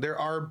know, there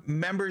are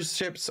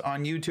memberships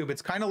on YouTube.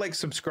 It's kind of like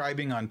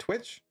subscribing on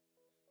Twitch,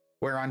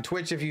 where on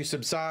Twitch, if you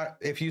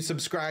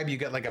subscribe, you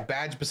get like a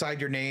badge beside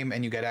your name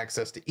and you get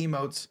access to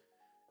emotes.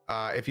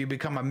 If you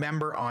become a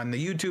member on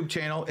the YouTube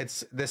channel,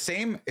 it's the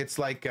same. It's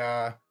like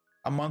a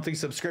monthly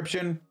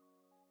subscription,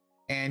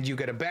 and you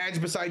get a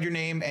badge beside your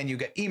name and you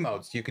get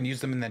emotes. You can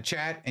use them in the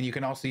chat, and you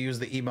can also use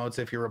the emotes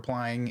if you're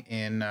replying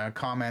in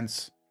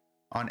comments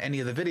on any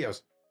of the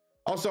videos.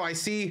 Also, I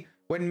see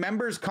when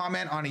members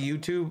comment on a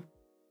YouTube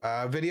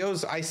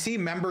videos, I see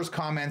members'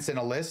 comments in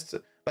a list.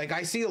 Like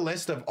I see a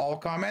list of all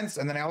comments,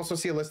 and then I also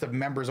see a list of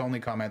members only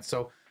comments.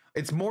 So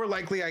it's more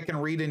likely I can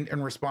read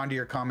and respond to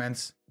your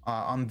comments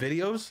on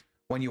videos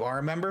when you are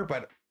a member,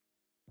 but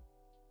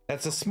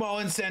that's a small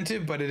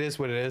incentive, but it is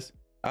what it is.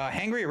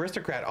 Hangry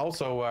Aristocrat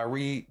also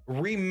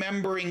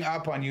remembering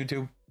up on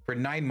YouTube for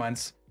 9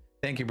 months.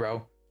 Thank you,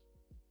 bro.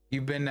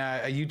 You've been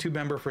a YouTube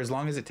member for as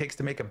long as it takes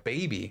to make a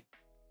baby.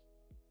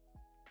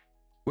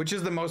 Which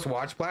is the most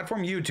watched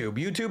platform? YouTube.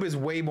 YouTube is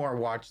way more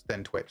watched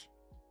than Twitch.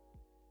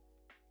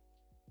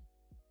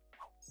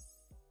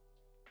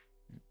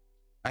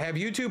 I have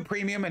YouTube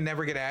Premium and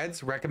never get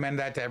ads. Recommend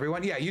that to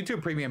everyone. Yeah,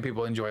 YouTube Premium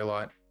people enjoy a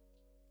lot.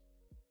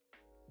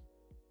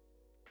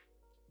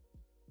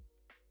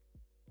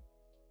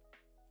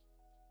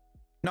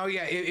 No,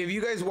 yeah, if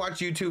you guys watch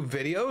YouTube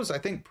videos, I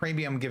think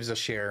Premium gives a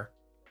share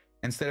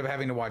instead of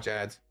having to watch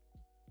ads.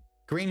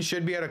 Green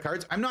should be out of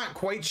cards. I'm not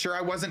quite sure.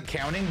 I wasn't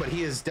counting, but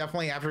he is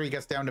definitely, after he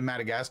gets down to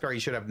Madagascar, he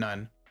should have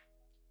none.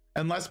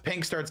 Unless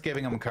Pink starts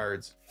giving him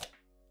cards.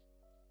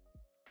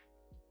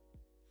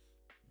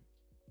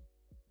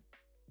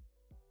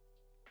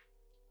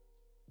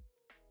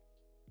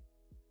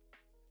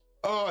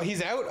 Oh,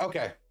 he's out?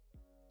 Okay.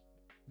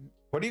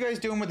 What are you guys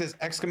doing with this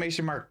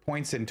exclamation mark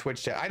points in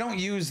Twitch chat? I don't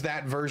use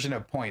that version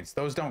of points.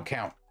 Those don't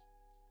count.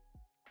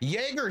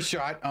 Jaeger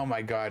shot. Oh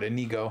my God,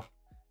 Inigo.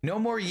 No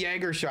more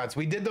Jaeger shots.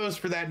 We did those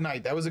for that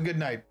night. That was a good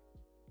night.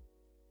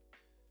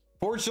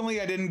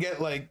 Fortunately, I didn't get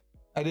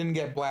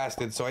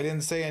blasted, so I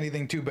didn't say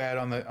anything too bad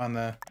on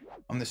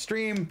the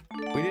stream.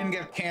 We didn't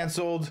get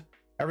canceled.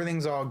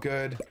 Everything's all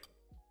good.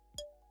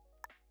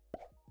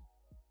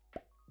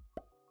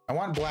 I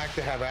want black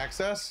to have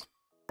access.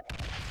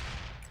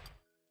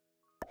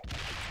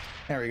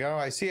 There we go.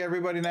 I see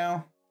everybody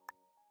now.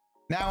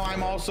 Now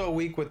I'm also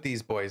weak with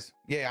these boys.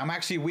 Yeah, I'm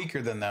actually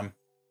weaker than them.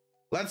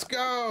 Let's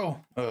go.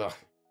 Ugh.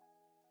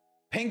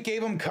 Pink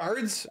gave him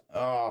cards?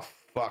 Oh,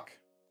 fuck.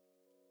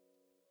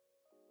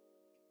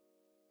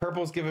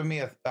 Purple's giving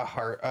me a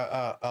heart,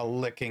 a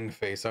licking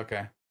face.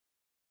 Okay.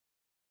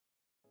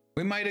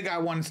 We might have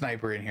got one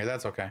sniper in here.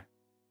 That's okay.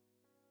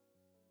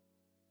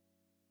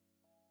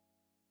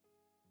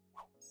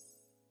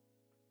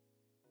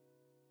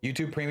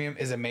 YouTube Premium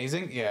is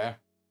amazing. Yeah.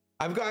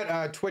 I've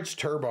got Twitch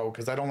Turbo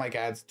because I don't like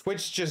ads.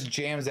 Twitch just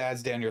jams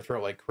ads down your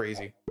throat like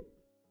crazy.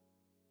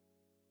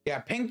 Yeah,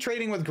 Pink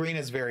trading with green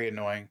is very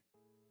annoying.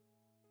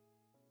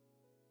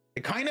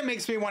 It kind of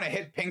makes me want to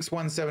hit Pink's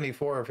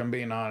 174 if I'm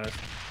being honest.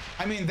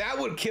 I mean, that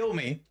would kill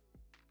me.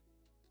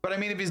 But I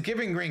mean, if he's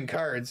giving green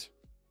cards,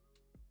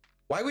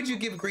 why would you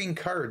give green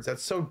cards?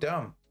 That's so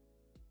dumb.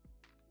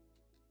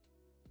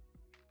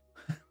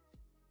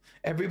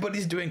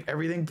 Everybody's doing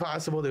everything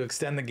possible to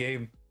extend the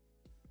game.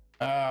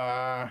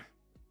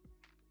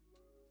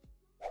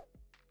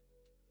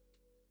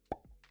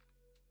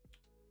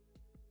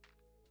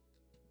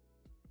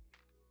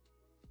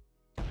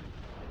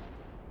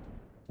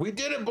 We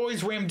did it,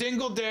 boys. Ram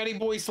Dingle, Daddy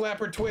Boy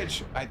Slapper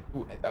Twitch.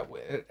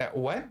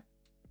 What?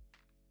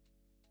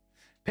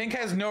 Pink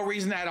has no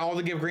reason at all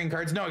to give green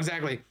cards. No,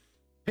 exactly.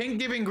 Pink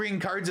giving green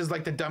cards is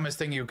like the dumbest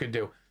thing you could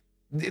do.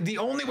 The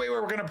only way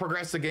we're going to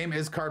progress the game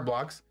is card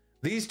blocks.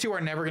 These two are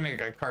never going to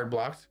get card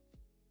blocked.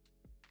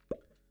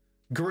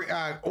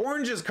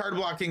 Orange is card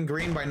blocking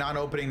green by not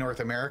opening North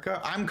America.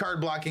 I'm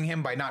card blocking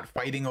him by not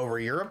fighting over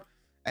Europe.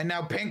 And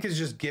now Pink is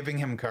just giving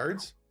him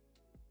cards.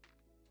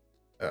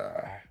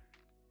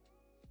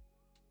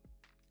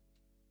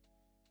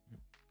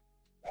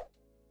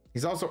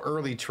 He's also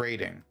early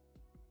trading.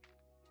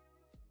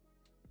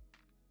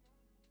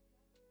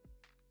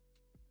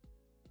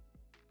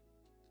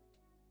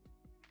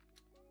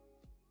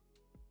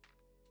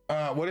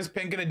 What is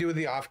Pink gonna do with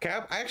the off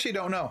cap? I actually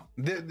don't know.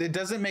 It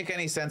doesn't make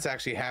any sense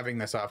actually having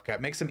this off cap.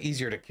 Makes him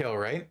easier to kill,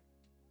 right?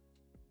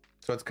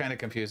 So it's kind of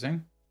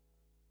confusing.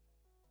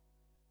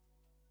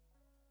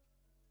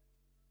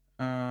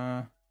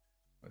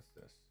 What's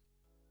this?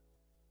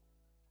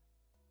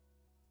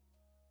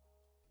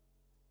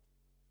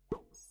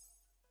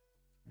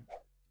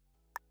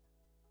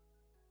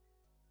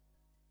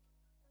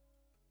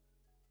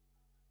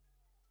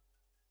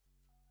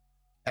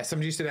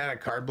 SMG should add a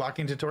card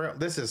blocking tutorial.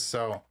 This is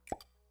so.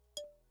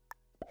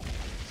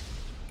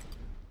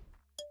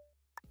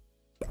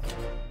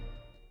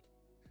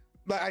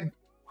 But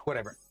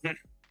whatever.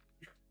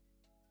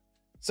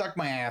 Suck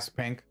my ass,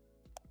 Pink.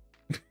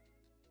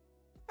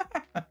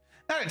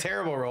 Not a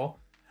terrible roll.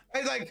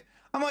 I'm like,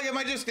 am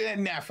I just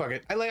nah, fuck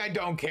it. I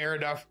don't care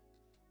enough.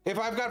 If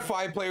I've got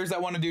 5 players that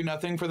want to do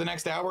nothing for the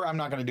next hour, I'm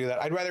not gonna do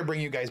that. I'd rather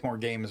bring you guys more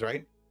games,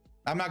 right?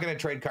 I'm not gonna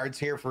trade cards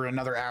here for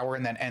another hour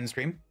and then end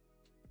stream.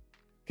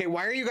 Okay,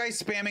 why are you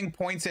guys spamming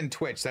points in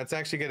Twitch? That's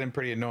actually getting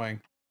pretty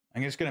annoying.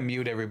 I'm just gonna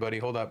mute everybody.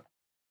 Hold up.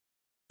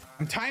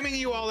 I'm timing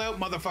you all out,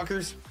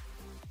 motherfuckers.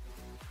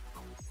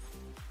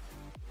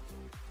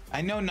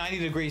 I know 90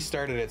 Degrees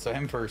started it, so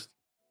him first.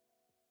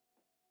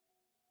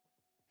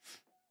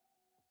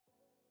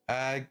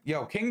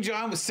 Yo, King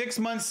John with 6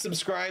 months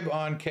subscribe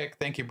on Kick.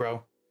 Thank you,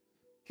 bro.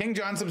 King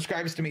John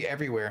subscribes to me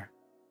everywhere.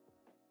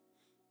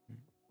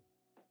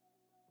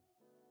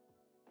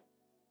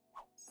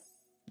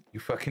 You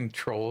fucking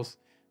trolls.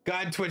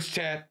 God, Twitch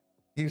chat,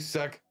 you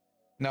suck.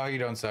 No, you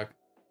don't suck.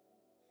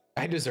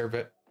 I deserve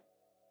it.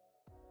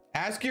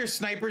 Ask your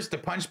snipers to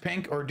punch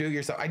Pink or do it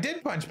yourself. I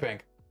did punch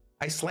Pink.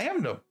 I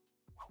slammed him.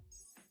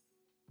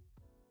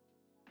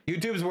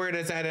 YouTube's where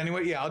it's at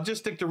anyway. Yeah, I'll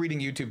just stick to reading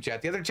YouTube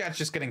chat. The other chat's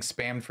just getting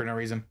spammed for no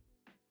reason.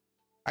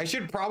 I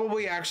should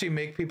probably actually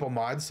make people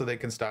mods so they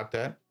can stop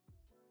that.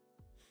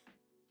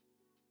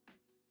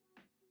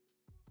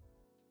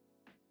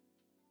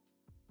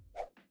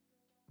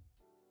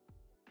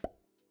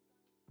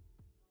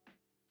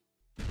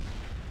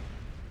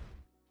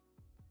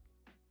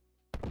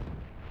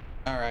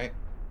 All right.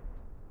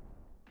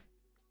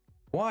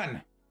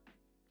 1.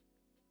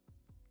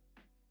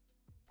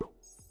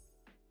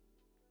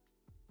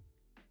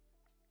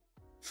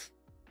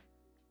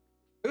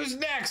 Who's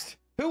next?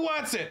 Who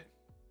wants it?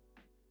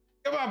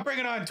 Come on, bring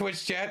it on,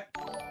 Twitch chat.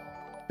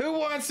 Who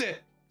wants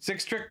it?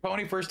 6 Trick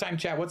Pony, first time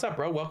chat. What's up,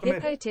 bro? Welcome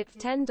Hippo tipped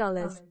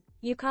 $10.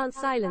 You can't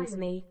silence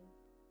me.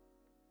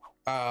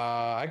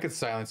 I could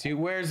silence you.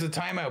 Where's the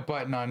timeout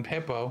button on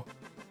Hippo?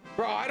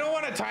 Bro, I don't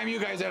want to time you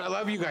guys out. I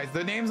love you guys.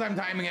 The names I'm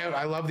timing out,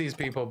 I love these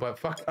people, but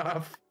fuck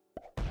off.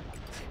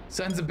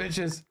 Sons of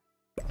bitches.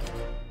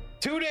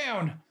 2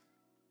 down.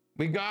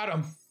 We got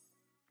him.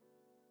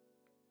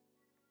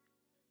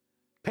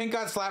 Pink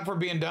got slapped for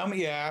being dumb?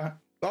 Yeah.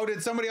 Oh,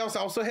 did somebody else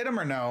also hit him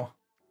or no?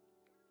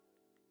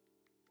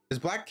 Does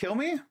Black kill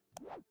me?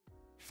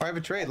 I have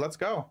a trade. Let's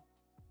go.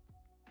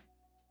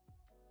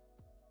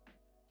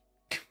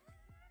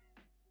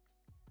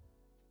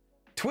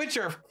 Twitch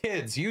are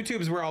kids.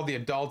 YouTube's where all the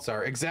adults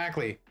are.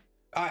 Exactly.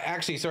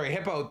 Actually, sorry,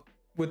 Hippo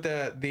with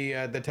the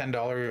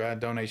 $10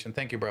 donation.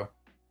 Thank you, bro.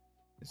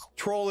 This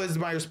troll is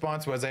my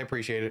response was. I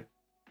appreciate it.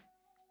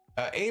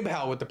 Abe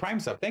Hal with the Prime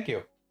sub. Thank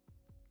you.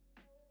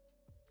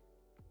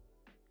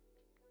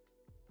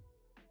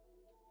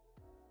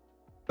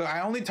 So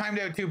I only timed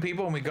out 2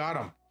 people and we got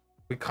them.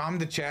 We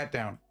calmed the chat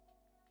down.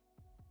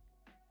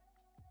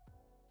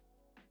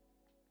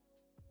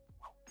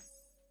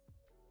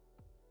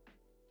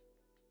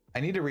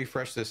 I need to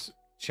refresh this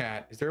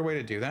chat. Is there a way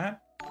to do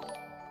that?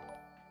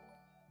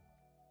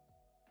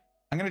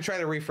 I'm going to try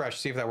to refresh,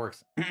 see if that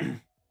works.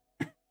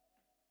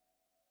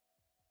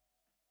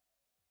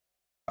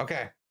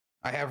 Okay.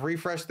 I have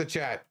refreshed the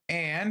chat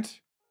and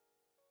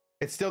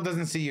it still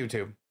doesn't see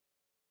YouTube.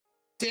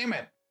 Damn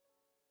it.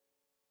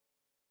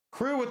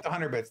 Crew with the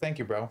 100 bits. Thank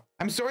you, bro.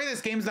 I'm sorry this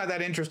game's not that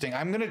interesting.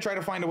 I'm going to try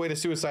to find a way to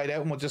suicide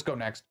out and we'll just go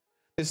next.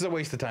 This is a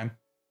waste of time,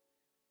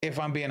 if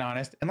I'm being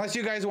honest. Unless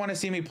you guys want to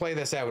see me play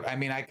this out. I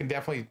mean, I can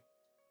definitely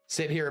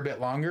sit here a bit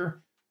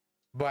longer,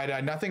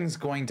 but nothing's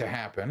going to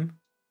happen.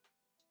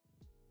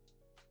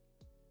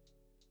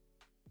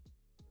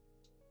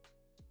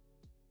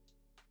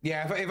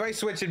 Yeah, if I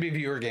switch, it'd be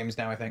viewer games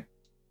now, I think.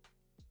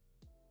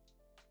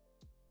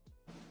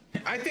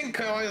 I think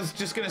Kyle's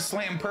just gonna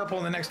slam purple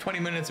in the next 20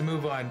 minutes and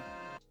move on.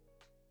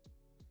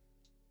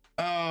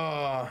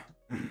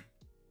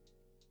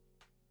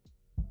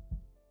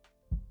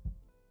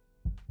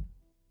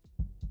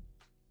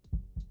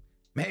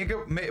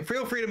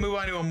 Feel free to move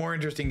on to a more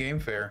interesting game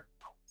fair.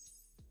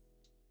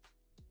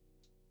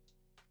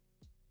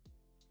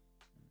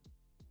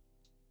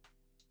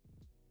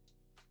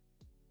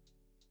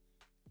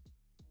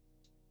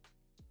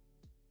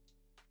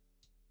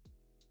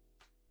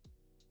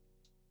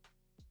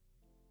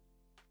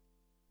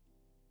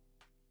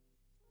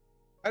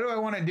 How do I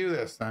want to do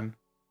this then?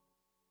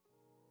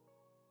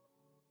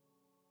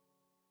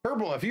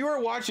 Purple, if you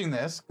are watching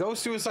this, go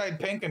Suicide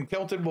Pink and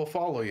Kilted will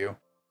follow you.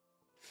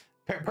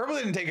 Purple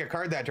didn't take a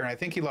card that turn. I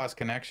think he lost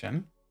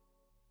connection.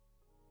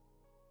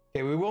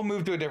 Okay, we will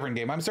move to a different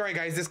game. I'm sorry,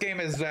 guys. This game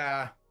is...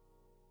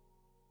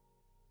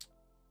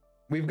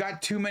 We've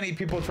got too many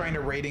people trying to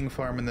rating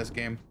farm in this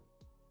game.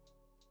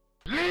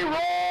 Leroy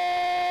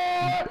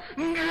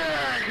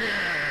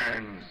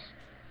Dragons!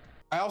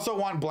 I also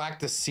want black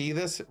to see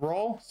this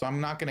roll, so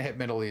I'm not going to hit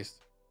Middle East.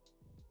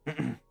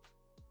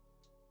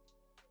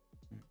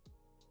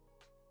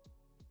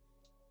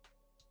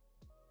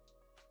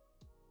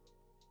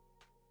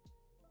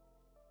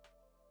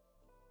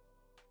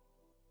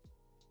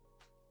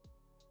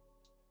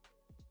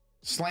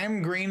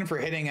 Slam green for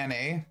hitting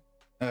NA.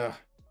 Ugh.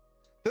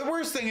 The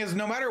worst thing is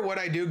no matter what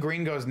I do,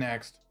 green goes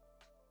next.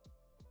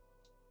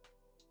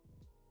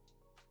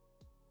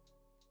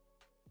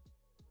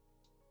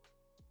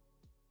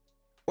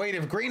 Wait,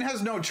 if green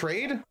has no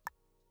trade,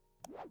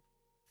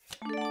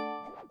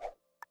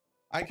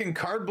 I can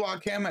card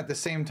block him at the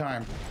same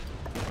time.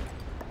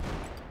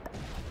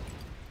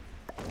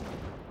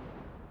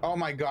 Oh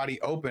my God, he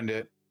opened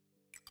it.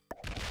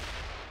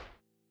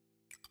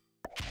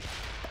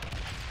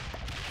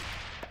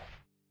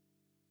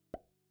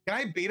 Can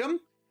I beat him?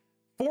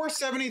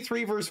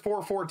 473 versus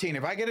 414.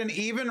 If I get an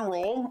even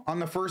roll on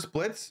the first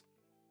blitz,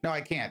 no,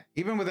 I can't.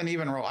 Even with an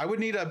even roll, I would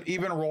need an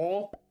even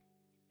roll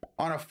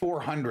on a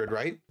 400,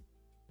 right?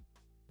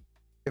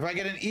 If I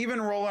get an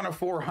even roll on a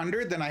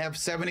 400, then I have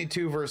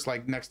 72 versus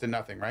like next to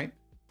nothing, right?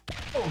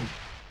 Boom.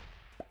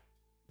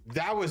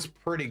 That was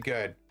pretty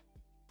good.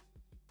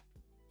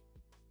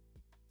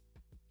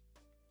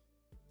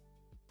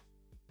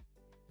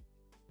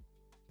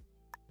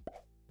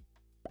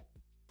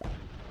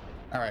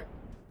 All right.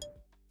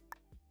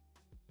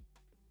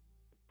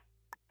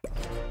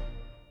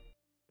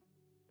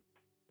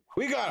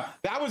 We got him.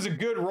 That was a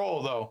good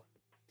roll though.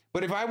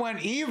 But if I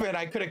went even,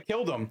 I could have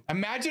killed him.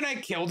 Imagine I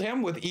killed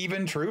him with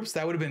even troops.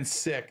 That would have been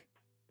sick.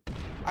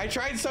 I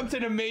tried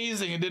something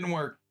amazing. It didn't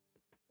work.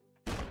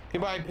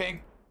 Goodbye,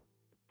 Pink.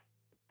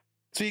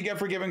 So you get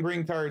for giving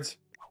green cards.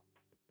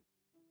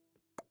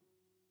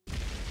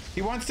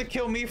 He wants to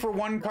kill me for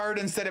 1 card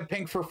instead of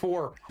Pink for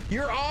 4.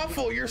 You're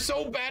awful. You're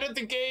so bad at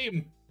the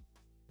game.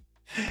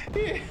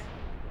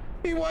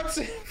 He wants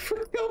to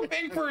kill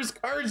Pink for his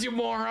cards, you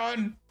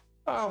moron.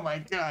 Oh my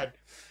God.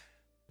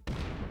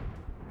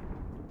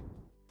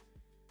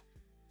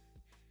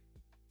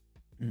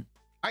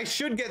 I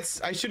should get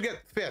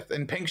 5th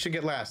and Pink should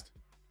get last.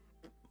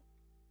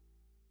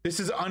 This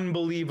is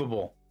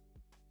unbelievable.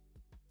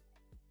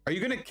 Are you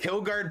gonna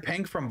kill guard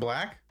Pink from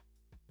black?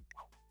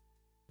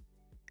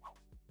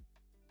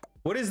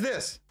 What is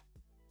this?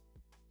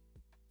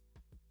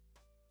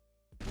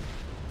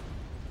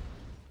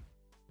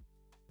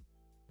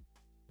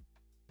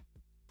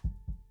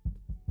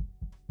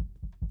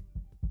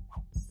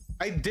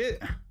 I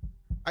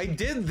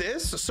did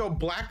this so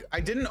black, I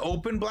didn't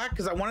open black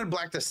because I wanted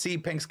black to see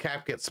Pink's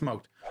cap get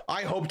smoked.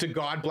 I hope to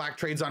God black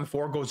trades on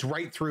 4, goes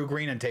right through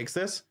green and takes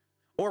this.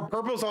 Or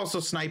purple's also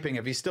sniping.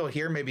 If he's still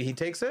here, maybe he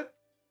takes it.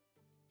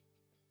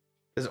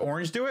 Does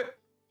orange do it?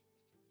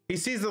 He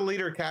sees the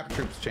leader cap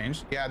troops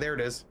changed. Yeah, there it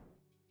is.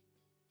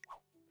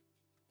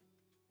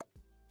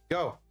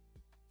 Go.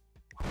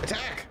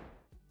 Attack.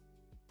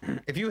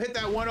 If you hit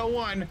that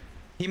 101,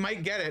 he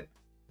might get it.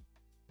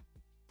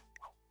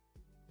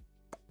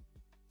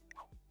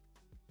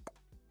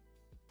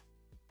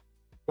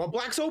 Well,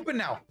 black's open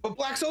now. But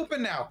black's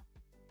open now.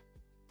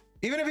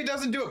 Even if he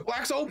doesn't do it,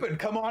 black's open.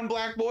 Come on,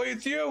 black boy,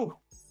 it's you.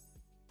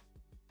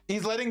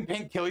 He's letting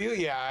Pink kill you?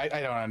 Yeah,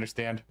 I don't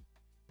understand.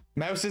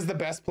 Mouse is the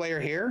best player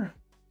here.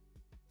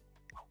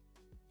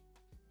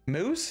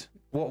 Moose?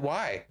 What?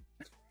 Why?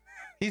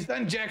 He's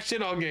done jack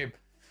shit all game.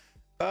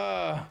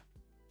 I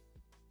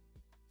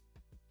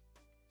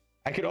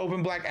could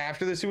open black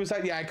after the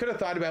suicide. Yeah, I could have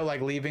thought about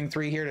like leaving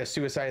 3 here to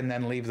suicide and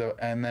then leave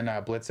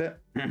the blitz it.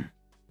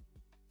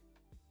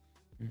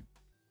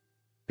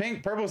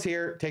 Pink, purple's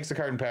here, takes the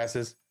card and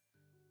passes.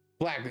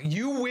 Black,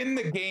 you win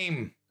the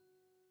game.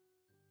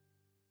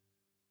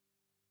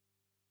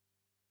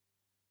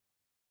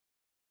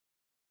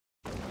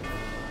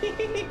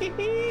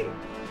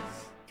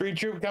 Free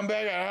troop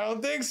comeback? I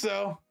don't think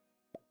so.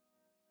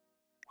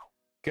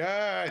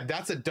 Good,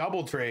 that's a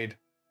double trade.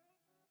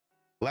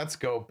 Let's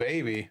go,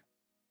 baby.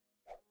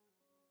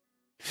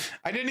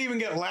 I didn't even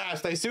get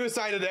last. I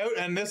suicided out,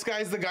 and this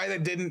guy's the guy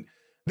that didn't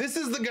This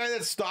is the guy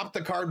that stopped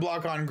the card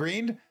block on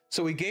green,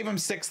 so we gave him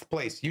 6th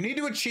place. You need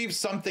to achieve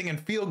something and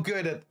feel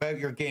good about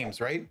your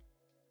games, right?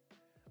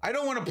 I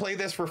don't want to play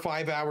this for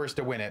 5 hours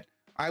to win it.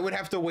 I would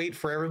have to wait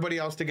for everybody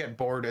else to get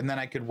bored and then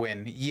I could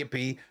win.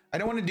 Yippee. I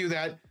don't want to do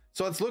that.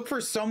 So let's look for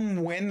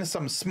some win,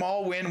 some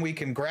small win we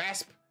can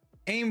grasp,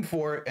 aim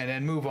for it, and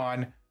then move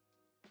on.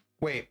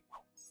 Wait.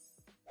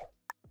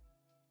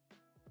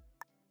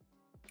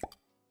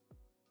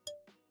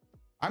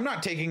 I'm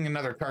not taking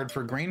another card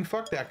for green.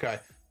 Fuck that guy.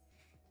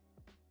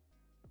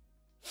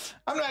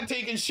 I'm not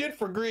taking shit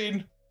for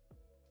green.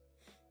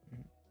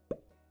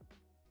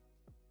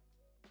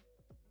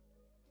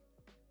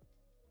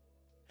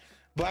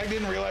 Black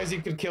didn't realize he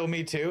could kill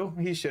me too.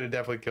 He should have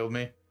definitely killed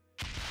me.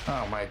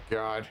 Oh my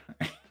god.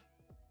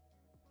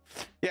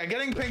 Yeah,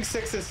 getting pink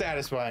 6 is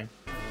satisfying.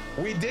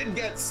 We did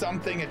get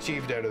something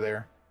achieved out of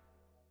there.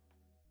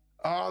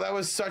 Oh, that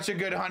was such a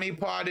good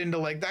honeypot into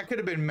like, that could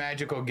have been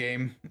magical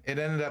game. It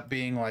ended up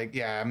being like,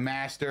 yeah,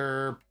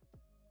 master,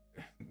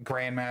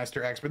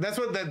 grandmaster, expert. That's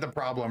what the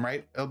problem,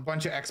 right? A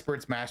bunch of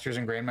experts, masters,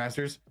 and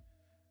grandmasters.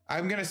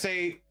 I'm gonna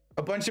say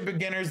a bunch of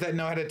beginners that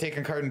know how to take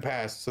a card and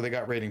pass, so they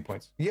got rating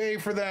points. Yay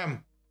for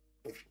them.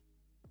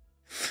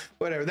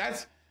 Whatever,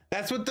 that's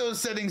what those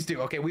settings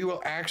do. Okay, we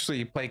will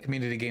actually play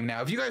community game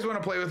now. If you guys want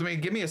to play with me,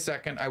 give me a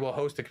second. I will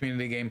host a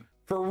community game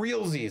for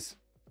realsies.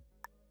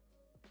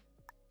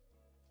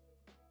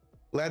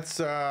 Let's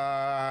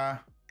I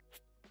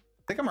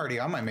think I'm already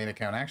on my main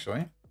account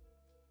actually.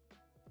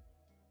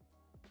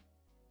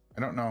 I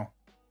don't know.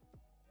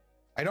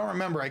 I don't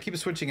remember. I keep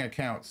switching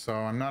accounts, so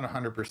I'm not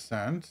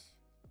 100%.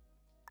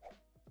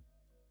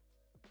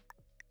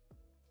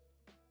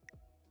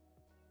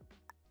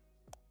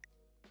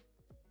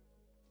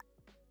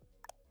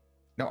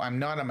 No, I'm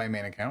not on my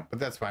main account, but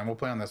that's fine. We'll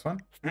play on this one.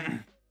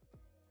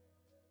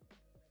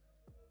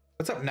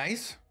 What's up,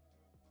 Nice?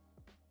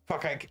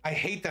 Fuck, I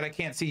hate that I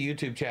can't see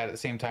YouTube chat at the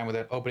same time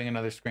without opening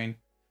another screen.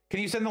 Can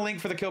you send the link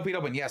for the Kill Pete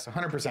Open? Yes,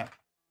 100%.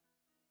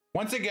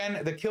 Once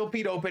again, the Kill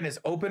Pete Open is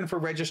open for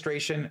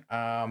registration.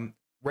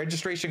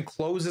 Registration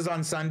closes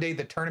on Sunday.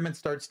 The tournament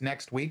starts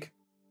next week.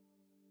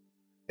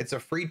 It's a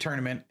free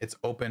tournament. It's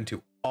open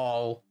to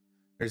all.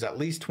 There's at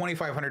least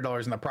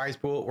 $2,500 in the prize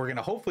pool. We're going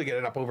to hopefully get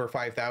it up over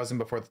 5,000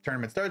 before the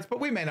tournament starts,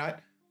 but we may not.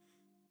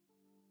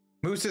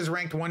 Moose is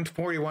ranked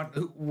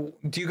 141.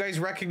 Do you guys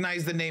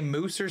recognize the name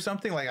Moose or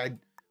something? Like,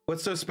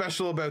 what's so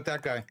special about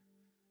that guy?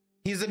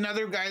 He's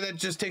another guy that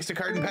just takes a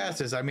card and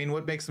passes. I mean,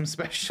 what makes him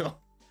special?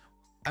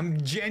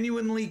 I'm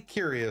genuinely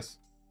curious.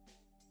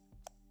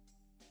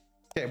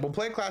 Okay, we'll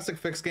play a classic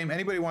fix game.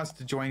 Anybody wants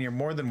to join, you're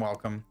more than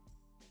welcome.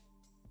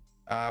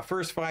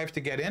 First 5 to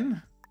get in.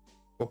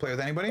 We'll play with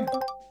anybody.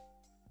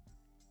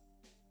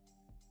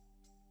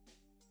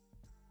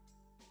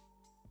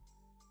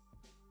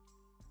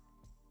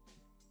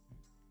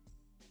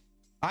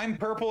 I'm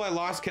purple. I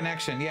lost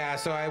connection. Yeah,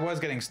 so I was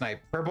getting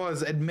sniped. Purple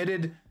has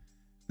admitted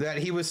that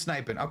he was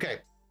sniping. Okay,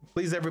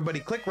 please everybody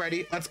click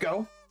ready. Let's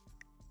go.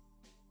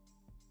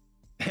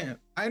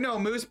 I know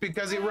Moose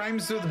because it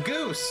rhymes with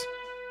goose.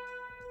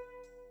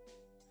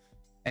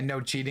 And no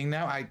cheating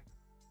now.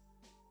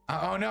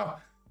 Oh no.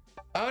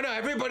 Oh no,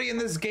 everybody in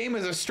this game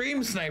is a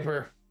stream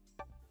sniper.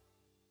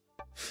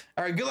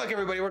 All right, good luck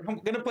everybody. We're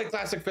gonna play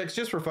classic fix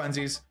just for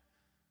funsies.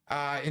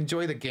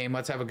 Enjoy the game.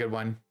 Let's have a good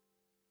one.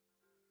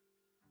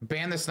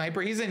 Ban the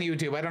sniper. He's in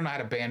YouTube. I don't know how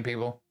to ban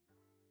people.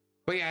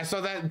 But yeah, so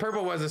that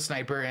purple was a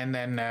sniper, and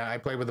then I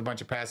played with a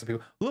bunch of passive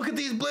people. Look at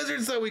these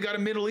blizzards though. We got a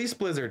Middle East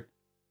blizzard.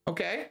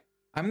 Okay,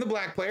 I'm the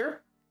black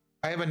player.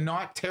 I have a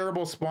not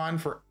terrible spawn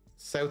for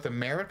South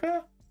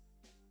America.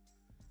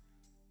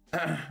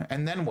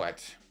 And then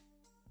what?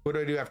 What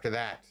do I do after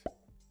that?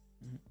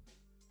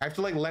 I have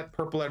to like let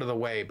purple out of the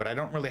way, but I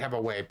don't really have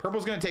a way.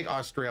 Purple's gonna take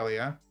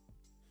Australia.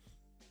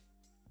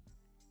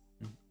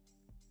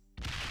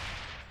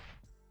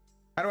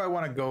 How do I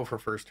want to go for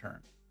first turn?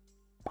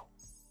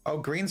 Oh,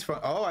 green's fun.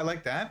 Oh, I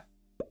like that.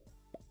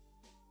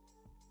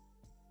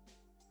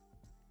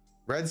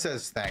 Red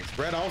says thanks.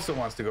 Red also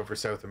wants to go for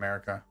South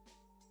America.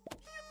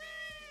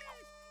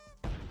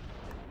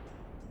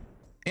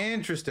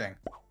 Interesting.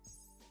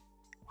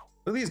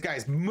 Look at these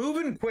guys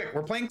moving quick.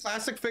 We're playing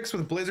classic fix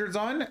with blizzards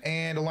on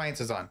and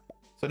alliances on.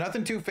 So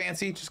nothing too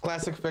fancy, just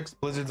classic fix,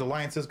 blizzards,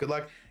 alliances. Good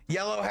luck.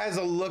 Yellow has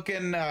a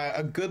looking,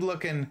 a good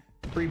looking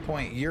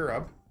 3-point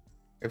Europe,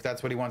 if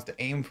that's what he wants to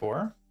aim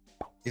for.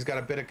 He's got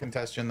a bit of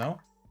congestion though.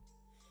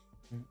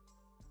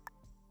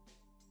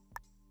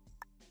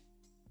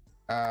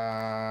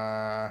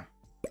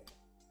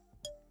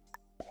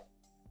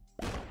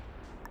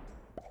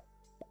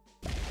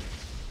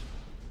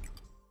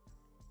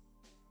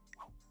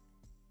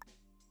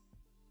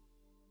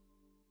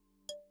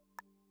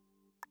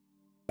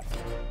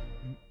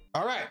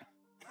 All right.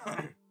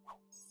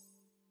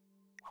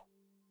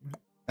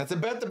 That's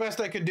about the best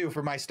I could do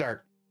for my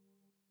start.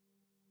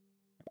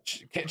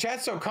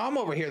 Chat's so calm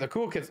over here. The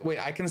cool kids. Wait,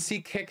 I can see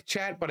Kick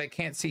chat, but I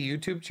can't see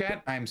YouTube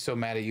chat. I'm so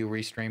mad at you,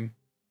 Restream.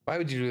 Why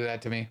would you do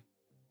that to me?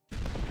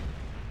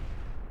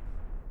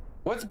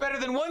 What's better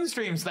than one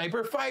stream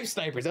sniper? 5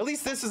 snipers. At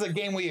least this is a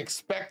game we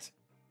expect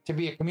to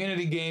be a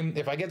community game.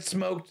 If I get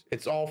smoked,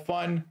 it's all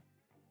fun.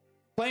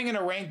 Playing in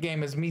a ranked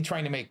game is me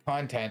trying to make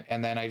content,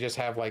 and then I just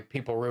have like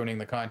people ruining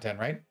the content,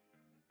 right?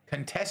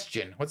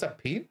 Contestion. What's up,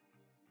 Pete?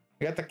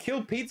 We got the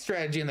Kill Pete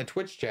strategy in the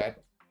Twitch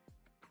chat.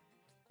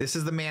 This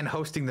is the man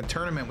hosting the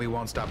tournament we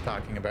won't stop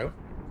talking about.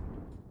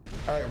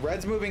 All right,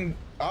 Red's moving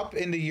up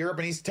into Europe,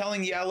 and he's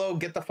telling Yellow,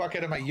 get the fuck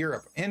out of my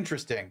Europe.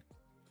 Interesting.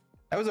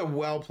 That was a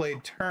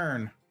well-played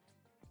turn.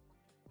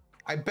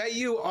 I bet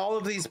you all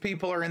of these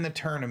people are in the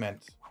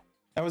tournament.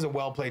 That was a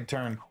well-played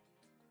turn.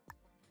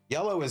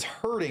 Yellow is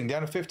hurting,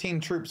 down to 15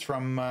 troops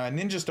from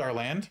Ninja Star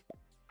Land.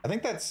 I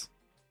think that's...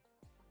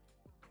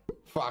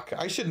 Fuck,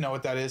 I should know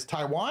what that is.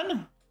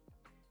 Taiwan?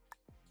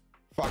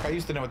 Fuck, I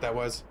used to know what that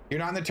was. You're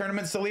not in the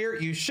tournament,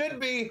 Salir? You should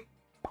be.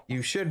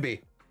 You should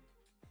be.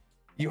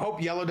 You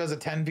hope Yellow does a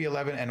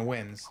 10v11 and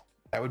wins.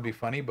 That would be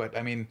funny, but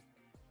I mean,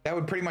 that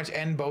would pretty much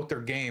end both their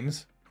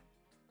games.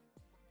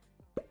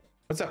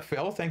 What's up,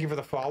 Phil? Thank you for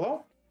the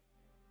follow.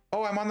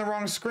 Oh, I'm on the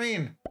wrong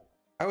screen.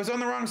 I was on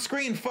the wrong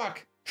screen.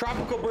 Fuck.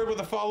 Tropical Bird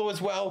with a follow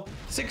as well.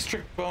 Six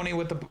Trick Phony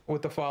with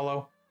the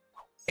follow.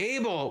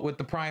 Abel with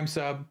the Prime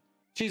sub.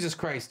 Jesus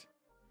Christ.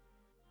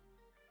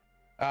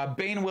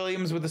 Bane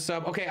Williams with the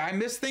sub. Okay, I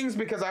missed things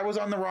because I was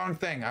on the wrong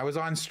thing. I was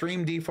on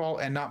stream default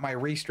and not my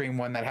restream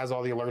one that has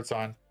all the alerts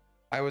on.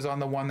 I was on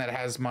the one that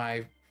has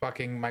my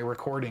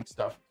recording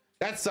stuff.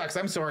 That sucks.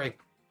 I'm sorry.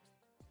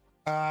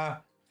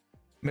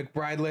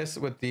 McBrideless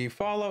with the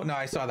follow. No,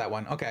 I saw that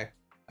one. Okay.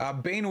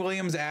 Bane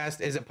Williams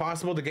asked, is it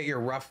possible to get your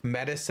rough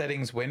meta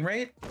settings win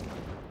rate?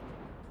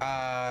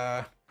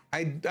 I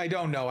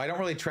don't know. I don't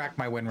really track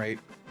my win rate.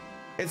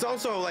 It's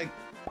also like,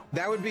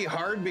 that would be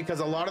hard because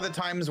a lot of the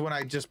times when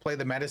I just play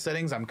the meta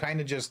settings, I'm kind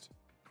of just,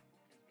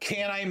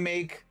 can I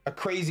make a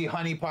crazy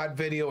honeypot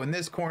video in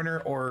this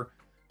corner, or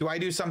do I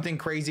do something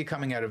crazy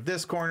coming out of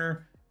this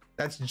corner?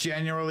 That's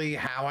generally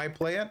how I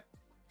play it.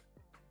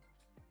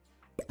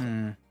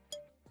 Okay.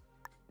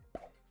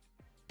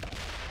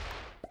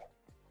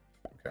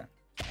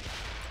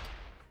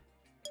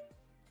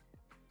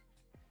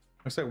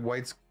 Looks like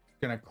White's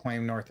gonna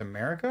claim North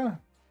America.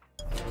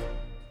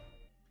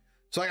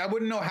 So like, I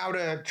wouldn't know how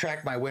to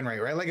track my win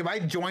rate, right? Like if I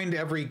joined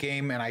every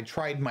game and I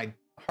tried my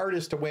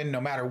hardest to win no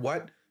matter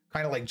what,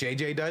 kind of like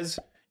JJ does,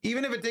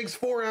 even if it takes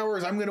 4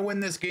 hours, I'm gonna win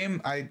this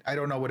game. I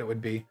don't know what it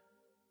would be.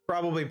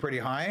 Probably pretty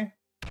high.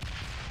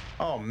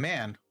 Oh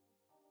man,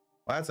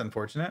 well, that's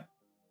unfortunate.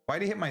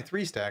 Why'd he hit my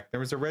 3 stack?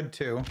 There was a red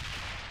 2.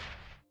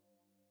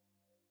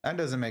 That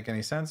doesn't make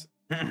any sense.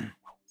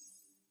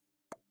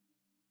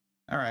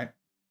 All right.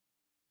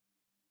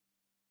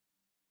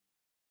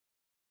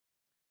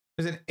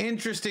 There's an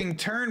interesting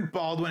turn,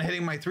 Baldwin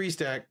hitting my 3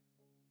 stack.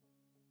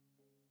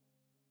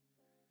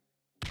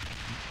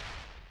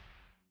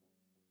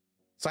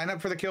 Sign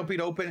up for the Kill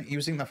Pete Open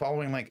using the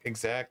following link.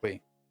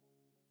 Exactly.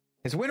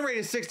 His win rate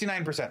is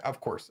 69%.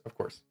 Of course, of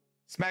course.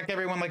 Smack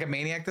everyone like a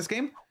maniac this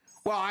game.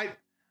 Well,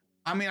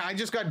 I mean, I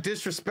just got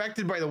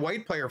disrespected by the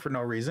white player for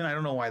no reason. I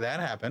don't know why that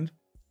happened.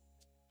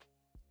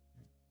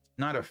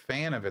 Not a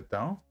fan of it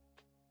though.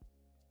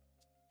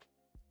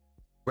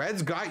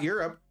 Red's got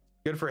Europe.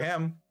 Good for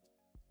him.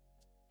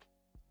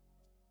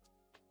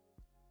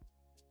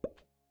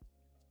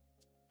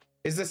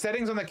 Is the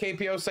settings on the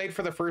KPO site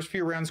for the first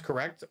few rounds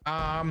correct?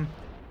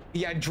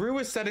 Yeah, Drew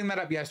was setting that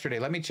up yesterday.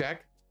 Let me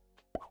check.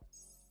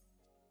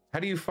 How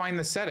do you find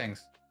the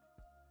settings?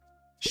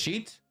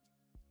 Sheet?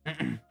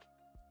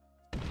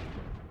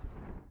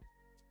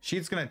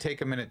 Sheet's gonna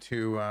take a minute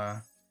to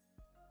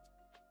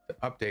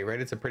update,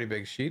 right? It's a pretty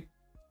big sheet.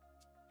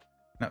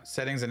 No,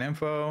 settings and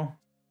info.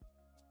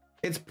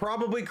 It's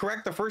probably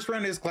correct. The first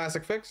round is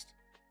classic fixed.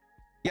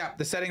 Yeah,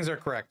 the settings are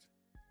correct.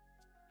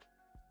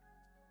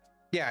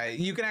 Yeah,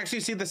 you can actually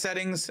see the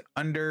settings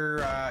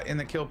under in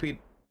the Kill Pete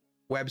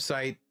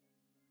website.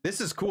 This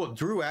is cool.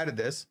 Drew added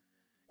this.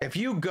 If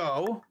you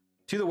go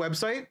to the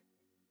website,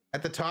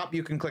 at the top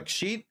you can click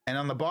sheet, and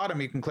on the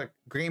bottom you can click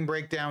game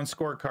breakdown,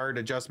 scorecard,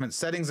 adjustment,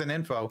 settings, and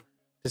info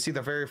to see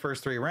the very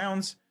first 3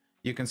 rounds.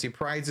 You can see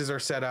prizes are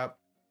set up.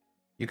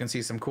 You can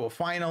see some cool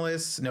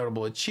finalists,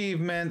 notable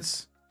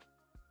achievements,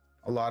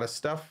 a lot of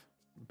stuff,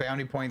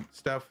 bounty point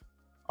stuff,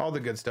 all the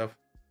good stuff.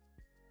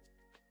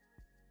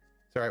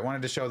 Sorry, I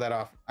wanted to show that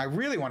off. I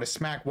really want to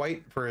smack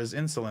White for his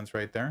insolence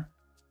right there.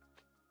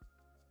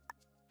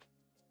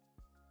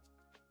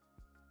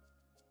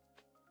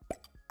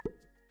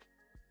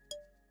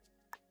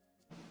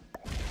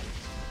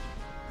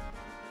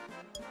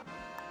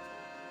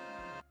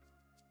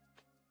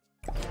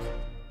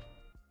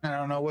 I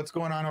don't know what's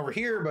going on over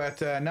here,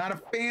 but not a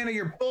fan of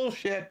your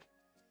bullshit.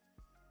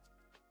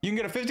 You can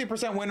get a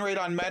 50% win rate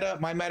on meta.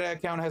 My meta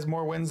account has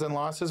more wins than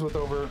losses with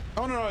over...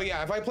 Oh, no,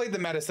 yeah. If I played the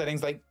meta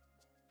settings, like...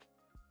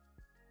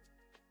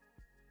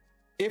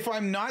 If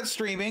I'm not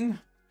streaming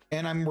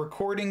and I'm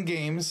recording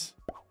games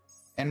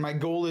and my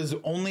goal is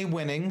only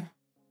winning,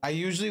 I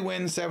usually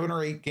win 7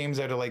 or 8 games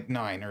out of like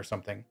 9 or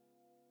something.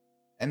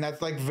 And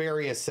that's like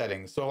various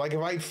settings. So like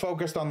if I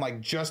focused on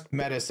like just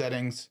meta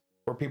settings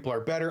where people are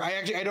better,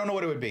 I don't know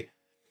what it would be.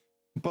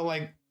 But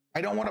like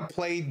I don't want to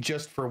play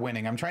just for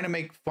winning. I'm trying to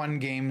make fun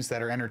games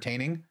that are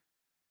entertaining,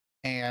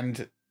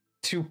 and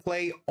to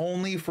play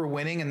only for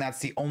winning, and that's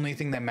the only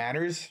thing that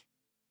matters.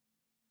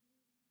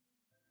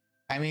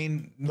 I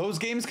mean, those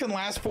games can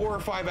last 4 or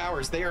 5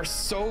 hours. They are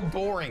so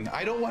boring.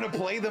 I don't want to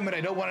play them, and I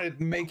don't want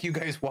to make you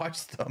guys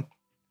watch them.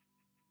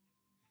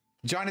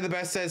 Johnny the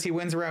Best says he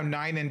wins around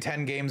 9 and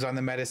 10 games on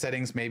the meta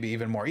settings, maybe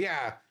even more.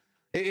 Yeah,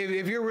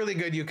 if you're really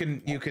good, you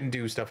can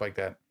do stuff like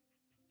that.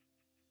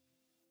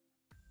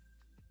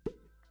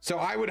 So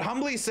I would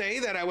humbly say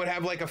that I would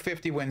have like a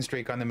 50 win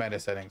streak on the meta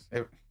settings.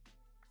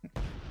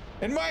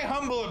 In my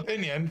humble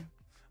opinion,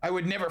 I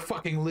would never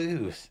fucking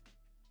lose.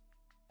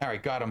 All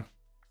right, got him.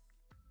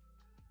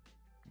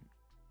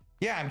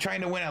 Yeah, I'm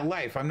trying to win at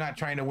life. I'm not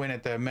trying to win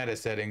at the meta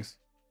settings.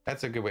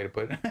 That's a good way to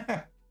put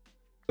it.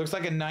 Looks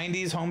like a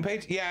 90s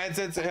homepage. Yeah,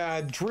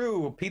 it's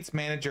Drew, Pete's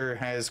manager,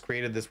 has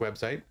created this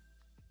website.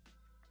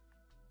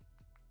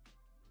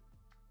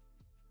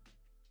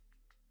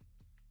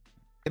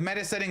 The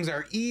meta settings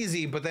are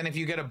easy, but then if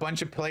you get a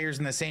bunch of players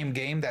in the same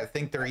game that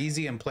think they're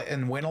easy and play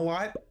and win a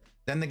lot,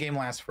 then the game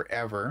lasts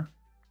forever.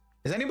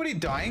 Is anybody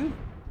dying?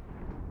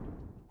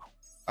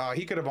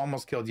 He could have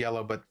almost killed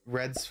yellow, but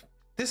red's...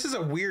 This is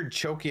a weird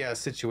choky ass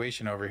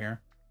situation over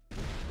here.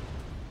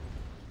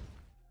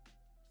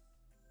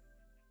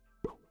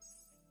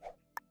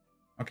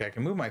 Okay, I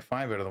can move my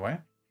 5 out of the way.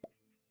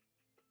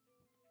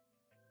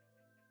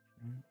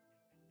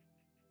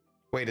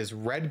 Wait, is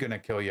red gonna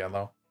kill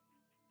yellow?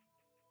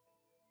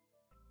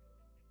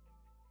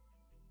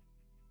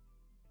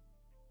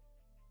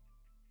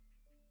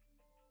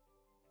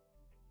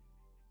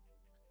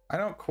 I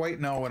don't quite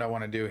know what I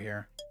want to do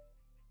here.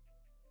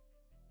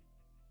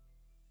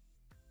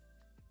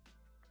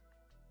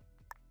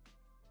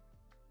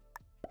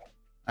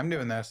 I'm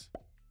doing this.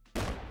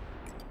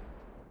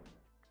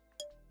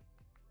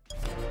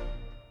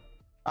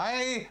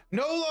 I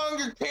no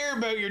longer care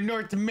about your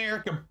North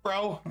America,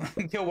 bro.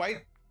 Kill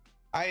white.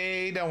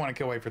 I don't want to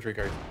kill white for 3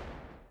 cards.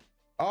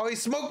 Oh, he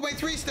smoked my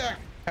 3 stack.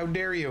 How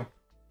dare you?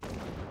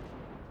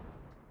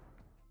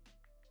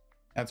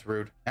 That's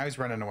rude. Now he's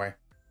running away.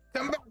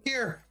 Come back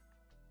here.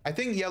 I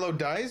think yellow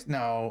dies.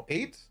 No,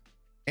 8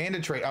 and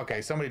a trade.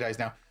 Okay, somebody dies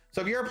now.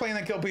 So if you're playing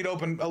the Kill Pete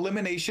Open,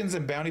 eliminations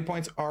and bounty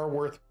points are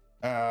worth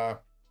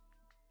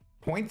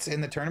points in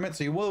the tournament,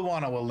 so you will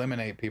want to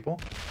eliminate people.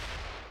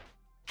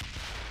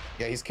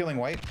 Yeah, he's killing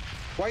white.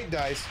 White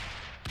dies.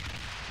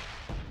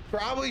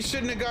 Probably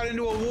shouldn't have got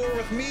into a war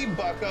with me,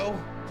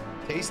 bucko.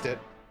 Taste it.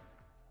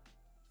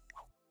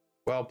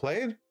 Well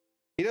played.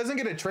 He doesn't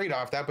get a trade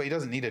off that, but he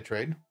doesn't need a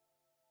trade.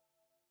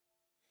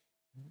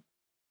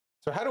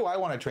 So how do I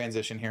want to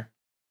transition here?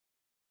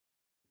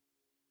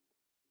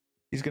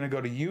 He's going to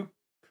go to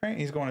Ukraine.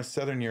 He's going to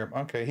Southern Europe.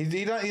 Okay.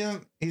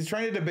 He's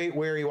trying to debate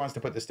where he wants to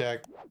put the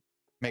stack.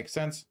 Makes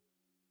sense.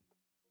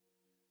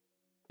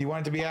 You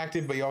want it to be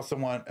active, but you also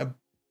want a...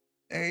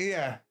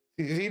 Yeah.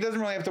 He doesn't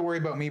really have to worry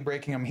about me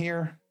breaking him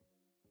here.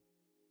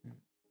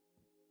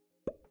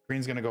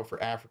 Green's going to go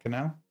for Africa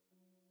now.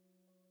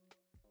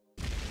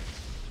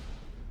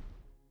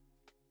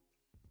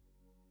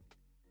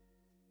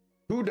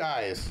 Who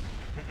dies?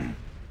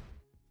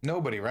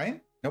 Nobody,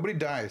 right? Nobody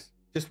dies.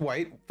 Just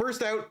white.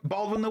 First out,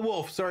 Baldwin the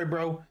Wolf. Sorry,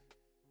 bro.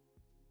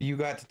 You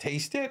got to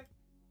taste it.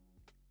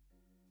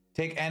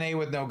 Take NA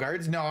with no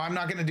guards. No, I'm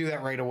not going to do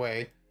that right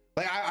away.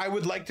 Like, I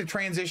would like to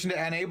transition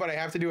to NA, but I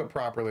have to do it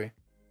properly.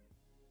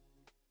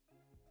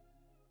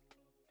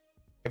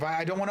 If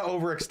I don't want to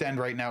overextend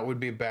right now, it would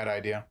be a bad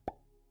idea.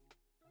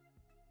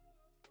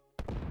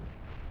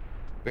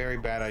 Very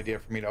bad idea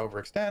for me to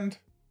overextend.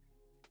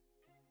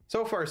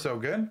 So far, so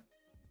good.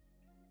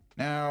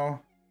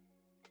 Now,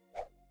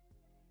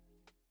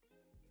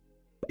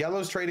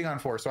 yellow's trading on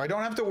 4, so I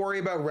don't have to worry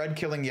about red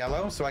killing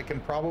yellow, so I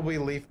can probably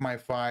leave my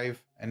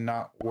 5 and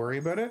not worry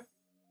about it.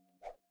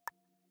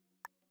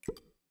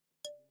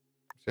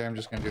 So I'm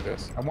just gonna do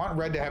this. I want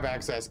red to have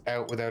access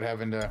out without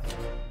having to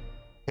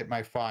hit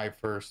my 5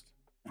 first.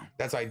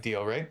 That's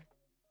ideal, right?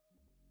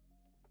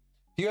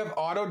 Do you have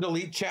auto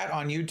delete chat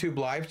on YouTube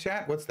live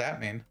chat? What's that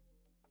mean?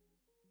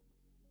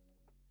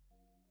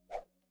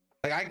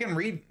 Like, I can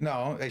read...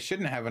 No, I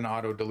shouldn't have an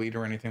auto delete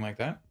or anything like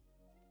that.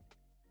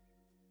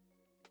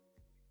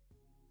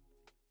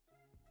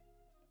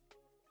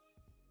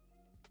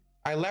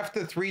 I left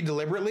the 3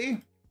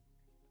 deliberately.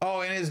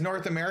 Oh, and is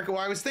North America?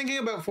 Well, I was thinking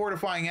about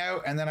fortifying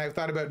out, and then I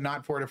thought about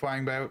not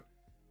fortifying out.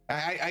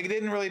 I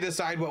didn't really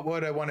decide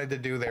what I wanted to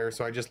do there,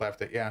 so I just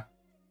left it, yeah.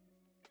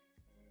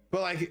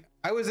 But, like,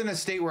 I was in a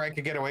state where I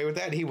could get away with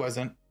that. He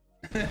wasn't.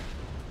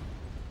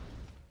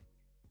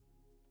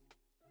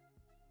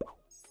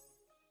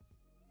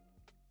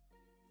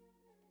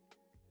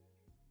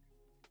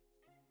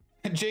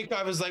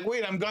 Jacob is like,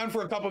 wait, I'm gone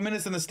for a couple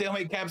minutes and the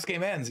stalemate caps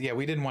game ends. Yeah,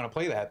 we didn't want to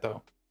play that,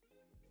 though.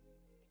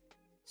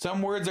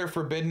 Some words are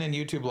forbidden in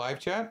YouTube live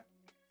chat.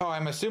 Oh,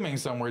 I'm assuming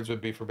some words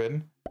would be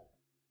forbidden.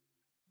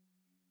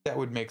 That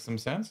would make some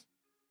sense.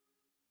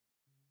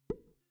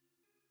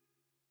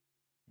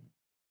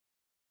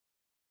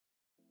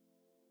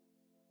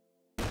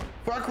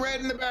 Fuck red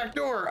in the back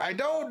door. I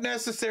don't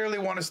necessarily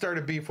want to start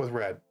a beef with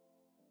red.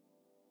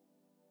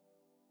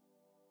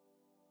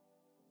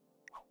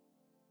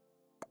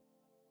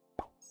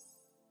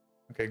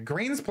 Okay,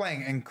 green's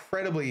playing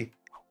incredibly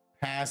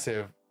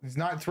passive. He's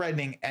not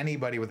threatening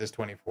anybody with his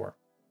 24.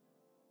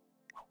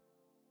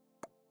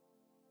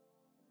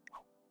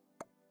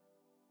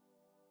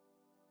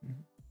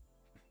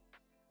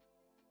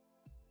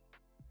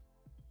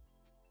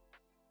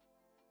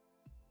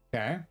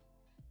 Okay.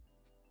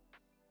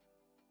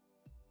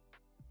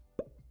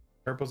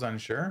 Purple's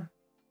unsure.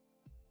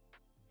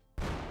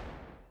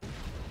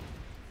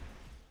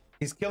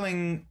 He's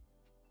killing...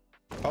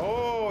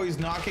 Oh, he's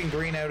knocking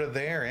green out of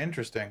there.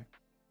 Interesting.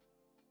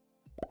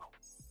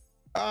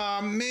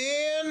 Oh,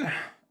 man.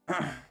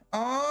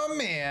 Oh,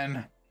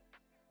 man.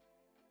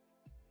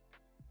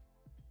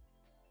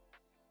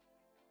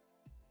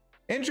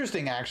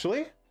 Interesting,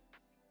 actually.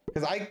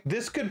 Because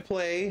this could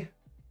play...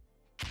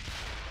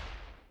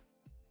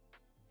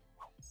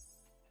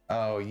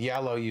 Oh,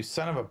 yellow, you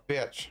son of a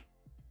bitch.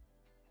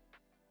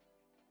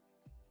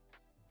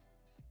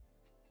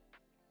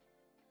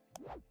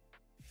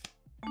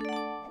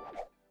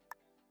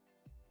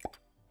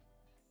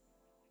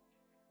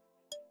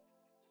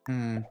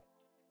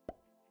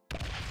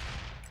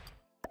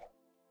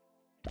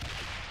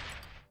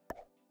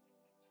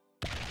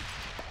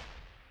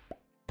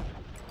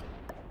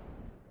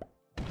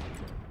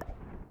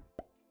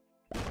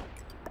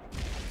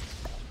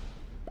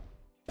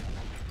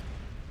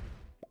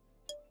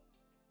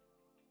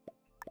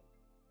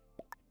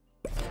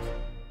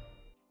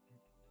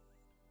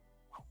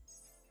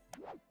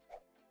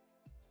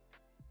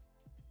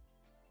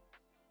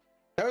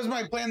 That was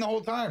my plan the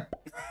whole time.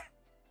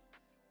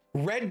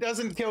 Red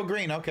doesn't kill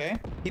green. Okay.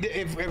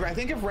 I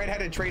think if red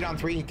had a trade on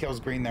 3, he kills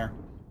green there.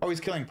 Oh, he's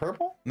killing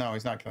purple? No,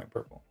 he's not killing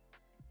purple.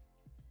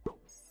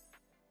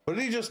 What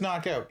did he just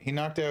knock out? He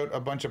knocked out a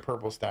bunch of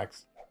purple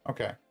stacks.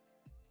 Okay.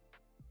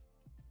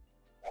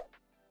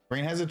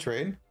 Green has a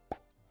trade.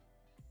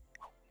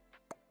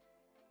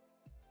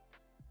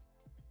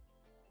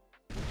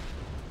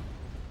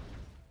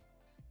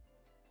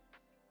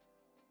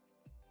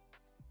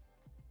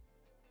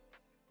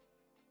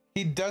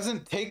 He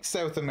doesn't take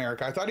South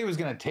America. I thought he was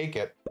going to take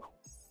it.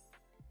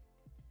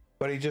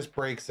 But he just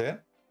breaks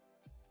it.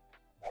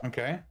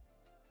 Okay.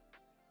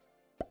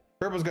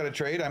 Purple's got a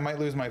trade. I might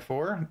lose my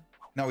 4.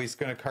 No, he's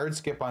going to card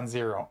skip on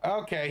 0.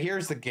 Okay,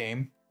 here's the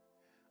game.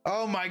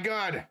 Oh my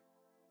god.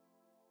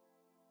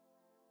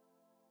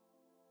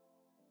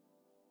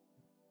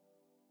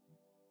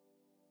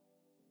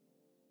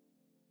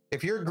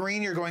 If you're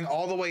green, you're going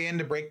all the way in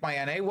to break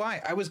my NA.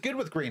 Why? I was good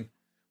with green.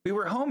 We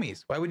were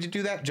homies. Why would you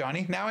do that,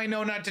 Johnny? Now I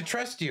know not to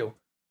trust you.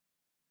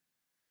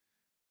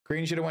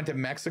 Green should have went to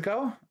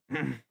Mexico.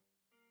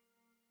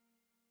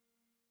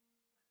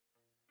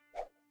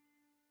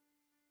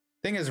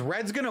 Thing is,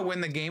 red's going to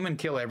win the game and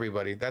kill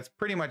everybody. That's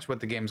pretty much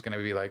what the game's going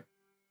to be like.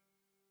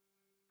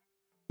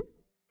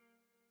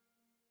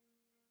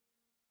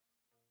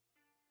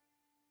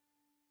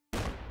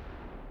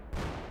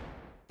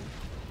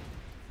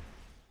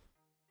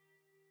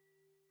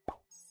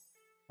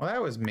 Well, that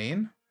was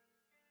mean.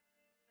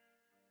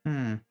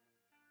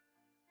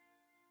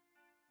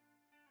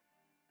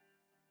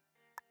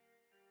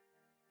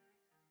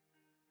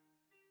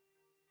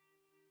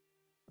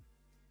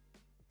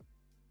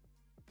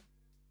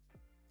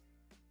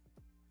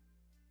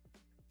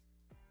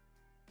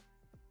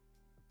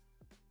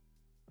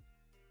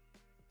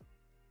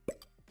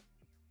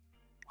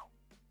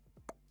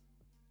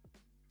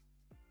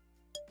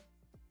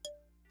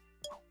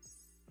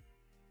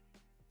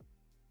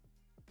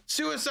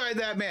 Suicide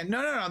that man.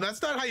 No, no, no.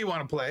 That's not how you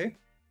want to play.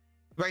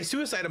 If I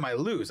suicide him, I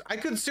lose. I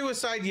could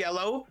suicide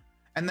yellow,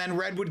 and then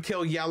red would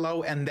kill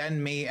yellow, and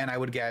then me, and I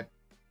would get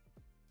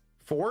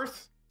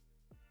 4th.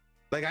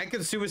 Like, I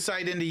could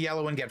suicide into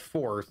yellow and get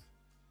 4th.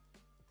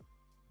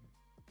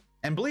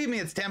 And believe me,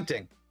 it's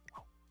tempting.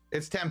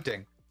 It's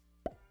tempting.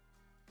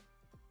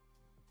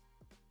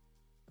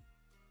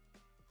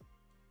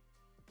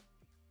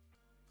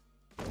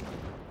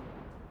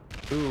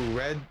 Ooh,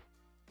 red.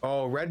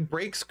 Oh, red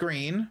breaks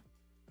green,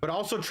 but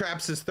also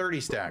traps his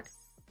 30 stack.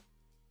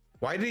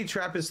 Why did he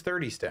trap his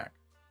 30 stack?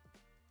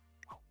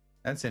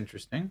 That's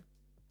interesting.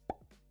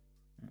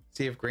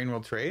 See if green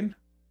will trade.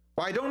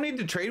 Well, I don't need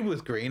to trade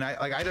with green.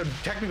 I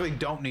technically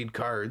don't need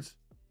cards.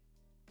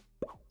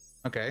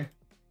 Okay.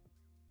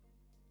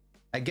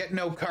 I get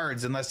no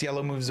cards unless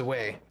yellow moves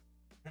away.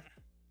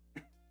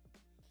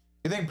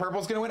 You think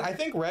purple's gonna win? I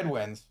think red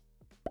wins.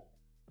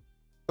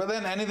 But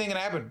then anything can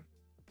happen.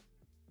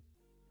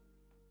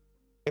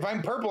 If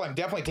I'm purple, I'm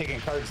definitely taking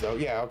cards though.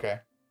 Yeah,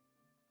 okay.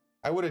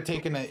 I would have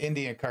taken an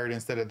India card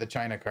instead of the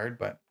China card,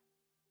 but...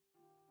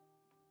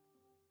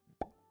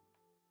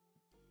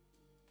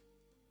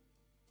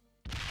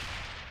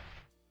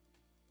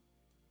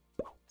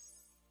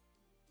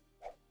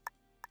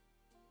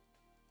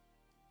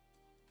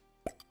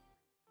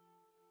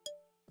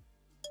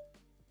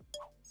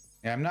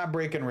 Yeah, I'm not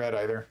breaking red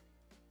either.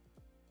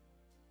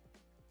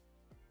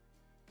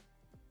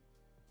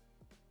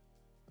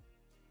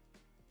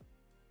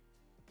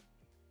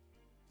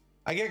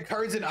 I get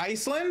cards in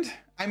Iceland.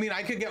 I mean,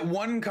 I could get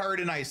one card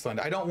in Iceland.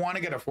 I don't want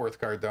to get a fourth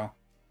card though.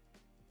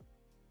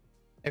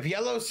 If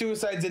yellow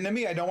suicides into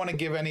me, I don't want to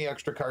give any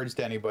extra cards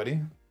to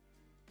anybody.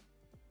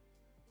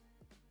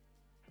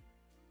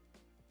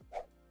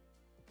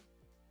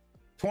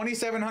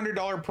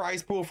 $2,700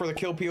 prize pool for the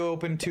Kill PO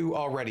Open 2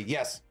 already.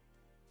 Yes.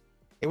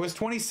 It was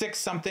 26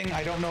 something.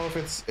 I don't know if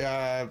it's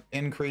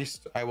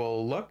increased. I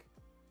will look.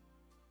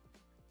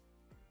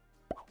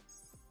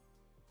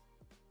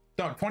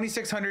 No,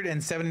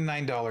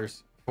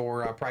 $2,679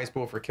 for prize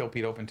pool for Kill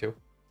Pete Open 2.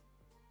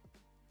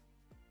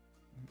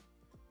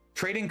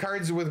 Trading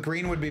cards with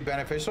green would be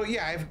beneficial.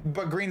 Yeah,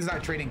 but green's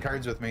not trading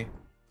cards with me.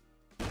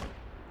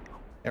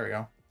 There we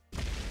go.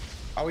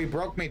 Oh, he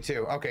broke me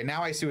too. Okay,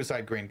 now I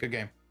suicide green. Good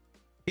game.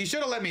 He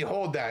should have let me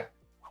hold that.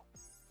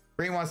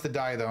 Green wants to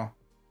die though.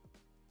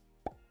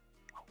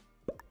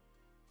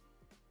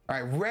 All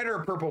right, red or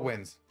purple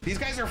wins. These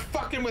guys are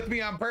fucking with me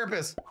on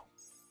purpose.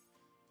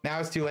 Now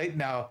it's too late.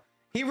 No,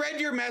 he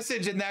read your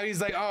message and now he's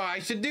like, oh, I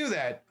should do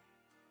that.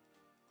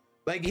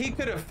 Like he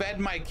could have fed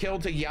my kill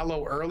to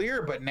yellow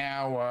earlier, but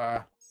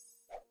now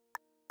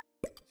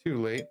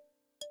too late.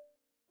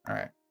 All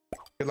right,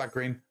 good luck,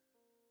 green.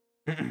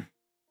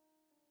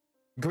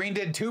 Green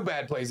did 2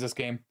 bad plays this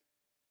game.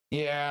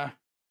 Yeah.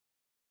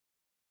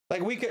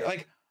 Like we could,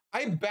 like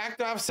I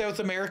backed off South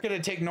America to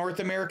take North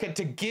America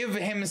to give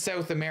him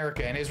South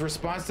America, and his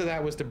response to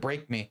that was to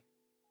break me.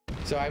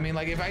 So I mean,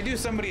 like if I do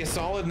somebody a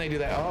solid and they do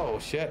that, oh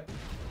shit.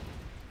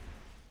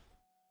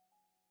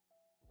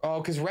 Oh,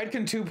 because red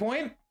can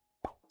 2-point.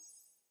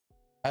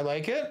 I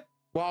like it.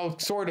 Well,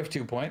 sort of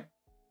 2-point.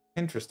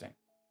 Interesting.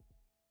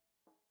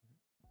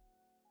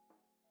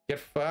 Get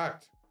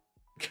fucked.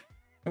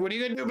 What are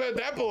you gonna do about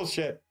that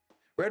bullshit?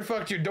 Red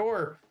fucked your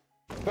door.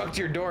 Fucked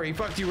your door. He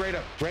fucked you right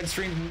up. Red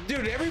stream.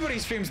 Dude, everybody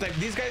streams like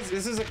these guys.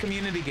 This is a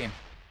community game.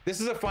 This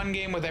is a fun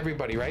game with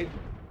everybody, right?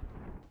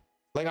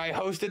 Like I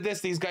hosted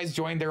this. These guys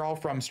joined. They're all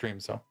from stream,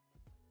 so.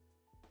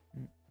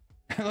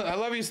 I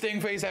love you,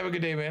 Stingface. Have a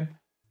good day, man.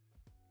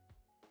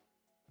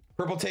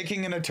 Purple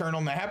taking an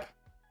eternal nap.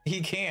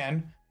 He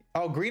can.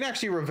 Oh, green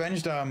actually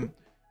revenged. Got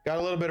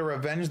a little bit of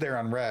revenge there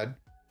on red.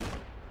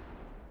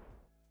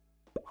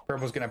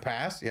 Purple's gonna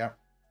pass. Yeah.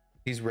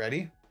 He's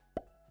ready.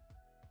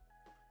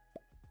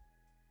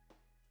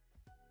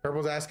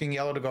 Purple's asking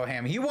yellow to go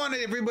ham. He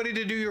wanted everybody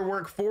to do your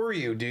work for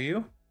you, do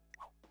you?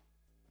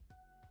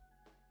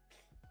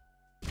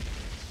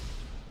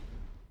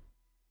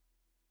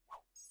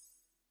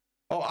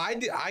 Oh, I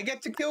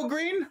get to kill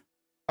green?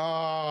 Do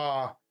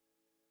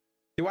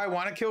I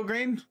want to kill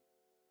green?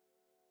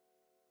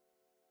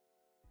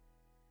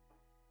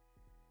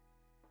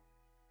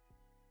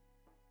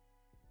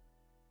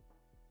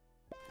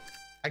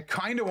 I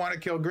kind of want to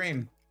kill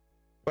green,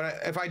 but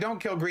if I don't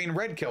kill green,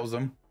 red kills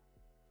him,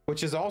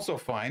 which is also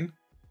fine.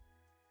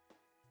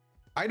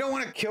 I don't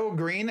want to kill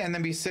green and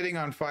then be sitting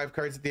on 5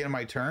 cards at the end of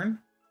my turn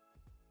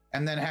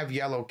and then have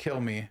yellow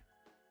kill me.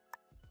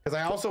 Because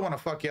I also want to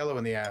fuck yellow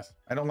in the ass.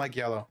 I don't like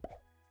yellow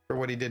for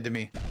what he did to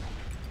me.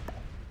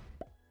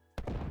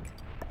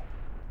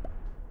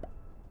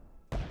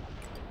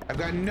 I've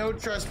got no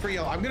trust for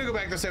yellow. I'm going to go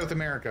back to South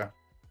America.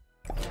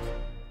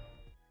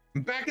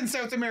 I'm back in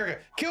South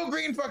America. Kill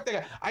green, fuck that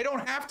guy. I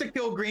don't have to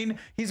kill green.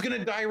 He's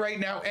gonna die right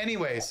now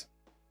anyways.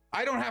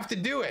 I don't have to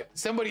do it.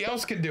 Somebody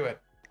else can do it.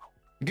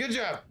 Good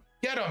job.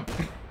 Get him.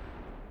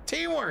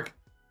 Teamwork.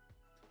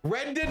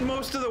 Red did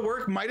most of the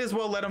work. Might as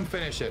well let him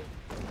finish it.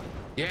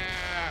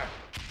 Yeah.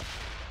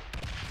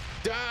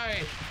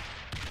 Die.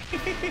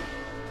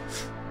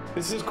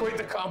 This is quite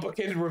the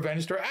complicated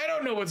revenge story. I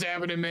don't know what's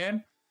happening,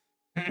 man.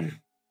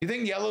 You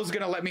think yellow's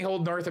gonna let me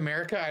hold North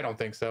America? I don't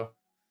think so.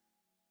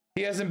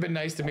 He hasn't been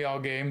nice to me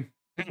all game.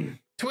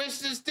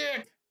 Twist his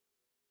stick.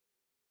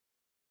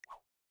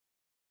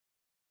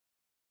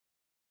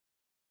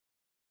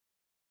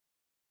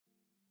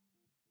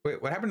 Wait,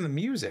 what happened to the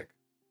music?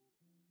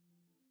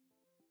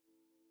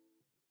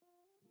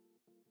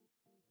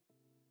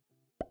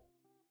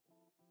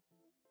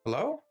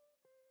 Hello?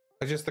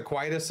 It's just the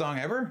quietest song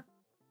ever?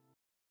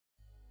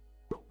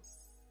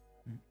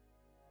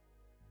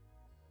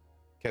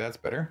 Okay, that's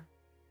better.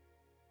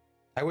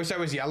 I wish I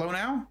was yellow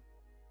now.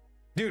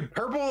 Dude,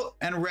 purple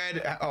and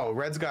red. Oh,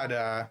 red's got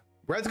a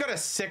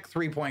sick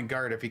 3-point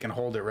guard if he can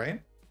hold it, right?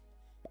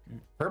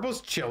 Purple's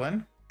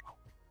chilling.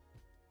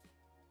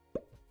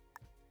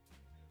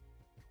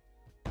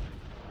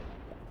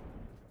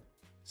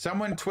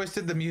 Someone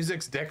twisted the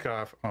music's dick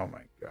off. Oh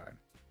my god.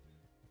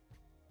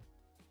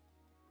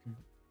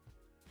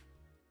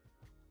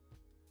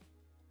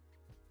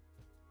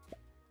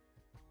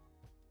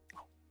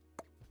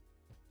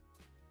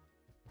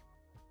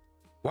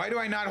 Why do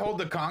I not hold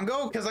the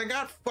Congo? Because I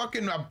got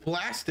fucking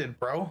blasted,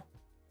 bro.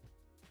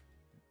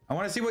 I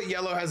want to see what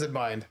yellow has in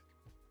mind.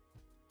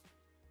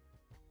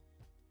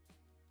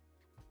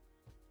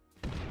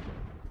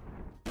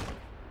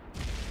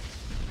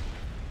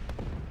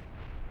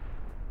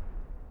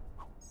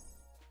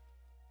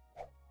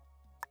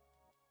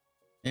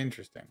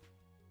 Interesting.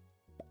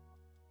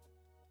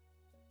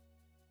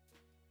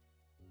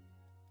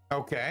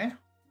 Okay.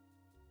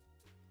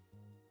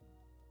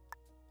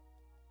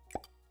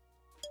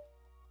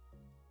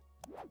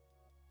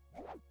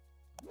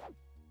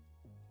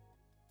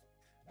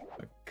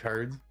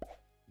 cards.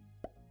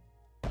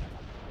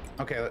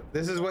 Okay,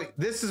 this is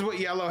what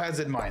yellow has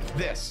in mind.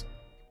 This.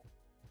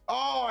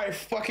 Oh, I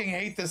fucking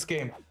hate this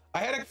game. I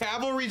had a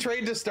cavalry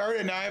trade to start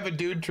and now I have a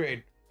dude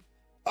trade.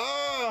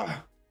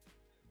 Oh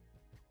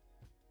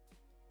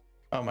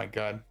my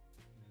god.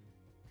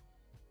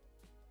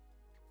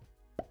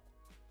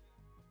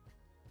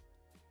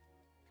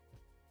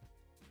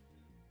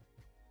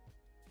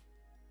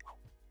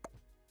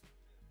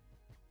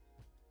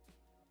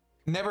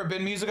 Never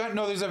been music on?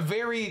 No, there's a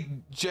very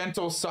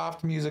gentle,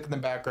 soft music in the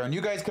background.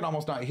 You guys can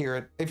almost not hear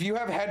it. If you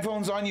have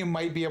headphones on, you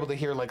might be able to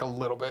hear like a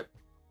little bit.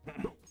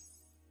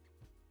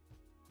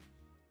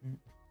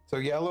 So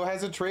yellow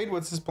has a trade.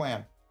 What's his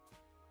plan?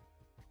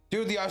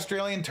 Dude, the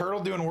Australian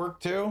turtle doing work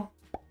too.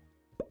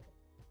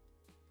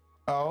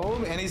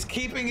 Oh, and he's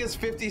keeping his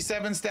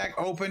 57 stack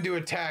open to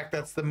attack.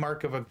 That's the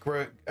mark of a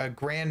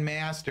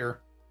grandmaster.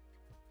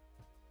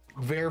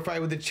 Verify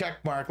with the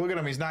check mark. Look at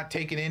him. He's not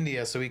taking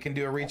India, so he can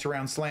do a reach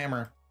around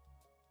slammer.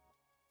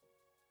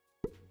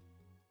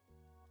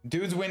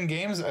 Dudes win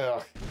games?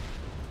 Ugh.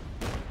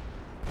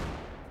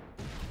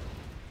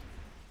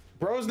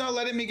 Bro's not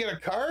letting me get a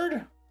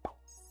card?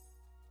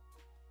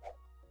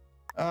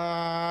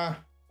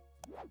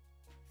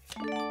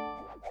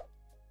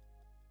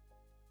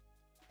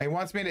 He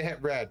wants me to hit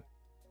red.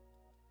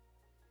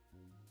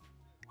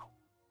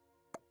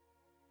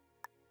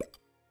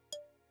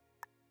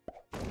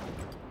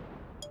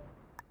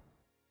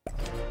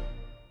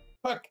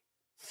 Fuck.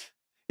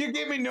 You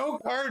gave me no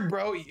card,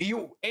 bro.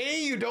 You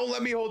don't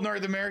let me hold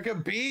North America.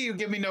 B, you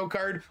give me no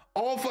card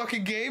all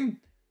fucking game.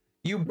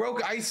 You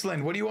broke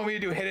Iceland. What do you want me to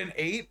do? Hit an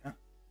 8?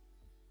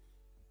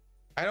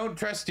 I don't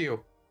trust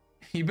you.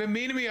 You've been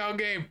mean to me all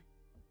game.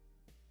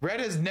 Red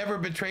has never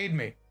betrayed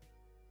me.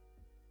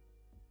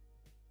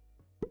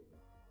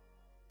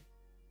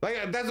 Like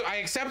I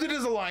accepted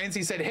his alliance.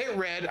 He said hit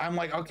red. I'm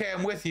like, okay,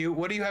 I'm with you.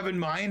 What do you have in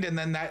mind? And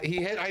then that he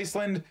hit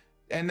Iceland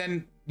and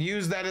then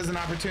used that as an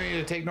opportunity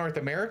to take North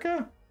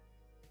America.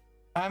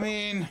 I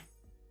mean,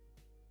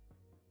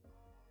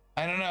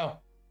 I don't know.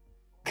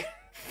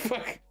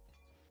 Fuck.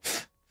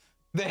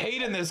 The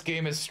hate in this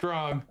game is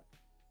strong.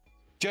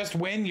 Just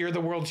win. You're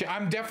the world champ.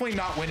 I'm definitely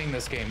not winning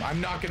this game. I'm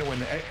not gonna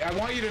win. I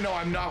want you to know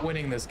I'm not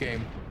winning this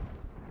game.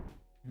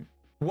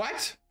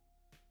 What?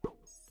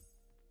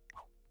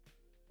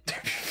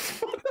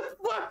 What the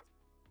fuck?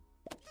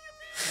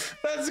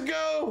 Let's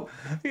go.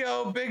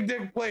 Yo, big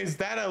dick plays.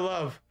 That I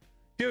love.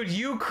 Dude,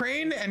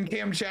 Ukraine and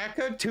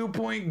Kamchatka,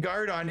 2-point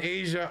guard on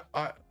Asia,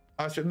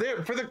 Australia.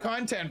 There for the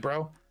content,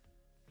 bro.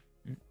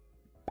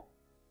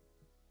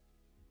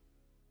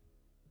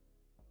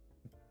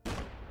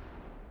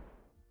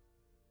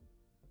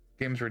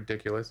 Game's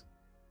ridiculous.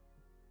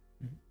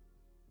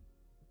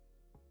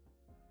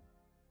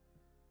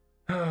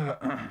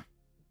 The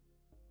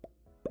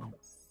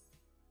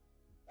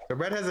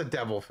red has a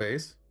devil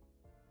face.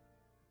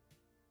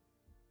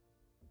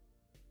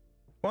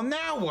 Well,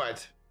 now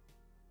what?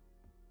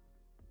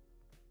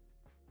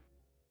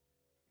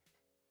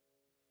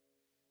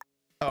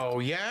 Oh,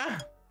 yeah?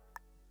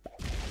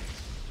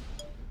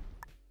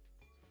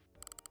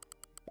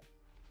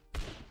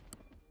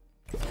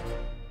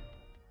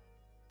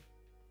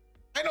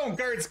 I don't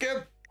card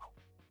skip.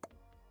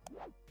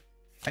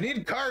 I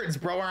need cards,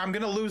 bro, or I'm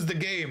gonna lose the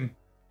game.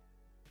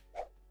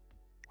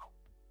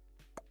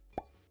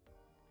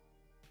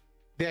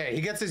 Yeah,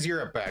 he gets his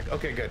Europe back.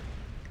 Okay, good.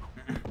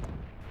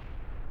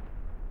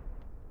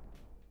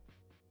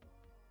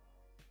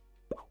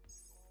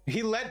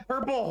 He let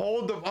purple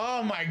hold the...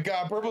 Oh my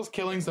god, purple's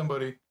killing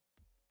somebody.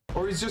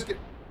 Or he's just...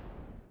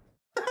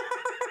 The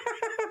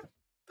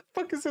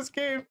fuck is this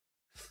game?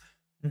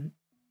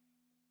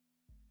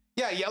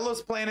 Yeah,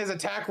 yellow's plan is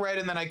attack red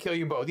and then I kill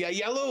you both. Yeah,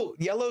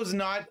 yellow's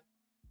not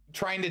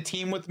trying to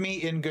team with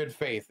me in good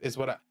faith, is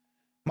what I...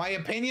 My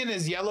opinion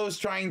is yellow's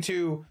trying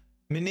to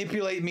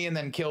manipulate me and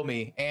then kill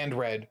me and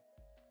red.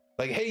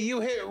 Like, hey, you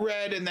hit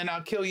red and then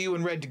I'll kill you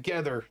and red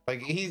together.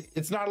 Like,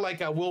 it's not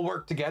like a we'll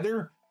work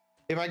together.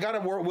 If I got a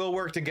we'll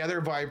work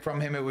together vibe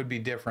from him, it would be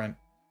different.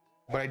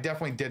 But I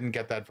definitely didn't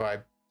get that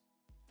vibe.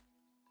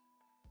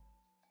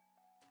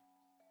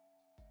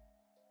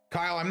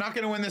 Kyle, I'm not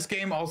going to win this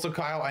game. Also,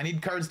 Kyle, I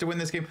need cards to win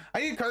this game. I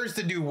need cards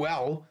to do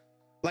well.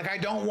 Like, I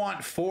don't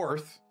want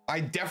fourth.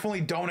 I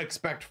definitely don't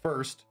expect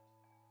first.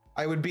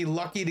 I would be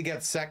lucky to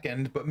get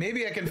second, but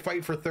maybe I can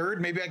fight for third.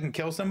 Maybe I can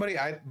kill somebody.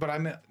 But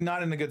I'm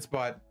not in a good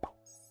spot.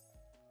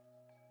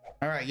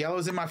 All right,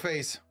 yellow's in my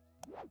face.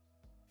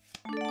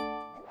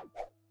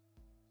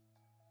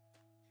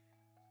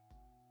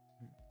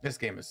 This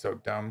game is so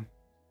dumb.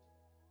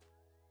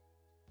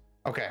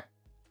 Okay.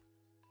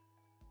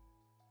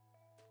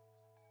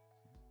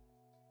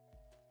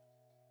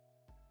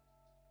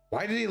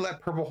 Why did he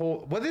let purple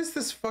hold? What is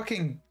this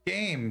fucking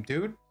game,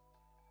 dude?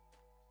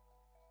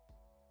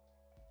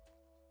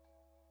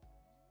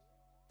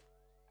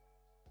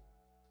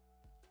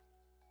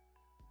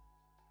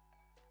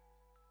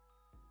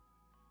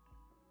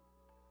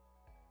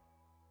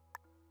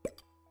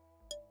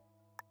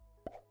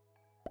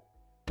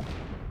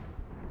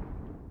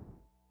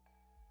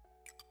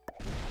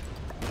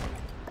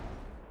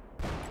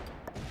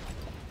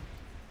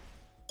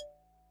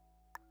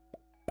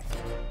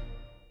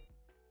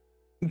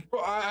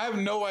 Bro, I have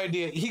no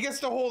idea. He gets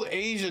to hold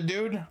Asia,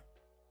 dude.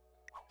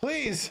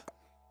 Please.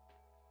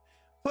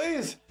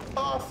 Please.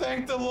 Oh,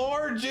 thank the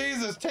Lord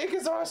Jesus. Take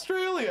us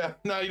Australia.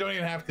 No, you don't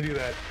even have to do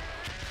that.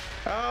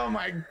 Oh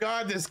my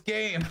God, this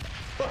game.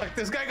 Fuck,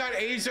 this guy got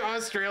Asia,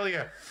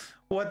 Australia.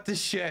 What the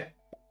shit?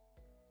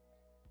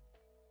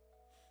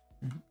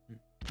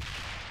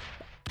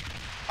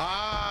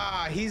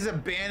 Ah, he's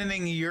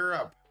abandoning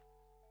Europe.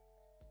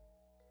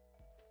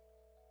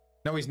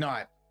 No, he's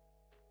not.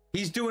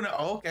 He's doing it.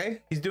 Oh,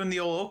 okay. He's doing the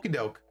old okie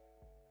doke.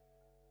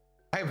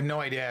 I have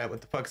no idea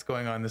what the fuck's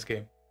going on in this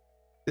game.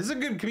 This is a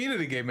good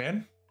community game,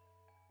 man.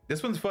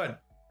 This one's fun.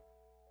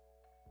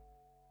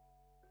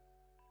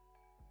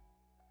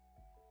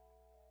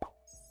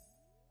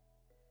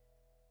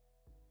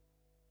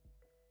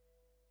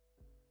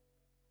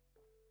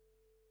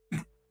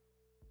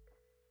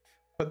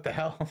 What the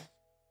hell?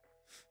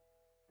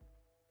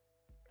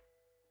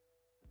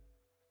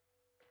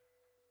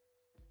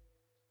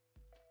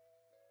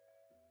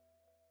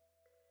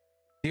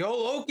 The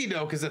old okie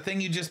doke is a thing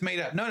you just made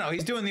up. No,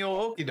 he's doing the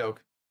old okie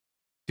doke.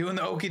 Doing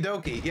the okie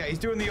dokie. Yeah, he's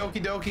doing the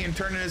okie dokie and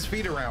turning his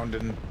feet around,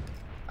 and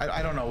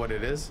I don't know what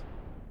it is.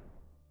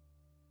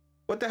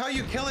 What the hell,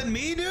 you killing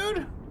me,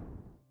 dude?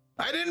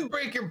 I didn't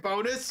break your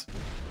bonus.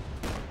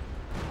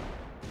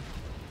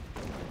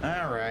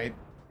 All right.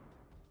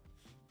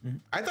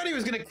 I thought he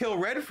was gonna kill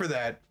red for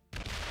that.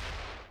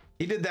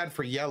 He did that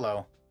for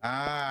yellow.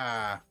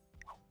 Ah.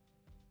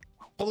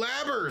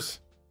 Palabers.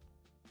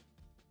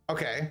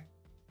 Okay.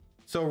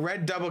 So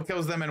red double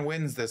kills them and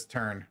wins this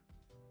turn.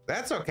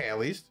 That's okay, at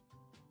least.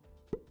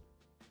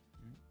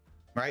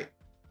 Right?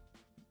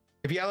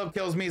 If yellow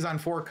kills me, he's on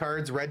 4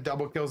 cards. Red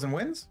double kills and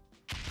wins?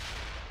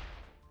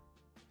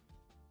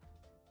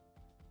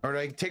 Or do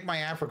I take my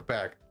Africa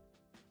back?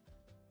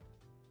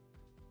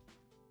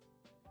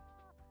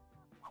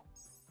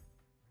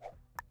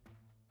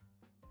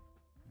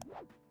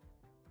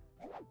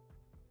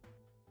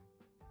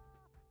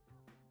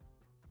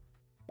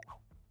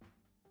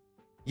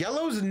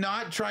 Yellow's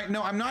not trying.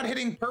 No, I'm not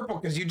hitting purple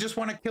because you just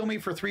want to kill me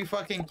for 3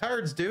 fucking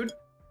cards, dude.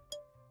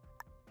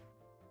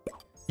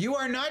 You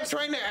are not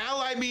trying to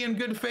ally me in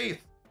good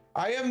faith.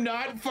 I am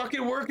not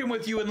fucking working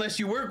with you unless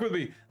you work with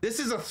me. This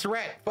is a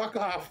threat. Fuck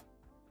off.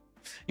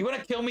 You want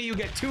to kill me, you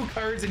get 2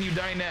 cards and you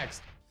die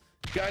next.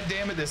 God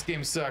damn it, this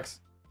game sucks.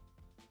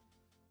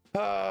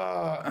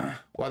 Well,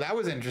 that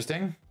was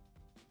interesting.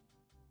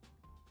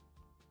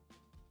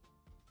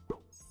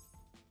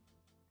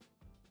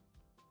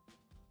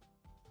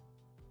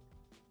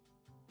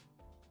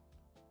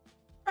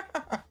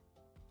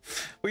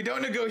 We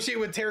don't negotiate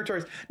with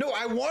territories. No,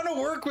 I want to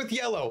work with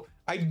yellow.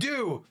 I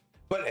do.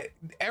 But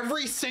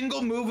every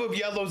single move of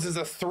yellow's is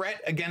a threat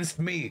against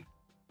me.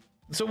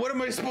 So what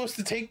am I supposed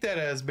to take that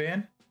as,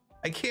 man?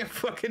 I can't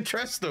fucking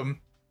trust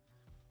him.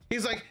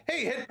 He's like,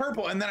 hey, hit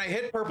purple. And then I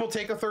hit purple,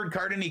 take a 3rd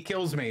card, and he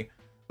kills me.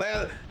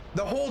 The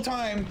whole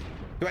time,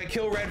 do I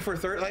kill red for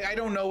 3rd? Like, I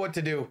don't know what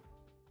to do.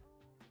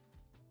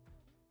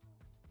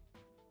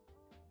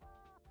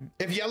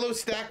 If yellow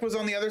stack was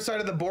on the other side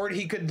of the board,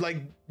 he could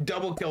like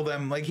double kill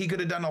them. Like he could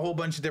have done a whole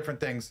bunch of different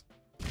things.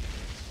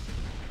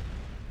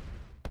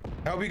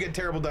 I hope you get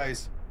terrible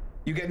dice.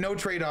 You get no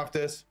trade off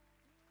this.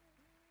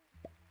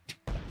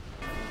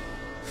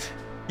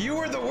 You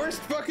were the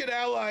worst fucking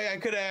ally I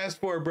could have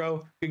asked for,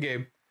 bro. Good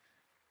game.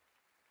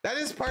 That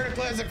is part of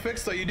Classic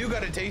Fix though. You do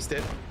got to taste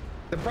it.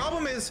 The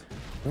problem is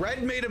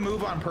red made a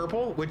move on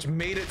purple, which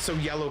made it so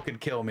yellow could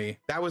kill me.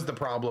 That was the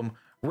problem.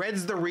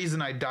 Red's the reason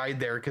I died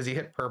there because he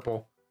hit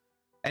purple.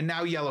 And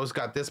now yellow's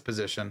got this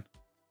position.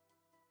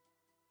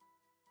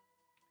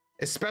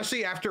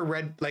 Especially after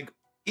red, like,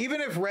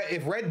 even if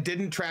red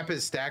didn't trap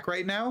his stack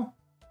right now,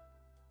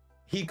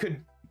 he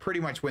could pretty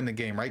much win the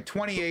game, right?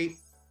 28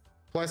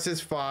 plus his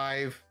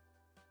 5,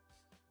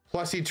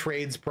 plus he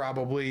trades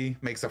probably,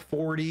 makes a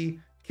 40,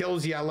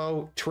 kills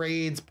yellow,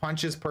 trades,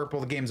 punches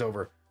purple, the game's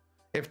over.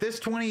 If this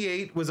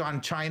 28 was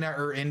on China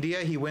or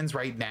India, he wins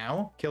right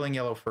now, killing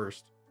yellow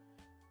first.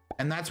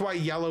 And that's why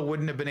yellow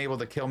wouldn't have been able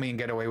to kill me and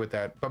get away with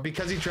that. But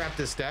because he trapped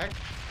his stack,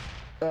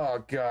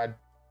 oh God.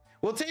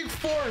 We'll take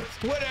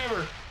 4th,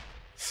 whatever.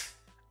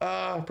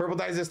 Purple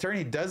dies this turn,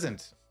 he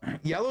doesn't.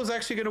 Yellow's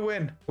actually gonna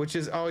win, which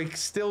is, oh, he's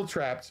still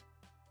trapped.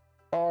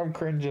 Oh, I'm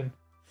cringing.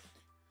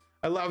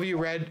 I love you,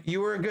 red.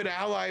 You were a good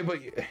ally,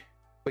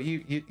 but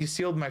you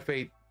sealed my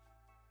fate.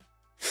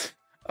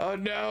 Oh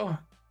no.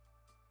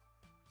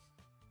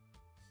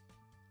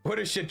 What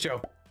a shit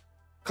show.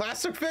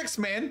 Classic Fix,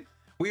 man.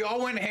 We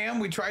all went ham.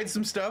 We tried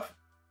some stuff.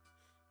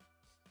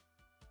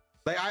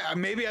 Like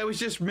maybe I was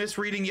just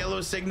misreading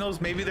yellow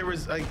signals. Maybe there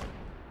was like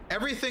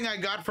everything I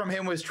got from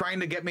him was trying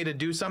to get me to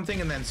do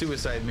something and then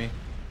suicide me.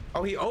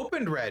 Oh, he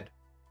opened red.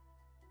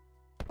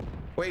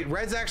 Wait,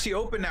 red's actually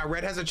open now.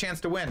 Red has a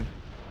chance to win.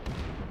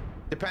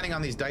 Depending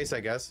on these dice, I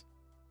guess.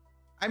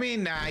 I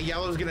mean, nah,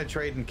 yellow's gonna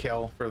trade and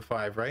kill for the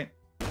 5, right?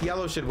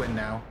 Yellow should win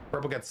now.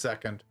 Purple gets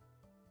 2nd.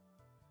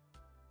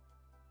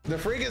 The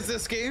frig is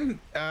this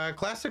game,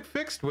 Classic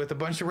Fixed with a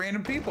bunch of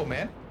random people,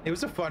 man. It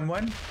was a fun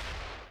one.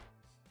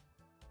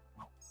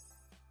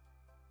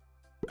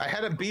 I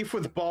had a beef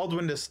with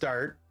Baldwin to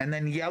start, and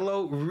then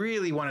yellow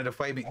really wanted to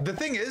fight me. The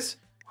thing is,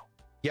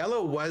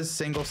 yellow was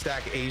single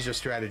stack Asia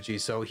strategy,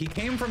 so he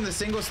came from the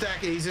single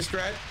stack Asia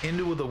strat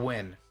into the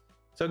win.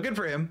 So good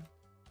for him.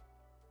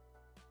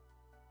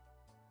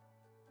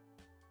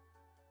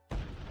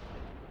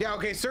 Yeah,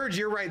 okay, Serge,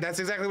 you're right. That's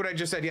exactly what I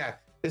just said. Yeah,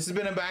 this has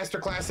been a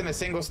masterclass in a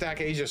single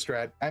stack Asia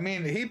strat. I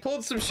mean, he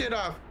pulled some shit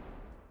off.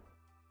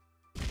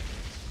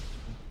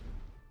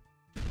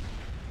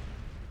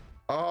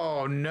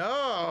 Oh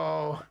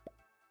no.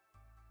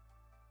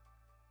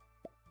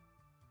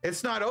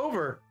 It's not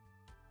over.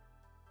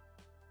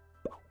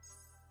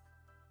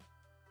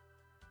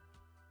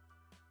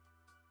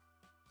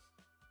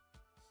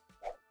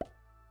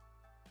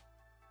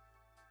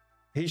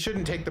 He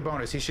shouldn't take the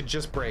bonus. He should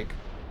just break.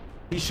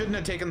 He shouldn't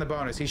have taken the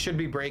bonus. He should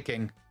be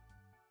breaking.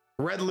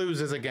 Red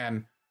loses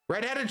again.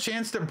 Red had a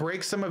chance to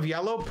break some of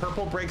yellow.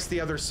 Purple breaks the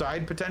other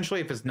side,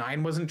 potentially, if his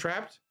 9 wasn't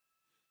trapped.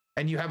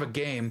 And you have a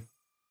game.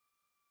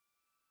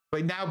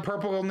 But now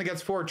purple only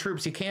gets 4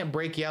 troops. He can't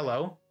break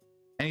yellow.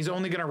 And he's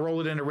only going to roll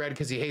it into red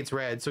because he hates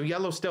red. So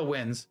yellow still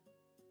wins.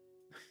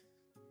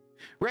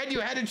 Red, you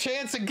had a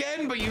chance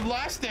again, but you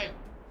lost it.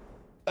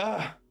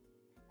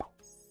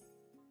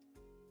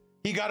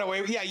 He got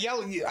away. Yeah,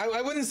 yellow.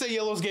 I wouldn't say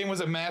yellow's game was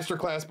a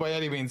masterclass by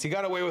any means. He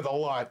got away with a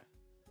lot.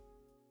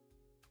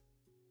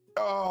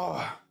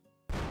 Oh.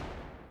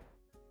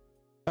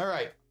 All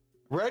right.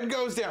 Red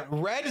goes down.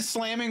 Red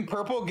slamming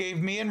purple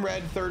gave me and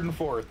red 3rd and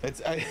 4th.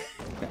 It's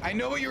I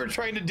know what you were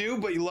trying to do,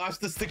 but you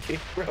lost us the game,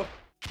 bro.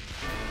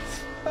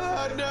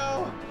 Oh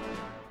no.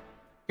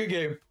 Good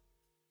game.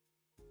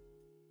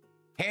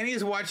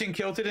 Hanny's watching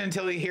Kilted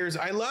until he hears,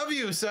 "I love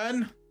you,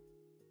 son."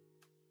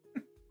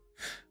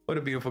 What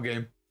a beautiful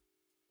game.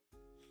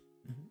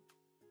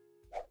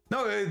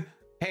 No,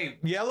 hey,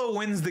 yellow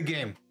wins the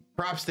game.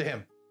 Props to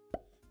him.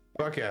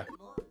 Fuck yeah.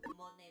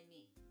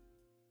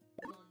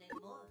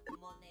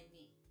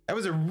 That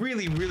was a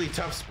really, really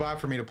tough spot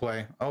for me to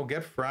play. Oh,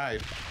 get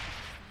fried.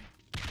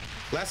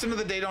 Lesson of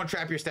the day, don't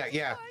trap your stack.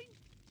 Yeah.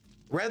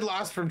 Red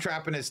lost from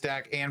trapping his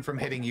stack and from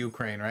hitting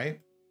Ukraine, right?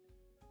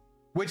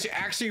 Which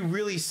actually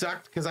really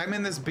sucked because I'm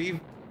in this beef.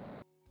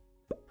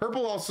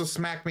 Purple also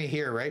smacked me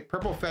here, right?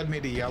 Purple fed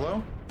me to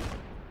yellow.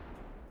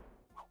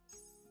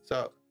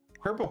 So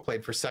purple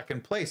played for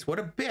 2nd place. What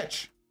a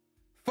bitch.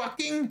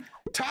 Fucking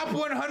top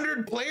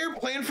 100 player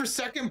playing for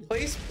 2nd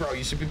place. Bro,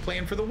 you should be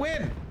playing for the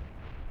win.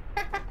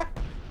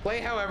 Play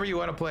however you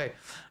want to play.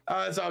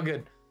 It's all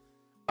good.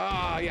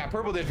 Yeah,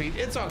 purple defeat.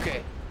 It's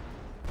okay.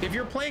 If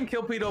you're playing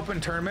Kilpete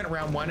Open Tournament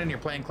round 1 and you're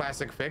playing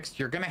Classic Fixed,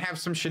 you're going to have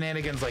some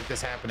shenanigans like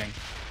this happening.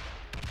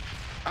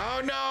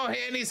 Oh no,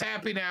 Handy's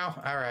happy now.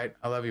 All right,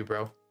 I love you,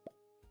 bro.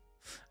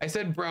 I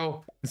said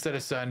bro instead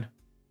of son.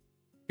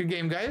 Good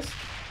game, guys.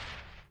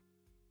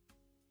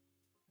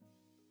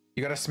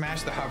 You gotta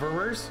smash the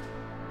hoverers.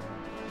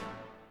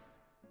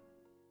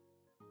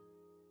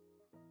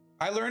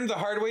 I learned the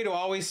hard way to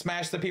always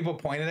smash the people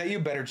pointed at you.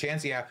 Better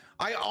chance, yeah.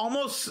 I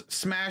almost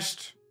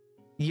smashed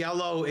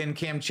yellow in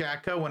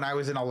Kamchatka when I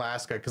was in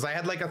Alaska because I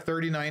had like a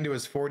 39 to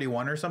his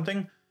 41 or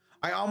something.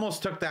 I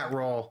almost took that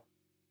roll.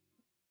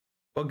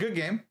 Well, good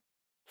game.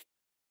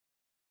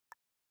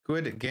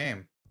 Good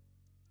game.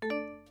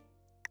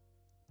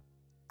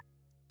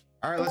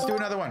 All right, let's do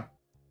another one.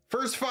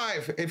 First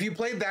 5. If you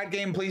played that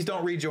game, please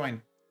don't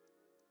rejoin.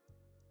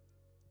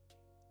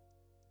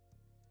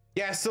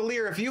 Yeah,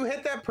 Salir, if you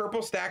hit that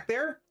purple stack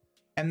there,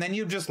 and then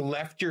you just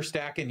left your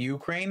stack in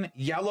Ukraine,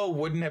 yellow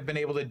wouldn't have been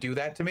able to do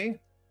that to me.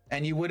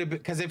 And you would have,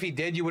 because if he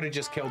did, you would have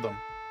just killed him.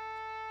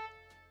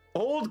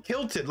 Old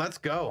Kilted, let's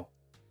go.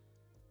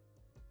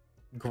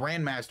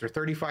 Grandmaster,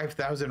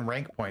 35,000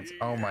 rank points.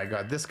 Oh my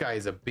God, this guy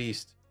is a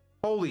beast.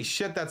 Holy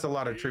shit, that's a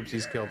lot of troops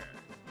he's killed.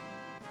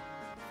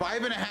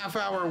 5.5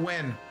 hour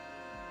win.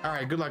 All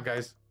right, good luck,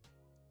 guys.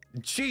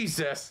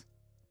 Jesus.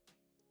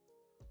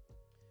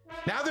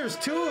 Now there's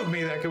 2 of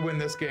me that could win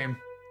this game.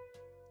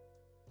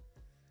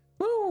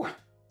 Woo!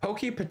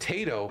 Pokey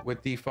Potato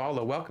with the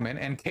follow. Welcome in.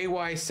 And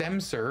KY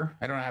Semser.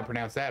 I don't know how to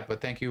pronounce that,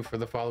 but thank you for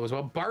the follow as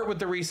well. Bart with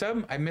the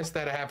resub. I missed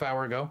that a half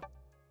hour ago.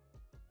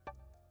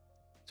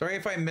 Sorry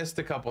if I missed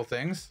a couple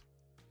things.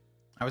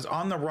 I was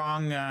on the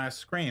wrong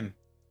screen.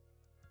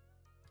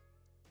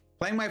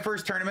 Playing my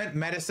first tournament,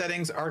 meta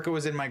settings, Arco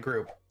is in my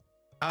group.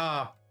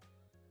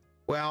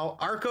 Well,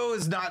 Arco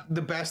is not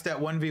the best at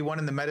 1v1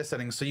 in the meta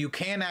settings, so you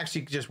can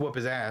actually just whoop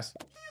his ass.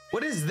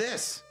 What is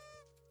this?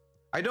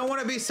 I don't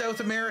want to be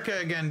South America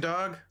again,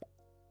 dog.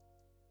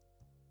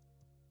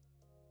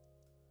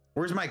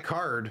 Where's my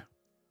card?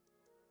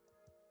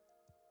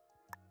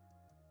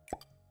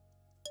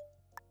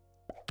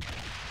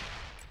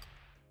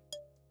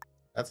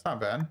 That's not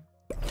bad.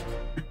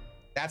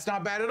 That's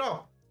not bad at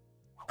all.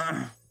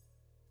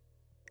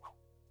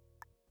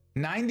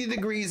 90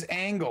 degrees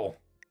angle.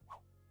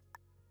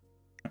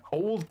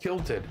 Old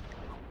Kilted.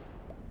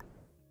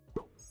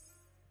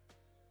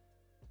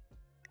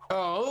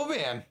 Oh,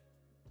 man.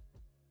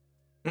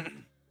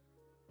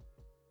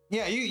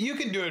 Yeah, you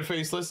can do it,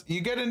 Faceless.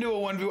 You get into a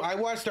 1v1. I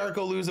watched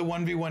Arco lose a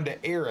 1v1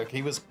 to Eric.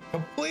 He was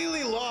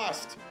completely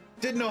lost.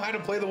 didn't know how to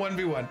play the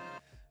 1v1.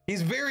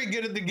 He's very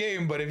good at the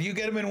game, but if you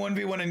get him in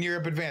 1v1 in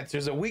Europe Advanced,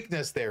 there's a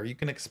weakness there. You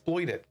can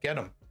exploit it. Get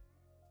him.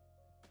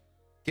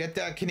 Get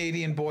that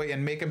Canadian boy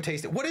and make him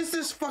taste it. What is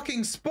this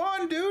fucking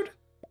spawn, dude?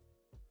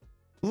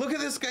 Look at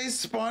this guy's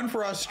spawn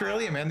for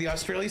Australia, man. The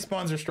Australia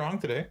spawns are strong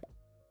today.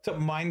 What's up,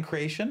 Mine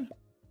Creation?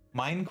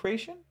 Mine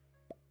Creation?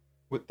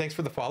 Thanks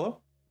for the follow.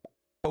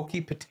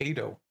 Pokey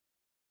Potato.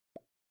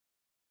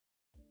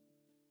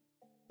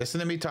 Listen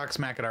to me talk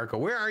smack at Arco.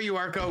 Where are you,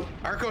 Arco?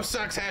 Arco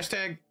sucks,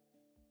 hashtag.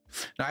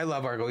 No, I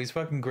love Arco. He's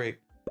fucking great.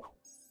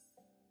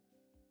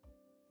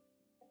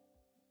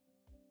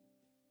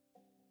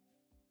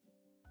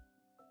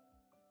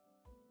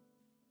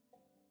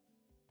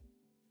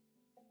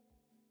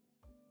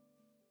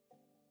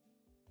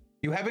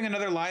 You having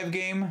another live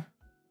game?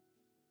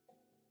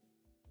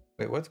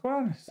 Wait, what's going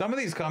on? Some of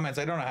these comments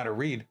I don't know how to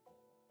read.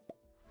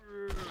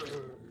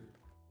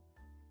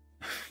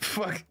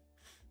 Fuck.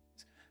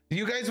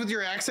 You guys with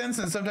your accents,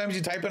 and sometimes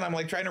you type it, I'm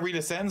like trying to read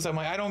a sentence. I'm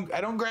like, I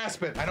don't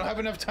grasp it. I don't have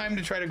enough time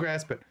to try to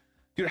grasp it.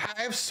 Dude,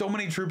 I have so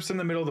many troops in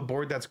the middle of the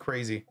board. That's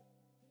crazy.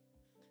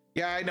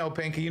 Yeah, I know,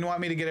 Pinky. You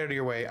want me to get out of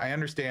your way. I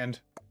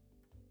understand.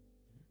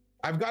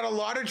 I've got a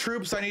lot of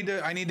troops I need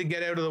to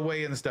get out of the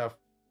way and stuff.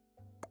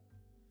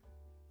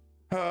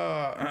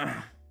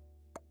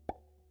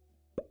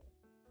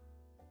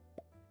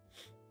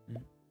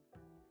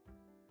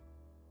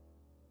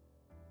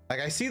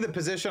 Like, I see the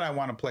position I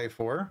want to play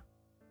for.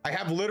 I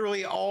have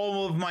literally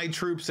all of my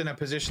troops in a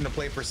position to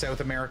play for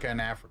South America and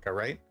Africa,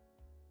 right?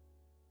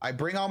 I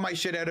bring all my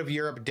shit out of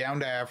Europe down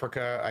to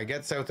Africa. I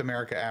get South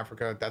America,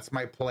 Africa. That's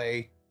my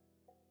play.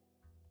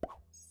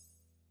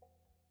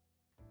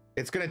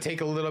 It's going to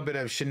take a little bit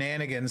of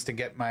shenanigans to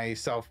get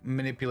myself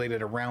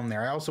manipulated around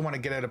there. I also want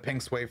to get out of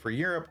Pink's way for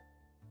Europe.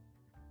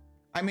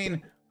 I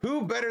mean,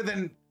 who better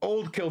than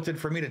Old Kilted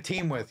for me to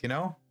team with, you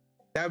know?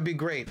 That would be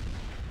great.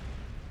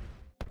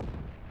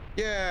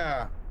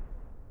 Yeah.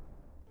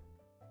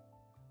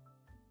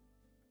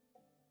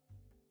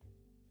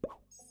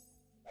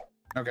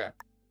 Okay.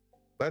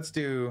 Let's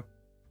do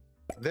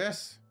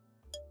this.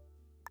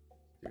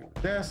 Do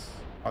this.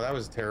 Oh, that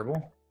was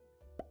terrible.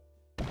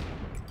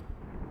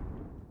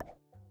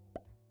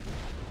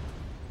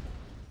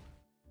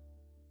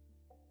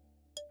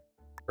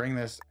 Bring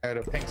this out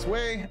of Pink's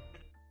way.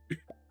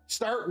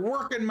 Start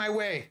working my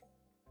way.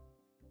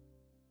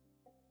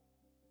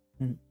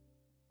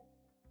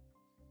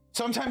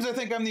 Sometimes I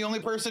think I'm the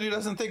only person who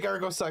doesn't think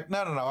Arco sucks. No,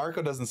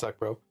 Arco doesn't suck,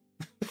 bro.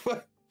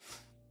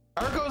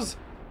 Arco's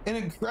an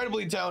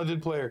incredibly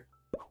talented player.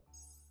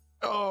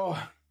 Oh,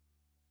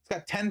 he's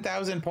got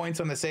 10,000 points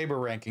on the Saber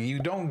ranking. You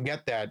don't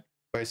get that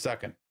by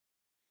sucking.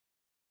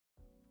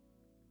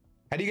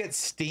 How do you get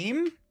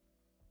Steam?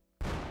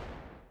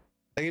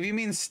 Like, if you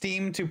mean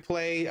Steam to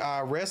play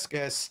Risk,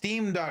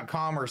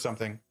 steam.com or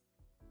something.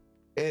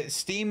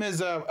 Steam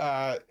is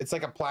it's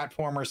like a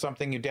platform or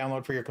something you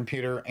download for your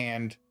computer,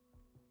 and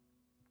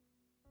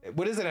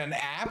what is it, an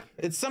app?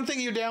 It's something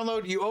you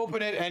download, you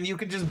open it, and you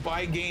can just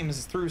buy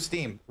games through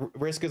Steam.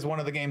 Risk is one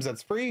of the games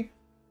that's free,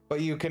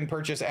 but you can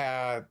purchase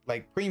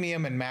like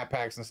premium and map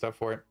packs and stuff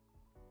for it.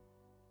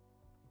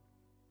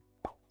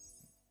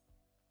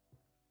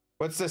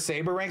 What's the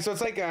Saber rank? So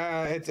it's like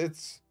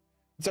it's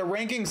a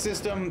ranking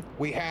system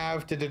we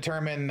have to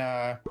determine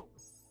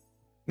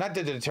not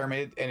to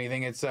determine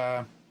anything. It's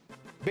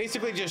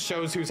basically just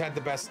shows who's had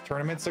the best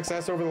tournament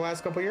success over the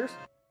last couple years.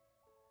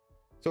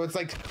 So it's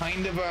like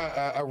kind of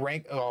a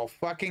rank. Oh,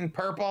 fucking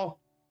purple.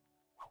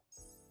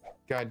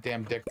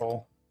 Goddamn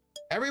dickhole.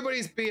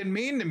 Everybody's being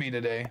mean to me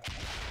today.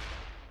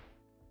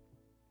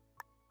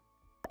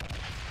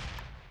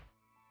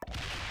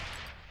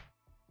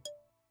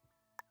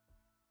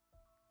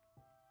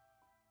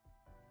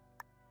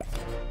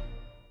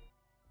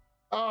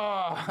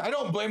 Oh, I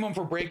don't blame him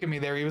for breaking me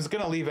there. He was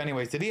gonna leave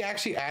anyways. Did he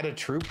actually add a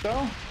troop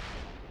though?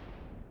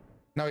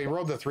 No, he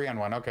rolled the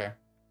 3-on-1. Okay.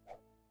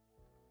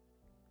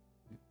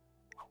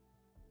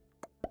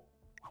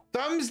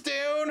 Thumbs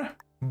down.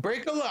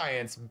 Break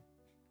alliance.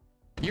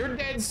 You're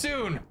dead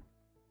soon.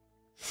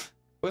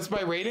 What's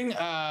my rating?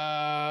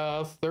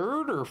 3rd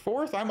or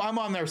 4th? I'm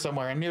on there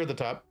somewhere. I'm near the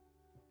top.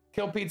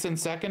 Kill Pete's in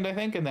 2nd, I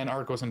think, and then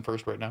Arco's in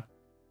 1st right now.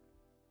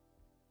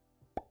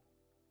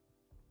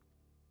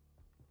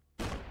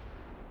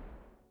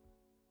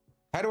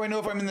 How do I know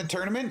if I'm in the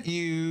tournament?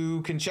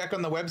 You can check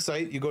on the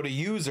website. You go to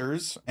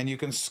users and you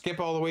can skip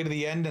all the way to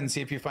the end and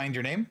see if you find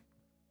your name.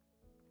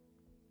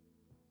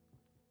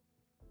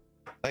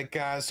 Like,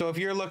 so if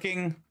you're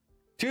looking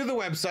to the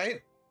website,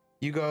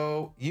 you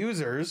go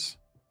users,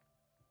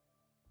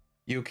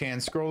 you can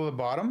scroll to the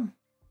bottom.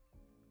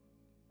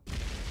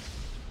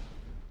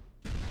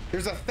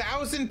 There's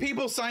 1,000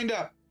 people signed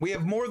up. We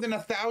have more than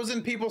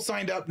 1,000 people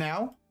signed up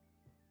now.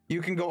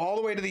 You can go all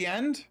the way to the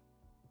end.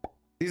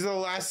 These are the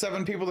last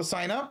 7 people to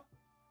sign up.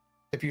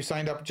 If you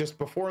signed up just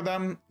before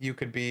them, you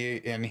could be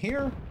in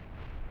here.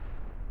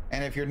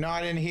 And if you're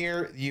not in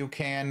here, you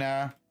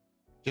can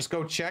just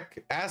go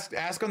check,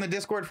 ask on the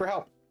Discord for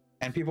help,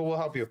 and people will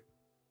help you.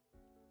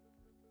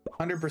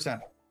 100%.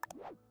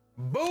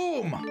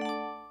 Boom!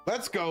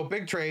 Let's go.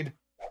 Big trade.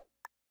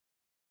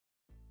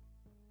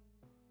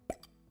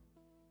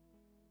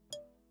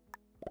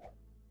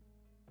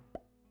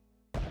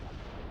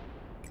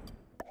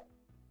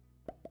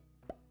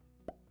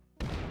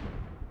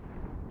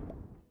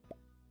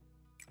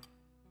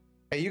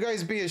 Hey, you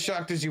guys be as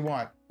shocked as you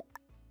want.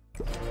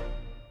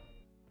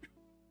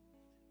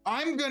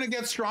 I'm gonna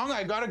get strong.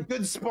 I got a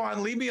good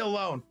spawn. Leave me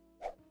alone.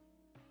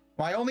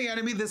 My only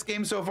enemy this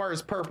game so far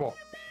is purple.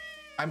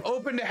 I'm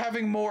open to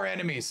having more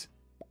enemies.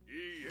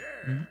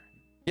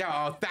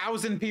 Yeah,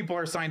 1,000 people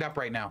are signed up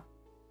right now.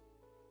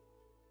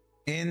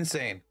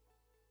 Insane.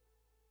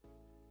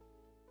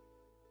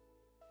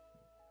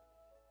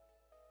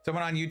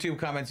 Someone on YouTube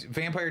comments,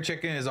 Vampire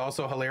Chicken is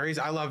also hilarious.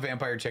 I love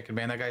Vampire Chicken,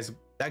 man.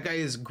 That guy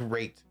is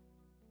great.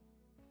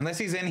 Unless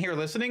he's in here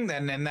listening,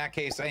 then in that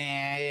case,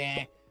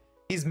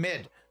 he's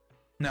mid.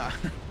 No,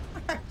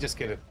 just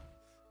kidding.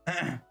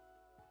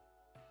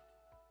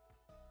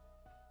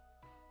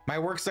 My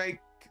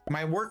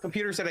work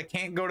computer said I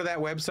can't go to that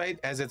website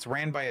as it's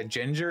ran by a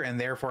ginger and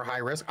therefore high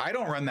risk. I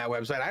don't run that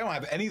website. I don't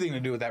have anything to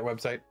do with that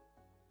website.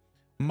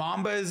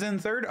 Mamba is in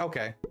third?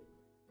 Okay.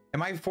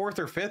 Am I fourth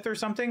or fifth or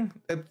something?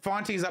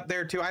 Fonty's up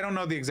there too. I don't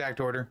know the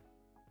exact order.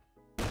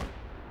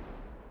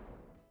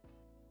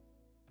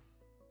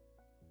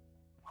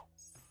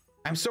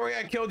 I'm sorry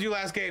I killed you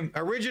last game.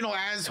 Original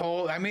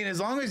asshole. I mean, as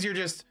long as you're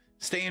just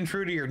staying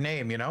true to your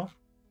name, you know?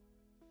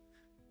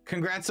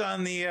 Congrats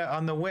on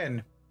the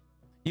win.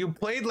 You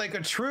played like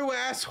a true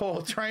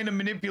asshole trying to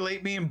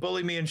manipulate me and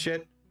bully me and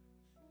shit.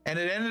 And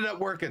it ended up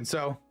working,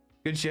 so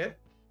good shit.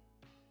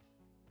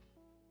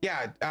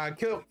 Yeah,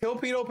 Kill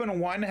Pete Open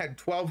 1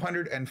 had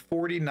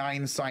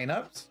 1,249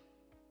 signups.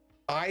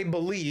 I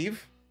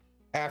believe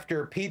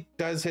after Pete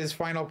does his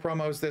final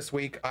promos this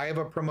week, I have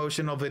a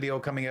promotional video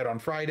coming out on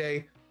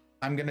Friday.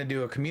 I'm going to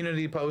do a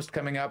community post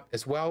coming up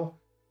as well.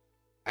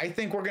 I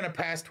think we're going to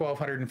pass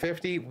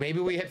 1,250.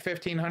 Maybe we hit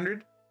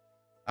 1,500.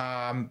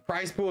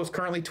 Prize pool is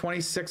currently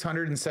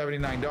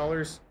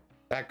 $2,679.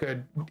 That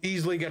could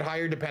easily get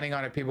higher depending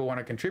on if people want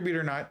to contribute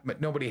or not, but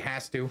nobody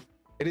has to.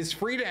 It is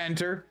free to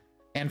enter,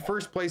 and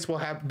first place will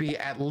have to be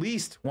at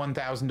least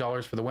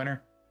 $1,000 for the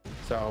winner.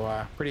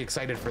 So pretty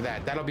excited for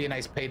that. That'll be a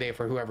nice payday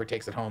for whoever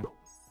takes it home.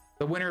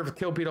 The winner of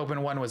Kill Pete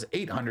Open 1 was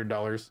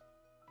 $800,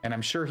 and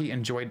I'm sure he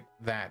enjoyed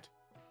that.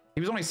 He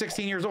was only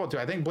 16 years old too.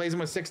 I think Blazin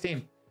was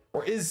 16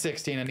 or is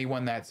 16 and he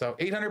won that. So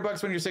 800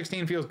 bucks when you're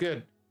 16 feels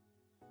good.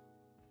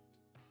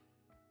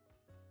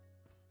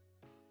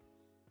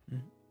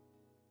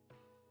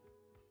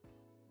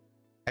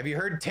 Have you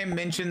heard Tim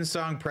Minchin's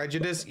song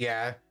Prejudice?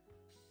 Yeah.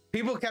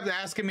 People kept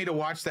asking me to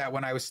watch that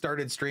when I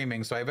started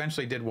streaming, so I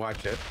eventually did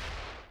watch it.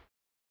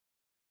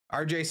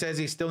 RJ says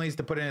he still needs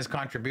to put in his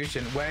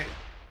contribution. Wait,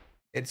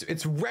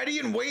 it's ready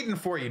and waiting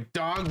for you,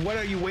 dog. What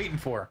are you waiting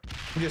for?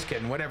 I'm just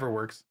kidding. Whatever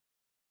works.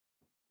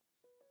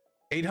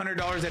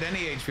 $800 at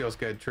any age feels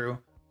good, true.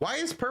 Why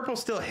is purple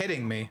still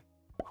hitting me?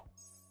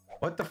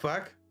 What the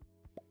fuck?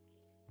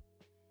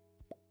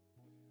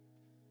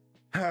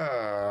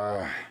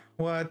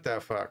 What the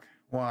fuck?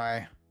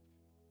 Why?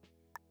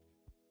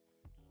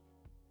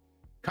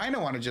 Kind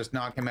of want to just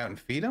knock him out and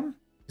feed him.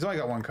 He's only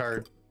got one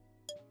card.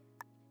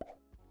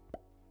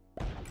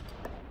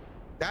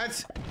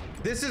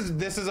 This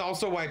is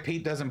also why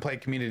Pete doesn't play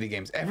community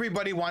games.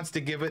 Everybody wants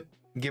to give it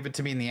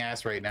to me in the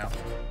ass right now.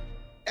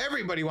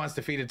 Everybody wants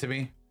to feed it to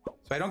me,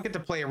 so I don't get to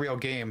play a real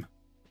game.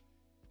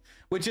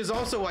 Which is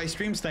also why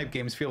stream snipe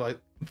games feel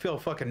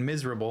fucking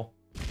miserable.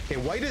 Okay,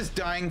 white is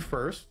dying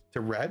first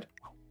to red.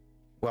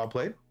 Well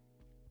played.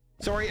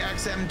 Sorry,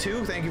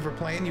 XM2. Thank you for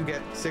playing. You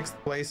get 6th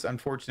place.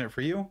 Unfortunate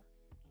for you.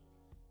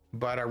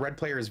 But our red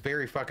player is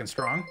very fucking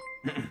strong.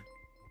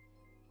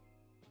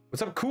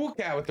 What's up, Cool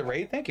Cat with the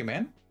raid? Thank you,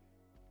 man.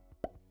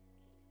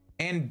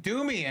 And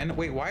Doomian.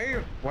 Wait,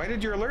 why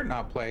did your alert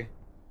not play?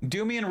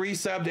 Doomian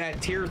resubbed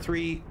at tier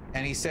 3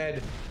 and he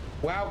said,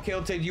 wow,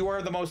 Kilted, you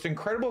are the most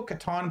incredible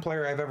Catan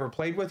player I've ever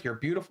played with. You're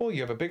beautiful.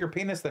 You have a bigger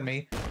penis than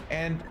me.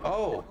 And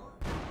oh,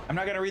 I'm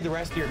not gonna read the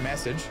rest of your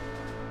message.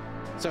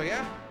 So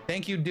yeah,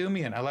 thank you,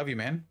 Doomian. I love you,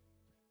 man.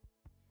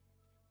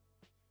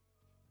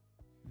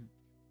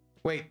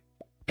 Wait,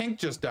 Pink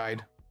just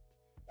died.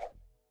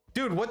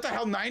 Dude, what the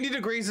hell? 90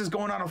 Degrees is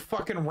going on a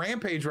fucking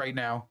rampage right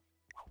now.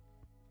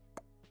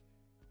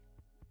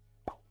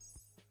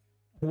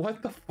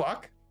 What the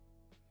fuck?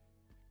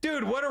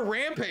 Dude, what a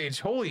rampage.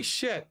 Holy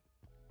shit.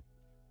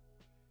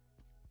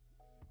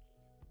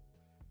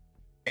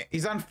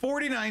 He's on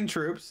 49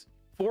 troops,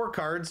 4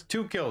 cards,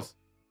 2 kills.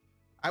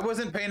 I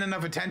wasn't paying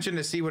enough attention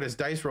to see what his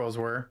dice rolls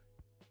were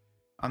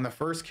on the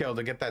first kill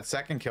to get that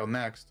second kill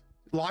next.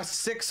 Lost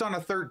 6 on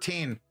a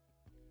 13.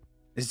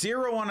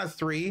 0 on a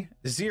 3.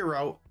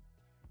 0.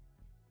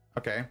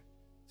 Okay.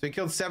 So he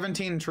killed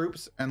 17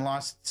 troops and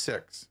lost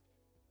 6.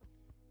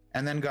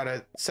 And then got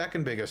a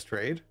second biggest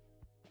trade.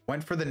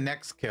 Went for the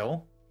next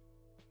kill.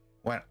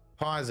 Went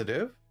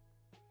positive.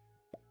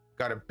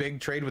 Got a big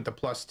trade with the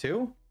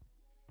 +2.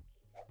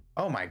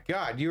 Oh my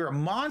god, you're a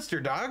monster,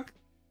 dog.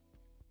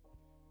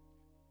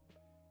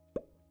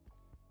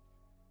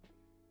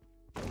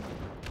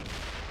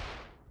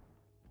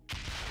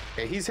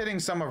 Okay, he's hitting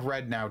some of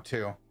red now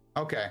too.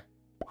 Okay.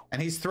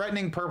 And he's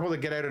threatening purple to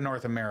get out of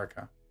North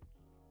America.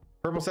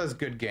 Purple says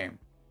good game.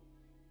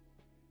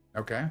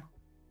 Okay.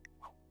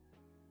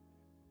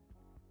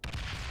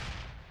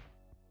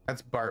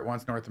 That's Bart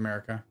wants North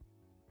America.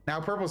 Now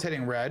purple's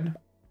hitting red.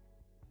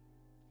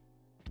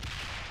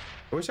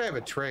 I wish I have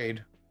a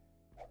trade.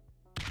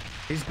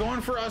 He's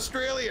going for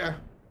Australia.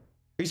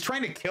 He's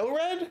trying to kill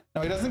red?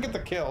 No, he doesn't get the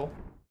kill.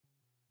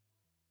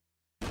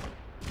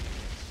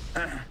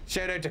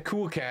 Shout out to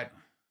Cool Cat.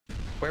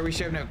 Why are we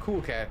shouting out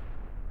Cool Cat?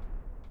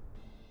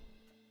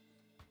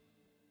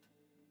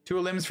 2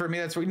 limbs for me.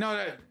 That's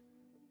no.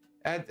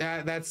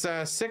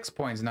 That's 6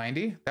 points.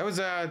 90. That was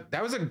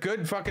a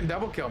good fucking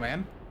double kill,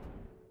 man.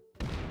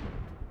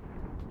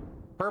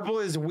 Purple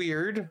is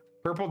weird.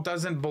 Purple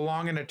doesn't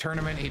belong in a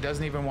tournament. He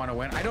doesn't even want to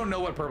win. I don't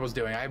know what Purple's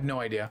doing. I have no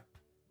idea.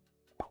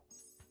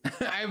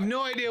 I have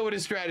no idea what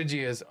his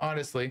strategy is,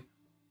 honestly.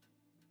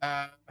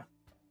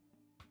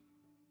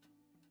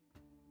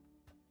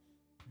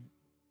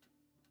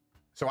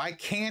 So I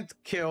can't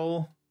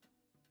kill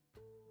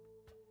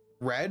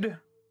red.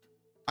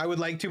 I would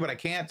like to, but I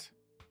can't.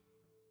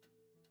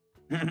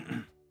 So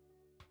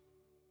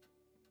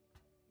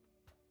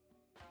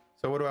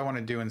what do I want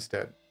to do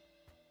instead?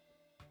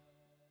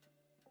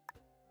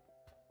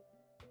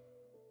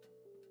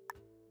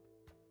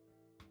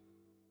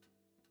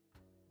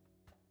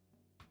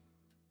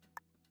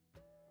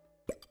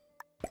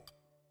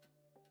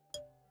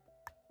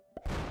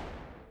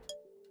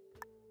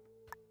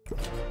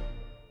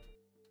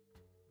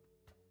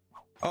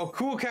 Oh,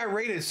 Cool Cat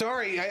raided.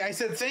 Sorry, I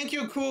said thank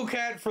you, Cool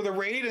Cat, for the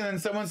raid, and then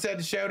someone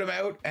said shout him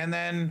out, and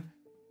then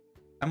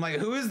I'm like,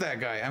 who is that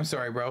guy? I'm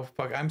sorry, bro.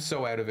 Fuck, I'm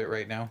so out of it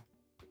right now.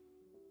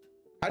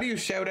 How do you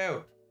shout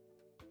out?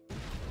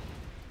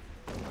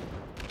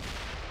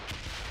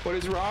 What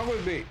is wrong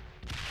with me?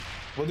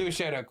 We'll do a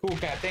shout out. Cool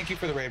Cat, thank you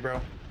for the raid, bro.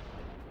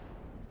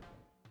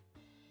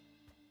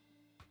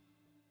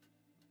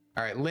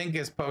 All right, link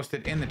is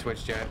posted in the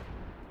Twitch chat.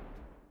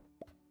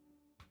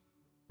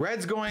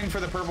 Red's going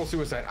for the purple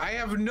suicide. I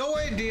have no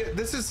idea.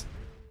 This is...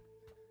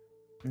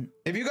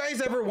 If you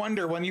guys ever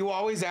wonder when you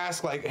always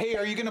ask like, hey,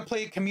 are you going to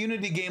play a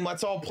community game?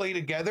 Let's all play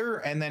together.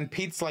 And then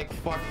Pete's like,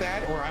 fuck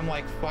that. Or I'm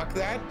like, fuck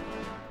that.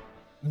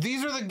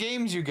 These are the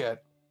games you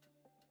get.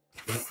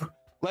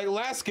 Like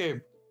last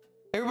game.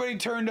 Everybody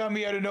turned on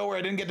me out of nowhere.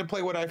 I didn't get to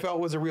play what I felt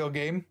was a real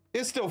game.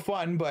 It's still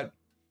fun, but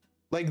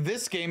like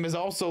this game is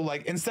also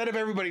like, instead of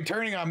everybody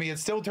turning on me, it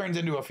still turns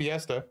into a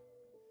fiesta.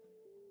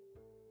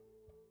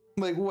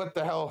 Like, what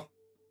the hell?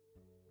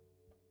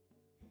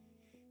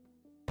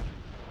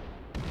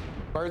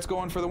 Bart's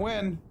going for the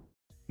win.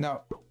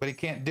 No, but he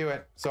can't do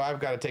it, so I've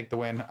got to take the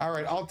win. All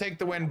right, I'll take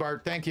the win,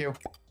 Bart. Thank you.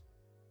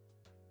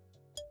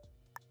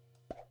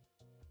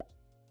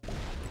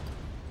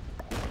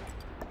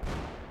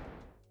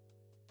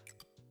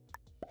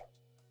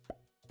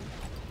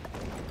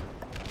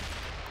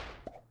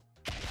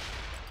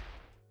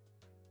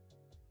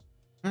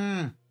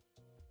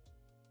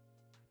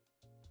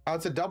 Oh,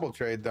 it's a double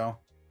trade, though.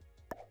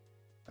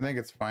 I think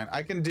it's fine.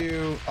 I'll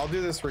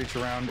do this reach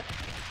around.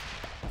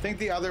 I think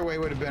the other way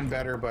would have been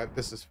better, but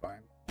this is fine.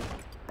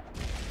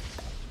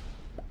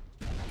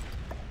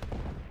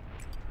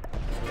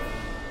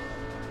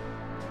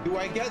 Do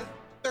I get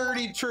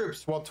 30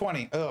 troops? Well,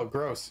 20. Oh,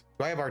 gross.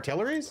 Do I have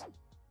artilleries?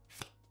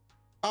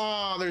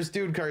 Oh, there's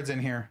dude cards in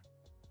here.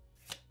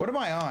 What am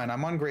I on?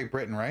 I'm on Great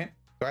Britain, right?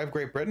 Do I have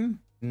Great Britain?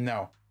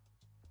 No.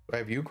 Do I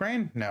have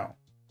Ukraine? No.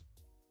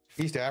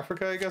 East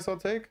Africa, I guess I'll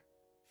take.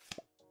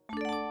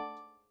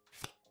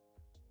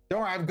 Don't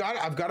worry,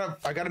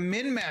 I got a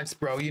min-max,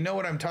 bro. You know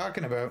what I'm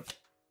talking about.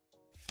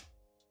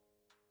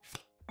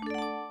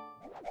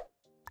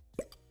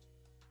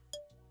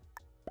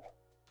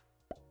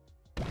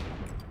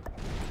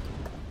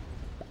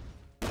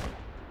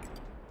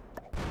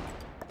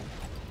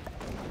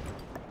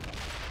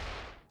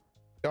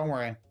 Don't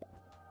worry.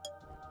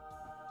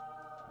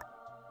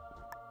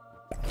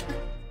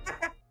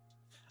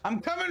 I'm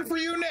coming for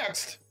you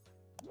next.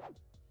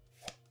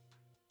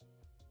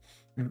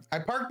 I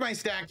parked my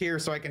stack here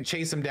so I can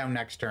chase him down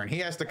next turn. He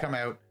has to come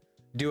out,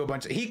 do a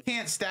bunch of... He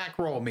can't stack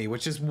roll me,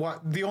 which is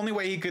what... The only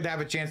way he could have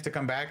a chance to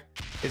come back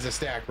is a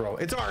stack roll.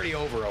 It's already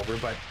over,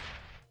 but...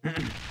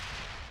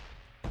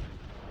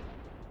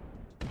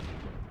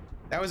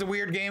 That was a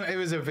weird game. It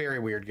was a very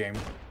weird game.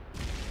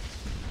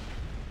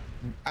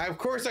 Of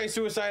course I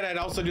suicide. I'd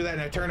also do that in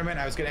a tournament.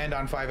 I was going to end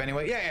on 5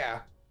 anyway. Yeah.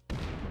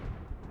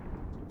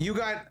 You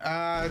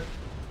got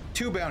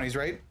 2 bounties,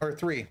 right? Or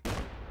 3.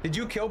 Did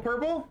you kill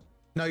purple?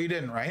 No, you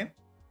didn't, right?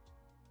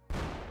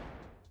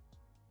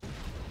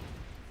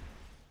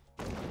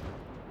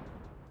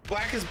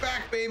 Black is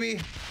back, baby.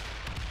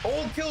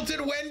 Old Kilted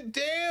went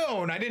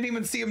down. I didn't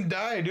even see him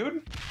die,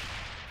 dude.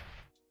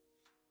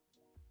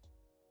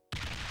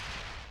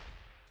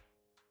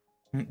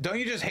 Don't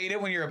you just hate it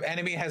when your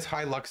enemy has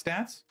high luck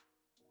stats?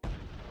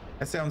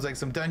 That sounds like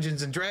some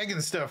Dungeons and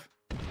Dragons stuff.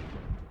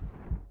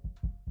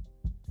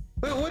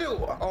 Wait,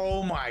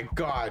 oh my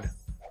God.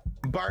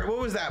 Bart, what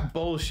was that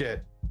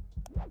bullshit?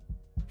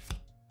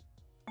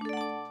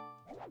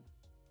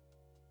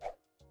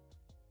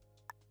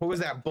 What was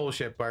that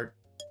bullshit, Bart?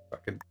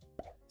 Fucking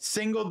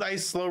single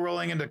dice slow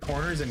rolling into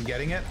corners and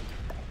getting it.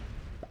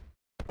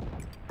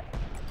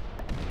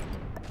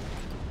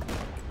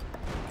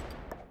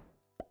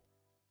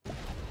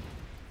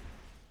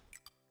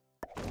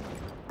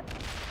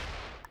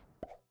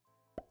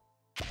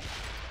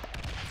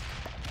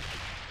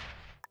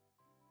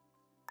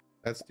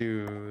 Let's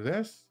do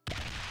this.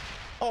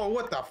 Oh,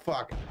 what the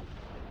fuck?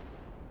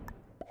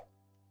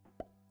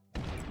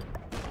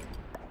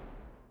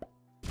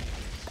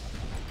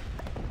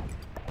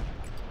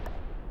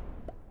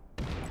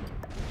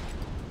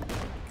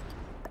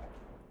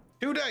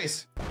 Two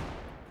dice.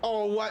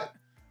 Oh, what?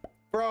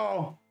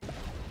 Bro.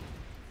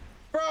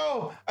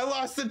 Bro, I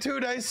lost the 2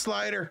 dice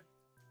slider.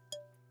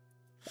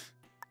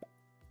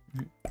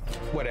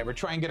 Whatever,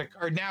 try and get a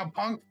card now,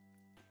 punk.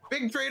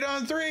 Big trade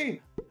on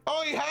 3.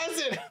 Oh, he has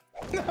it.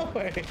 No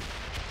way.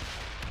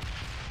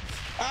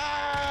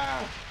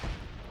 Ah!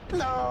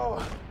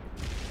 No.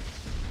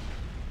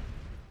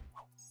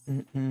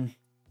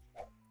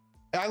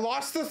 I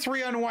lost the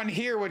 3-on-1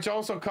 here, which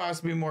also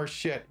cost me more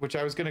shit, which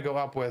I was gonna go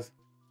up with.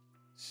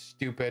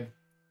 Stupid.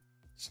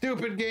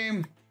 Stupid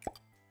game.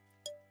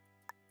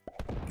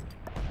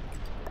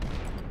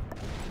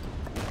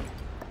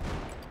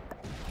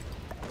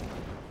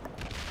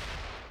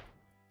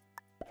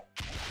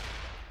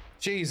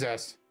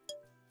 Jesus.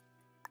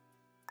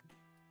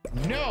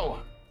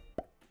 No.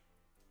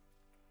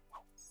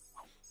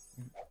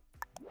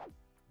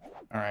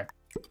 All right.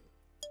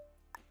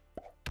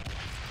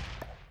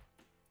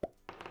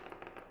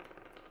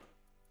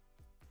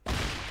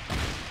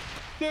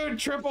 Dude,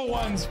 triple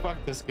ones. Fuck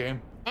this game.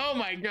 Oh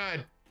my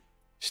god.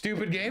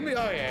 Stupid game.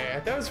 Oh yeah,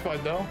 that was fun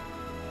though.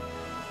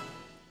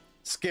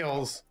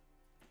 Skills.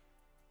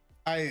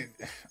 I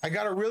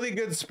got a really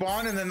good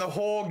spawn and then the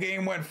whole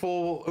game went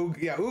full.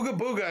 Yeah, Ooga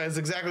Booga is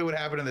exactly what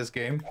happened in this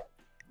game.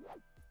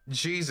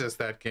 Jesus,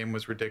 that game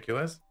was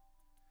ridiculous.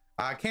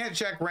 I can't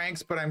check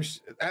ranks, but I'm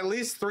at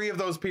least 3 of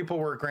those people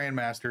were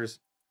grandmasters,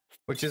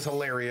 which is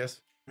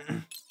hilarious.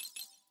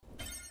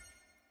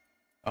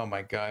 Oh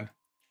my god.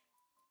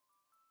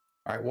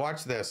 All right,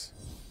 watch this.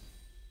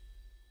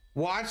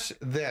 Watch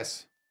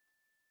this.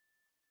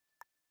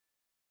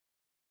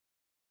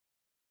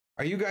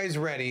 Are you guys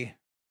ready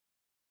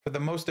for the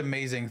most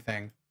amazing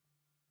thing?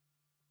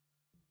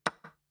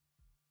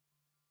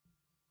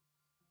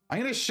 I'm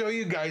gonna show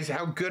you guys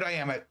how good I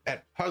am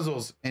at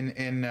puzzles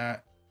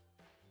in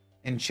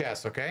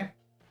chess, okay?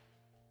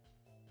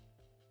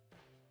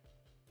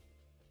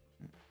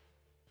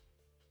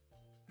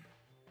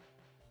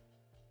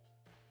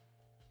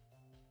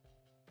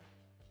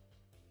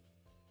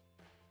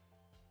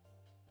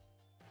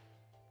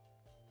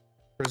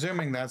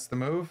 Presuming that's the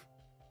move.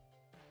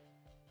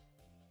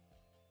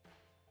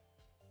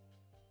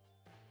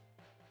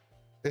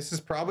 This is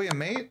probably a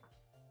mate.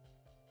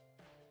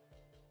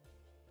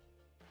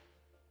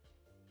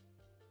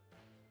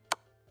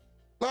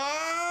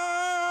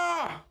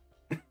 Ah!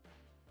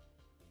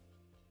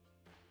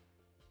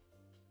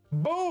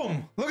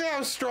 Boom! Look at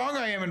how strong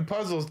I am in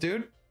puzzles,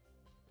 dude.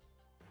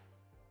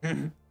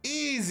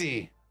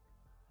 Easy.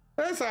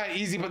 That's not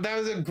easy, but that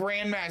was a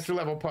grandmaster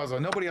level puzzle.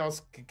 Nobody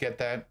else could get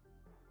that.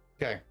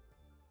 Okay.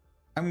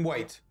 I'm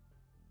white.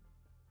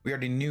 We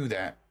already knew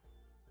that.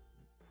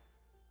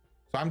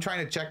 So I'm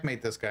trying to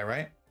checkmate this guy,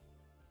 right?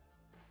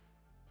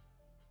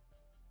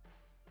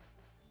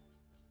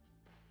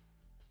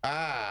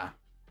 Ah.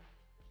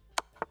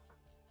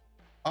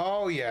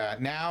 Oh, yeah.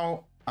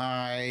 Now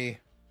I...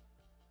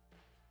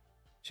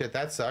 Shit,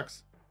 that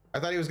sucks. I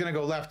thought he was going to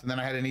go left, and then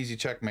I had an easy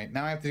checkmate.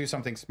 Now I have to do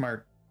something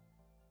smart.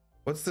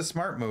 What's the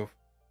smart move?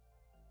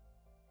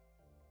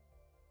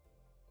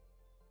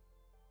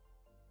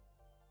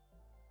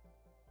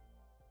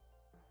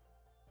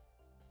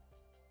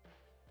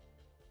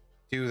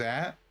 Do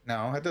that?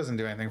 No, that doesn't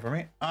do anything for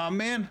me. Oh,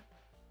 man.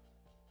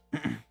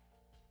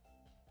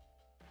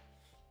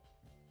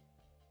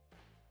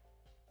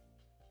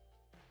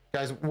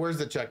 Guys, where's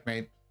the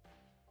checkmate?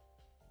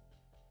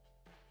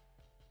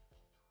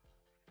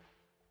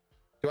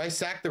 Do I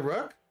sack the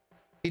rook?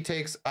 He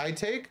takes, I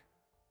take?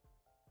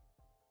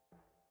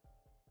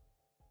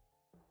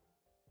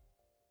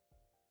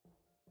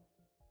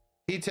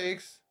 He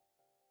takes.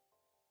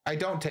 I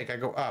don't take, I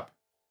go up.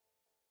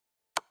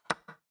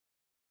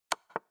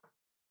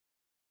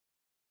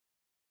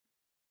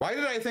 Why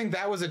did I think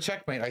that was a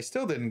checkmate? I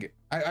still didn't get...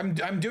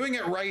 I'm doing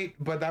it right,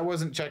 but that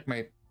wasn't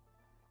checkmate.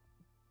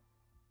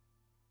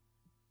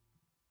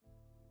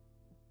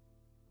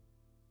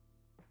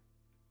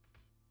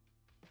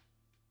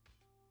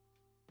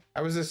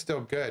 How is this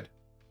still good?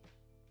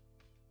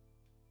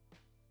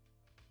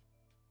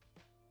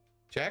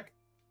 Check.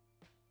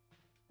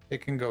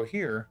 It can go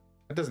here.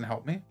 That doesn't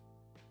help me.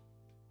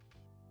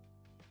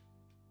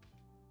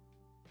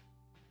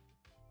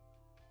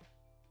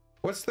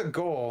 What's the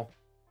goal?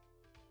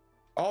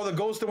 Oh, the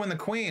goal's to win the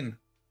queen.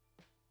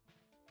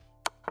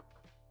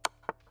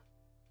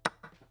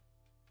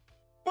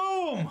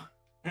 Boom!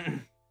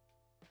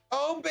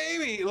 Oh,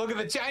 baby. Look at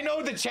the chat. I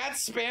know the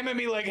chat's spamming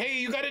me like, hey,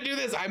 you got to do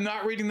this. I'm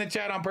not reading the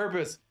chat on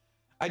purpose.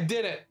 I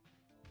did it.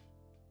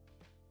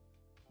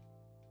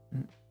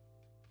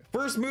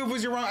 First move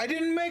was your wrong. I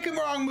didn't make a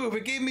wrong move.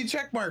 It gave me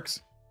check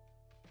marks.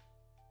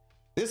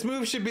 This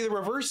move should be the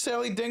reverse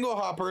Sally Dingle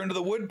hopper into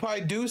the wood pie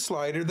do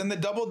slider, then the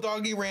double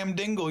doggy ram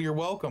dingle. You're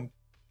welcome.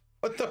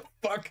 What the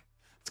fuck?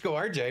 Let's go,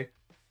 RJ.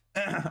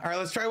 All right,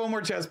 let's try one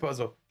more chess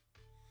puzzle.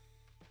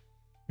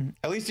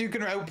 At least you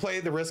can outplay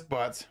the risk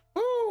bots.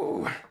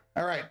 Woo!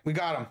 All right, we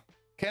got them.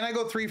 Can I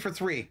go 3 for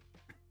 3?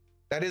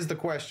 That is the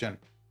question.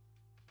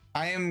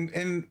 I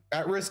am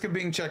at risk of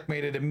being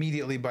checkmated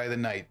immediately by the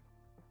knight.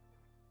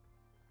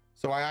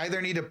 So I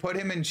either need to put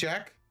him in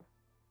check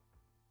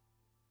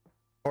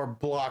or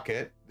block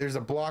it. There's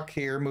a block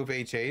here, move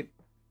h8.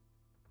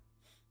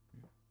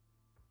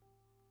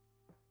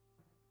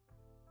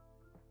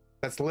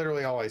 That's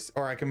literally all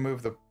or I can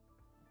move the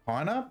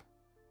pawn up.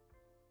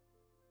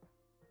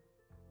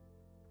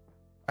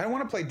 I don't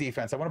want to play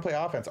defense. I want to play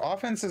offense.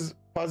 Offense's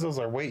puzzles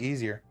are way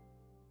easier.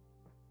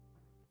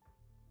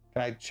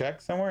 Can I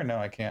check somewhere? No,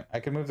 I can't. I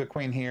can move the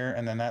queen here,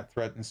 and then that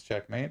threatens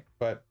checkmate,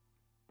 but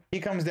he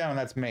comes down, and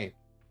that's mate.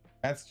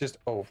 That's just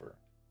over.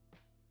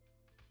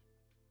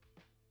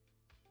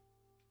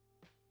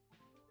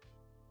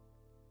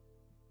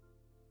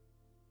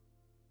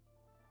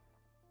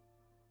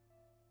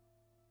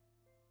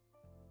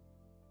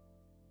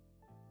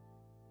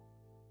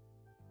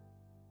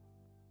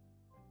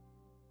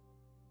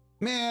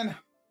 Man,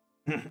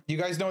 you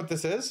guys know what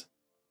this is?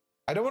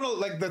 I don't want to,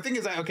 like, the thing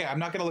is, okay, I'm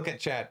not going to look at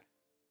chat.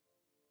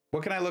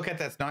 What can I look at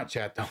that's not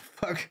chat, though?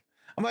 Fuck.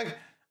 I'm like,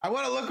 I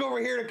want to look over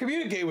here to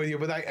communicate with you,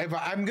 but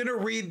I'm going to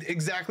read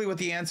exactly what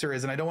the answer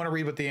is, and I don't want to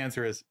read what the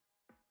answer is.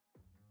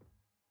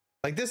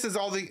 Like, this is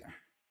all the...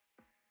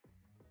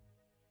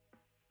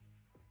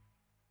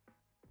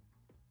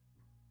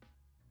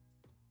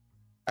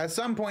 At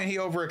some point, he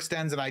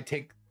overextends and I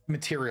take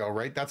material,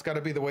 right? That's got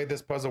to be the way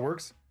this puzzle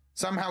works.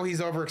 Somehow he's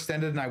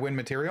overextended and I win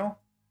material.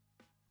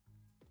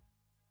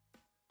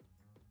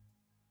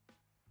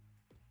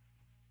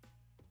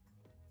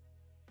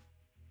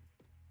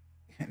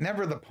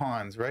 Never the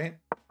pawns, right?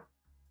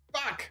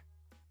 Fuck!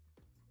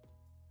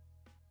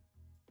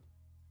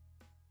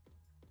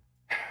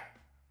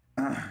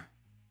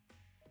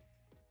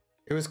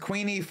 It was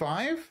queen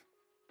e5?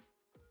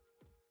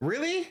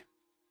 Really?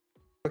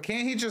 But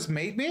can't he just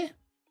mate me?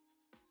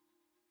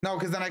 No,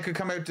 because then I could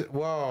come out to...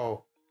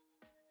 Whoa.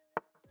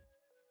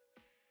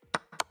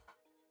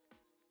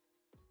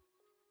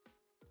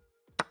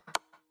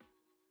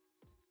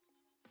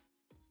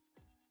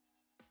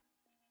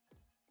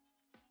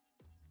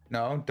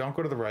 No, don't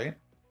go to the right.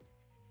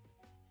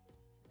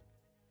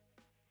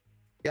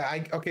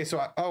 Yeah, okay,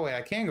 so oh wait,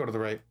 I can go to the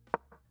right.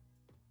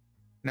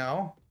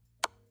 No.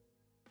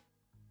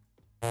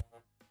 What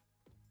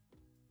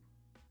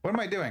am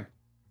I doing?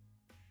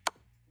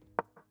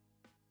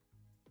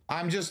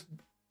 I'm just...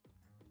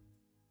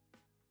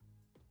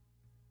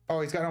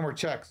 Oh, he's got no more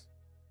checks.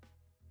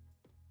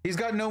 He's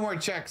got no more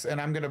checks,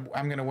 and I'm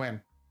gonna win.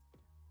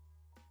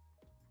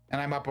 And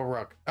I'm up a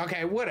rook.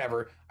 Okay,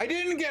 whatever. I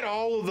didn't get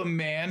all of them,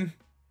 man.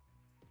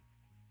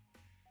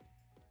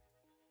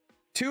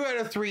 2 out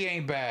of 3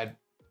 ain't bad.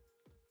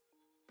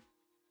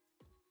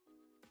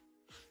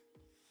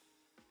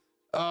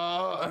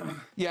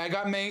 Yeah, I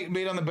got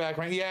mate on the back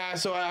right. Yeah,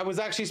 so I was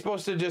actually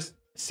supposed to just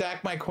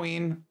sack my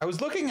queen. I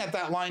was looking at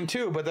that line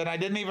too, but then I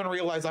didn't even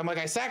realize. I'm like,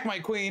 I sack my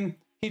queen.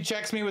 He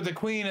checks me with the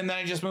queen, and then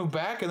I just moved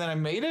back, and then I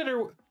made it,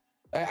 or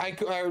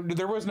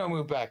there was no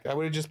move back. I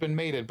would have just been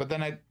mated, but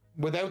then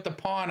without the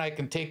pawn, I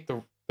can take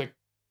the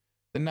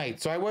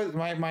knight. So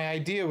my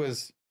idea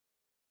was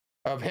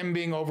of him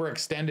being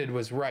overextended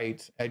was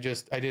right. I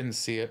didn't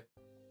see it.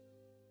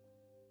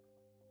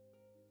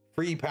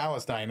 Free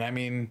Palestine. I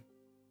mean,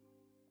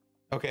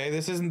 okay,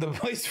 this isn't the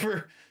place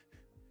for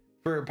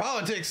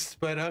politics,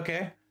 but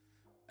okay.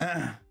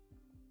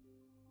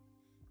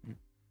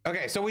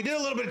 Okay, so we did a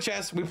little bit of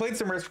chess. We played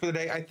some Risk for the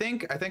day. I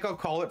think I'll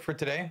call it for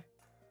today.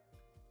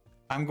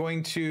 I'm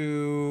going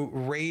to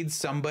raid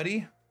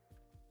somebody.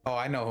 Oh,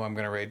 I know who I'm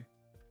going to raid.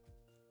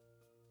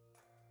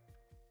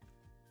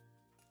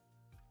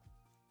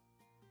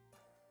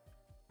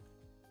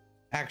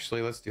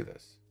 Actually, let's do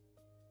this.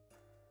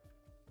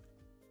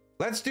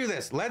 Let's do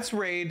this. Let's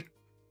raid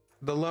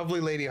the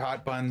lovely lady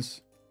Hot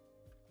Buns.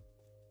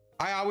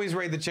 I always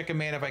raid the Chicken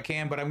Man if I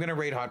can, but I'm going to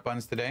raid Hot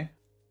Buns today.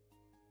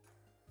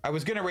 I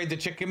was going to raid the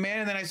Chicken Man,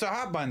 and then I saw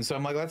Hot Buns, so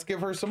I'm like, let's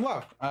give her some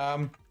love.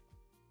 I'm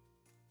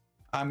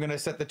going to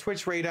set the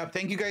Twitch raid up.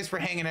 Thank you guys for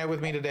hanging out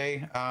with me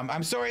today.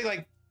 I'm sorry,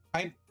 like,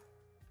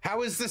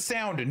 how is the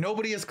sound?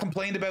 Nobody has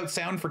complained about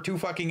sound for 2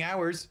 fucking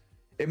hours.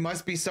 It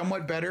must be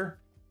somewhat better.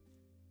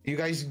 You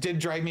guys did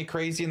drive me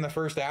crazy in the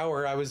first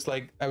hour. I was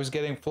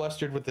getting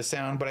flustered with the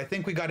sound, but I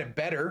think we got it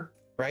better,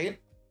 right?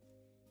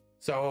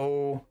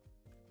 So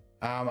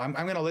I'm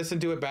going to listen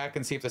to it back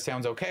and see if the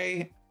sound's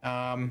okay.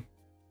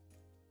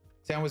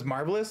 Sound was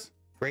marvelous.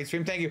 Great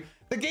stream. Thank you.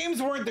 The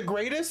games weren't the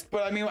greatest,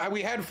 but I mean,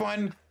 we had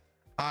fun.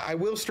 I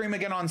will stream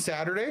again on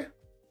Saturday,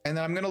 and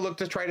then I'm going to look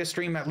to try to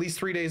stream at least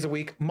 3 days a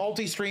week.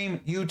 Multi-stream,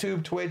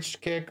 YouTube,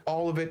 Twitch, Kick,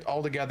 all of it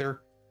all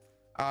together.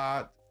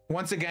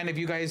 once again, if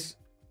you guys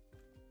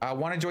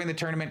want to join the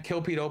tournament,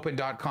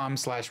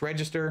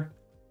 killpeteopen.com/register.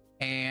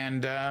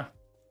 And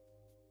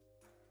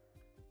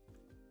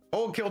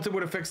Old Kilted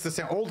would have fixed the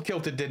sound. Old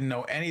Kilted didn't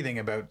know anything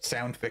about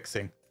sound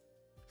fixing.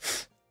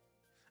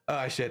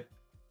 Oh, shit.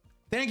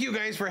 Thank you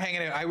guys for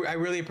hanging out. I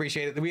really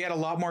appreciate it. We had a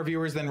lot more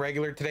viewers than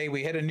regular today.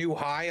 We hit a new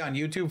high on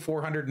YouTube,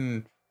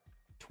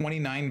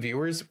 429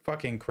 viewers.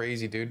 Fucking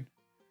crazy, dude.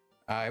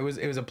 It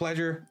was a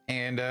pleasure.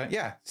 And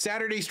yeah,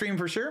 Saturday stream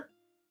for sure.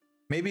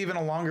 Maybe even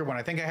a longer one.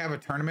 I think I have a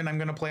tournament I'm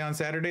going to play on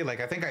Saturday. Like,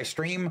 I think I'll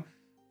stream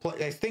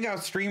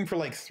for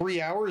like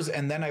 3 hours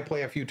and then I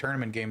play a few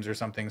tournament games or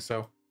something.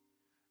 So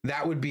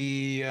that would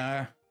be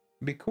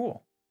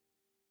cool.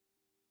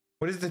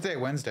 What is it today?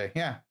 Wednesday.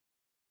 Yeah.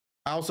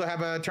 I also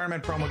have a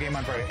tournament promo game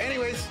on Friday.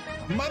 Anyways,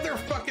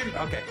 motherfucking...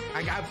 Okay,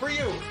 I got for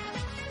you.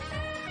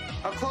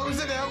 I'll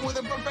close it out with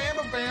a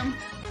ba-bam-a-bam.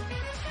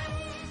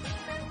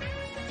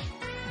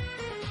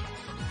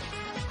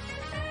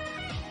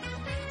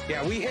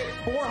 Yeah, we hit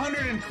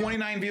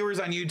 429 viewers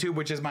on YouTube,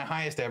 which is my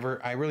highest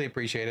ever. I really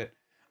appreciate it.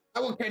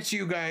 I will catch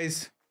you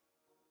guys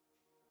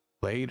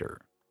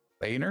later.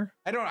 Later?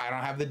 I don't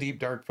have the deep,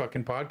 dark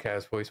fucking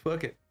podcast voice.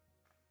 Fuck it.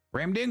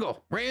 Ram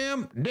dingle.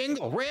 Ram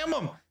dingle. Ram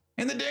them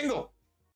in the dingle.